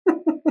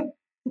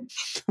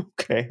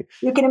 Okay.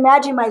 You can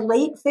imagine my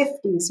late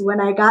 50s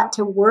when I got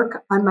to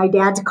work on my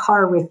dad's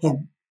car with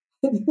him.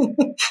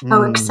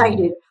 How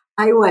excited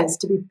I was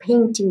to be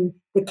painting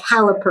the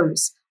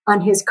calipers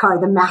on his car,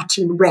 the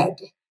matching red.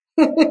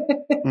 Dad, I'm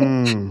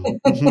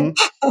working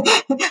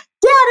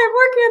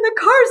on the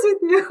cars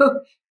with you.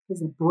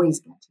 Because the boys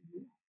got to do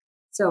that.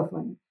 So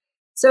funny.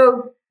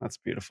 So that's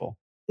beautiful.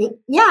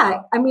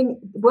 I mean,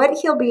 what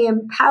he'll be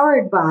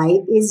empowered by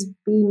is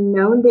being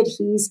known that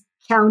he's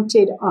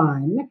counted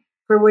on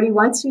for what he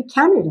wants to be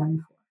counted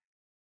on for.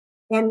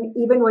 And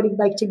even what he'd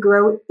like to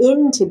grow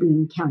into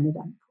being counted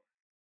on for.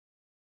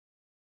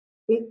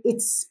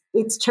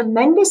 It's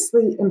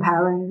tremendously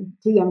empowering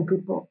to young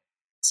people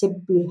to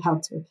be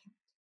held to account.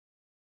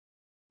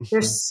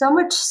 They're so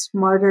much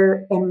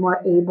smarter and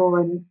more able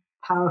and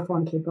powerful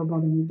and capable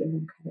than we give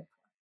them credit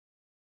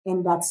for.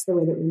 And that's the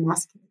way that we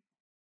masculate.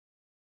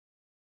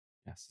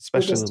 Yes,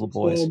 especially little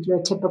boys.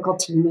 You're a typical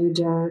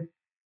teenager.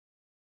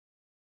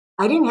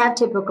 I didn't have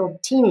typical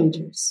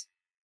teenagers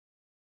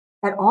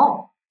at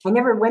all. I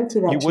never went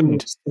through that You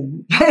wouldn't.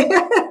 thing.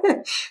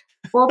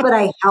 Well, but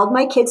I held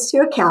my kids to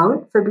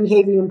account for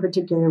behaving in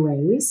particular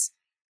ways.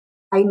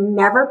 I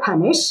never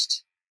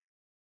punished,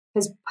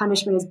 because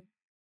punishment is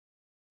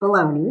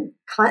baloney.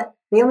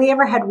 They only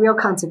ever had real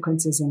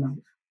consequences in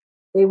life.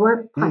 They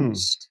weren't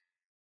punished.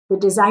 The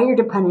desire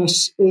to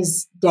punish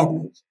is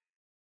deadly.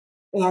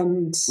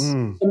 And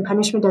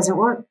punishment doesn't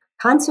work.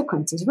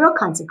 Consequences, real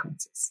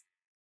consequences,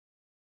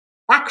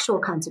 actual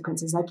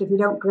consequences. Like if you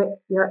don't go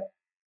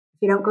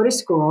to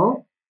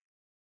school,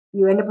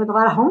 you end up with a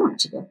lot of homework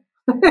to do.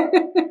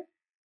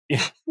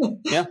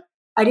 Yeah.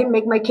 I didn't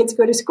make my kids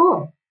go to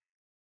school.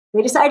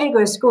 They decided to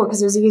go to school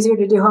because it was easier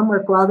to do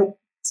homework while the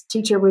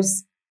teacher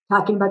was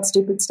talking about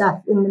stupid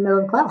stuff in the middle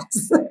of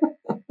class.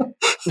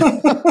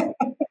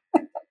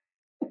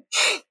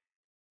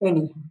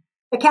 Anyhow,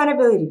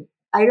 accountability.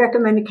 I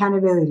recommend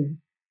accountability.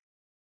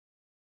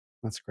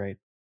 That's great.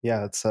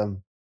 Yeah, it's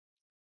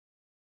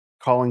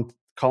calling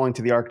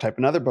to the archetype.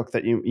 Another book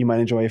that you might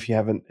enjoy if you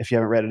haven't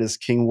read it is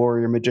King,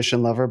 Warrior,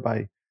 Magician, Lover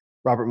by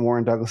Robert Moore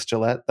and Douglas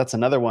Gillette. That's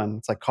another one.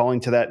 It's like calling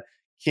to that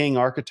king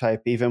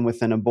archetype even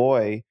within a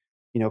boy,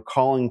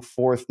 calling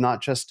forth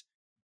not just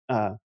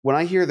when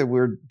I hear the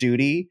word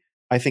duty,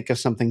 I think of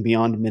something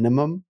beyond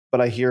minimum, but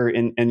I hear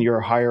in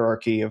your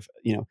hierarchy of,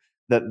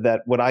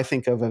 that what I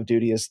think of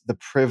duty is the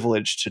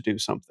privilege to do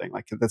something.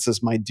 Like this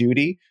is my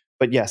duty.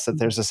 But yes, that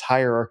there's this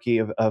hierarchy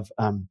of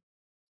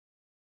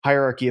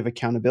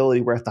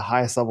accountability where at the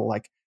highest level,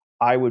 like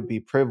I would be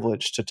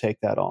privileged to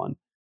take that on,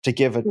 to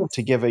give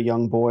a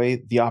young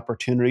boy the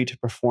opportunity to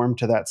perform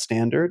to that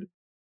standard.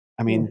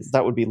 I mean,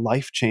 that would be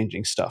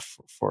life-changing stuff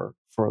for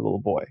a little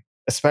boy,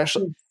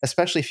 especially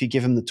if you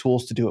give him the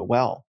tools to do it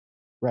well,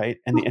 right?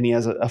 And he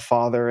has a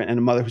father and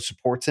a mother who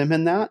supports him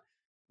in that.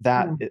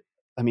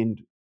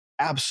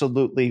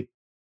 Absolutely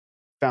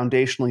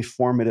foundationally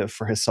formative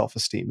for his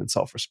self-esteem and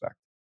self-respect.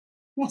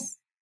 Yes.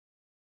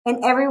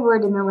 And every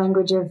word in the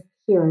language of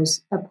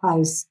heroes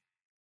applies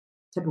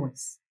to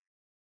boys.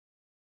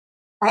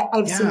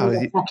 I've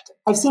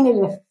seen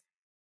it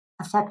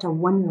affect a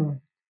 1-year-old.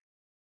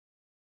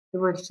 The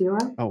word hero.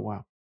 Oh,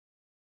 wow.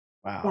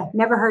 Yeah,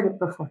 never heard it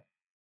before.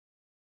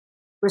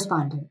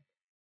 Responded.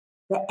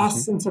 The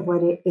essence of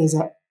what it is,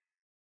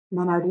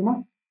 men already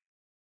know.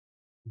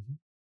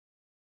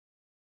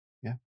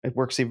 Yeah, it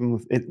works even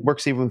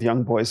with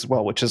young boys as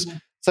well, which is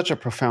such a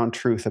profound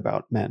truth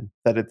about men,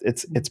 that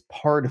it's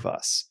part of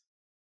us,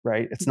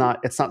 right? It's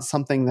not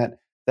something that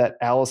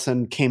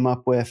ALISON came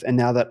up with, and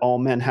now that all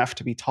men have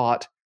to be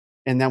taught,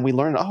 and then we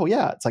learn. Oh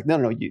yeah, it's like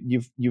no,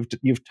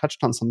 you've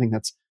touched on something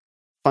that's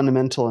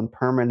fundamental and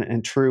permanent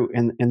and true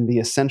in the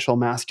essential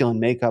masculine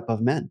makeup of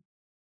men.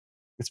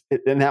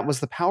 And that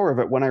was the power of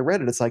it. When I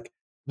read it, it was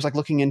like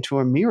looking into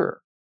a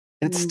mirror,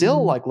 and it's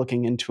still like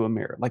looking into a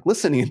mirror, like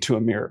listening into a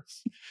mirror.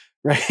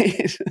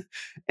 Right.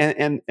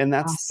 and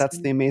that's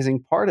the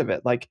amazing part of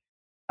it. Like,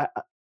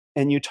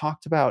 and you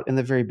talked about in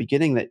the very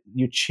beginning that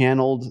you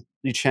channeled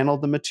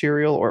the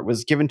material, or it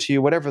was given to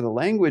you, whatever the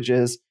language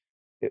is.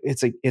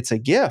 It's a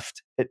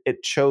gift.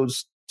 It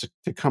chose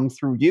to come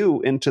through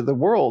you into the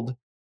world.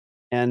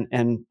 And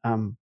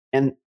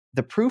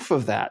the proof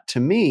of that to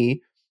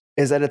me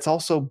is that it's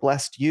also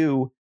blessed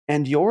you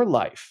and your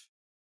life.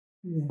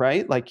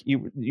 Right. Like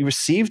you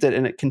received it,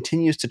 and it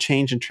continues to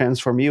change and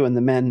transform you and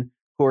the men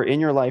who are in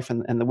your life,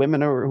 and the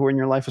women who are in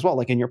your life as well,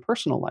 like in your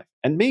personal life,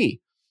 and me.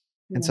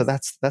 And so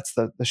that's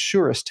the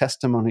surest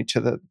testimony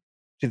to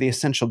the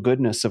essential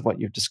goodness of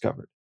what you've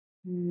discovered.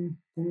 Thank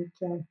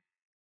you.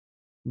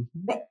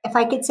 If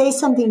I could say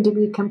something to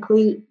be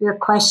complete your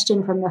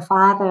question from the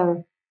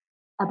father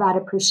about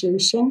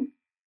appreciation,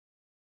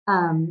 there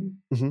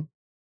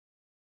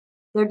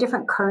are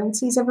different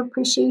currencies of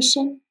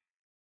appreciation,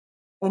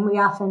 and we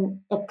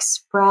often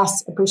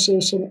express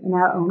appreciation in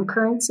our own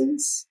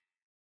currencies,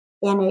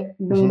 and it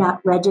may not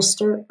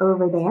register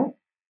over there.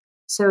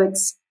 So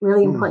it's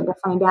really important to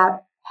find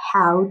out,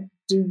 how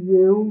do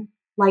you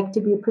like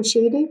to be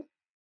appreciated?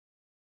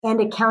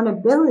 And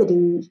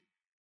accountability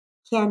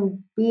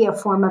can be a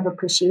form of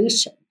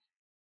appreciation.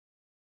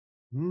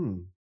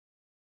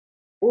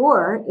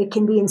 Or it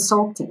can be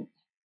insulting.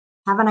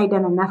 Haven't I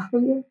done enough for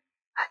you?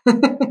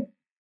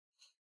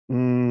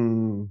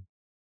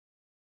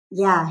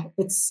 Yeah,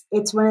 it's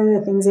one of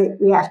the things that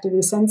we have to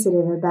be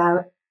sensitive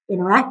about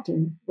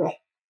interacting with.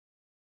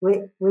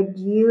 Would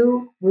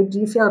you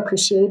feel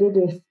appreciated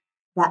if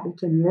that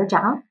became your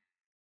job?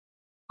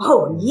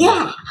 Oh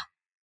yeah,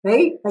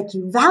 right? Like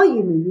you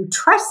value me, you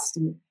trust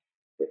me.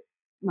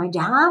 My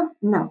job?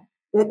 No,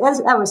 that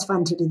was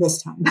fun to do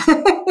this time.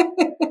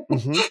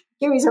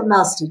 Give me something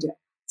else to do.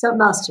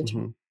 Something else to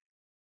do.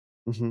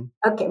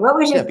 Okay, what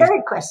was your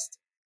third question?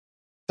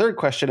 Third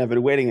question I've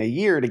been waiting a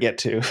year to get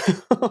to.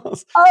 Oh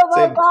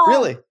my God!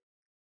 Really?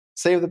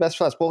 Save the best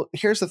for last. Well,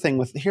 here's the thing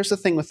with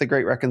the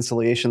Great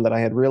Reconciliation that I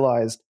had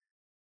realized.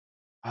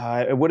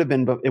 It would have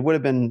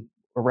been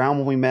around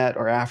when we met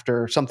or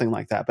after, something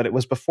like that. But it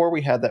was before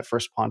we had that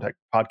first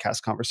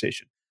podcast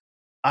conversation.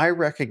 I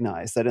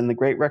recognize that in the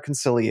Great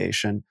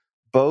Reconciliation,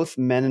 both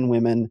men and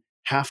women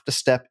have to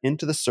step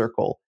into the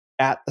circle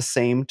at the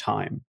same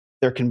time.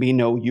 There can be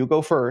no you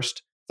go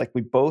first. It's like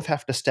we both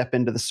have to step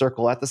into the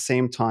circle at the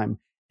same time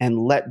and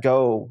let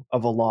go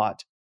of a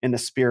lot in a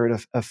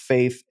spirit of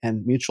faith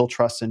and mutual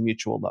trust and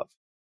mutual love.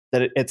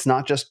 That it's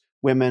not just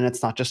women,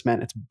 it's not just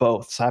men, it's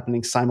both. It's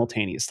happening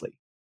simultaneously,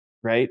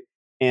 right?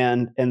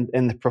 And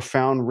the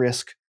profound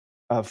risk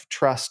of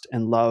trust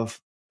and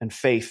love and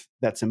faith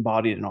that's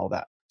embodied in all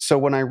that. So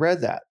when I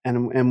read that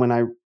and when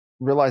I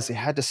realized I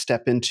had to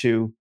step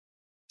into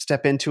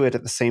it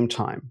at the same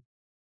time.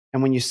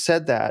 And when you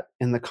said that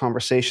in the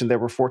conversation, there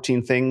were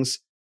 14 things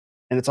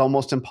and it's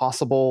almost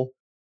impossible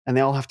and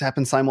they all have to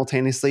happen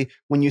simultaneously.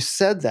 When you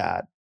said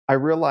that, I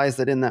realized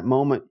that in that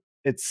moment,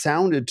 it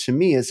sounded to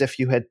me as if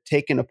you had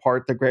taken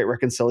apart the Great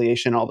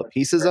Reconciliation, all the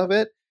pieces of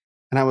it.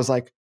 And I was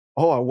like,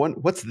 oh,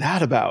 what's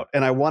that about?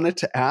 And I wanted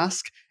to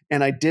ask,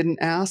 and I didn't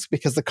ask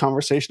because the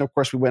conversation, of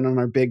course, we went on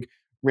our big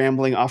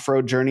rambling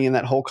off-road journey and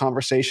that whole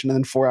conversation, and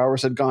then 4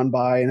 hours had gone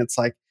by and it's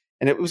like,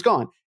 and it was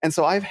gone. And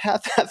so I've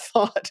had that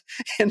thought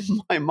in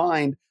my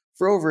mind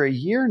for over a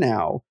year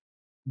now,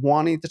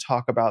 wanting to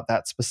talk about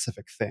that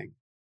specific thing,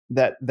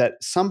 that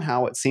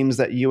somehow it seems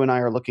that you and I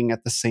are looking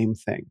at the same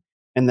thing.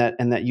 And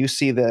that you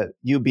see that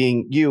you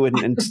being you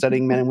and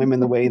studying men and women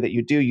the way that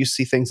you do, you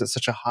see things at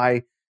such a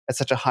high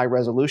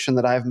resolution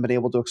that I haven't been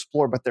able to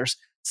explore. But there's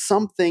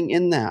something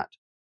in that.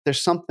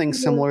 There's something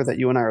similar that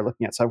you and I are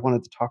looking at. So I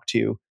wanted to talk to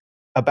you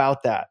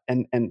about that.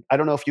 And I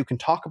don't know if you can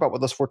talk about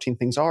what those 14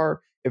 things are,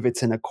 if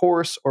it's in a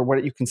course or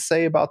what you can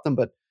say about them,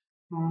 but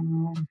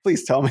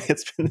please tell me.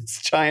 It's been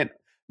this giant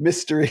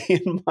mystery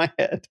in my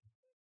head.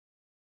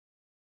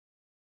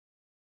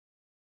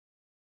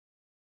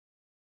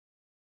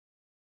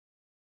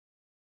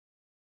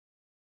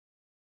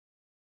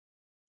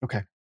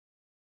 Okay.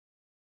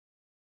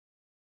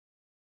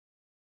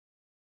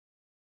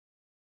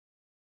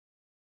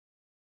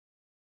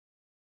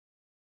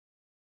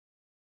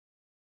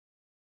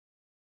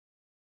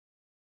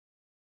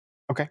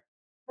 Okay.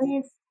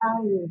 Please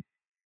tell you.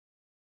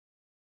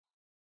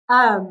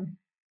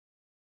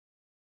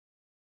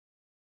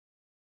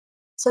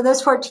 So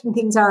those 14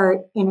 things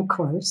are in a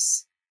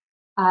course.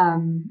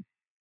 And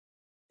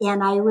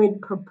I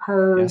would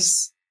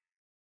propose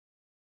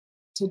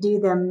to do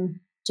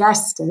them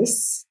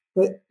justice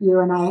that you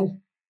and I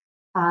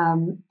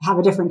have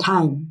a different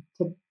time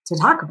to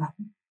talk about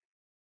them.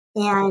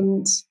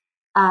 And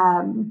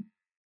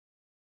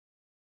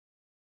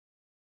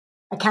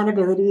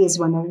accountability is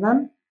one of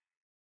them.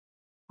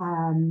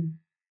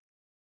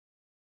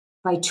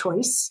 By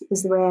choice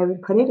is the way I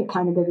would put it.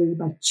 Accountability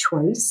by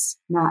choice,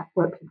 not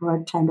what people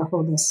are trying to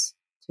hold us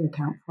to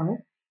account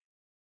for.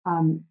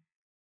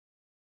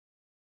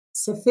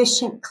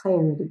 Sufficient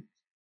clarity.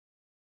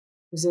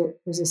 There's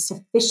a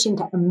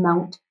sufficient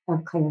amount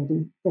of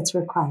clarity that's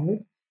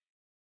required.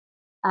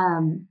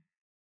 But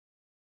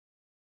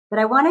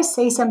I want to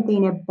say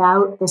something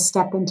about the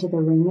step into the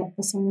ring at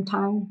the same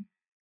time,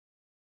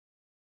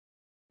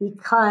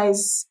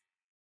 because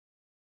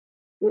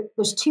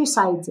there's two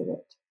sides of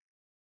it.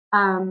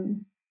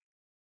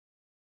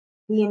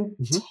 The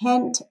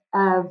intent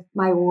of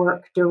my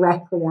work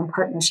directly on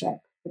partnership,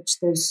 which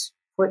those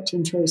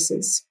 14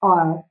 choices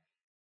are,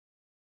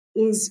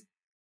 is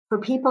for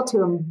people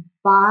to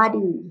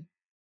embody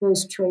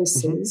those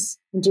choices,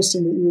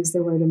 interesting that you use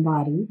the word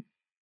embody,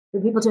 for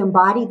people to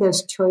embody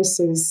those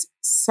choices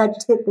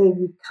such that they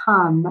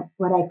become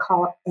what I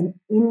call an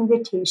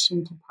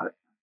invitation to partner.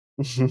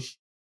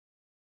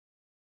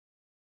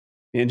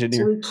 Engineer.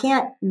 So we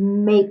can't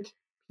make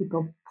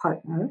people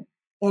partner,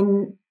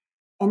 and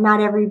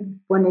not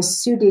everyone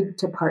is suited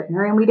to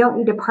partner, and we don't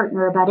need to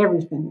partner about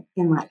everything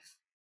in life.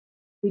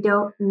 We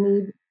don't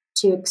need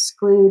to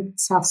exclude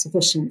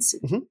self-sufficiency.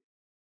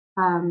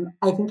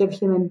 I think of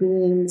human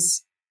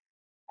beings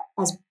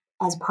as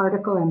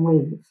particle and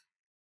wave,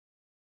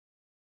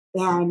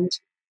 and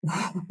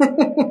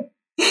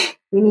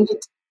we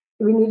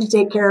need to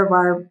take care of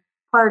our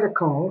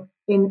particle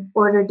in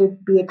order to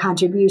be a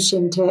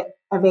contribution to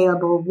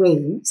available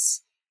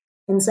waves.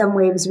 In some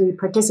waves we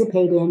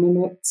participate in,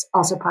 and it's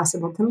also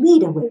possible to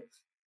lead a wave,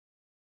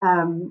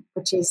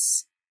 which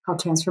is called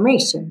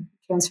transformation.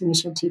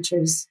 Transformational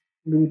teachers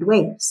lead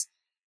waves.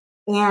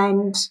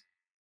 And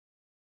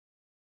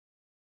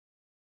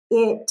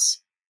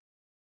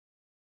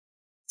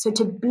so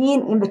to be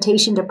an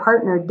invitation to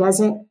partner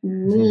doesn't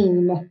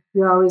mean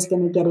you're always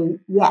going to get a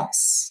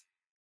yes.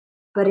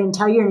 But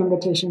until you're an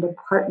invitation to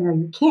partner,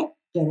 you can't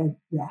get a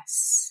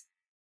yes.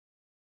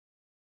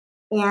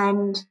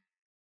 And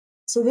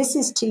so this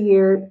is to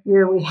your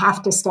we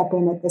have to step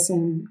in at the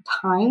same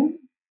time.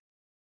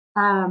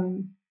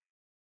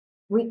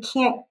 We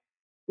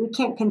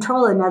can't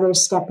control another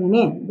stepping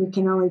in. We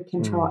can only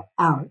control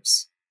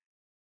ours.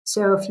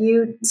 So if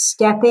you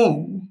step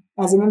in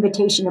as an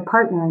invitation to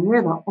partner and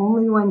you're the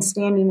only one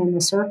standing in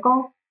the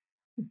circle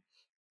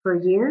for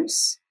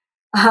years,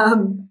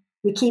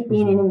 you keep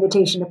being an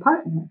invitation to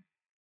partner.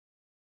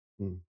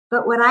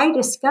 But what I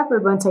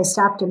discovered once I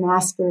stopped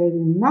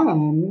emasculating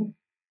men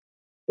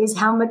is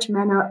how much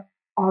men are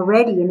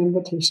already an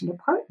invitation to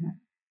partner.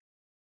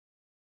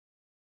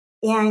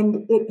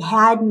 And it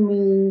had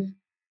me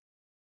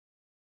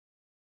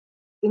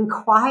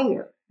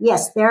inquire.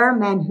 Yes, there are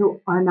men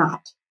who are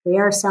not. They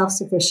are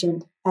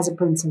self-sufficient as a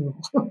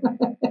principle.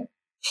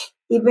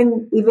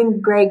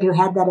 Even Greg, who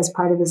had that as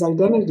part of his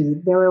identity,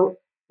 there were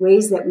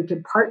ways that we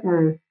could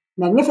partner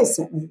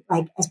magnificently,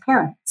 like as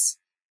parents.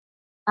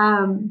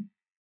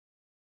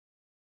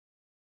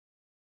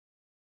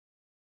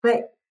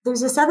 But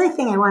there's this other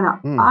thing I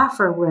want to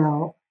offer,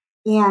 Will,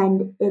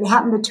 and it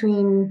happened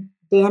between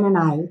Dan and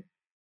I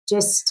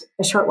just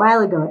a short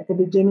while ago at the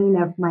beginning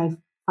of my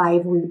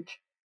 5-week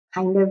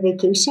kind of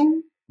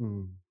vacation,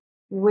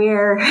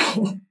 where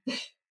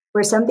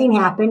something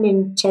happened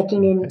in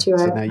checking into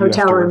a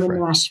hotel room in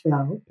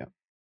Nashville,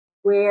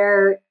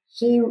 where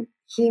he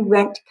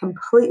went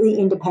completely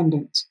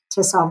independent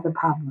to solve the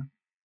problem.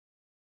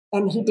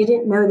 And he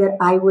didn't know that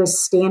I was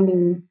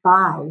standing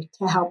by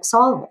to help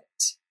solve it.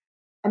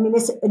 I mean,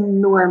 this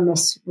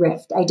enormous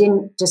rift. I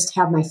didn't just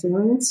have my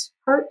feelings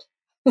hurt.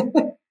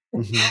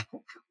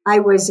 I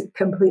was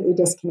completely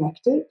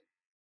disconnected.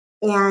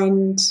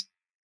 And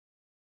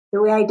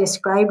the way I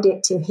described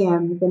it to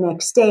him the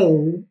next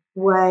day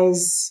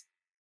was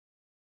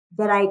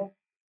that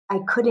I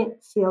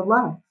couldn't feel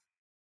love.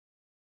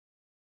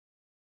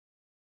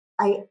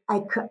 I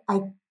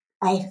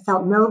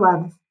felt no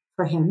love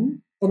for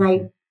him. And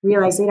I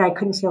realized that I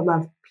couldn't feel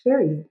love,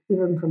 period,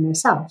 even for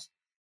myself.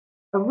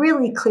 A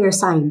really clear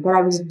sign that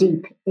I was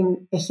deep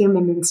in a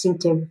human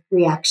instinctive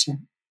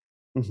reaction.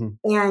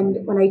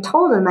 And when I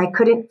told him I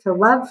couldn't feel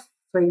love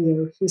for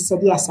you, he said,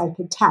 yes, I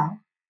could tell.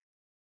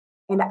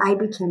 And I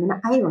became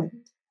an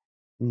island.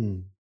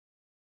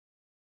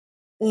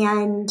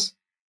 And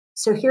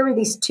so here were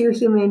these two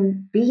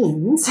human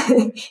beings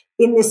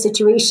in this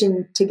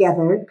situation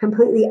together,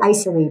 completely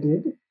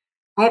isolated.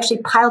 I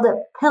actually piled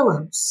up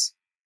pillows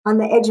on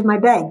the edge of my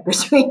bed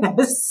between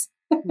us.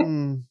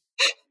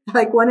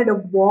 Like wanted a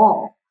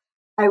wall.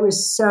 I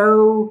was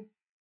so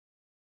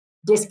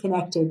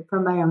disconnected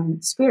from my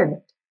own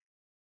spirit.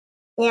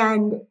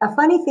 And a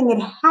funny thing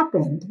had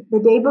happened the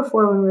day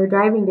before when we were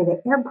driving to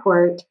the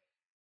airport.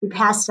 We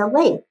passed a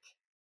lake,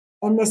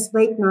 and this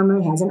lake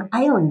normally has an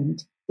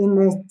island in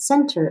the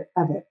center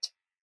of it.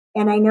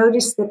 And I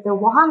noticed that the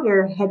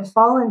water had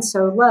fallen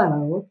so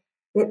low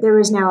that there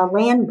was now a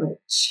land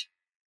bridge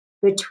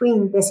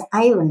between this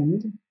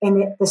island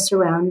and the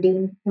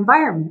surrounding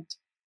environment.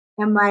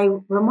 And my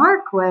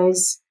remark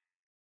was,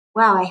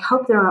 wow, I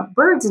hope there aren't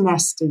birds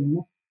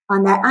nesting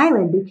on that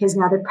island because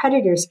now the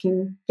predators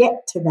can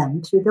get to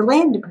them through the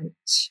land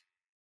bridge.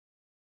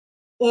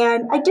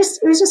 And it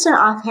was just an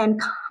offhand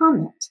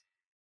comment.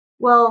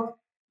 Well,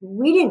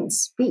 we didn't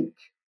speak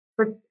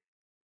for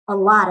a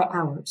lot of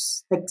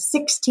hours, like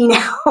 16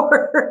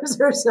 hours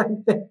or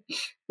something.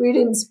 We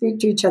didn't speak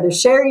to each other,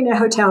 sharing a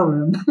hotel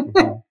room.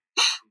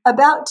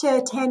 About to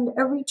attend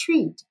a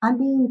retreat. I'm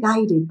being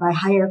guided by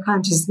higher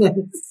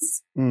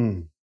consciousness.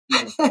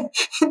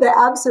 The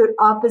absolute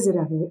opposite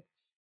of it.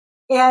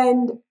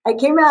 And I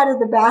came out of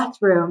the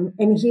bathroom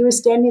and he was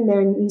standing there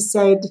and he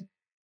said,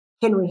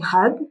 can we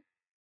hug?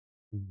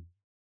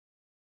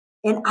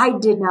 And I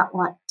did not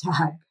want to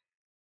hug.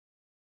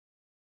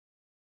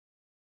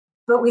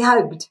 But we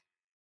hugged.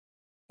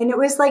 And it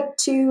was like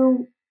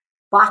two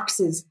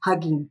boxes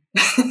hugging.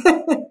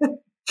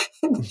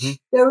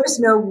 There was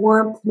no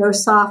warmth, no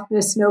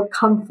softness, no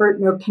comfort,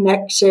 no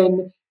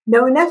connection,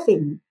 no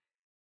nothing.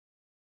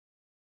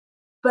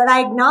 But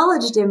I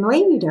acknowledged him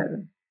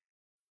later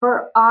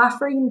for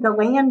offering the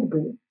land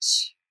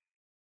bridge,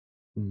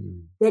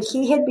 that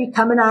he had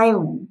become an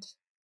island,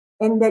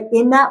 and that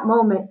in that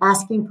moment,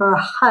 asking for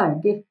a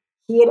hug,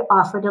 he had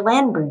offered a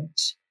land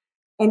bridge.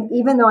 And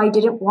even though I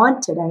didn't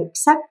want it, I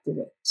accepted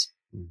it.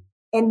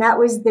 And that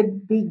was the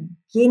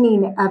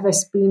beginning of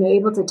us being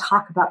able to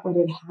talk about what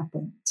had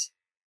happened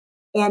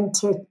and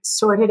to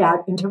sort it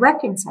out and to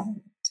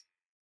reconcile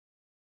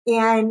it.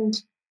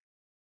 And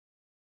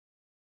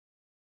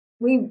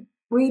we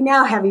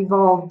now have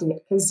evolved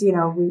it because,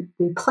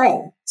 we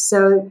play.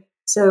 So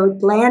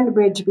land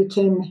bridge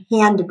became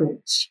hand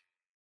bridge.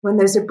 When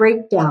there's a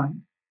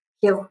breakdown,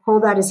 he'll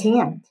hold out his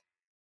hand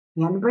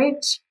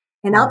bridge,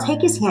 and I'll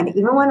take his hand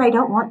even when I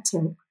don't want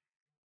to.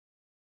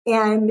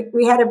 And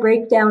we had a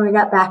breakdown. We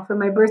got back from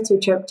my birthday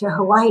trip to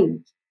Hawaii.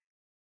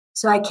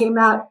 So I came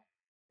out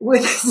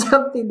with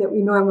something that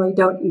we normally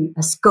don't eat,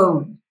 a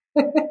scone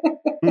for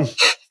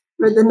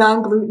the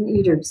non-gluten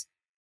eaters.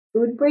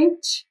 Food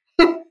bridge.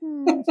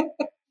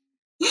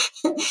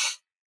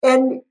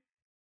 And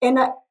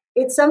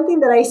it's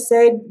something that I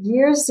said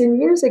years and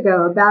years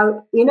ago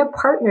about in a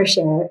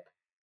partnership,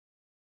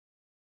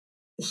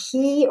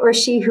 he or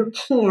she who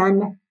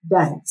can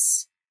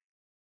does.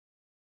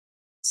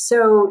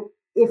 So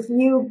if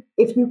you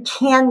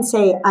can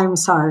say, I'm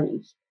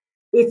sorry,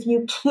 if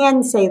you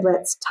can say,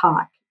 let's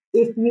talk,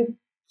 if you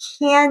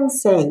can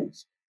say,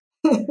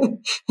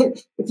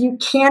 if you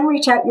can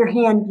reach out your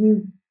hand,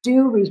 you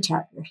do reach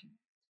out your hand.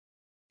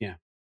 Yeah.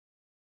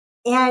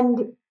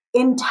 And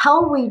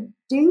until we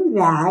do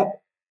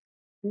that,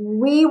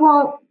 we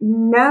won't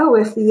know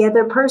if the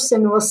other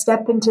person will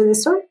step into the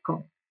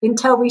circle.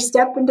 until we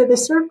step into the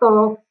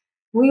circle,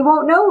 we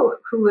won't know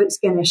who is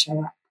going to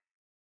show up.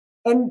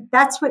 And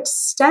that's what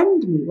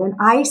stunned me. When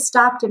I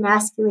stopped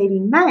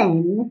emasculating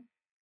men,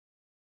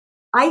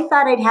 I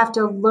thought I'd have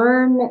to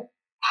learn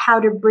how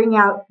to bring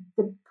out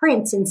the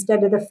prince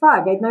instead of the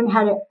frog.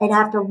 I'd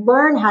have to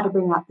learn how to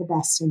bring out the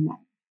best in men.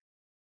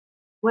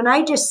 When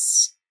I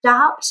just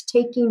stopped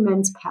taking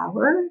men's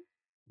power,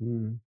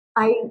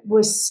 I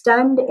was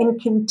stunned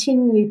and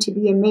continue to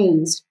be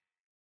amazed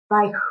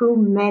by who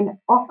men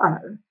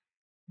are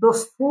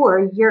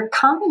before you're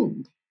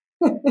kind.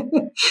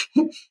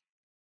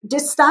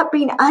 Just stop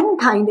being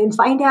unkind and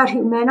find out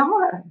who men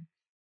are.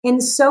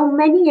 And so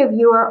many of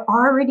you are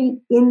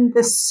already in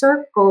the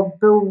circle,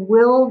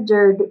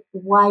 bewildered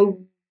why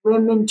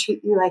women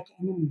treat you like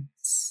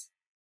enemies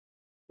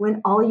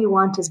when all you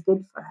want is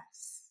good for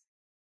us.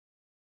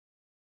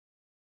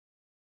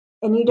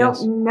 And you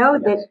don't know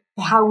that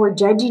how we're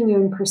judging you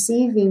and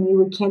perceiving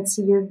you, we can't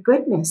see your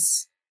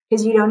goodness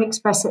because you don't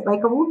express it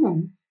like a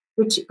woman,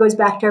 which goes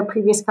back to our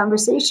previous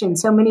conversation.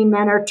 So many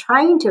men are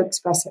trying to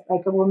express it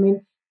like a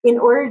woman in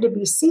order to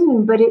be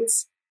seen, but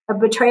it's a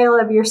betrayal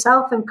of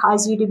yourself and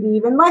cause you to be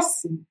even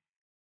less seen.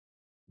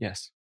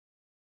 Yes.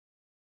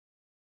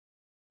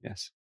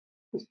 Yes.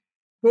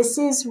 This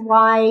is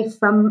why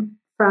from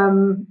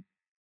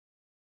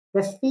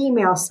the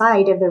female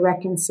side of the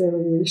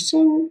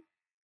reconciliation,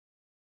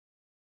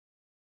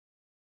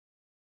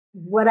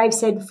 what I've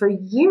said for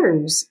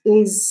years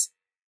is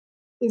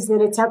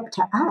that it's up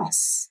to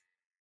us.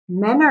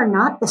 Men are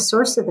not the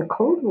source of the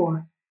Cold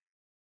War.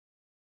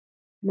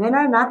 Men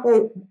are not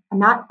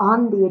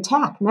on the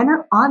attack. Men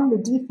are on the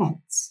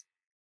defense.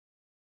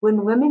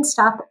 When women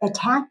stop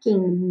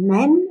attacking,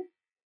 men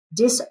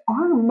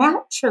disarm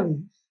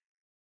naturally.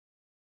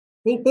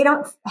 They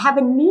don't have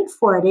a need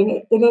for it.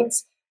 And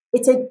it's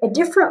a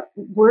different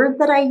word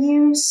that I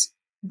use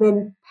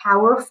than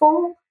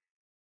powerful.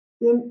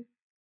 In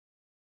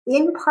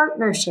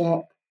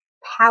partnership,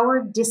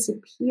 power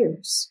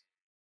disappears.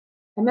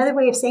 Another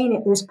way of saying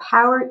it, there's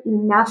power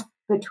enough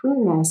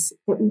between us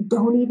that we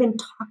don't even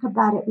talk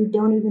about it. We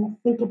don't even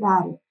think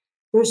about it.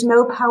 There's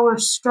no power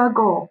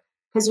struggle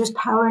because there's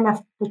power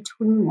enough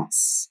between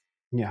us.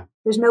 Yeah.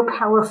 There's no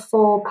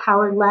powerful,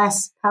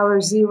 powerless,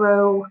 power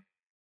zero.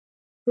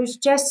 There's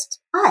just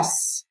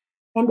us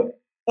and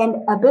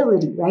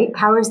ability, right?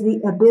 Power is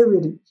the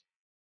ability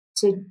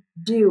to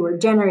do or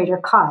generate or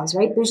cause,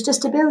 right? There's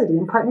just ability.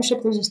 In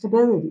partnership, there's just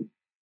ability.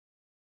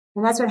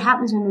 And that's what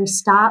happens when we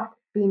stop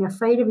being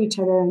afraid of each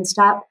other and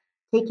stop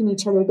taking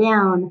each other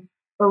down.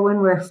 Or when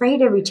we're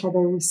afraid of each other,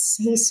 we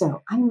say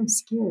so. I'm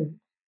scared.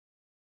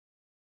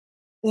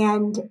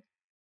 And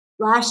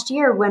last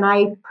year, when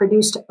I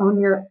produced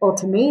Own Your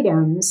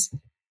Ultimatums,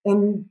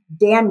 and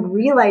Dan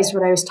realized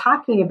what I was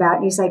talking about,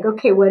 and he's like,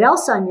 okay, what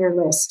else on your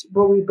list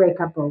will we break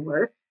up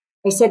over?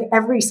 I said,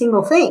 every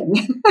single thing.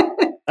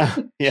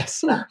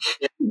 Yes,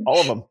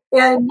 all of them.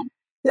 And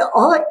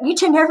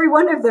each and every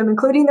one of them,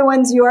 including the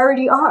ones you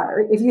already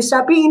are, if you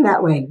stop being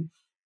that way.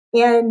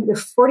 And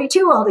there's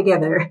 42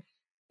 altogether.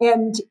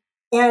 And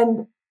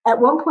at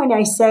one point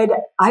I said,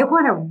 I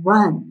want to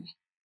run.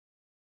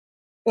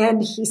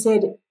 And he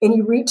said, and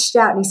he reached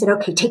out and he said,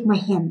 okay, take my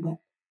hand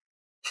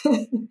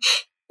then.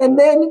 And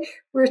then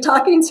we were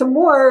talking some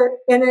more.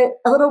 And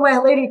a little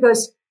while later he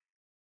goes,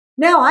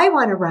 now I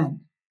want to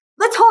run.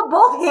 Let's hold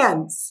both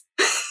hands.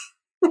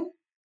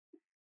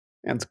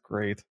 That's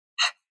great.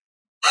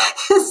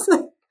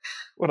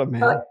 What a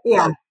man.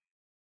 Yeah.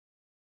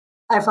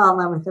 I fall in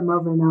love with him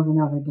over and over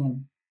and over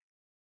again.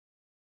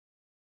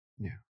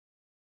 Yeah.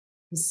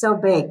 He's so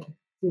big,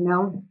 you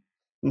know?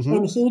 Mm-hmm.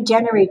 And he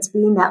generates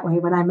being that way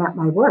when I'm at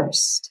my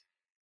worst,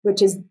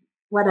 which is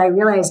what I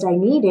realized I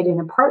needed in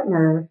a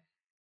partner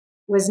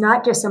was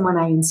not just someone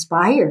I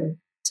inspire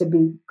to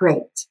be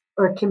great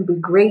or can be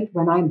great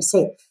when I'm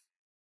safe,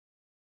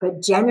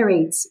 but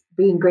generates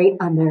being great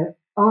on their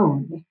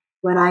own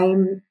when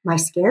I'm my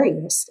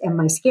scariest and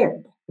my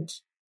scared,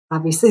 which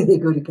obviously they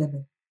go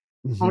together.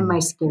 Mm-hmm. I'm my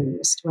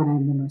scariest when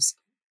I'm the most scared.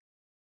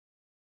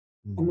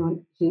 Mm-hmm. And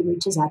when he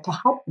reaches out to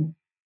help me.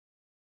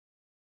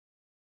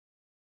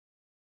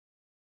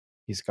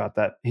 He's got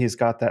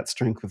that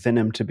strength within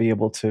him to be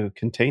able to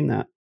contain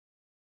that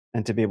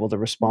and to be able to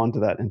respond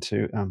to that and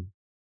to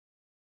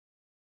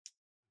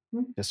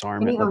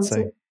disarm it, let's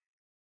say.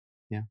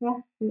 Yeah. Yeah,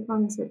 he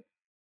owns it.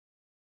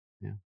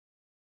 Yeah.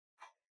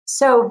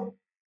 So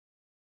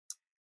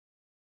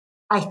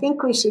I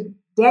think we should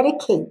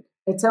dedicate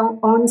its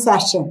own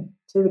session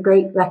to the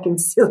great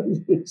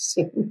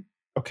reconciliation.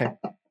 Okay.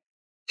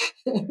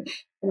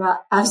 And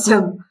I'll have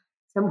some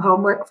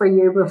homework for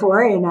you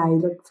before, and I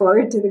look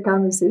forward to the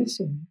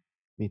conversation.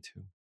 Me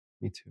too.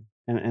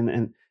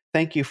 And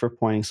thank you for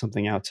pointing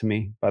something out to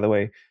me, by the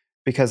way,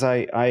 because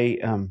I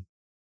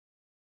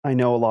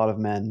know a lot of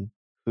men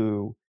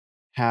who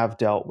have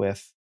dealt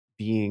with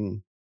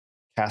being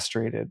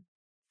castrated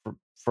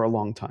for a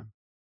long time,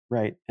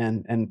 right?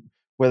 And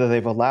whether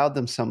they've allowed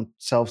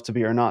themselves to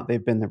be or not,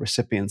 they've been the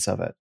recipients of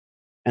it,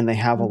 and they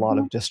have a lot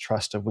of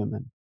distrust of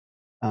women,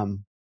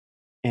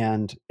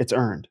 and it's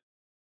earned.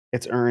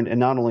 It's earned. And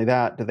not only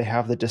that, do they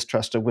have the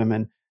distrust of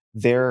women,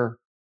 they're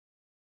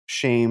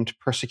shamed,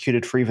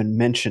 persecuted for even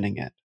mentioning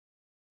it,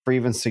 for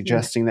even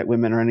suggesting that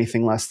women are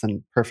anything less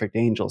than perfect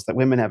angels, that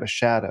women have a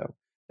shadow,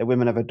 that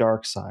women have a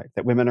dark side,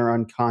 that women are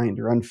unkind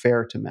or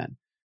unfair to men.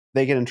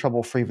 They get in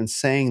trouble for even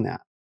saying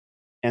that.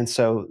 And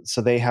so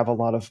they have a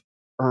lot of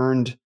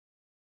earned,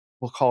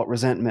 we'll call it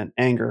resentment,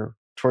 anger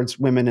towards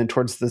women and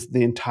towards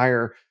the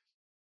entire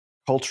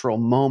cultural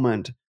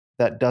moment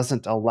that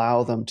doesn't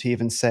allow them to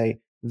even say,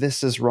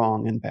 this is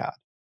wrong and bad.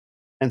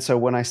 And so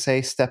when I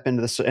say step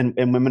into this, and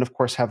women, of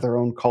course, have their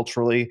own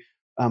culturally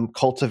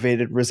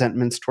cultivated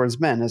resentments towards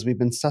men, as we've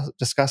been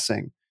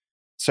discussing.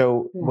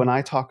 So when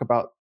I talk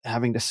about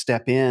having to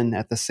step in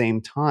at the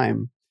same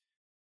time,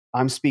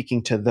 I'm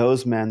speaking to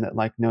those men that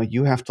like, no,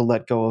 you have to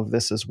let go of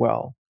this as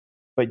well.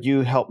 But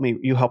you help me,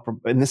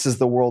 and this is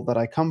the world that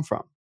I come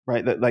from,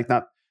 right? That like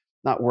not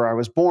where I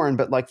was born,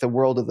 but like the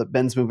world of the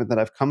men's movement that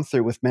I've come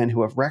through with men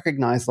who have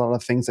recognized a lot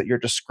of things that you're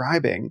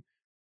describing,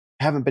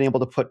 haven't been able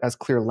to put as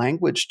clear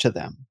language to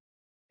them,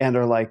 and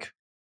are like,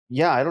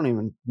 yeah, I don't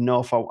even know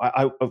if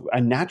I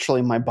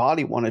naturally, my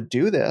body want to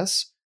do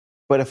this,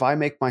 but if I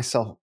make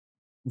myself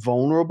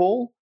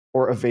vulnerable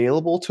or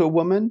available to a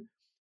woman,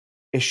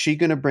 is she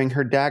going to bring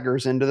her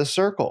daggers into the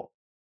circle?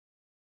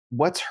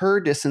 What's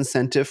her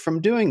disincentive from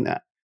doing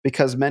that?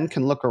 Because men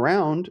can look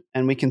around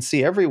and we can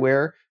see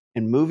everywhere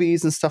in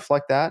movies and stuff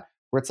like that,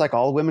 where it's like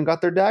all women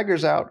got their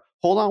daggers out.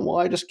 Hold on, while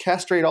I just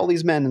castrate all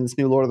these men in this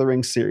new Lord of the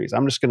Rings series.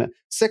 I'm just going to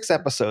 6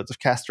 episodes of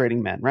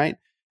castrating men, right?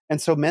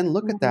 And so men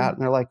look at that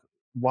and they're like,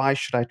 why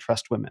should I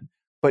trust women?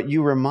 But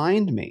you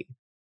remind me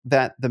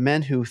that the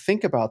men who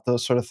think about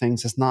those sort of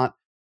things is not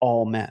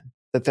all men.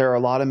 That there are a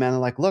lot of men that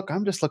are like, look,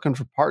 I'm just looking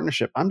for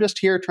partnership. I'm just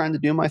here trying to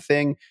do my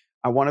thing.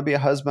 I want to be a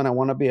husband. I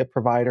want to be a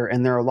provider.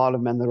 And there are a lot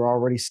of men that are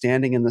already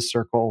standing in the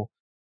circle.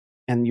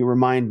 And you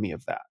remind me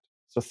of that.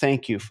 So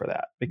thank you for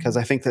that, because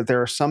I think that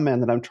there are some men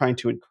that I'm trying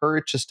to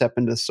encourage to step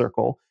into the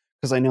circle,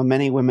 because I know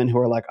many women who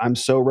are like, I'm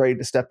so ready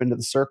to step into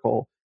the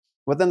circle.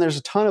 But then there's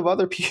a ton of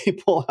other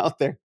people out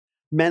there,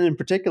 men in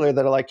particular,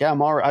 that are like, yeah,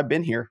 I'm all right. I've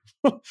been here.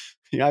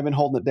 Yeah, I've been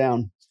holding it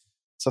down.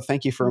 So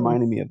thank you for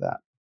reminding me of that.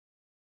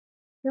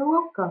 You're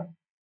welcome.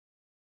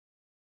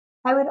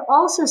 I would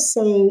also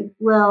say,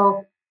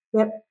 Will,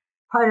 that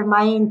part of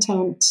my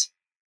intent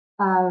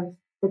of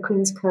the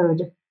Queen's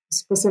Code,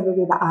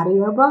 specifically the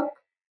audiobook,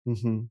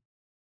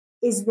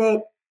 is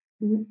that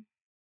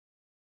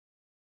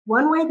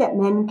one way that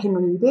men can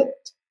read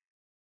it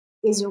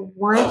is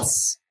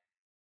once,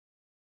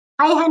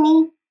 hi,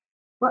 honey,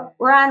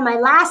 we're on my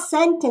last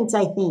sentence,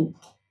 I think.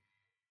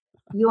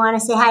 You want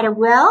to say hi to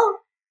Will?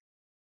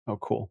 Oh,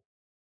 cool.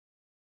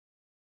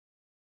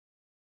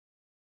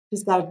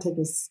 He's got to take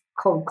his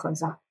cold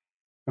clothes off.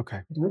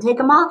 Okay. Don't take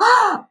them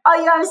off. Oh,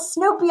 you have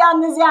Snoopy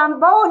on the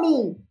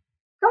Zamboni.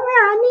 Come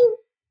here,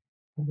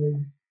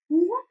 honey.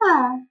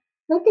 Yeah.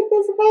 Look at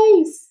this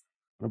face.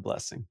 What a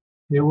blessing.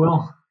 You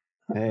will.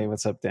 Hey,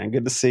 what's up, Dan?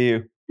 Good to see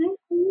you. Thank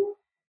you.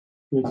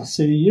 Good to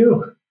see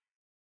you.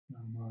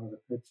 I'm out of the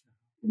picture.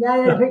 Not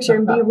in the picture,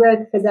 and be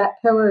red because that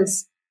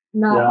pillow's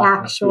not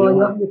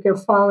actual. You can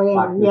fall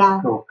in.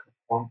 Yeah.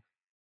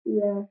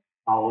 Yeah.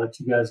 I'll let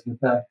you guys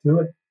get back to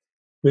it.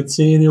 Good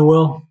seeing you,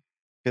 Will.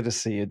 Good to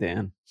see you,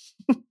 Dan.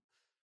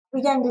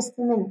 We're done just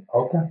a minute.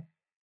 Okay.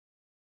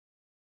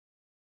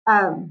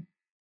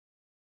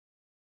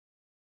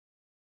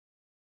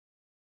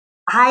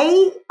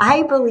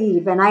 I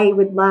believe, and I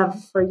would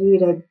love for you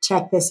to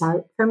check this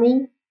out for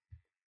me.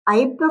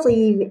 I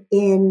believe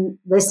in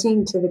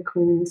listening to the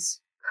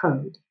Queen's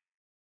Code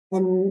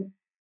and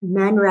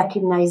men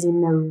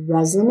recognizing the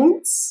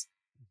resonance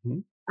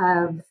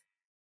of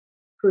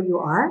who you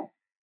are.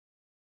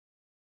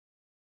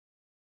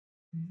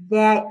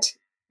 That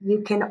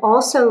you can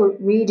also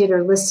read it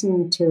or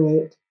listen to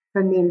it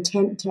from the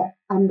intent to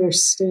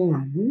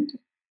understand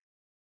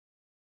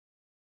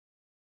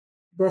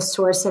the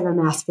source of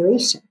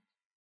emasculation.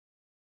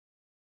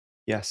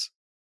 Yes.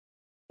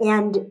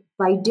 And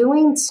by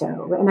doing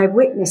so, and I've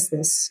witnessed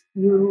this,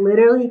 you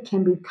literally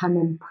can become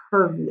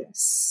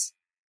impervious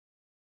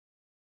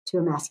to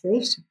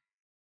emasculation.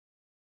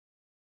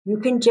 You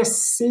can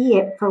just see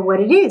it for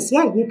what it is.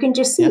 Yeah, you can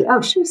just see,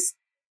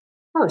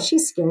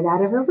 she's scared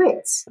out of her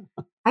wits.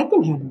 I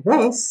can handle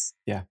this.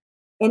 Yeah.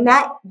 And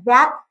that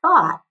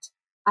thought,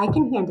 I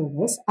can handle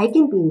this. I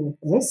can be with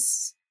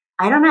this.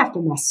 I don't have to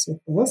mess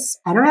with this.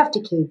 I don't have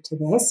to cave to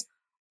this.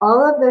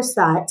 All of those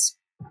thoughts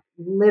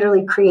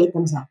literally create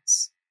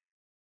themselves.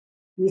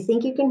 You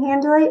think you can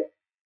handle it?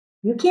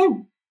 You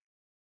can.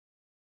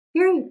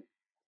 Period.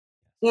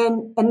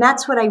 And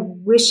that's what I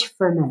wish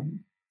for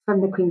men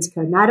from the Queen's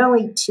Code. Not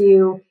only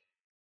to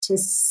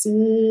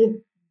see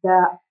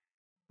the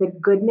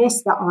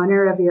goodness, the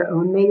honor of your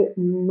own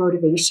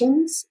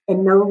motivations,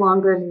 and no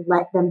longer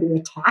let them be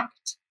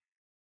attacked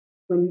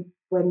when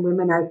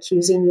women are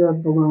accusing you of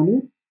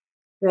baloney,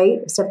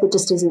 right? Stuff that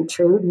just isn't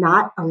true.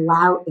 Not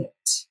allow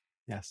it.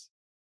 Yes.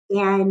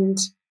 And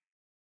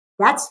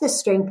that's the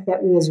strength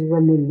that we as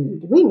women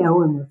need. We know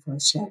when we're full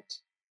of shit.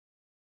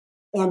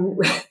 And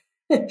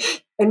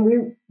And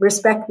we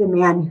respect the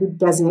man who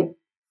doesn't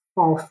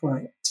fall for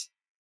it.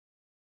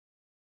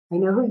 I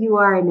know who you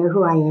are. I know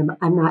who I am.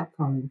 I'm not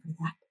falling for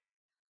that.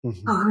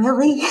 Mm-hmm. Oh,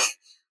 really?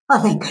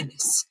 Oh, thank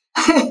goodness.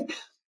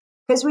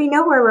 Because we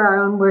know we're our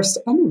own worst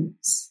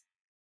enemies.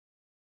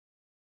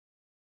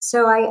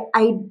 So I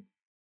am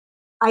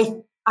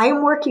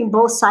working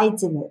both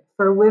sides of it.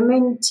 For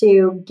women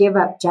to give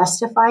up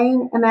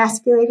justifying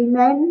emasculating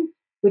men,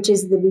 which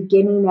is the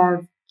beginning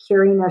of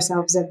curing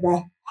ourselves of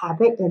the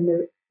habit and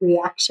the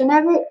reaction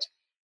of it,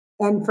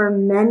 and for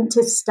men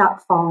to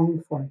stop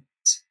falling for it.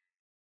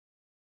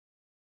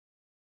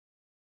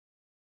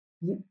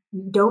 You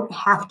don't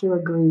have to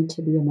agree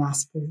to be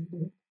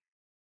emasculated.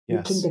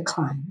 Yes. You can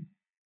decline.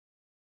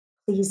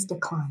 Please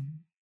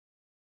decline.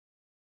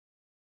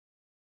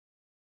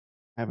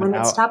 When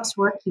it stops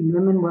working,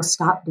 women will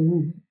stop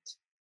doing it.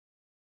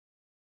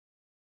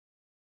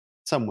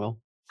 Some will.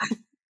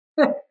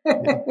 Yeah.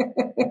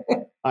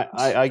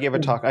 I gave a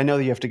talk. I know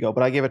that you have to go,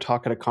 but I gave a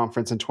talk at a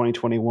conference in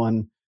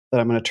 2021 that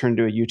I'm going to turn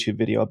to a YouTube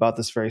video about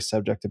this very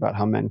subject, about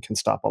how men can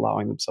stop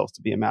allowing themselves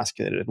to be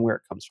emasculated and where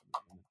it comes from.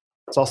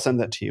 So I'll send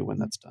that to you when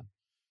that's done.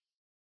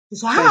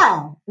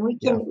 Yeah, we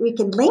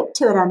can link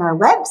to it on our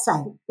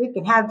website. We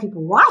can have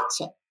people watch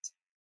it.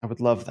 I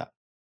would love that.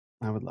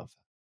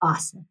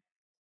 Awesome.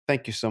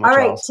 Thank you so much. All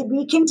right, Allison. To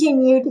be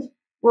continued.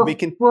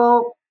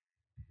 We'll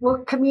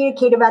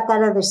communicate about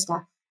that other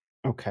stuff.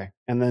 Okay,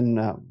 and then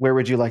where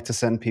would you like to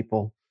send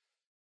people?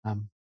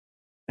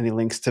 Any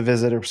links to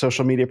visit or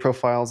social media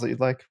profiles that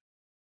you'd like?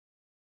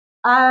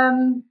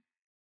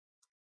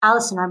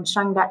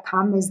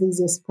 ALISONARMSTRONG.com is the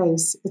easiest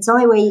place. It's the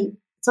only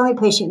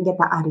place you can get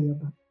the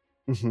audiobook.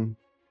 Mm-hmm.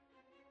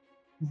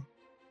 Yeah.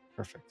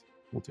 Perfect.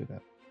 We'll do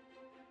that.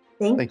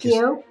 Thank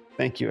you.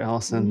 Thank you,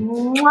 Allison.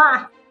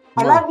 Mwah.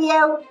 I love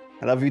you.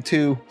 I love you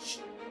too.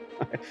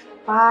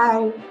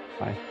 Bye.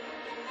 Bye.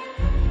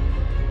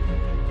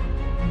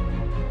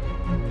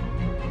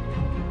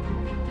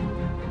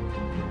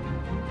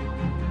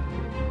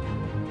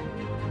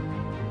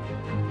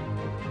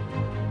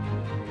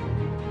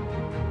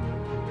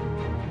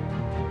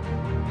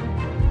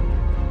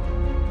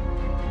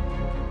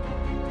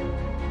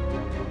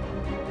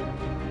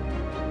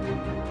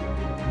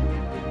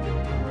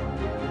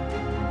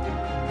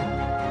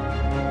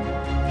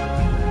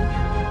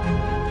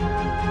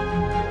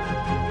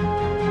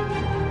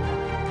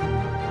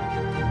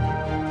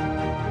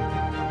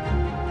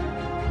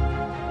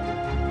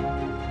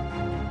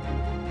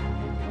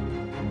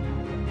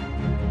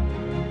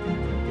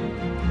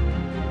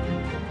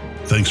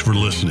 Thanks for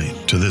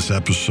listening to this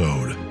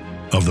episode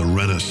of the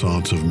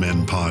Renaissance of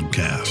Men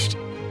podcast.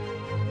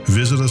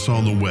 Visit us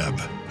on the web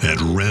at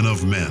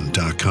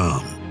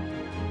renofmen.com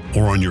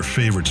or on your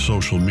favorite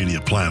social media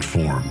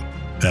platform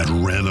at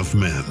Ren of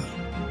Men.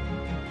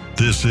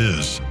 This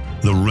is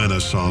the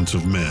Renaissance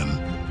of Men.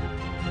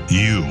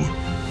 You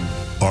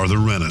are the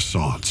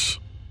Renaissance.